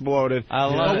phones have exploded.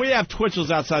 But we have Twitchell's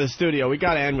outside the studio. We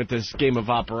got to end with this game of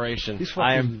operation.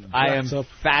 I am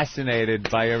fascinated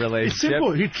by your relationship. It's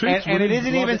simple. He treats and it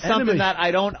isn't even something enemy. that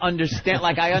I don't understand.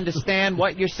 Like, I understand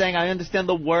what you're saying. I understand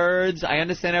the words. I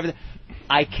understand everything.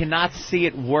 I cannot see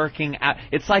it working out.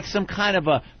 It's like some kind of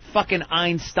a fucking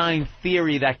Einstein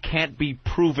theory that can't be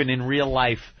proven in real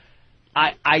life.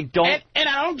 I don't. And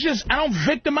I don't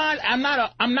victimize. I'm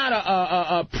not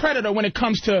a predator when it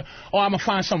comes to, I'm gonna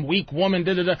find some weak woman.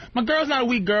 My girl's not a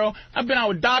weak girl. I've been out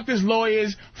with doctors,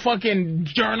 lawyers, fucking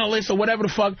journalists, or whatever the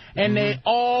fuck, and they're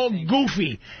all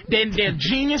goofy. They're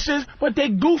geniuses, but they're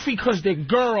goofy because they're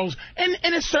girls. And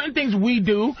there's certain things we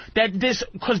do that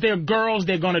because they're girls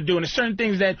they're gonna do, and there's certain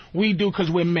things that we do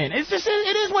because we're men. It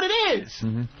is what it is.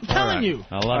 I'm telling you.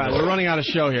 I love it. We're running out of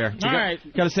show here. All right.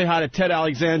 Got to say hi to Ted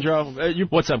Alexandro.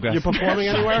 What's up, guys? You performing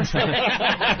anywhere? Sorry,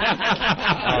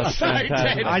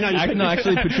 Ted. I know. No,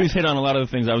 actually, Patrice hit on a lot of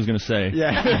the things I was going to say.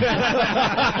 Yeah.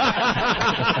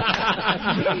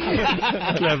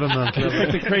 Clever man.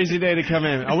 It's a crazy day to come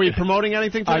in. Are we promoting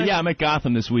anything today? Yeah, I'm at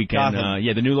Gotham this weekend.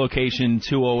 The new location,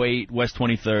 208 West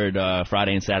 23rd,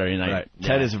 Friday and Saturday night. Right. Yeah.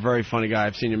 Ted is a very funny guy.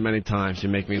 I've seen you many times. You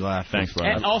make me laugh. Thanks, bro.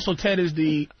 And also, Ted is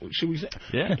should we say?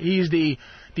 Yeah. He's the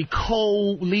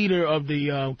co-leader of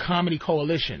the Comedy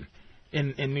Coalition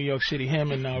in New York City.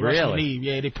 Him and Russ Meade.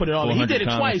 Yeah, they put it all. He did it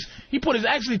twice. He put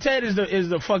Ted is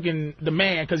the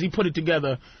man because he put it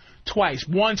together twice.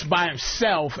 Once by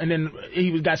himself, and then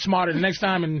he got smarter the next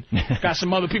time and got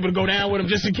some other people to go down with him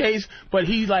just in case. But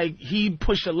he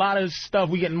pushed a lot of stuff.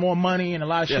 We getting more money and a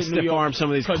lot of shit in New York. Arm some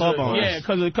of these club owners. Yeah,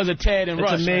 because of Ted and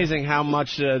Russ. It's amazing how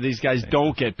much these guys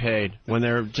don't get paid when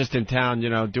they're just in town,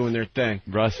 doing their thing.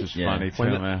 Russ is funny too,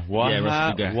 man. What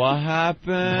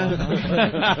happened?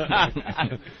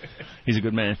 He's a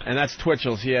good man. And that's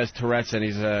Twitchell's. He has Tourette's, and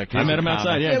he's I met him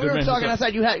outside. Yeah, we were talking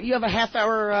outside. You have a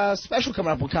half-hour special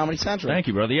coming up on Comedy Central. Thank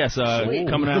you, brother. Yes,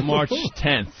 coming out March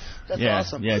 10th. That's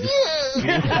awesome. Yeah,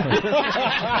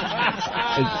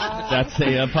 that's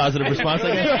a positive response,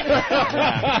 I guess.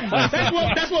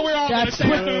 That's what we're all going to say.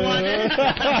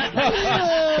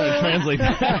 Translate.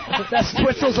 That's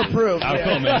Twitchell's approved. Oh,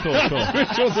 cool, man. Cool.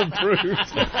 Twitchell's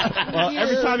approved. Well,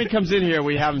 every time he comes in here,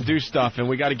 we have him do stuff, and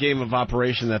we got a game of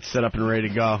operation that's set up and ready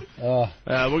to go.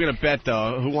 We're going to bet,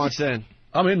 though. Who wants in?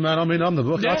 I'm in, man. I'm the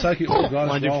book. Yeah. I'll take it. All, guys.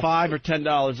 Want to do $5 or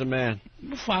 $10 a man?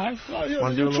 $5. Oh, yeah,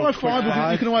 Want to do a try little quick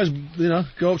 $5. You can always,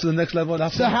 go up to the next level.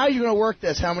 So how are you going to work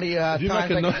this? How many times I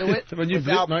can do it when you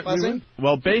without buzzing?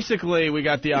 Well, basically, we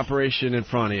got the operation in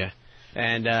front of you.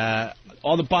 And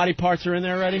all the body parts are in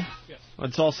there already? Yes.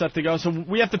 It's all set to go. So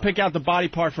we have to pick out the body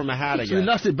part from a hat So again. the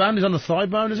elastic band is on the thigh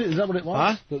bone, is it? Is that what it was?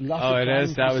 Huh? The elastic Oh, it band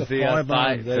is? That was the thigh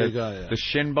thigh, bone. There you go, yeah. the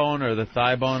shin bone or the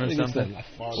thigh bone or something?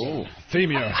 Ooh.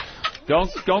 Femur. Don't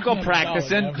go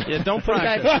practicing. Yeah, don't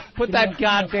practice. Put that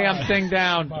goddamn thing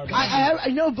down. I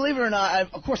know, believe it or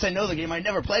not, of course I know the game. I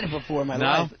never played it before in my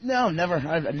life. No, never.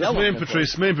 Me and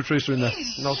Patrice are in there.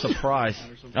 No surprise.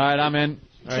 All right, I'm in.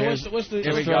 So what's the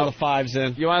Here we go. The $5s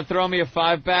in. You want to throw me a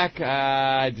 $5 back?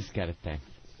 I just got a thing.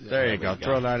 There you go.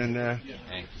 Throw that in there.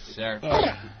 Thanks, sir. All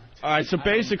right, so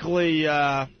basically,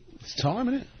 it's time,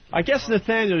 isn't it? I guess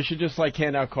Nathaniel should just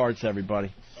hand out cards to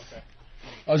everybody.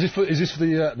 Oh, is this for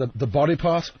the body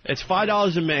part? It's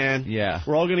 $5 a man. Yeah.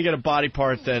 We're all going to get a body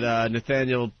part that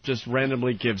Nathaniel just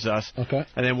randomly gives us. Okay.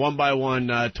 And then one by one,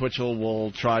 Twitchell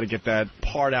will try to get that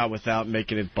part out without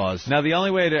making it buzz. Now, the only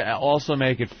way to also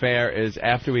make it fair is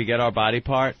after we get our body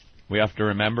part, we have to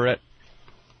remember it.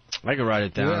 I can write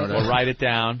it down. We'll write it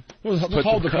down. Well, just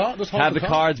hold the card. Have the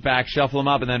cards back, shuffle them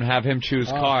up, and then have him choose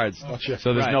cards. Gotcha.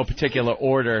 So there's no particular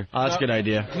order. Oh, that's a good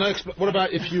idea. What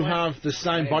about if you have the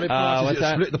same body parts? What's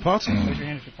that? Split the parts? I'm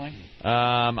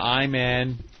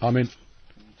in. I'm in.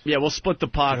 Yeah, we'll split the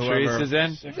pot. Patrice is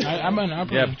in? I'm in.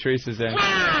 Yeah, Patrice is in.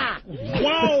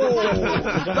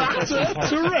 Whoa! That's a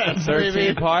Tourette.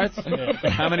 13 parts?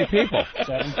 How many people?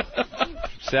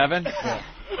 7? Yeah.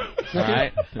 All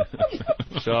right.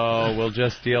 So we'll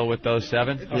just deal with those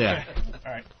 7? Yeah.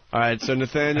 All right, so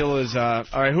Nathaniel is... all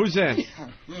right, who's in?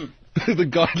 Look at the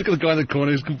guy in the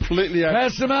corner. He's completely out.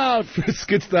 Pass him out.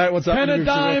 Skits out. What's happening? 10 of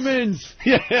diamonds.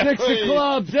 Yeah. 6 of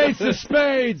clubs. 8 of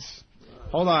spades.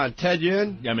 Hold on. Ted, you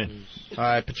in? Yeah, I'm in. All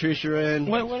right, Patricia, you're in.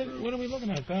 What are we looking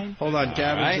at, Dan? Hold on,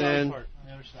 Gavin's in.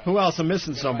 Who else? I'm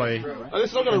missing somebody. I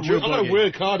got a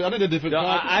weird card. I need a different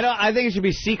card. I think it should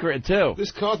be secret, too.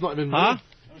 This card's not even... Huh?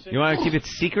 You want to keep it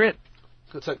secret?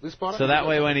 Could take this part So that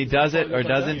way when he does it or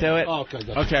doesn't do it... Oh, okay.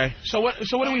 Okay. So what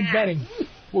are we betting?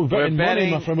 We're betting money,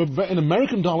 my friend. We're betting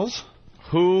American dollars.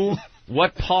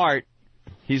 What part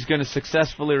he's going to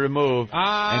successfully remove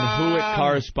and who it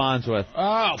corresponds with.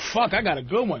 Oh, fuck, I got a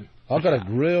good one. I got a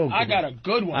real good I got a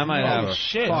good one. I might have a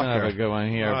good one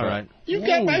here. All right. You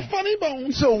got my funny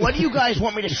bone. So what do you guys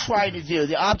want me to try to do?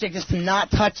 The object is to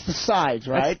not touch the sides,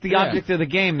 right? That's the object of the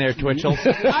game there, Twitchell.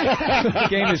 The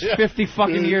game is 50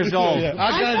 fucking years old. Yeah.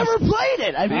 I've never played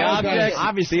it. The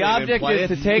object is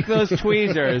to take those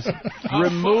tweezers,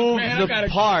 remove the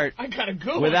part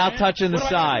withoad touching the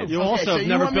sides. You also have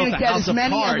never built a house of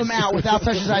cards. You want me to get as many of them out without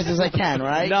touching the sides as I can,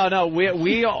 right? No,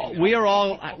 we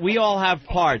all have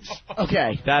parts.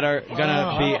 Okay. That are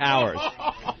gonna be ours.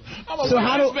 So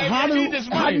how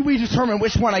do we determine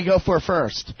which one I go for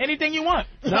first? Anything you want.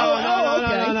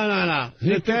 No.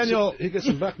 Nathaniel, he gets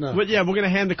them back now. But yeah, we're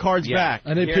gonna hand the cards back,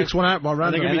 and he picks one out by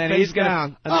random. And then he's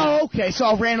down. Oh, okay. So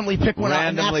I'll randomly pick one out,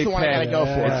 and that's the one I gotta go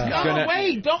for. No,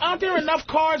 wait. Aren't there enough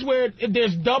cards where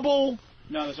there's double?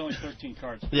 No, there's only 13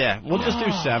 cards. Yeah, we'll just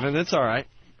do 7. That's all right.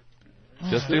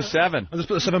 Just do 7. I'll just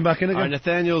put the 7 back in again. All right,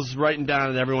 Nathaniel's writing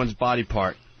down everyone's body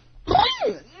part.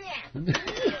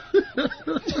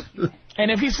 And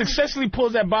if he successfully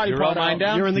pulls that body part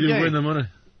out, you're in the game. You win the money.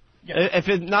 If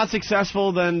it's not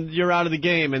successful, then you're out of the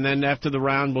game, and then after the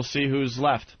round, we'll see who's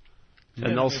left.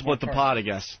 And they'll split the pot, I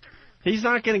guess. He's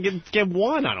not going to get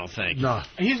one, I don't think. No.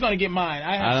 He's going to get mine.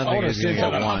 I don't think he's going to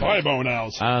get one. I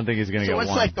don't think he's going to get one.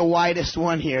 So what's like the widest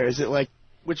one here? Is it like,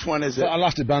 which one is it?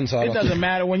 Elastic bands. It doesn't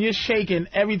matter. When you're shaking,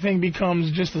 everything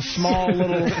becomes just a small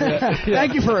little...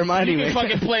 Thank you for reminding me. You can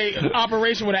fucking play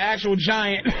Operation with an actual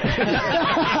giant.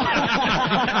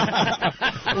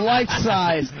 Life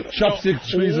size. Chopstick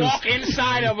tweezers. Walk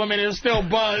inside of them and it'll still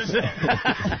buzz.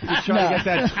 You're trying to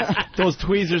get those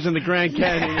tweezers in the Grand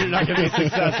Canyon. You're not going to be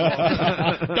successful.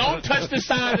 Don't touch the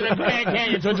sides of the Grand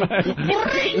Canyon.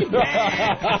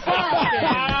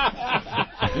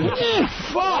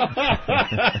 Fuck.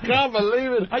 Can't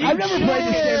believe it. I've never played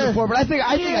this game before, but I think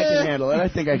I can handle it.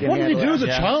 What did you do as a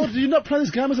child? Did you not play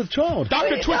this game as a child?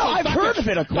 Dr. Twitchell. I've heard of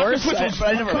it, of course, but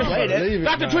I never played it.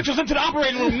 Dr. Twitchell's into the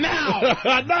operating room now.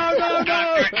 No.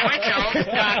 Dr. Twitchell. Do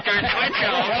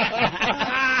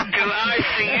I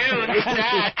see you?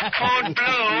 That phone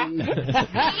blue.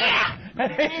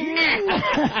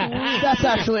 That's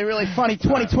actually really funny.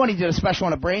 2020 did a special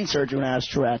on a brain surgeon who has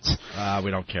Tourette's.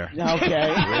 We don't care.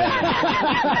 Okay.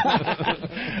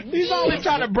 He's always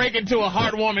trying to break into a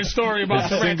heartwarming story about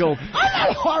His Tourette's. single-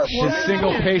 I'm not heartwarming. His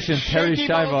single patient, Terry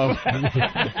Schiavo.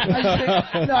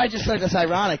 No, I just thought that's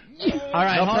ironic. All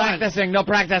right, No hold on. practicing, no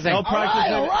practicing. No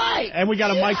practicing. All right. And we got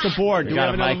to mic the board. Do we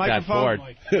have another mic that microphone?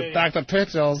 board. Dr.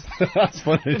 Twitchell's. That's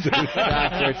funny.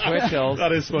 Dr. Twitchell's.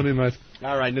 That is funny, mate.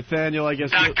 All right, Nathaniel, I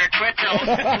guess. Dr. Twitchell,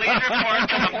 please report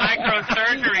to the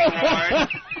microsurgery ward.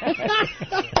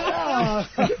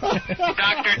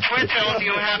 Dr. Twitchell,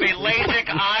 you have a LASIK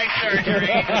eye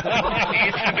surgery.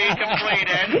 Needs to be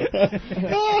completed.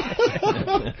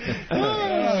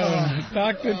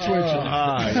 Dr. Twitchell.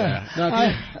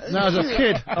 Yeah. Now, as a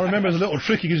kid, I remember as a little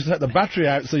trick, you could just take the battery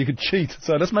out so you could cheat.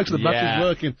 So let's make sure the battery's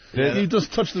working. You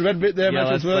just touch the red bit there, make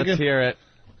sure it's working. Let's hear it.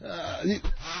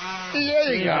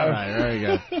 There you go. All right, there you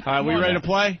go. All right, we ready to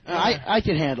play? I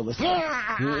can handle this.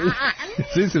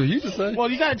 It's easy for you to say. Well,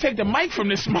 you got to take the mic from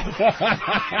this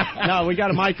motherfucker. No, we got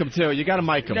to mic him, too. You got to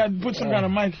mic him. You got to put some kind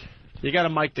of mic. You got to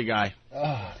mic the guy.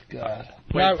 Oh, God.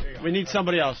 Wait, we need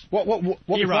somebody else. What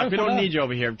E-Rock, we don't need you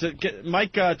over here.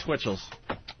 Mike Twitchell's.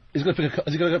 He's going to pick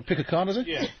is he going to pick a card, is he?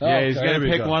 Yeah. Yeah, he's going to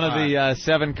pick one of the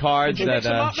 7 cards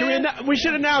that. We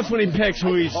should announce when he picks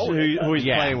who he's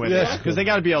playing with. Yes. Because they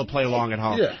got to be able to play along at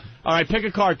home. Yeah. All right, pick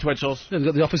a card, Twitchell's. Yeah,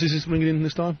 got the offices ringing in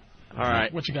this time. All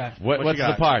right. What you got? What's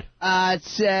the part? It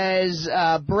says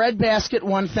breadbasket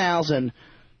 1000.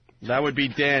 That would be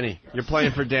Danny. You're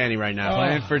playing for Danny right now.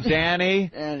 Playing for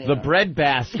Danny. The bread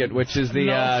basket, which is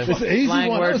the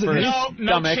slang word for no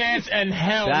stomach. chance in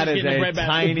hell. That is getting a bread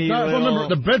tiny No, little... remember,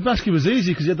 the bread basket was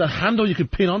easy because you had the handle you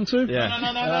could pin onto. Yeah.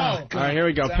 No. All right, here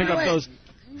we go. Pick up those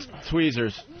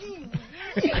tweezers.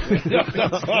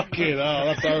 Fucking hell,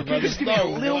 that's horrible. Just give me a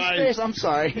little space. I'm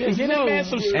sorry. Give that man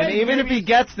some space. And even if he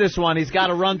gets this one, he's got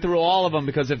to run through all of them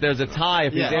because if there's a tie,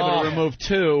 if he's able to remove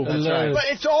 2, That's right. But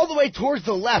it's all the way towards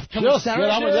the left. Can we center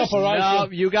I'm with the upper right.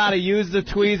 no, you got to use the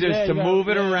tweezers to move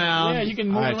it around. Yeah, you can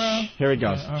move All right, around. here he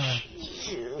goes. All right.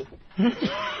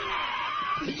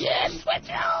 Yes,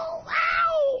 Twitchell!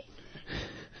 Wow!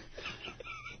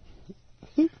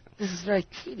 This is very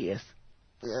tedious.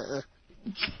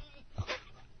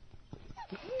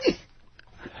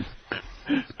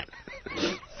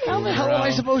 How the hell am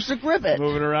I supposed to grip it?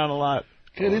 Moving around a lot.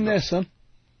 Get in there, son.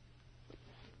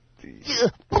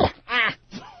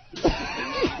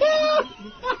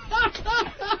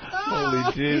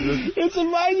 Holy Jesus. It's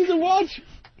amazing to watch.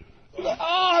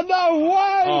 Oh, no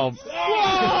way! Oh,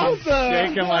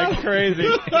 shaking like crazy.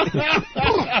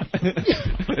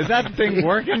 Is that thing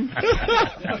working?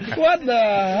 What the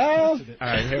hell? All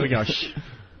right, here we go. Shh.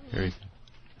 Here he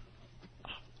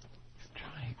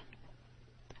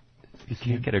You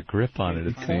can't get a grip on it,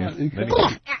 it seems.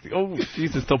 Oh,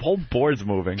 Jesus, the whole board's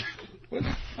moving.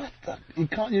 He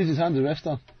can't use his hand to rest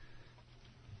on.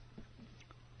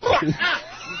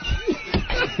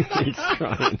 He's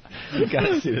trying. You got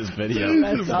to see this video.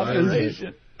 That's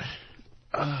operation.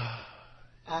 Oh,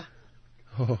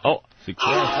 success.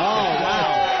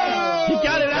 Wow. He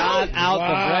got it out. Out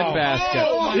the bread basket.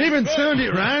 He even turned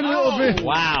it around a little bit.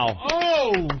 Wow.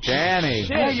 Oh, Danny.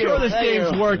 I'm sure this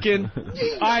game's working. all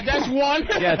right, that's one.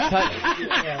 Yeah,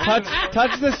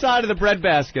 touch the side of the bread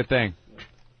basket thing.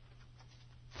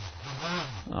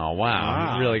 Oh,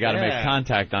 wow. You really got to make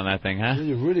contact on that thing, huh?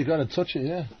 You've really got to touch it,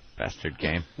 yeah. Bastard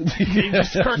game. He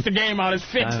just cursed the game out. It's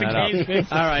fixed. The game's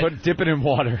fixed. All right. Dip it in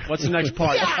water. What's the next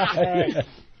part? All right.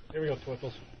 Here we go,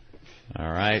 Twizzles.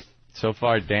 All right. So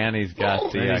far, Danny's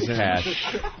got the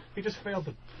cash. He just failed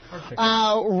the card pick.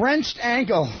 Wrenched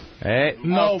ankle. Hey,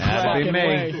 No that'll be fucking me.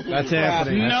 way. That's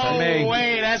Anthony. No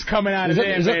way. That's coming out of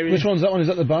there, baby. Which one's that one? Is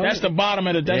that the bone? That's the bottom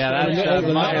of the desk. Yeah,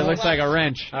 it looks like a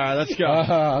wrench. All right, let's go.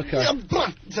 Okay.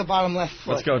 It's the bottom left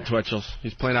foot. Let's go, Twitchell's.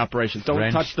 He's playing Operation. Don't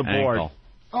Wrench touch the board. ankle.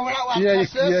 Oh, we're not allowed to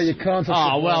touch this? You can't touch the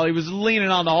Oh, board. well, he was leaning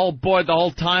on the whole board the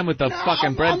whole time with the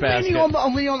fucking bread basket. I'm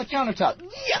leaning on the countertop.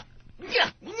 Yeah.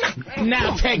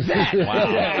 Now take that. Wow.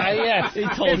 Yes. He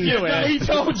told you, Ed. He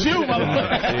told you,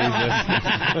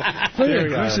 motherfucker. Very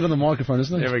aggressive on the microphone,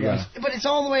 isn't it? Here we go. But it's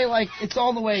all the way, it's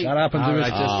all the way. That happened to All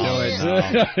us. right, just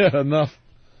do it. Yeah, enough.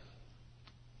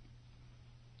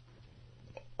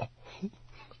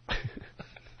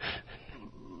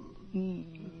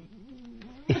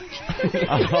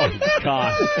 Oh,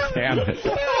 God damn it.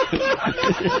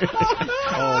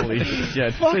 Holy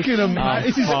shit. Fucking amazing.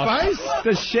 It's his face.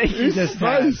 The shake he just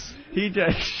had. He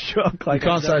just shook like You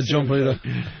can't say jump either.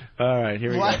 All right,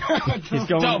 here we go.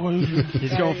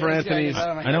 He's going for Anthony's.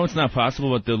 I know it's not possible,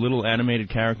 but the little animated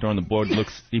character on the board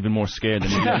looks even more scared than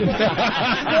he does.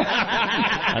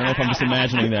 I don't know if I'm just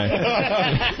imagining that.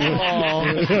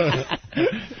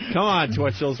 Come on,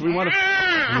 Twitchell's. We want to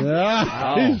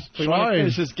Yeah.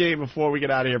 finish this game before we get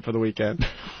out of here for the weekend.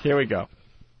 Here we go.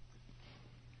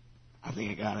 I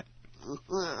think I got it.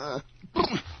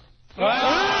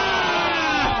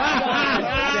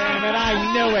 Damn it,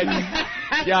 I knew it.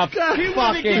 You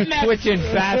fucking twitching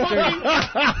bastard.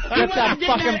 Get that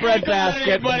fucking bread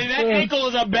basket. Buddy, that ankle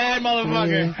is a bad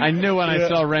motherfucker. I knew when I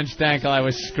saw wrenched ankle I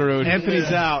was screwed.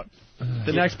 Anthony's out.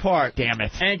 The next part. Damn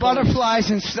it.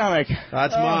 Butterflies in stomach.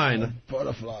 That's mine.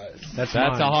 Butterflies. That's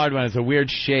a hard one. It's a weird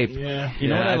shape. Yeah. You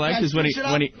know what I liked is when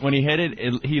he hit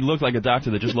it, he looked like a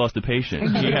doctor that just lost a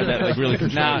patient. He had that like really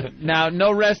controlled. Now,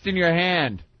 no rest in your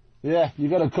hand. Yeah, you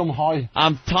got to come high.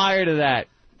 I'm tired of that.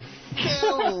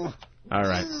 All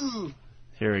right.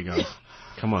 Here he goes.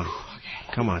 Come on.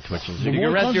 Come on, Twitchell. You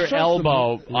can rest your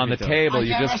elbow on the table.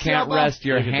 You just can't rest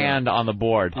your hand on the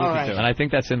board. All right. And I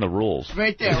think that's in the rules.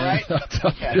 Right there, right?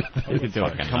 Okay. You can do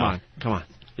it. Come on. Come on.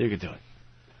 You can do it.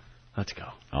 Let's go.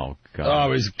 Oh, God.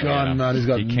 Oh, he's gone, man. He's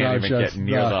got He no can't even chance. get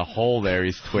near the hole there.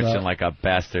 He's twitching like a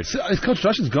bastard. See, his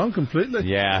concentration's gone completely.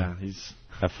 Yeah.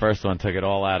 The first one took it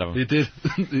all out of him. He did.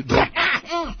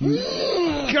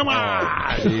 Come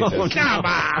on! Jesus. Come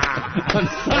on!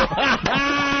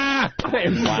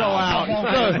 I'm so out.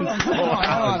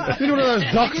 You know one of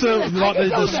those doctors, like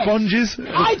the sponges?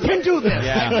 I can do this.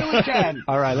 Yeah. I really can.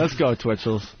 All right, let's go,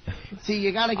 Twitchels. See,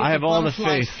 you got to get I have the all the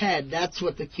butterfly's faith. head. That's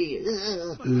what the key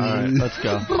is. All right, let's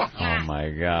go. Oh, my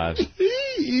God.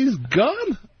 He's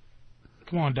gone.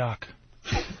 Come on, Doc.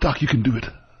 Doc, you can do it.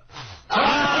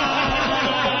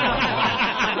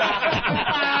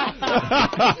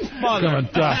 Come on,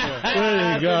 Doc.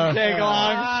 There you go. Take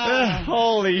long.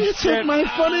 Holy You shit. took my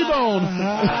funny bone.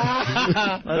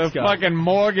 The fucking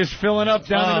morgue is filling up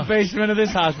down in the basement of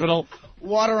this hospital.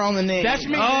 Water on the knee. That's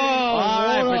me. All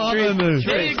right, Patrice.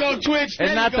 There you go, Twitch.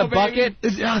 Isn't that the bucket?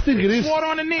 I think it is. Water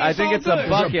on the knee. I think it's a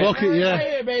bucket. It's a bucket, yeah. Right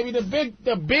here, baby. The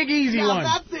big easy Now, one.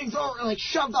 that thing's all like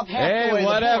shoved up half the Hey, way.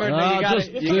 whatever. No, You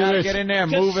just do gotta it. get in there,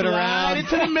 Just move it slide around.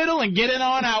 into the middle and get it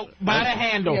on out by the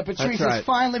handle. Yeah, Patrice That's right. is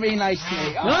finally being nice to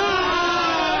me.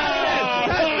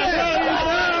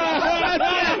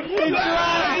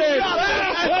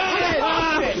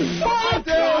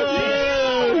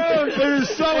 He was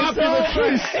so happy,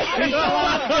 Patrice. He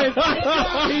dropped it.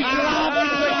 He dropped the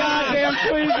goddamn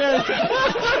tweezers.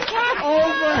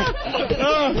 Over.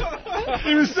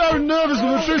 He was so nervous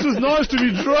when Patrice was nice to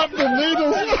him. He dropped the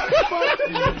needles.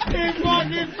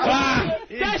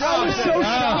 That's so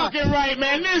fucking right,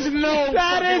 man. There's no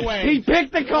fucking way. He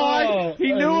picked the card.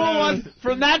 He knew who it was.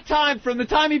 From that time, from the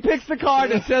time he picks the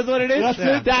card and says what it is,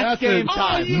 that's game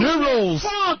time. New rules.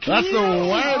 That's the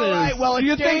way it is. Well, Do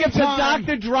you think if the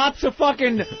doctor drops a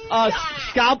fucking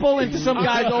scalpel into some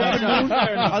guy's open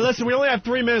wound? Listen, we only have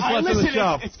 3 minutes left in the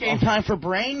show. It's game time for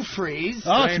brain freeze.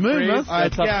 Oh, it's me, man. All right,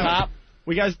 That's up top.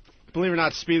 We guys, believe it or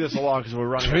not, speed this along because we're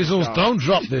running. out of Twizzles, time. don't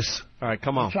drop this. All right,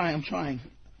 come on. I'm trying.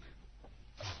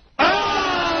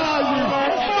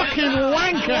 Fucking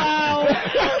wanker.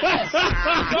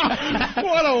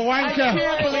 What a wanker.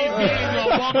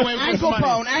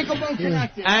 Ankle bone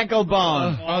connected. Ankle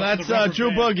bone. Oh, that's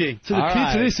Drew Boogie. So the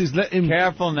key to this is let him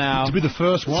Careful now. to be the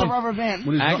first It's a one. rubber band.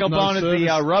 When he's Ankle got no bone is service.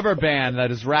 the rubber band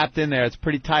that is wrapped in there. It's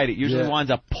pretty tight. It usually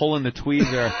winds up pulling the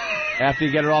tweezer. After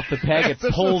you get it off the peg, it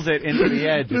pulls it into the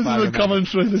edge. This is the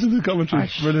commentary. This is the commentary.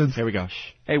 Brilliant. Here we go.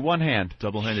 Hey, one hand.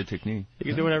 Double-handed technique. He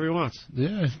can do whatever he wants.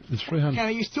 Yeah, it's free hand. Can I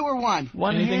use 2 or 1?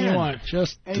 One Anything hand. you want.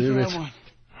 Just Anything do I it. want.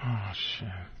 Oh, shit.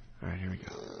 All right, here we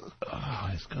go. Oh,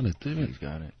 he's gonna do it. He's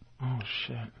got it. Oh,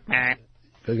 shit.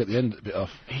 Gotta get the end bit off.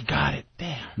 He got it.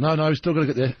 Damn. No, he's still gotta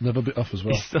get the another bit off as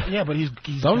well. Yeah, but he's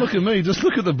Don't look at me. Just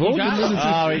look at the board. He got it.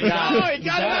 Oh, he got it. He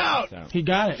got it out. He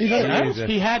got it. Jesus.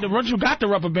 He had the once you got the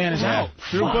rubber band is out.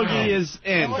 Drew Boogie is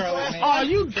in. Oh,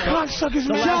 you cocksuckers,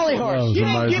 man. Jolly horse. You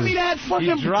didn't give me that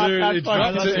fucking. He dropped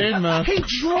it in, man. He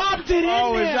dropped it in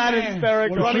Oh, there, is that man.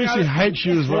 hysterical? Patrice hates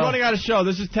you as We're well. running out of show.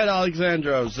 This is Ted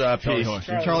Alexandro's piece. Horse.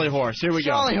 Charlie Horse. Here we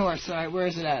go. Jolly horse. All right, where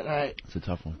is it at? All right. It's a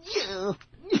tough one.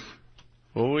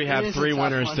 Will we have It is a 3 tough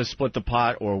winners one. to split the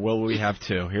pot, or will we have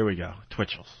 2? Here we go.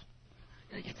 Twitchels.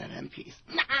 Gotta get that end piece.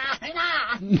 It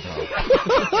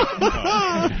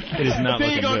is not There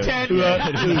you looking go, good. Ted. It is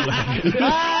not looking good.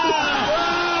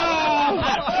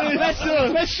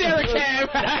 Let's share a cab.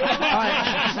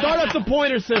 Start up the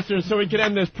Pointer Sisters so we can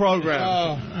end this program.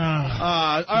 All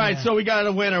right, so we got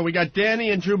a winner. We got Danny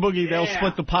and Drew Boogie. They'll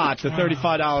split the pot, the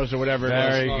 $35 or whatever it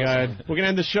is. Very good. We're going to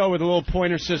end the show with a little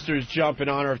Pointer Sisters jump in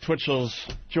honor of Twitchell's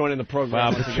joining the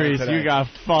program. Wow, Patrice, you got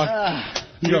fucked.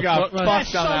 You got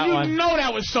fucked on that you one. know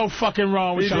that was so fucking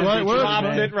wrong. With He's you. right word, Dropped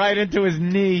man. it right into his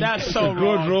knee. That's so Good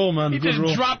wrong. rule, man. He Good just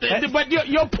rule. dropped it. But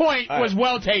your point was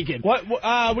well taken. What?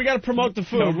 We got to promote the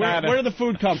food. No Where matter. did the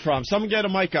food come from? Someone get a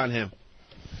mic on him.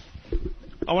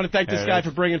 I want to thank this There it guy is.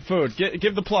 for bringing food.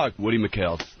 Give the plug. Woody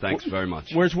McHale's. Thanks very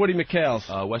much. Where's Woody McHale's?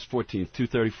 West 14th,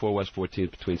 234 West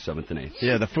 14th, between 7th and 8th.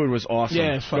 Yeah, the food was awesome.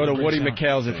 Yeah, it's Go to fucking great Woody stuff.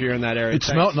 McHale's if you're in that area. It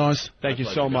smelled nice. Thank you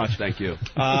so much. Thank you.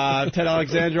 Ted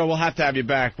Alexandro, we'll have to have you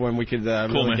back when we could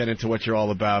really man. get into what you're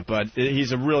all about. But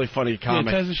he's a really funny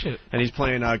comic. Ted's the shit. And he's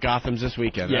playing Gotham's this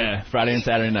weekend. Yeah, Right? Friday and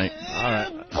Saturday night. All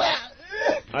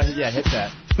right. Yeah, hit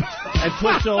that. And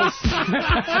Twitchell's,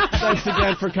 thanks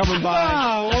again for coming by.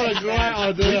 Oh, what a great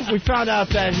idea. We found out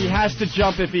that he has to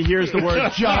jump if he hears the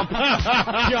word jump.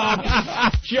 Jump.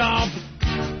 Jump.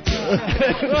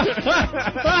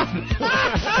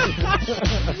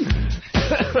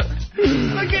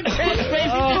 Look at Ted's face.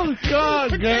 Oh, God,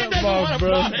 Pretend get doesn't my want to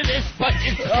bro. fall in this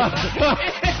fucking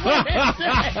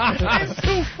It's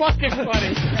too fucking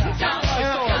funny.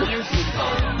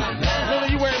 Look,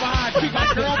 you wear behind. She's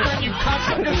my girlfriend, you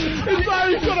cunt. He's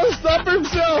not even going to stop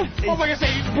himself. Oh, my God,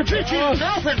 say, Patricia, your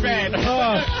girlfriend, man.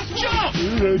 Jump! Jump.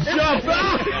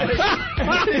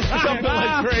 He's jumping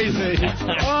like crazy.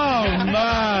 Oh,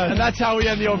 man. And that's how we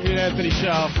end the Opie and Anthony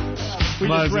show. We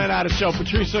just ran out of show.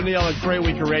 Patrice O'Neill, a great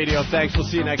week of radio. Thanks. We'll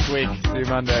see you next week. See you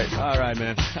Monday. All right,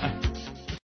 man.